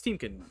 Like if this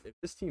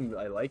team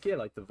I like it,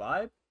 like the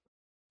vibe,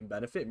 can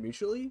benefit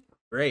mutually,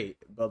 great.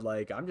 But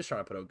like I'm just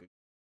trying to put out good.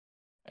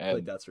 I feel like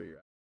And that's where you're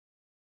at.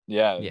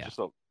 yeah, it Yeah. just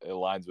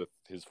aligns with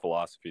his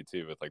philosophy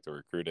too, with like the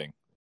recruiting.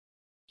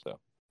 So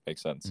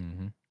makes sense.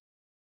 Mm-hmm.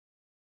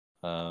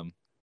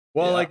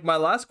 Well, Yeah. like my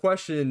last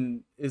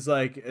question is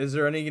like, is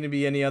there going to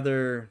be any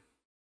other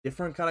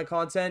different kind of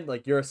content?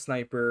 Like you're a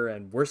sniper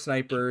and we're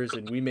snipers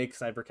and we make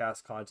sniper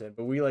cast content,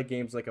 but we like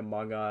games like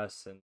Among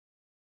Us and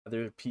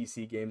other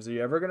PC games. Are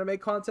you ever gonna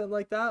make content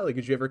like that? Like,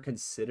 did you ever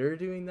consider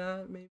doing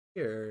that, maybe?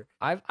 Or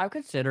I've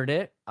considered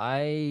it.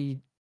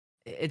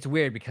 It's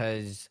weird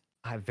because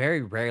I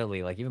very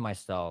rarely, like even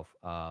myself,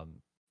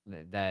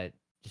 that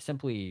just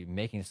simply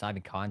making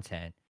sniping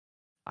content.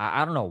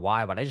 I don't know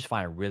why, but I just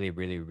find it really,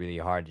 really, really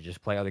hard to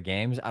just play other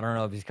games. I don't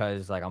know if it's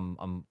because like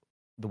I'm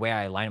the way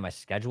I line my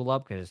schedule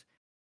up because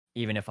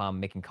even if I'm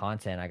making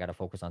content, I gotta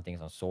focus on things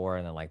on SoaR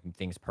and then like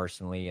things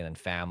personally and then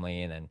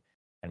family and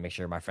make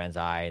sure my friend's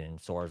alright and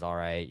SoaR's all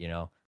right.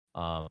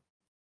 Um,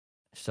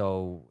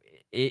 so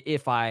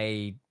if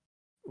I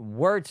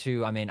were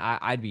to, I mean,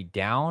 I'd be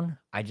down.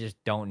 I just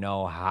don't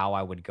know how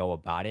I would go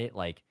about it.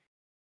 Like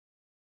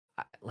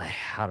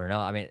I don't know.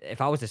 I mean,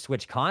 if I was to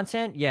switch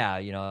content, yeah,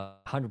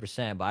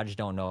 100%. But I just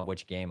don't know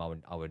which game I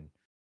would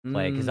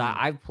play because mm,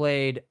 I've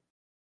played.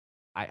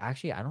 I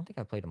don't think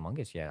I played Among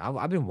Us yet.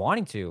 I've been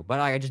wanting to, but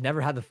I just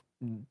never had the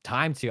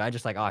time to. I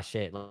just like, oh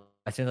shit.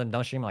 As soon as I'm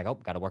done streaming, I'm like, oh,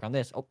 gotta work on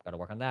this. Oh, gotta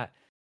work on that.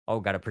 Oh,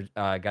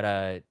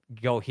 gotta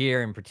go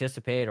here and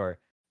participate, or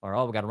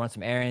oh, we gotta run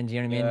some errands.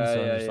 You know what I mean?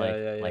 So I'm just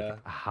like, yeah.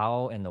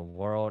 how in the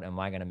world am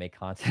I gonna make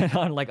content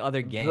on like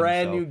other games?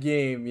 Brand So new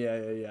game.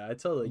 Yeah. I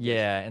totally get you.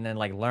 yeah, and then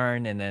like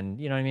learn, and then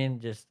you know what I mean.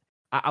 Just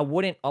I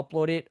wouldn't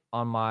upload it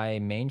on my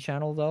main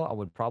channel though. I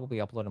would probably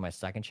upload it on my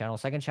second channel.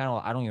 Second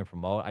channel, I don't even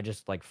promote. I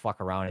just like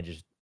fuck around and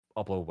just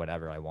upload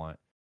whatever I want,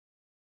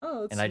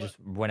 Oh, that's and I smart. just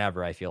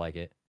whenever I feel like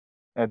it.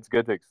 And it's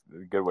good a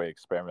good way to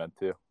experiment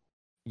too.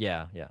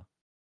 Yeah, yeah.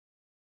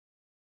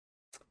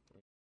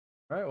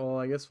 All right. Well,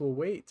 I guess we'll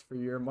wait for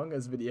your Among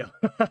Us video.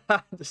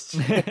 Just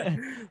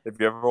If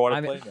you ever want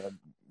I to mean, play, man,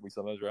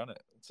 run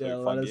it. It's Yeah,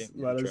 like a fun game.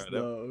 let us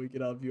know. We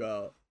can help you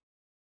out.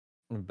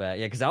 But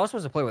yeah, because I was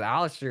supposed to play with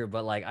Alistair,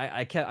 but like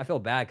I feel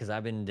bad because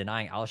I've been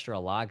denying Alistair a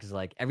lot because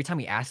like every time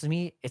he asks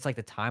me, it's like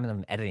the time and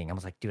I'm editing. I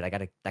was like, dude, I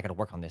gotta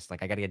work on this.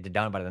 Like I gotta get it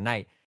done by the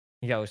night.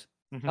 He goes,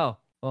 oh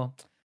well,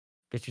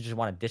 guess you just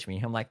want to ditch me.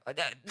 I'm like,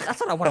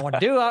 that's not what I want to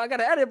do. I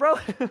gotta edit, bro.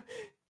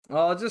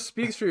 Well, it just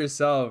speaks for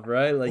yourself,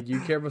 right? Like you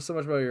care so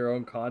much about your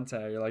own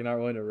content. You're like not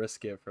willing to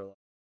risk it for like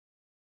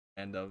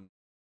random.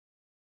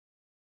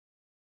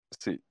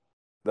 See,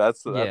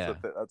 that's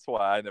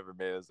why I never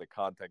made it as a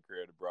content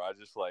creator, bro. I'd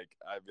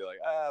be like,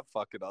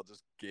 fuck it, I'll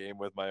just game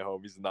with my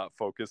homies and not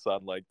focus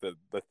on like the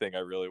thing I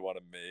really want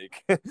to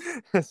make.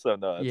 So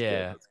no, that's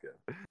good. That's good.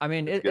 I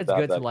mean, it's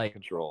good to like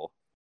control.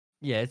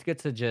 Yeah, it's good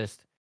to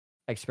just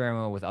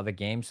experiment with other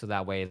games so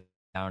that way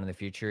down in the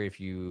future, if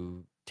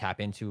you tap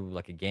into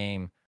like a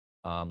game,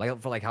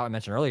 like for like how I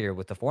mentioned earlier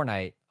with the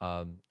Fortnite,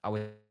 I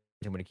was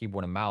with a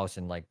keyboard and mouse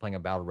and like playing a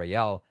battle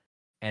royale,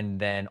 and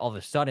then all of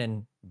a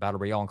sudden battle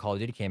royale and Call of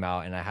Duty came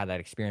out, and I had that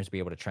experience to be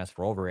able to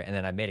transfer over it, and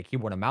then I made a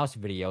keyboard and mouse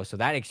video, so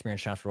that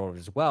experience transferred over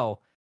as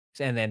well,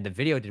 and then the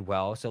video did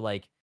well. So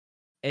like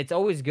it's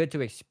always good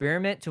to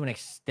experiment to an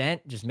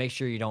extent. Just make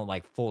sure you don't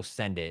like full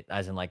send it,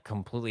 as in like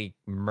completely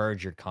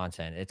merge your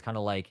content. It's kind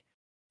of like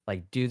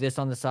do this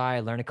on the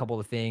side, learn a couple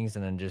of things,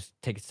 and then just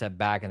take a step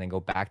back and then go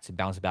back to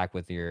bounce back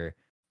with your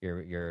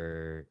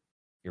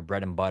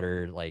bread and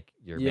butter, like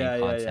your main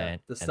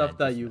content. The stuff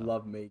that you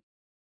love making.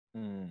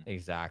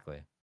 Exactly.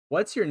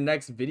 What's your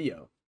next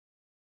video?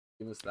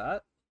 Give us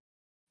that.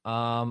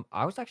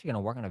 I was actually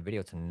gonna work on a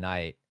video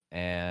tonight,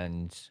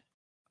 and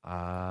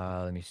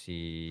let me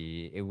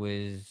see. It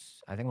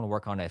was I think I'm gonna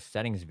work on a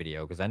settings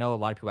video because I know a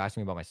lot of people ask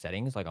me about my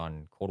settings, like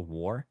on Cold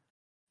War.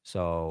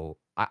 So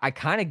I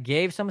kind of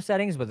gave some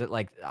settings, but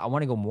like I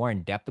want to go more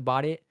in depth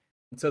about it.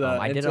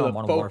 I did it on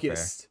Modern Warfare.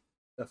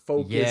 The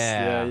focus,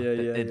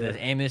 the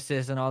aim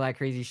assist and all that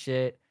crazy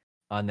shit.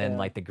 And then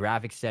like the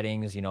graphic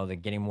settings, the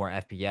getting more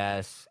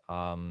FPS,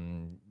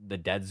 the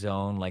dead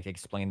zone, like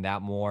explain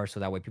that more so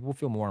that way people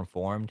feel more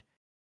informed.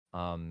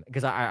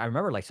 Because I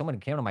remember like someone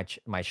came to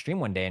my stream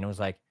one day and it was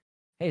like,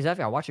 "Hey Zephy,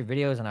 I watch your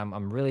videos and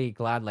I'm really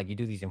glad like you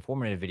do these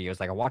informative videos.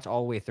 Like I watch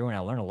all the way through and I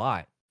learn a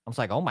lot." I was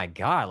like, "Oh my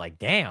god, like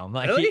damn!"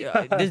 Like really?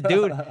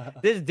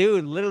 this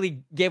dude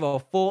literally gave a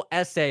full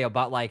essay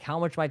about like how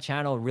much my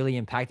channel really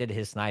impacted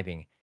his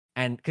sniping.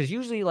 And because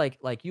usually like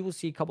you will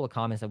see a couple of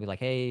comments that be like,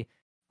 "Hey,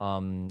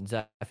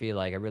 Zephy,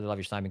 like I really love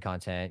your sniping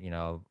content.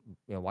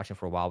 Watching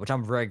for a while," which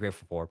I'm very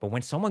grateful for. But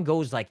when someone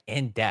goes like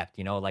in depth,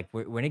 like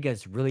when it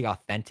gets really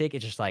authentic,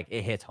 it's just like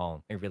it hits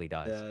home. It really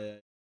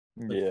does.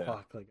 Yeah.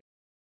 Fuck, like.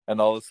 And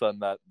all of a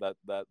sudden that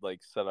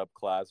like setup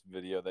class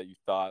video that you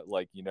thought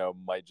like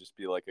might just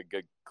be like a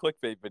good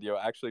clickbait video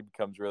actually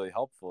becomes really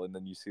helpful, and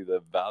then you see the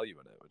value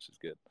in it, which is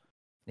good.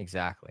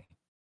 Exactly.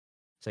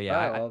 So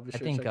yeah, I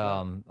think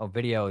a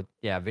video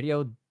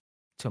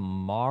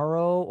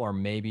tomorrow or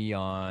maybe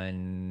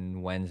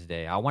on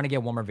Wednesday. I want to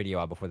get one more video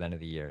out before the end of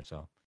the year.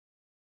 So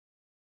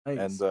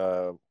nice.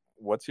 And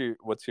what's your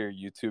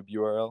YouTube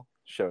URL?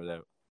 Shout it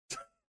out.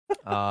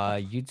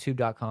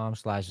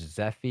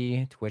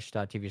 YouTube.com/Zephy,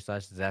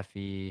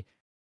 Twitch.tv/Zephy,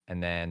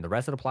 and then the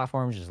rest of the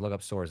platforms just look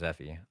up SoaR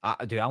Zephy.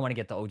 Dude, I want to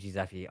get the OG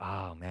Zephy.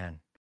 Oh man,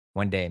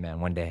 one day, man,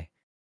 one day.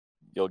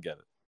 You'll get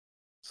it.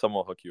 Someone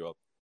will hook you up.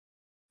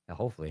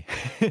 Hopefully.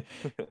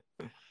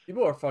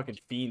 People are fucking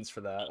fiends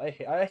for that.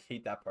 I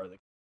hate that part of the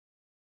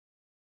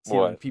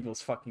stealing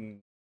people's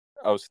fucking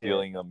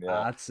stealing them.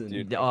 Yeah,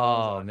 dude.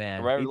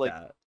 Man, remember like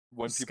that.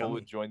 When people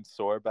would join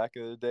SoaR back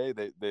in the day,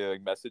 they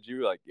like message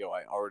you like, "Yo,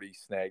 I already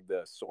snagged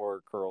the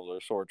SoaR Curlz or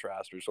SoaR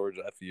Trast or SoaR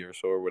Zephy or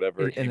SoaR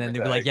whatever." And then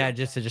they'd be like, "Yeah,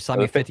 just slap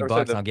me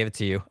 $50 and I'll give it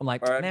to you." I'm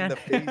like, man,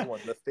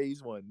 the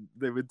phase one.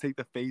 They would take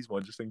the phase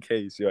one just in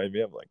case. You know what I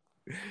mean? I'm like,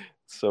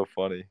 it's so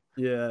funny.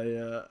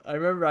 Yeah. I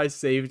remember I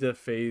saved a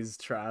phase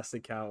Trast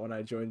account when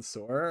I joined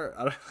SoaR.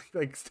 I don't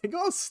like think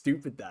how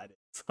stupid that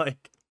is.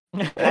 Like.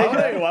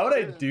 Why would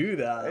I do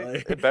that?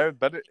 Like...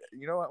 Better.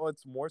 You know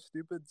what's more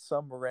stupid?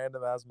 Some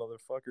random ass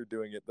motherfucker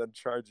doing it than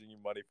charging you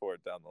money for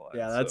it down the line.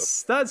 Yeah,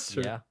 that's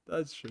true. Yeah.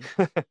 That's true.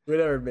 We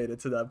never made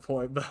it to that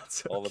point, but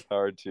that's okay. All the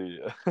power to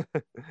you.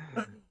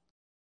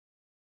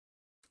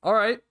 All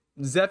right,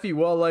 Zephy.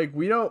 Well, like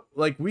we don't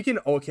like we can.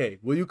 Okay,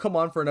 will you come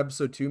on for an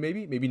episode 2?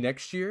 Maybe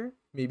next year.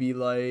 Maybe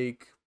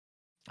like.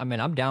 I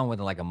mean, I'm down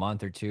within like a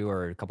month or two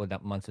or a couple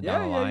of months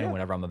down the line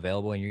whenever I'm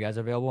available and you guys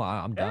are available.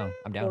 I'm down.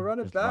 I'm down. We'll run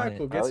it back.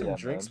 We'll get some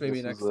drinks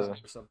maybe next time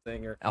or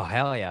something. Or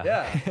hell yeah.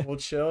 Yeah, we'll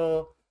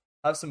chill,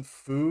 have some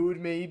food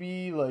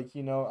maybe. Like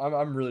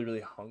I'm really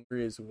really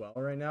hungry as well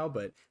right now.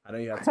 But I know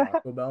you have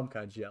Taco Bell. I'm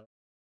kind of jealous.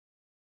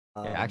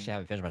 Yeah, I actually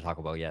haven't finished my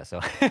Taco Bell yet,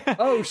 so.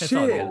 Oh shit!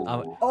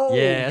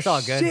 Yeah, it's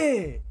all good.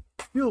 Shit!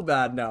 Feel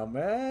bad now,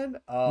 man.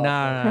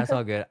 No, it's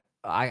all good.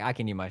 I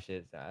can eat my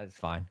shit. So it's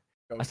fine.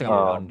 I still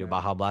got to do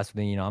Baja Blast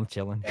with me. I'm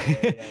chilling.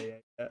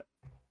 Yeah.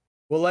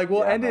 Well, like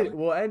we'll end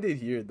it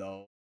here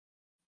though.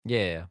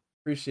 Yeah.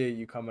 Appreciate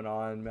you coming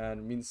on, man.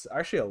 It means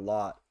actually a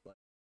lot. Like,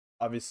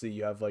 obviously,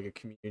 you have like a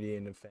community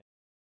and a fan.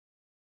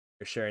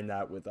 You're sharing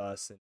that with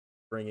us and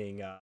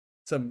bringing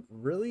some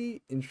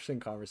really interesting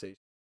conversation.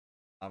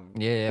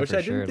 Yeah, which for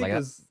I sure. didn't think Like,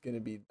 was gonna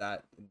be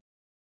that.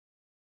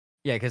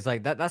 yeah, because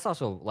like that's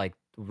also like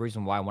the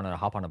reason why I wanted to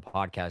hop on a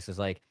podcast is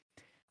like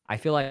I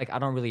feel like I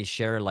don't really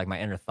share like my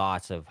inner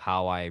thoughts of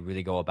how I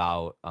really go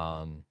about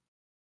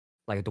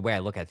like the way I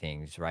look at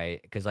things, right?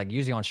 Because like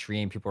usually on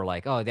stream, people are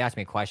like, "Oh, they asked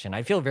me a question."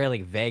 I feel very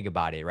like vague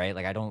about it, right?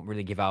 Like I don't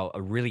really give out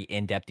a really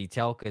in depth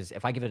detail because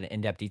if I give it an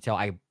in depth detail,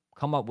 I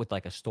come up with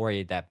like a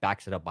story that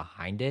backs it up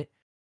behind it.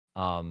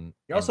 You're And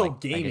also like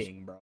I guess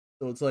gaming, bro.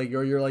 So it's like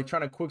you're like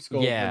trying to quick scope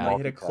and yeah, like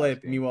hit a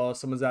clip. Multitasking. Meanwhile,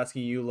 someone's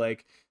asking you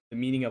like the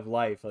meaning of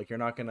life. Like you're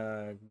not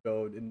gonna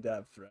go in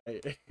depth,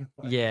 right? Like,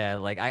 yeah,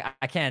 like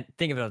I can't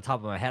think of it on the top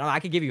of my head. I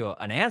could give you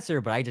an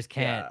answer, but I just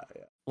can't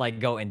yeah, yeah. like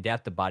go in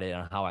depth about it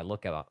and how I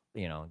look about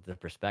the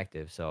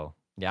perspective. So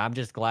yeah, I'm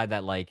just glad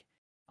that like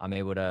I'm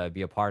able to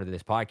be a part of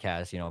this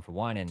podcast, for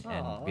one, and be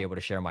Aw. able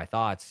to share my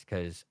thoughts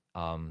because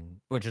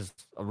which is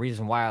a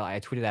reason why I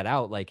tweeted that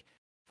out. Like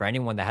for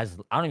anyone that has,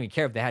 I don't even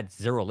care if they had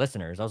 0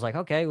 listeners. I was like,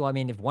 okay, well, I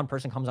mean, if one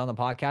person comes on the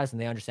podcast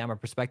and they understand my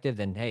perspective,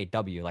 then hey,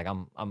 W, like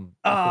I'm cool with it.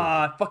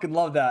 I fucking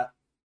love that.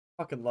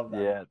 Fucking love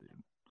that. Yeah, dude.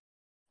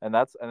 And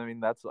that's at the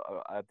end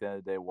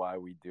of the day why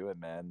we do it,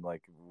 man.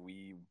 Like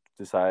we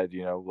decided,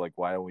 like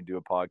why don't we do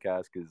a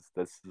podcast? Because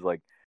this is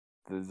like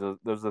those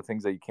are the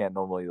things that you can't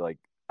normally like.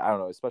 I don't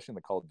know, especially in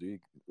the Call of Duty,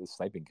 the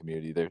sniping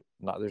community. There's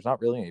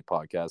not really any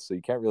podcasts, so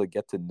you can't really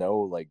get to know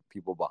like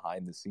people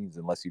behind the scenes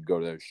unless you go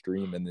to their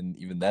stream. And then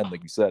even then,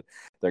 like you said,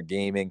 they're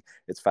gaming.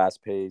 It's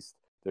fast paced.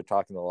 They're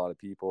talking to a lot of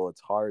people.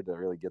 It's hard to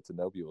really get to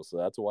know people. So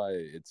that's why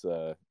it's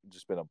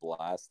just been a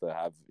blast to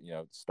have,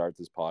 start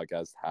this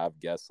podcast, have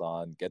guests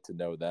on, get to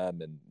know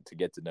them, and to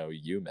get to know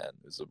you, man.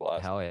 It's a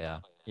blast. Hell yeah,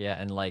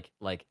 yeah, and like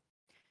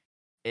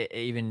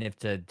even if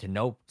to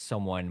know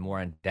someone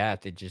more in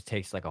depth, it just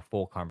takes like a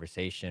full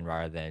conversation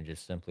rather than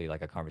just simply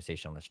like a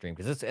conversation on the stream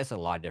because it's a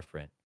lot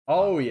different.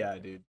 Oh yeah,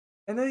 dude.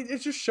 And then it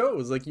just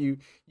shows like you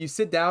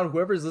sit down,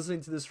 whoever's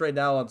listening to this right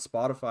now on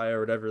Spotify or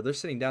whatever, they're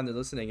sitting down, they're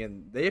listening,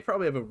 and they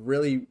probably have a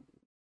really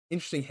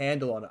interesting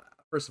handle on,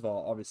 first of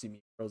all, obviously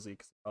me, Rosie,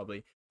 because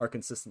probably our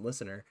consistent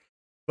listener.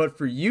 But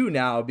for you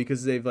now,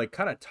 because they've like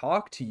kind of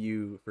talked to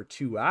you for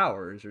 2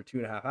 hours or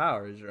 2.5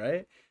 hours,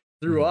 right?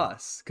 Through Mhm.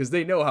 us, because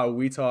they know how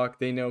we talk,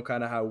 they know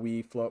kind of how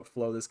we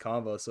flow this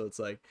convo. So it's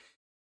like,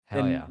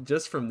 Hell and yeah,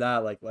 just from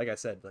that, like I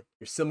said, like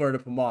you're similar to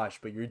Pamash,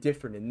 but you're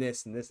different in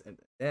this and this, and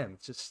damn,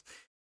 it's just,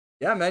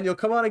 yeah, man, you'll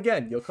come on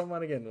again. You'll come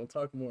on again. We'll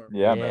talk more.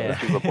 Yeah, man,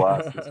 this was a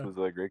blast. This Yeah. was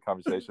a great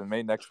conversation.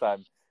 Maybe next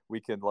time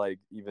we can like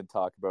even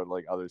talk about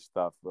like other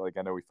stuff. Like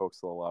I know we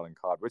focus a lot on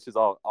COD, which is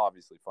all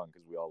obviously fun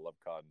because we all love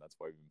COD and that's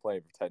why we've been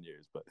playing for 10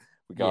 years. But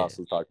we can yeah,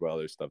 also talk about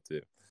other stuff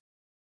too.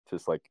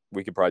 Just like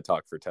we could probably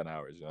talk for 10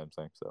 hours. You know what I'm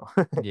saying?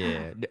 So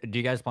yeah. Do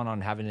you guys plan on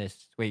having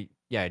this? Wait,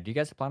 yeah. Do you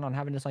guys plan on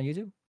having this on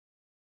YouTube?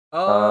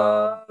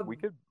 we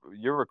could.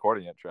 You're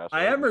recording it, Trast.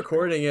 I Right? am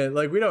recording it.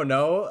 Like we don't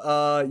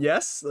know.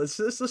 Yes. Let's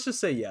just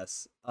say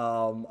yes.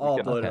 I'll We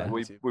can. upload it Okay. on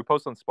We YouTube. we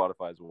post on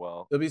Spotify as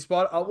well. It'll be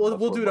spot. We'll That's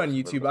where do it on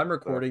most of YouTube. our I'm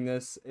stuff is. recording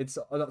this. It's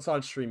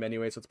on stream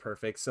anyway, so it's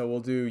perfect. So we'll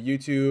do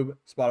YouTube,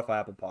 Spotify,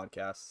 Apple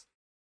Podcasts.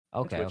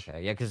 Okay, Twitch.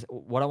 okay, yeah. Because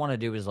what I want to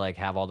do is like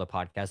have all the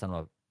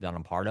podcasts that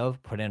I'm part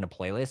of, put it in a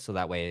playlist, so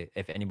that way,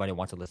 if anybody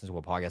wants to listen to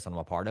a podcast I'm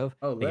a part of,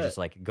 Oh, they can lit. just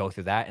like go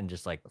through that and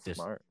just like That's just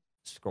smart.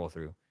 scroll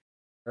through.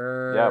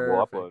 Yeah,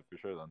 we'll Perfect. upload it for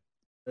sure then.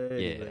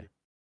 Lady, Yeah. lady.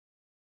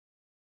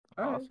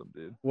 All right. Awesome,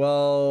 dude.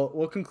 Well,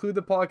 we'll conclude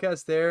the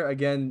podcast there.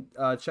 Again,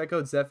 check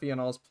out Zephy on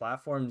all his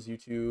platforms: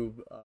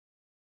 YouTube,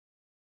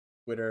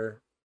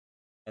 Twitter,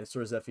 and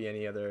SoaR Zephy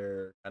any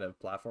other kind of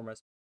platform.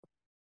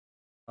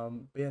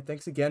 But yeah,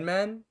 thanks again,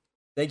 man.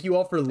 Thank you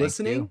all for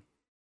listening.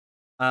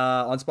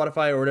 On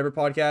Spotify or whatever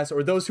podcast,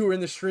 or those who are in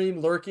the stream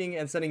lurking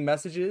and sending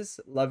messages.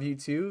 Love you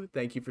too.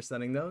 Thank you for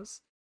sending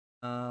those.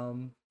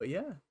 But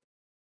yeah,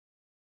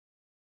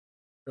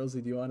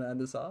 Rosie, do you want to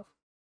end us off?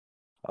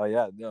 Oh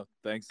yeah, no.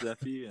 Thanks,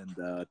 Zephy,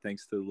 and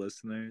thanks to the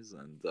listeners.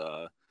 And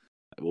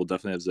we'll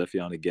definitely have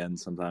Zephy on again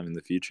sometime in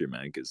the future,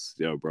 man. Because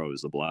bro, it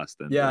was a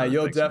blast. And Yeah,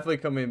 you'll thanks, definitely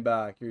coming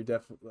back. You're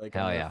definitely like I'm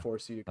Hell gonna yeah.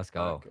 force you to Let's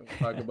come go. back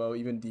and we'll talk about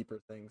even deeper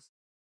things.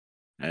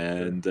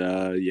 And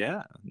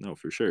yeah, no,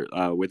 for sure.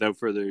 Without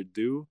further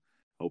ado,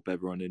 hope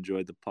everyone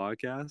enjoyed the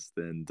podcast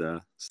and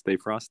stay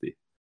frosty.